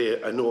here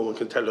today and no one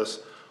can tell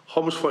us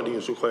how much funding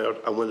is required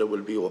and when it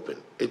will be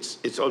open.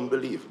 It's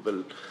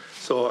unbelievable.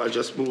 So I'll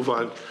just move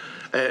on.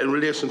 In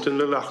relation to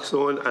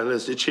naloxone, and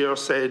as the chair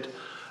said,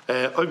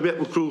 I've met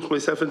with groups,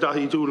 myself and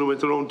Dahi Doolan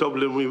went around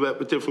Dublin, we met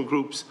with different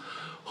groups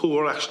who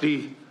were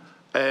actually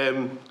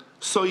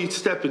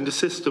sidestepping the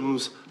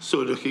systems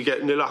so they could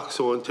get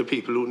naloxone to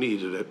people who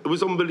needed it. It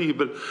was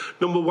unbelievable.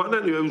 Number one,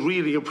 anyway, I was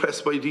really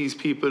impressed by these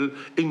people's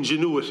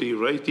ingenuity,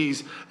 right?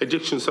 These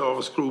addiction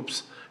service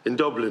groups in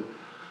Dublin.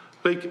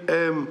 Like,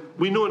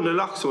 we know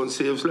naloxone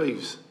saves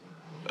lives.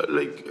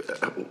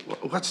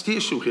 What's the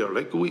issue here?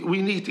 Like,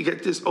 we need to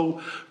get this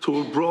out to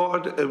a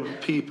broad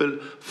people,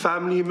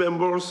 family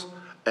members,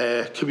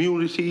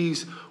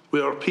 communities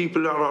where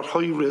people are at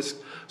high risk.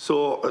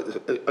 So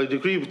I'd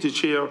agree with the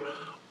chair.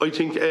 I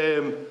think,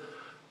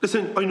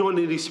 listen, I know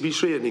there needs to be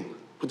training,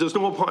 but there's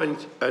no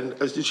point, and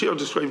as the chair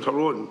described her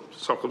own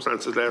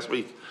circumstances last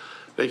week,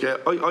 like,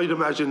 I'd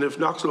imagine if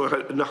naloxone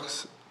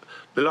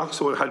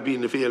had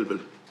been available,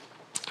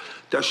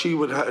 that she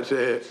would have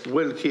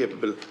well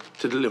capable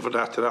to deliver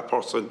that to that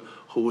person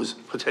who is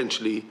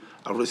potentially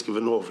at risk of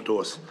an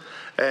overdose.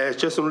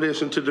 Just in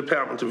relation to the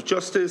Department of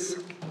Justice,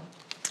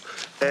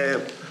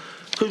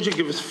 could you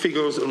give us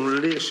figures in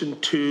relation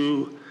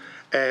to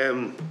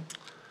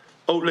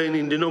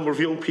outlining the number of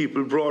young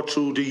people brought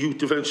through the youth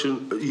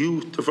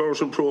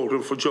diversion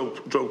programme for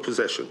drug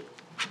possession?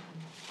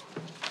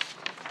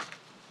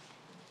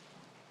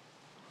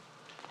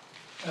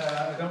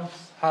 I don't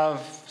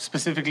have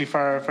specifically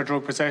for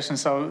drug possession,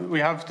 so we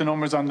have the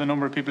numbers on the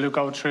number of people who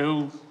go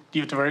through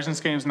youth diversion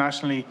schemes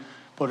nationally,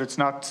 but it's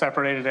not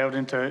separated out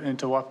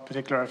into what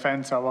particular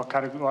offence or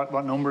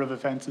what number of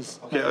offences.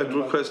 Yeah, I'd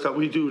request that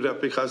we do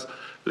that, because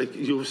like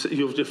you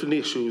have different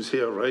issues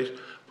here, right?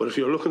 But if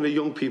you're looking at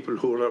young people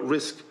who are at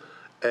risk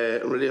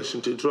in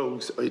relation to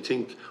drugs, I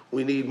think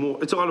we need more.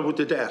 It's all about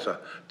the data.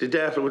 The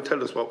data will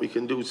tell us what we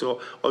can do. So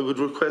I would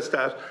request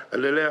that.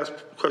 And the last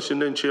question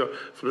then, Chair,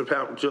 for the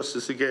Department of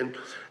Justice again.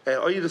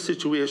 I had a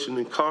situation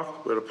in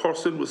Cork where a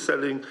person was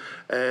selling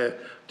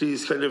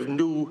these kind of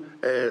new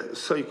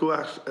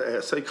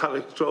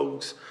psychotic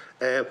drugs.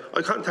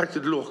 I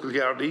contacted the local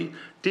Gardaí.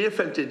 They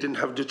felt they didn't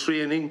have the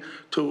training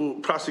to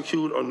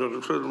prosecute under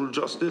the criminal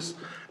justice.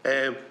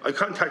 I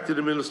contacted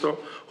the Minister,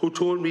 who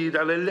told me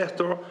that a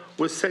letter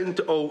was sent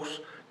out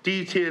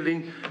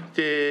detailing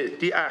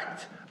the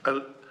act.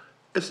 And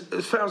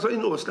as far as I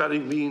know, it's not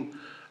even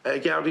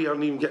Gardaí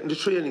aren't even getting the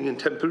training in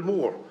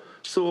Templemore.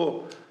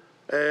 So,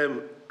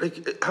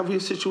 like, have we a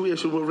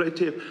situation where right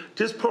here,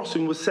 this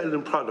person was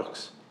selling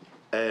products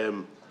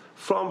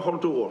from her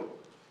door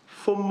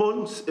for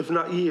months, if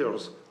not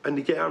years, and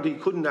the Gardaí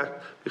couldn't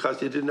act because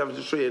they didn't have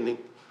the training.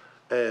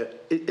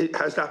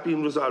 Has that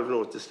been resolved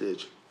now at this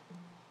stage?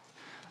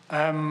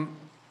 I'm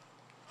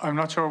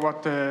not sure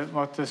what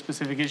the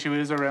specific issue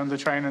is around the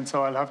training,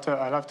 so I'll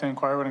have to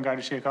inquire with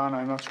Garda Síochána.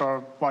 I'm not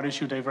sure what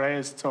issue they've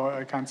raised, so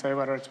I can't say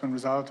whether it's been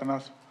resolved or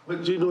not. Well,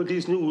 do you know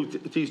these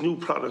new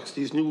products,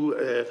 these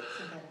new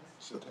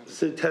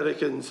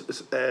synthetic and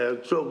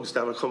drugs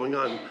that are coming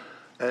on,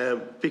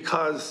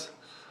 because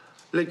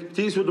like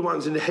these were the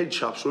ones in the head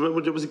shops.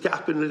 Remember, there was a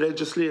gap in the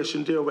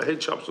legislation there where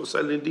head shops were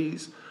selling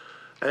these.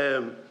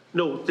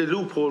 No, the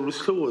loophole was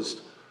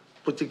closed,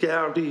 but the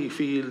Gardaí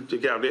field, the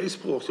Gardaí I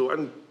spoke to,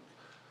 and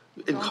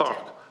in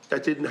Cork,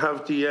 that didn't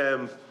have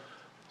the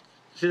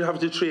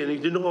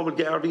training. The normal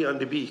Gardaí on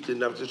the beat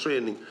didn't have the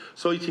training.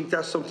 So I think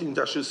that's something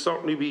that should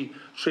certainly be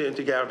trained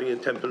to Gardaí in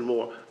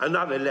Templemore, and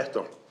not a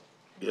letter.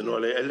 You know,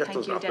 a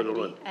letter's not going to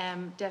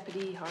run.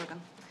 Deputy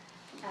Horgan.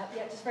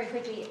 Yeah, just very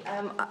quickly,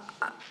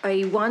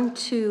 I want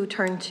to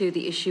turn to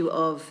the issue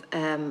of,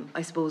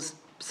 I suppose,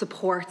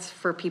 supports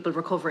for people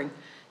recovering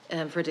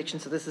for addiction.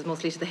 So this is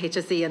mostly to the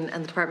HSE and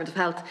the Department of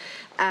Health,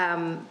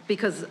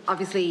 because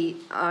obviously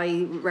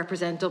I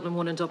represent Dublin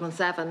 1 and Dublin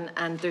 7,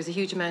 and there's a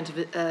huge amount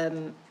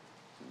of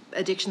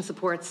addiction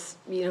supports,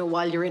 you know,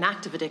 while you're in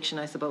active addiction,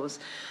 I suppose.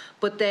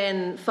 But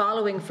then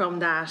following from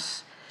that,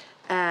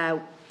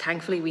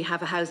 thankfully we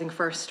have a housing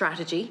first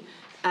strategy.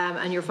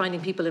 And you're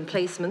finding people in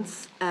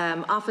placements,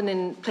 often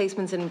in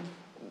placements in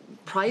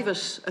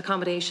private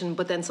accommodation,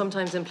 but then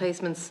sometimes in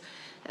placements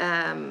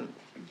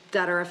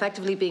that are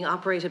effectively being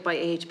operated by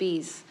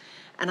AHBs.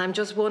 And I'm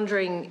just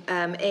wondering,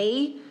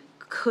 A,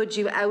 could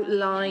you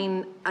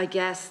outline, I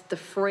guess, the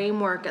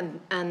framework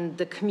and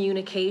the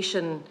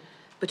communication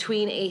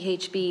between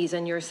AHBs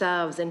and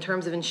yourselves in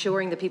terms of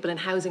ensuring that people in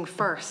housing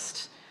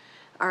first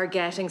are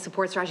getting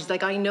support strategies?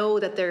 Like, I know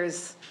that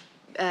there's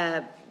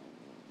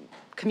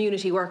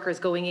community workers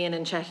going in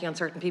and checking on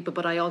certain people,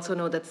 but I also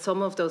know that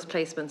some of those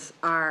placements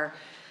are,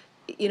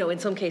 you know, in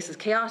some cases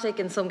chaotic,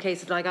 in some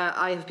cases, like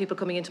I have people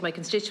coming into my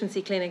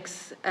constituency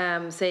clinics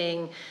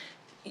saying,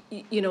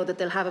 you know, that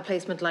they'll have a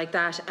placement like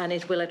that and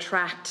it will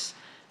attract,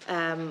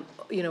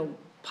 you know,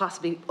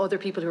 possibly other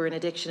people who are in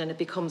addiction, and it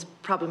becomes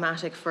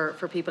problematic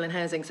for people in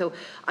housing. So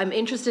I'm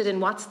interested in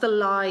what's the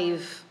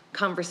live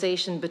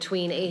conversation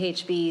between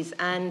AHBs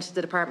and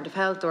the Department of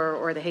Health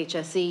or the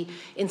HSE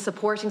in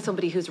supporting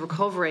somebody who's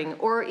recovering,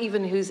 or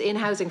even who's in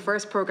housing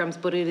first programs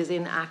but it is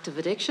in active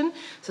addiction.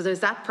 So there's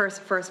that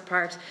first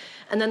part.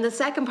 And then the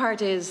second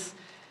part is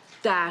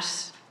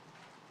that,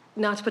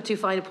 not to put too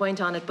fine a point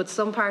on it, but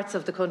some parts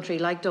of the country,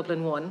 like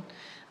Dublin 1,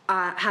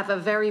 have a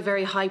very,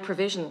 very high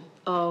provision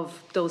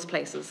of those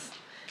places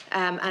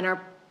and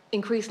are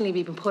increasingly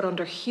being put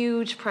under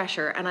huge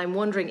pressure. And I'm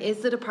wondering, is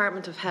the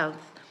Department of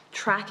Health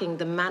tracking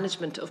the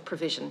management of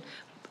provision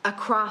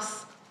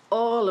across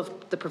all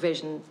of the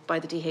provision by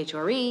the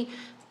DHRE,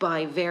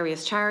 by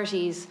various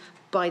charities,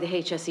 by the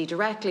HSE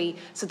directly,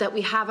 so that we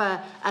have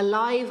a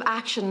live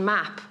action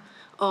map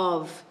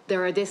of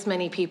there are this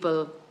many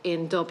people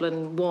in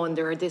Dublin 1,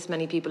 there are this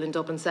many people in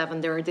Dublin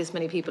 7, there are this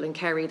many people in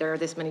Kerry, there are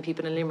this many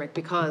people in Limerick,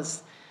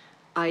 because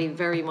I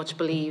very much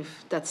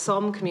believe that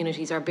some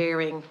communities are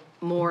bearing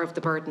more of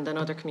the burden than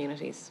other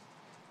communities.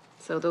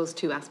 So those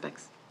two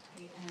aspects.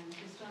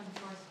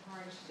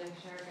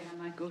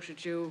 I might go to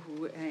Joe,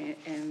 who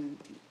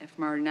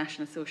from our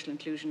National Social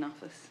Inclusion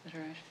Office.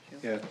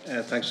 Yeah,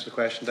 thanks for the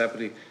question,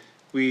 Deputy.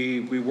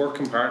 We work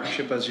in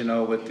partnership, as you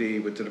know, with the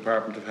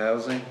Department of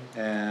Housing,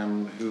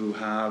 who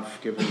have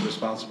given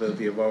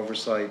responsibility of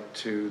oversight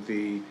to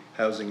the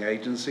housing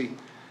agency.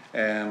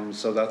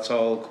 So that's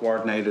all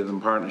coordinated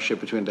in partnership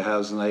between the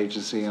housing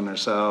agency and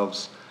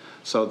ourselves.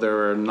 So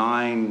there are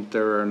nine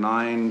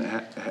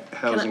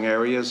housing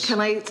areas. Can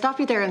I stop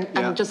you there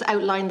and just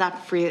outline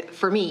that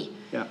for me?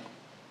 Yeah.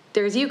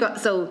 There's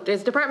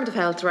the Department of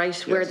Health, right,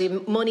 yes, where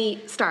the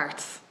money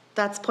starts.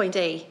 That's point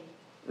A.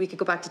 We could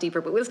go back to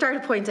deeper, but we'll start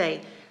at point A.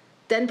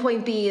 Then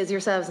point B is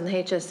yourselves and the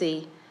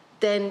HSE.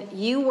 Then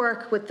you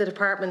work with the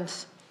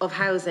Department of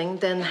Housing.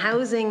 Then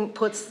Housing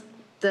puts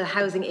the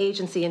housing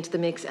agency into the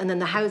mix, and then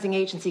the housing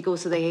agency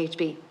goes to the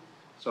AHB.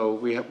 So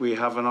we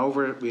have an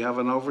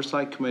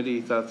oversight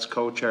committee that's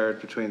co-chaired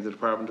between the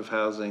Department of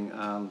Housing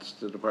and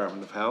the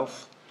Department of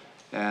Health.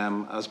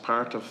 As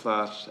part of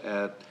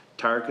that,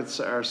 targets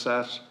are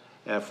set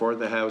for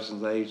the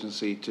housing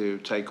agency to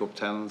take up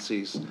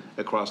tenancies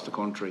across the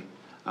country,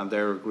 and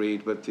they're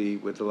agreed with the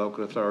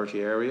local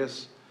authority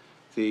areas.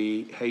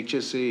 The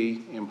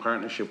HSE, in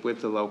partnership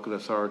with the local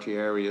authority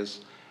areas,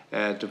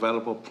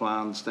 develop up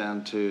plans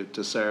then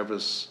to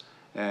service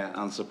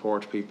and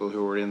support people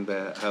who are in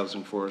the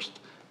Housing First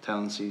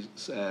tenancies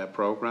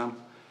programme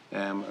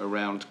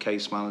around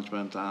case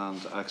management and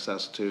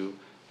access to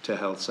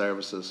health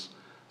services.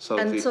 So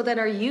then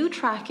are you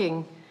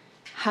tracking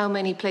how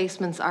many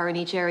placements are in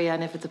each area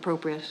and if it's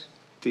appropriate?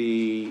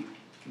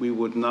 We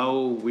would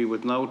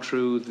know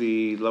through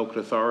the local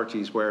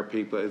authorities where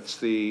people, it's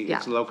the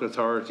local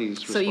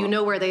authorities. So you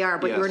know where they are,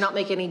 but yes, you're not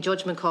making any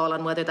judgment call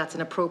on whether that's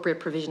an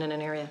appropriate provision in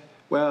an area?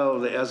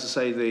 Well, as I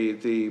say,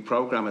 the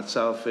programme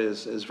itself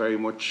is very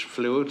much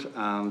fluid,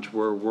 and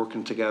we're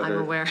working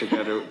together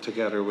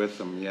with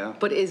them. Yeah.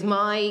 But is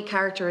my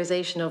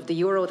characterisation of the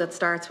euro that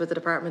starts with the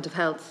Department of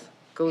Health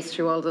goes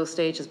through all those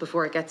stages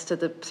before it gets to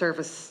the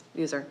service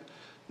user?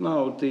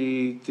 No,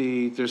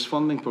 there's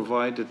funding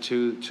provided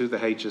to the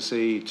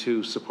HSE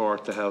to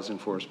support the Housing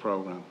First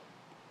programme.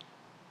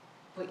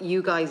 But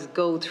you guys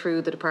go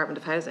through the Department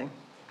of Housing?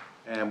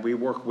 And we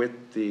work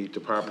with the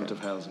Department of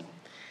Housing.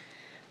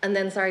 And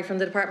then, sorry, from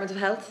the Department of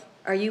Health,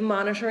 are you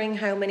monitoring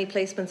how many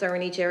placements are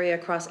in each area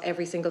across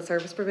every single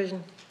service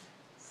provision?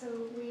 So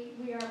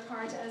we are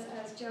part,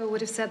 as Joe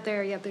would have said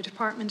there, the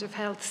Department of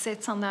Health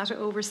sits on that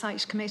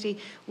oversight committee.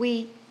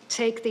 We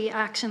take the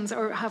actions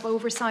or have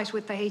oversight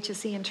with the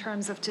HSE in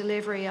terms of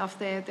delivery of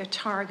the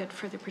target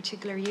for the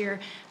particular year,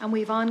 and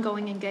we've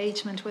ongoing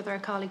engagement with our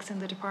colleagues in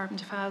the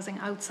Department of Housing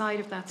outside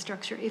of that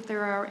structure if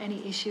there are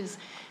any issues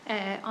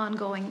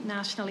ongoing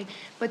nationally.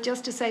 But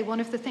just to say, one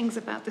of the things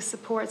about the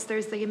supports,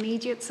 there's the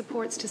immediate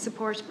supports to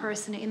support a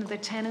person in the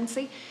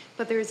tenancy,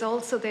 but there's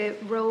also the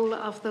role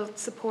of the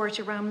support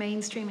around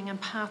mainstreaming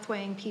and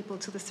pathwaying people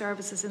to the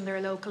services in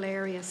their local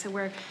area.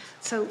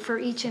 So for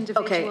each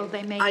individual,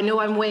 they may. I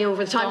know I'm way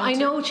over the time. I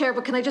know, Chair,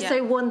 but can I just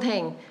say one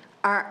thing?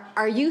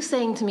 Are you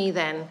saying to me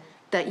then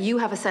that you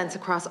have a sense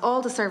across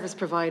all the service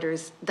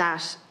providers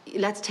that,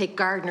 let's take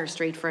Gardner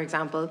Street, for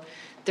example,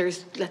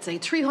 there's, let's say,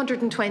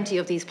 320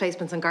 of these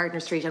placements on Gardner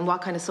Street, and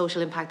what kind of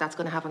social impact that's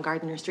going to have on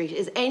Gardner Street?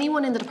 Is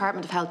anyone in the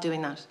Department of Health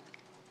doing that?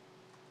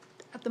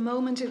 At the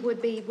moment, it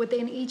would be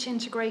within each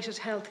integrated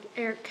health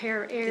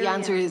care area. The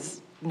answer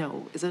is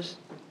no, is it?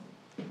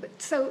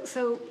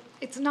 So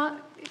it's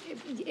not.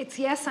 It's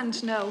yes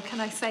and no,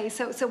 can I say.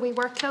 So we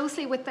work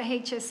closely with the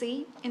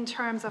HSE in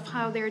terms of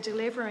how they're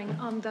delivering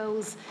on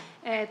those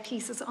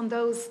pieces, on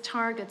those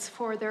targets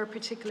for their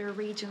particular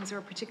regions or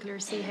particular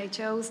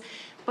CHOs.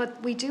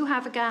 But we do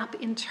have a gap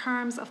in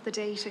terms of the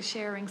data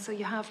sharing. So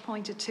you have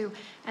pointed to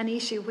an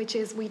issue, which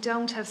is we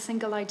don't have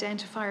single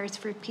identifiers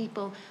for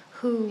people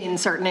who in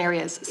certain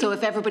areas. So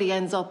if everybody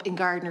ends up in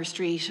Gardner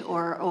Street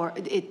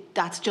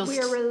that's just we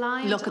are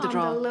reliant luck of the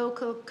draw. On the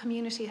local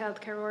community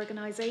healthcare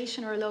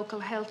organisation or local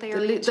health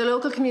area. The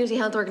local community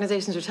health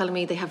organisations are telling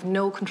me they have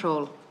no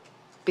control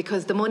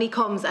because the money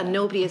comes and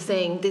nobody is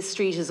saying this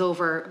street is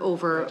over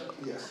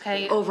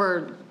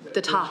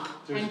the top.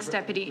 Thanks,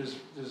 Deputy.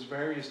 There's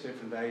various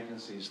different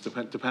agencies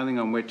depending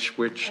on which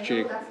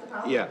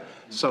yeah.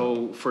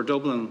 So for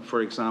Dublin,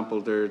 for example,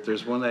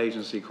 there's one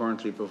agency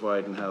currently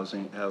providing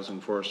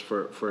housing first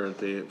for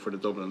the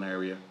Dublin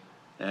area.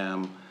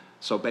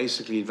 So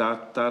basically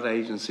that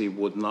agency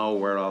would know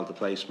where all the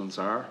placements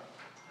are.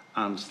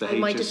 And the I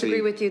might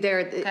disagree with you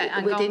there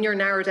within your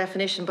narrow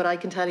definition, but I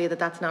can tell you that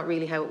that's not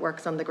really how it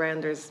works on the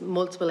ground. There's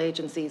multiple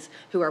agencies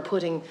who are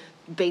putting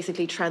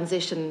basically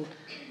transition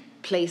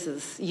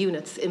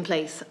units in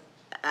place,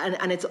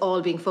 and it's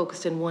all being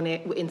focused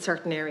in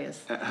certain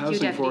areas.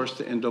 Housing First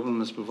in Dublin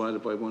is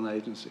provided by one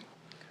agency.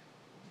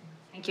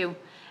 Thank you.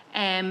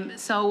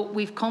 So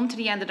we've come to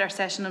the end of our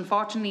session.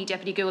 Unfortunately,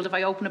 Deputy Gould, if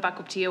I open it back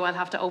up to you, I'll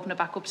have to open it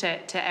back up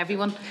to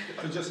everyone.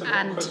 I just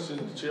have one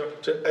question, Chair,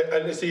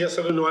 and it's a yes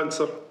or no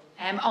answer.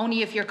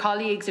 Only if your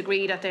colleagues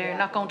agree that they're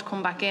not going to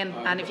come back in,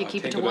 and if you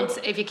keep it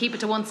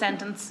to one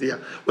sentence. Yeah.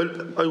 Well,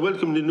 I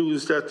welcome the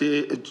news that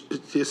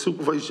the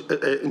supervised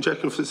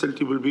injection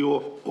facility will be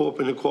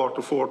open in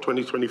Q4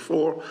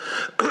 2024.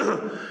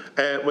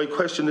 My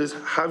question is: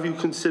 have you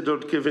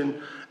considered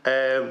giving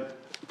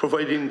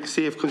providing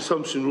safe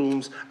consumption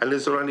rooms, and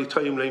is there any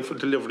timeline for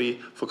delivery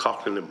for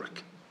Cork and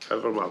Limerick?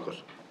 Margaret.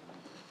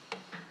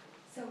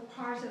 So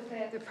part of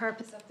the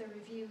purpose of the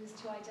review is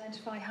to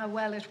identify how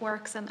well it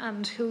works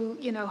and who,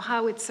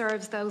 how it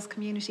serves those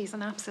communities.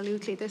 And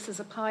absolutely, this is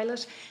a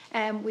pilot.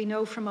 We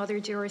know from other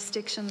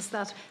jurisdictions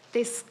that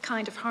this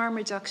kind of harm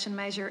reduction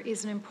measure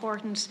is an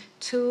important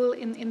tool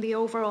in the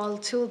overall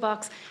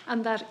toolbox,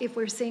 and that if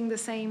we're seeing the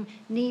same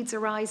needs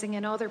arising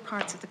in other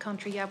parts of the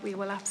country, yeah, we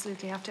will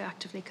absolutely have to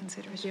actively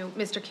consider it.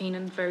 Mr.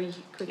 Keenan, very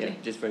quickly. Yeah,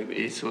 just very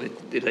quickly. So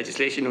the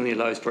legislation only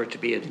allows for it to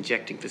be an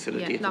injecting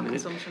facility at the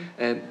minute.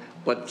 Consumption.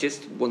 But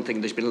just one thing,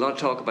 there's been a lot of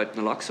talk about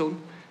naloxone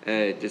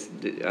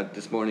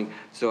this morning.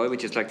 So I would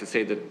just like to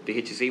say that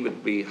the HSE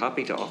would be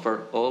happy to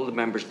offer all the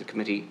members of the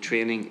committee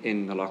training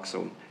in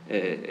naloxone,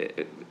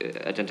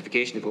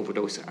 identification of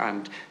overdose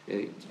and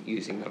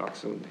using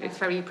naloxone. It's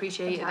very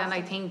appreciated. Fantastic. And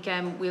I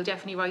think we'll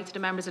definitely write to the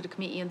members of the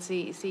committee and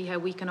see how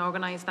we can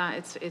organise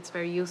that. It's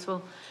very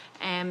useful.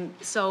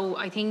 So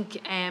I think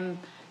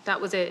that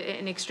was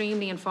an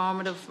extremely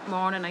informative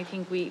morning. I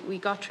think we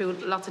got through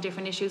lots of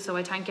different issues. So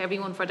I thank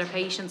everyone for their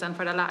patience and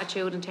for their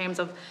latitude in terms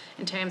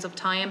of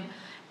time.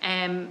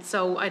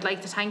 So I'd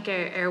like to thank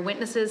our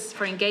witnesses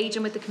for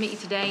engaging with the committee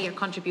today. Your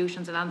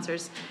contributions and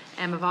answers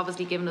have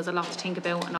obviously given us a lot to think about. And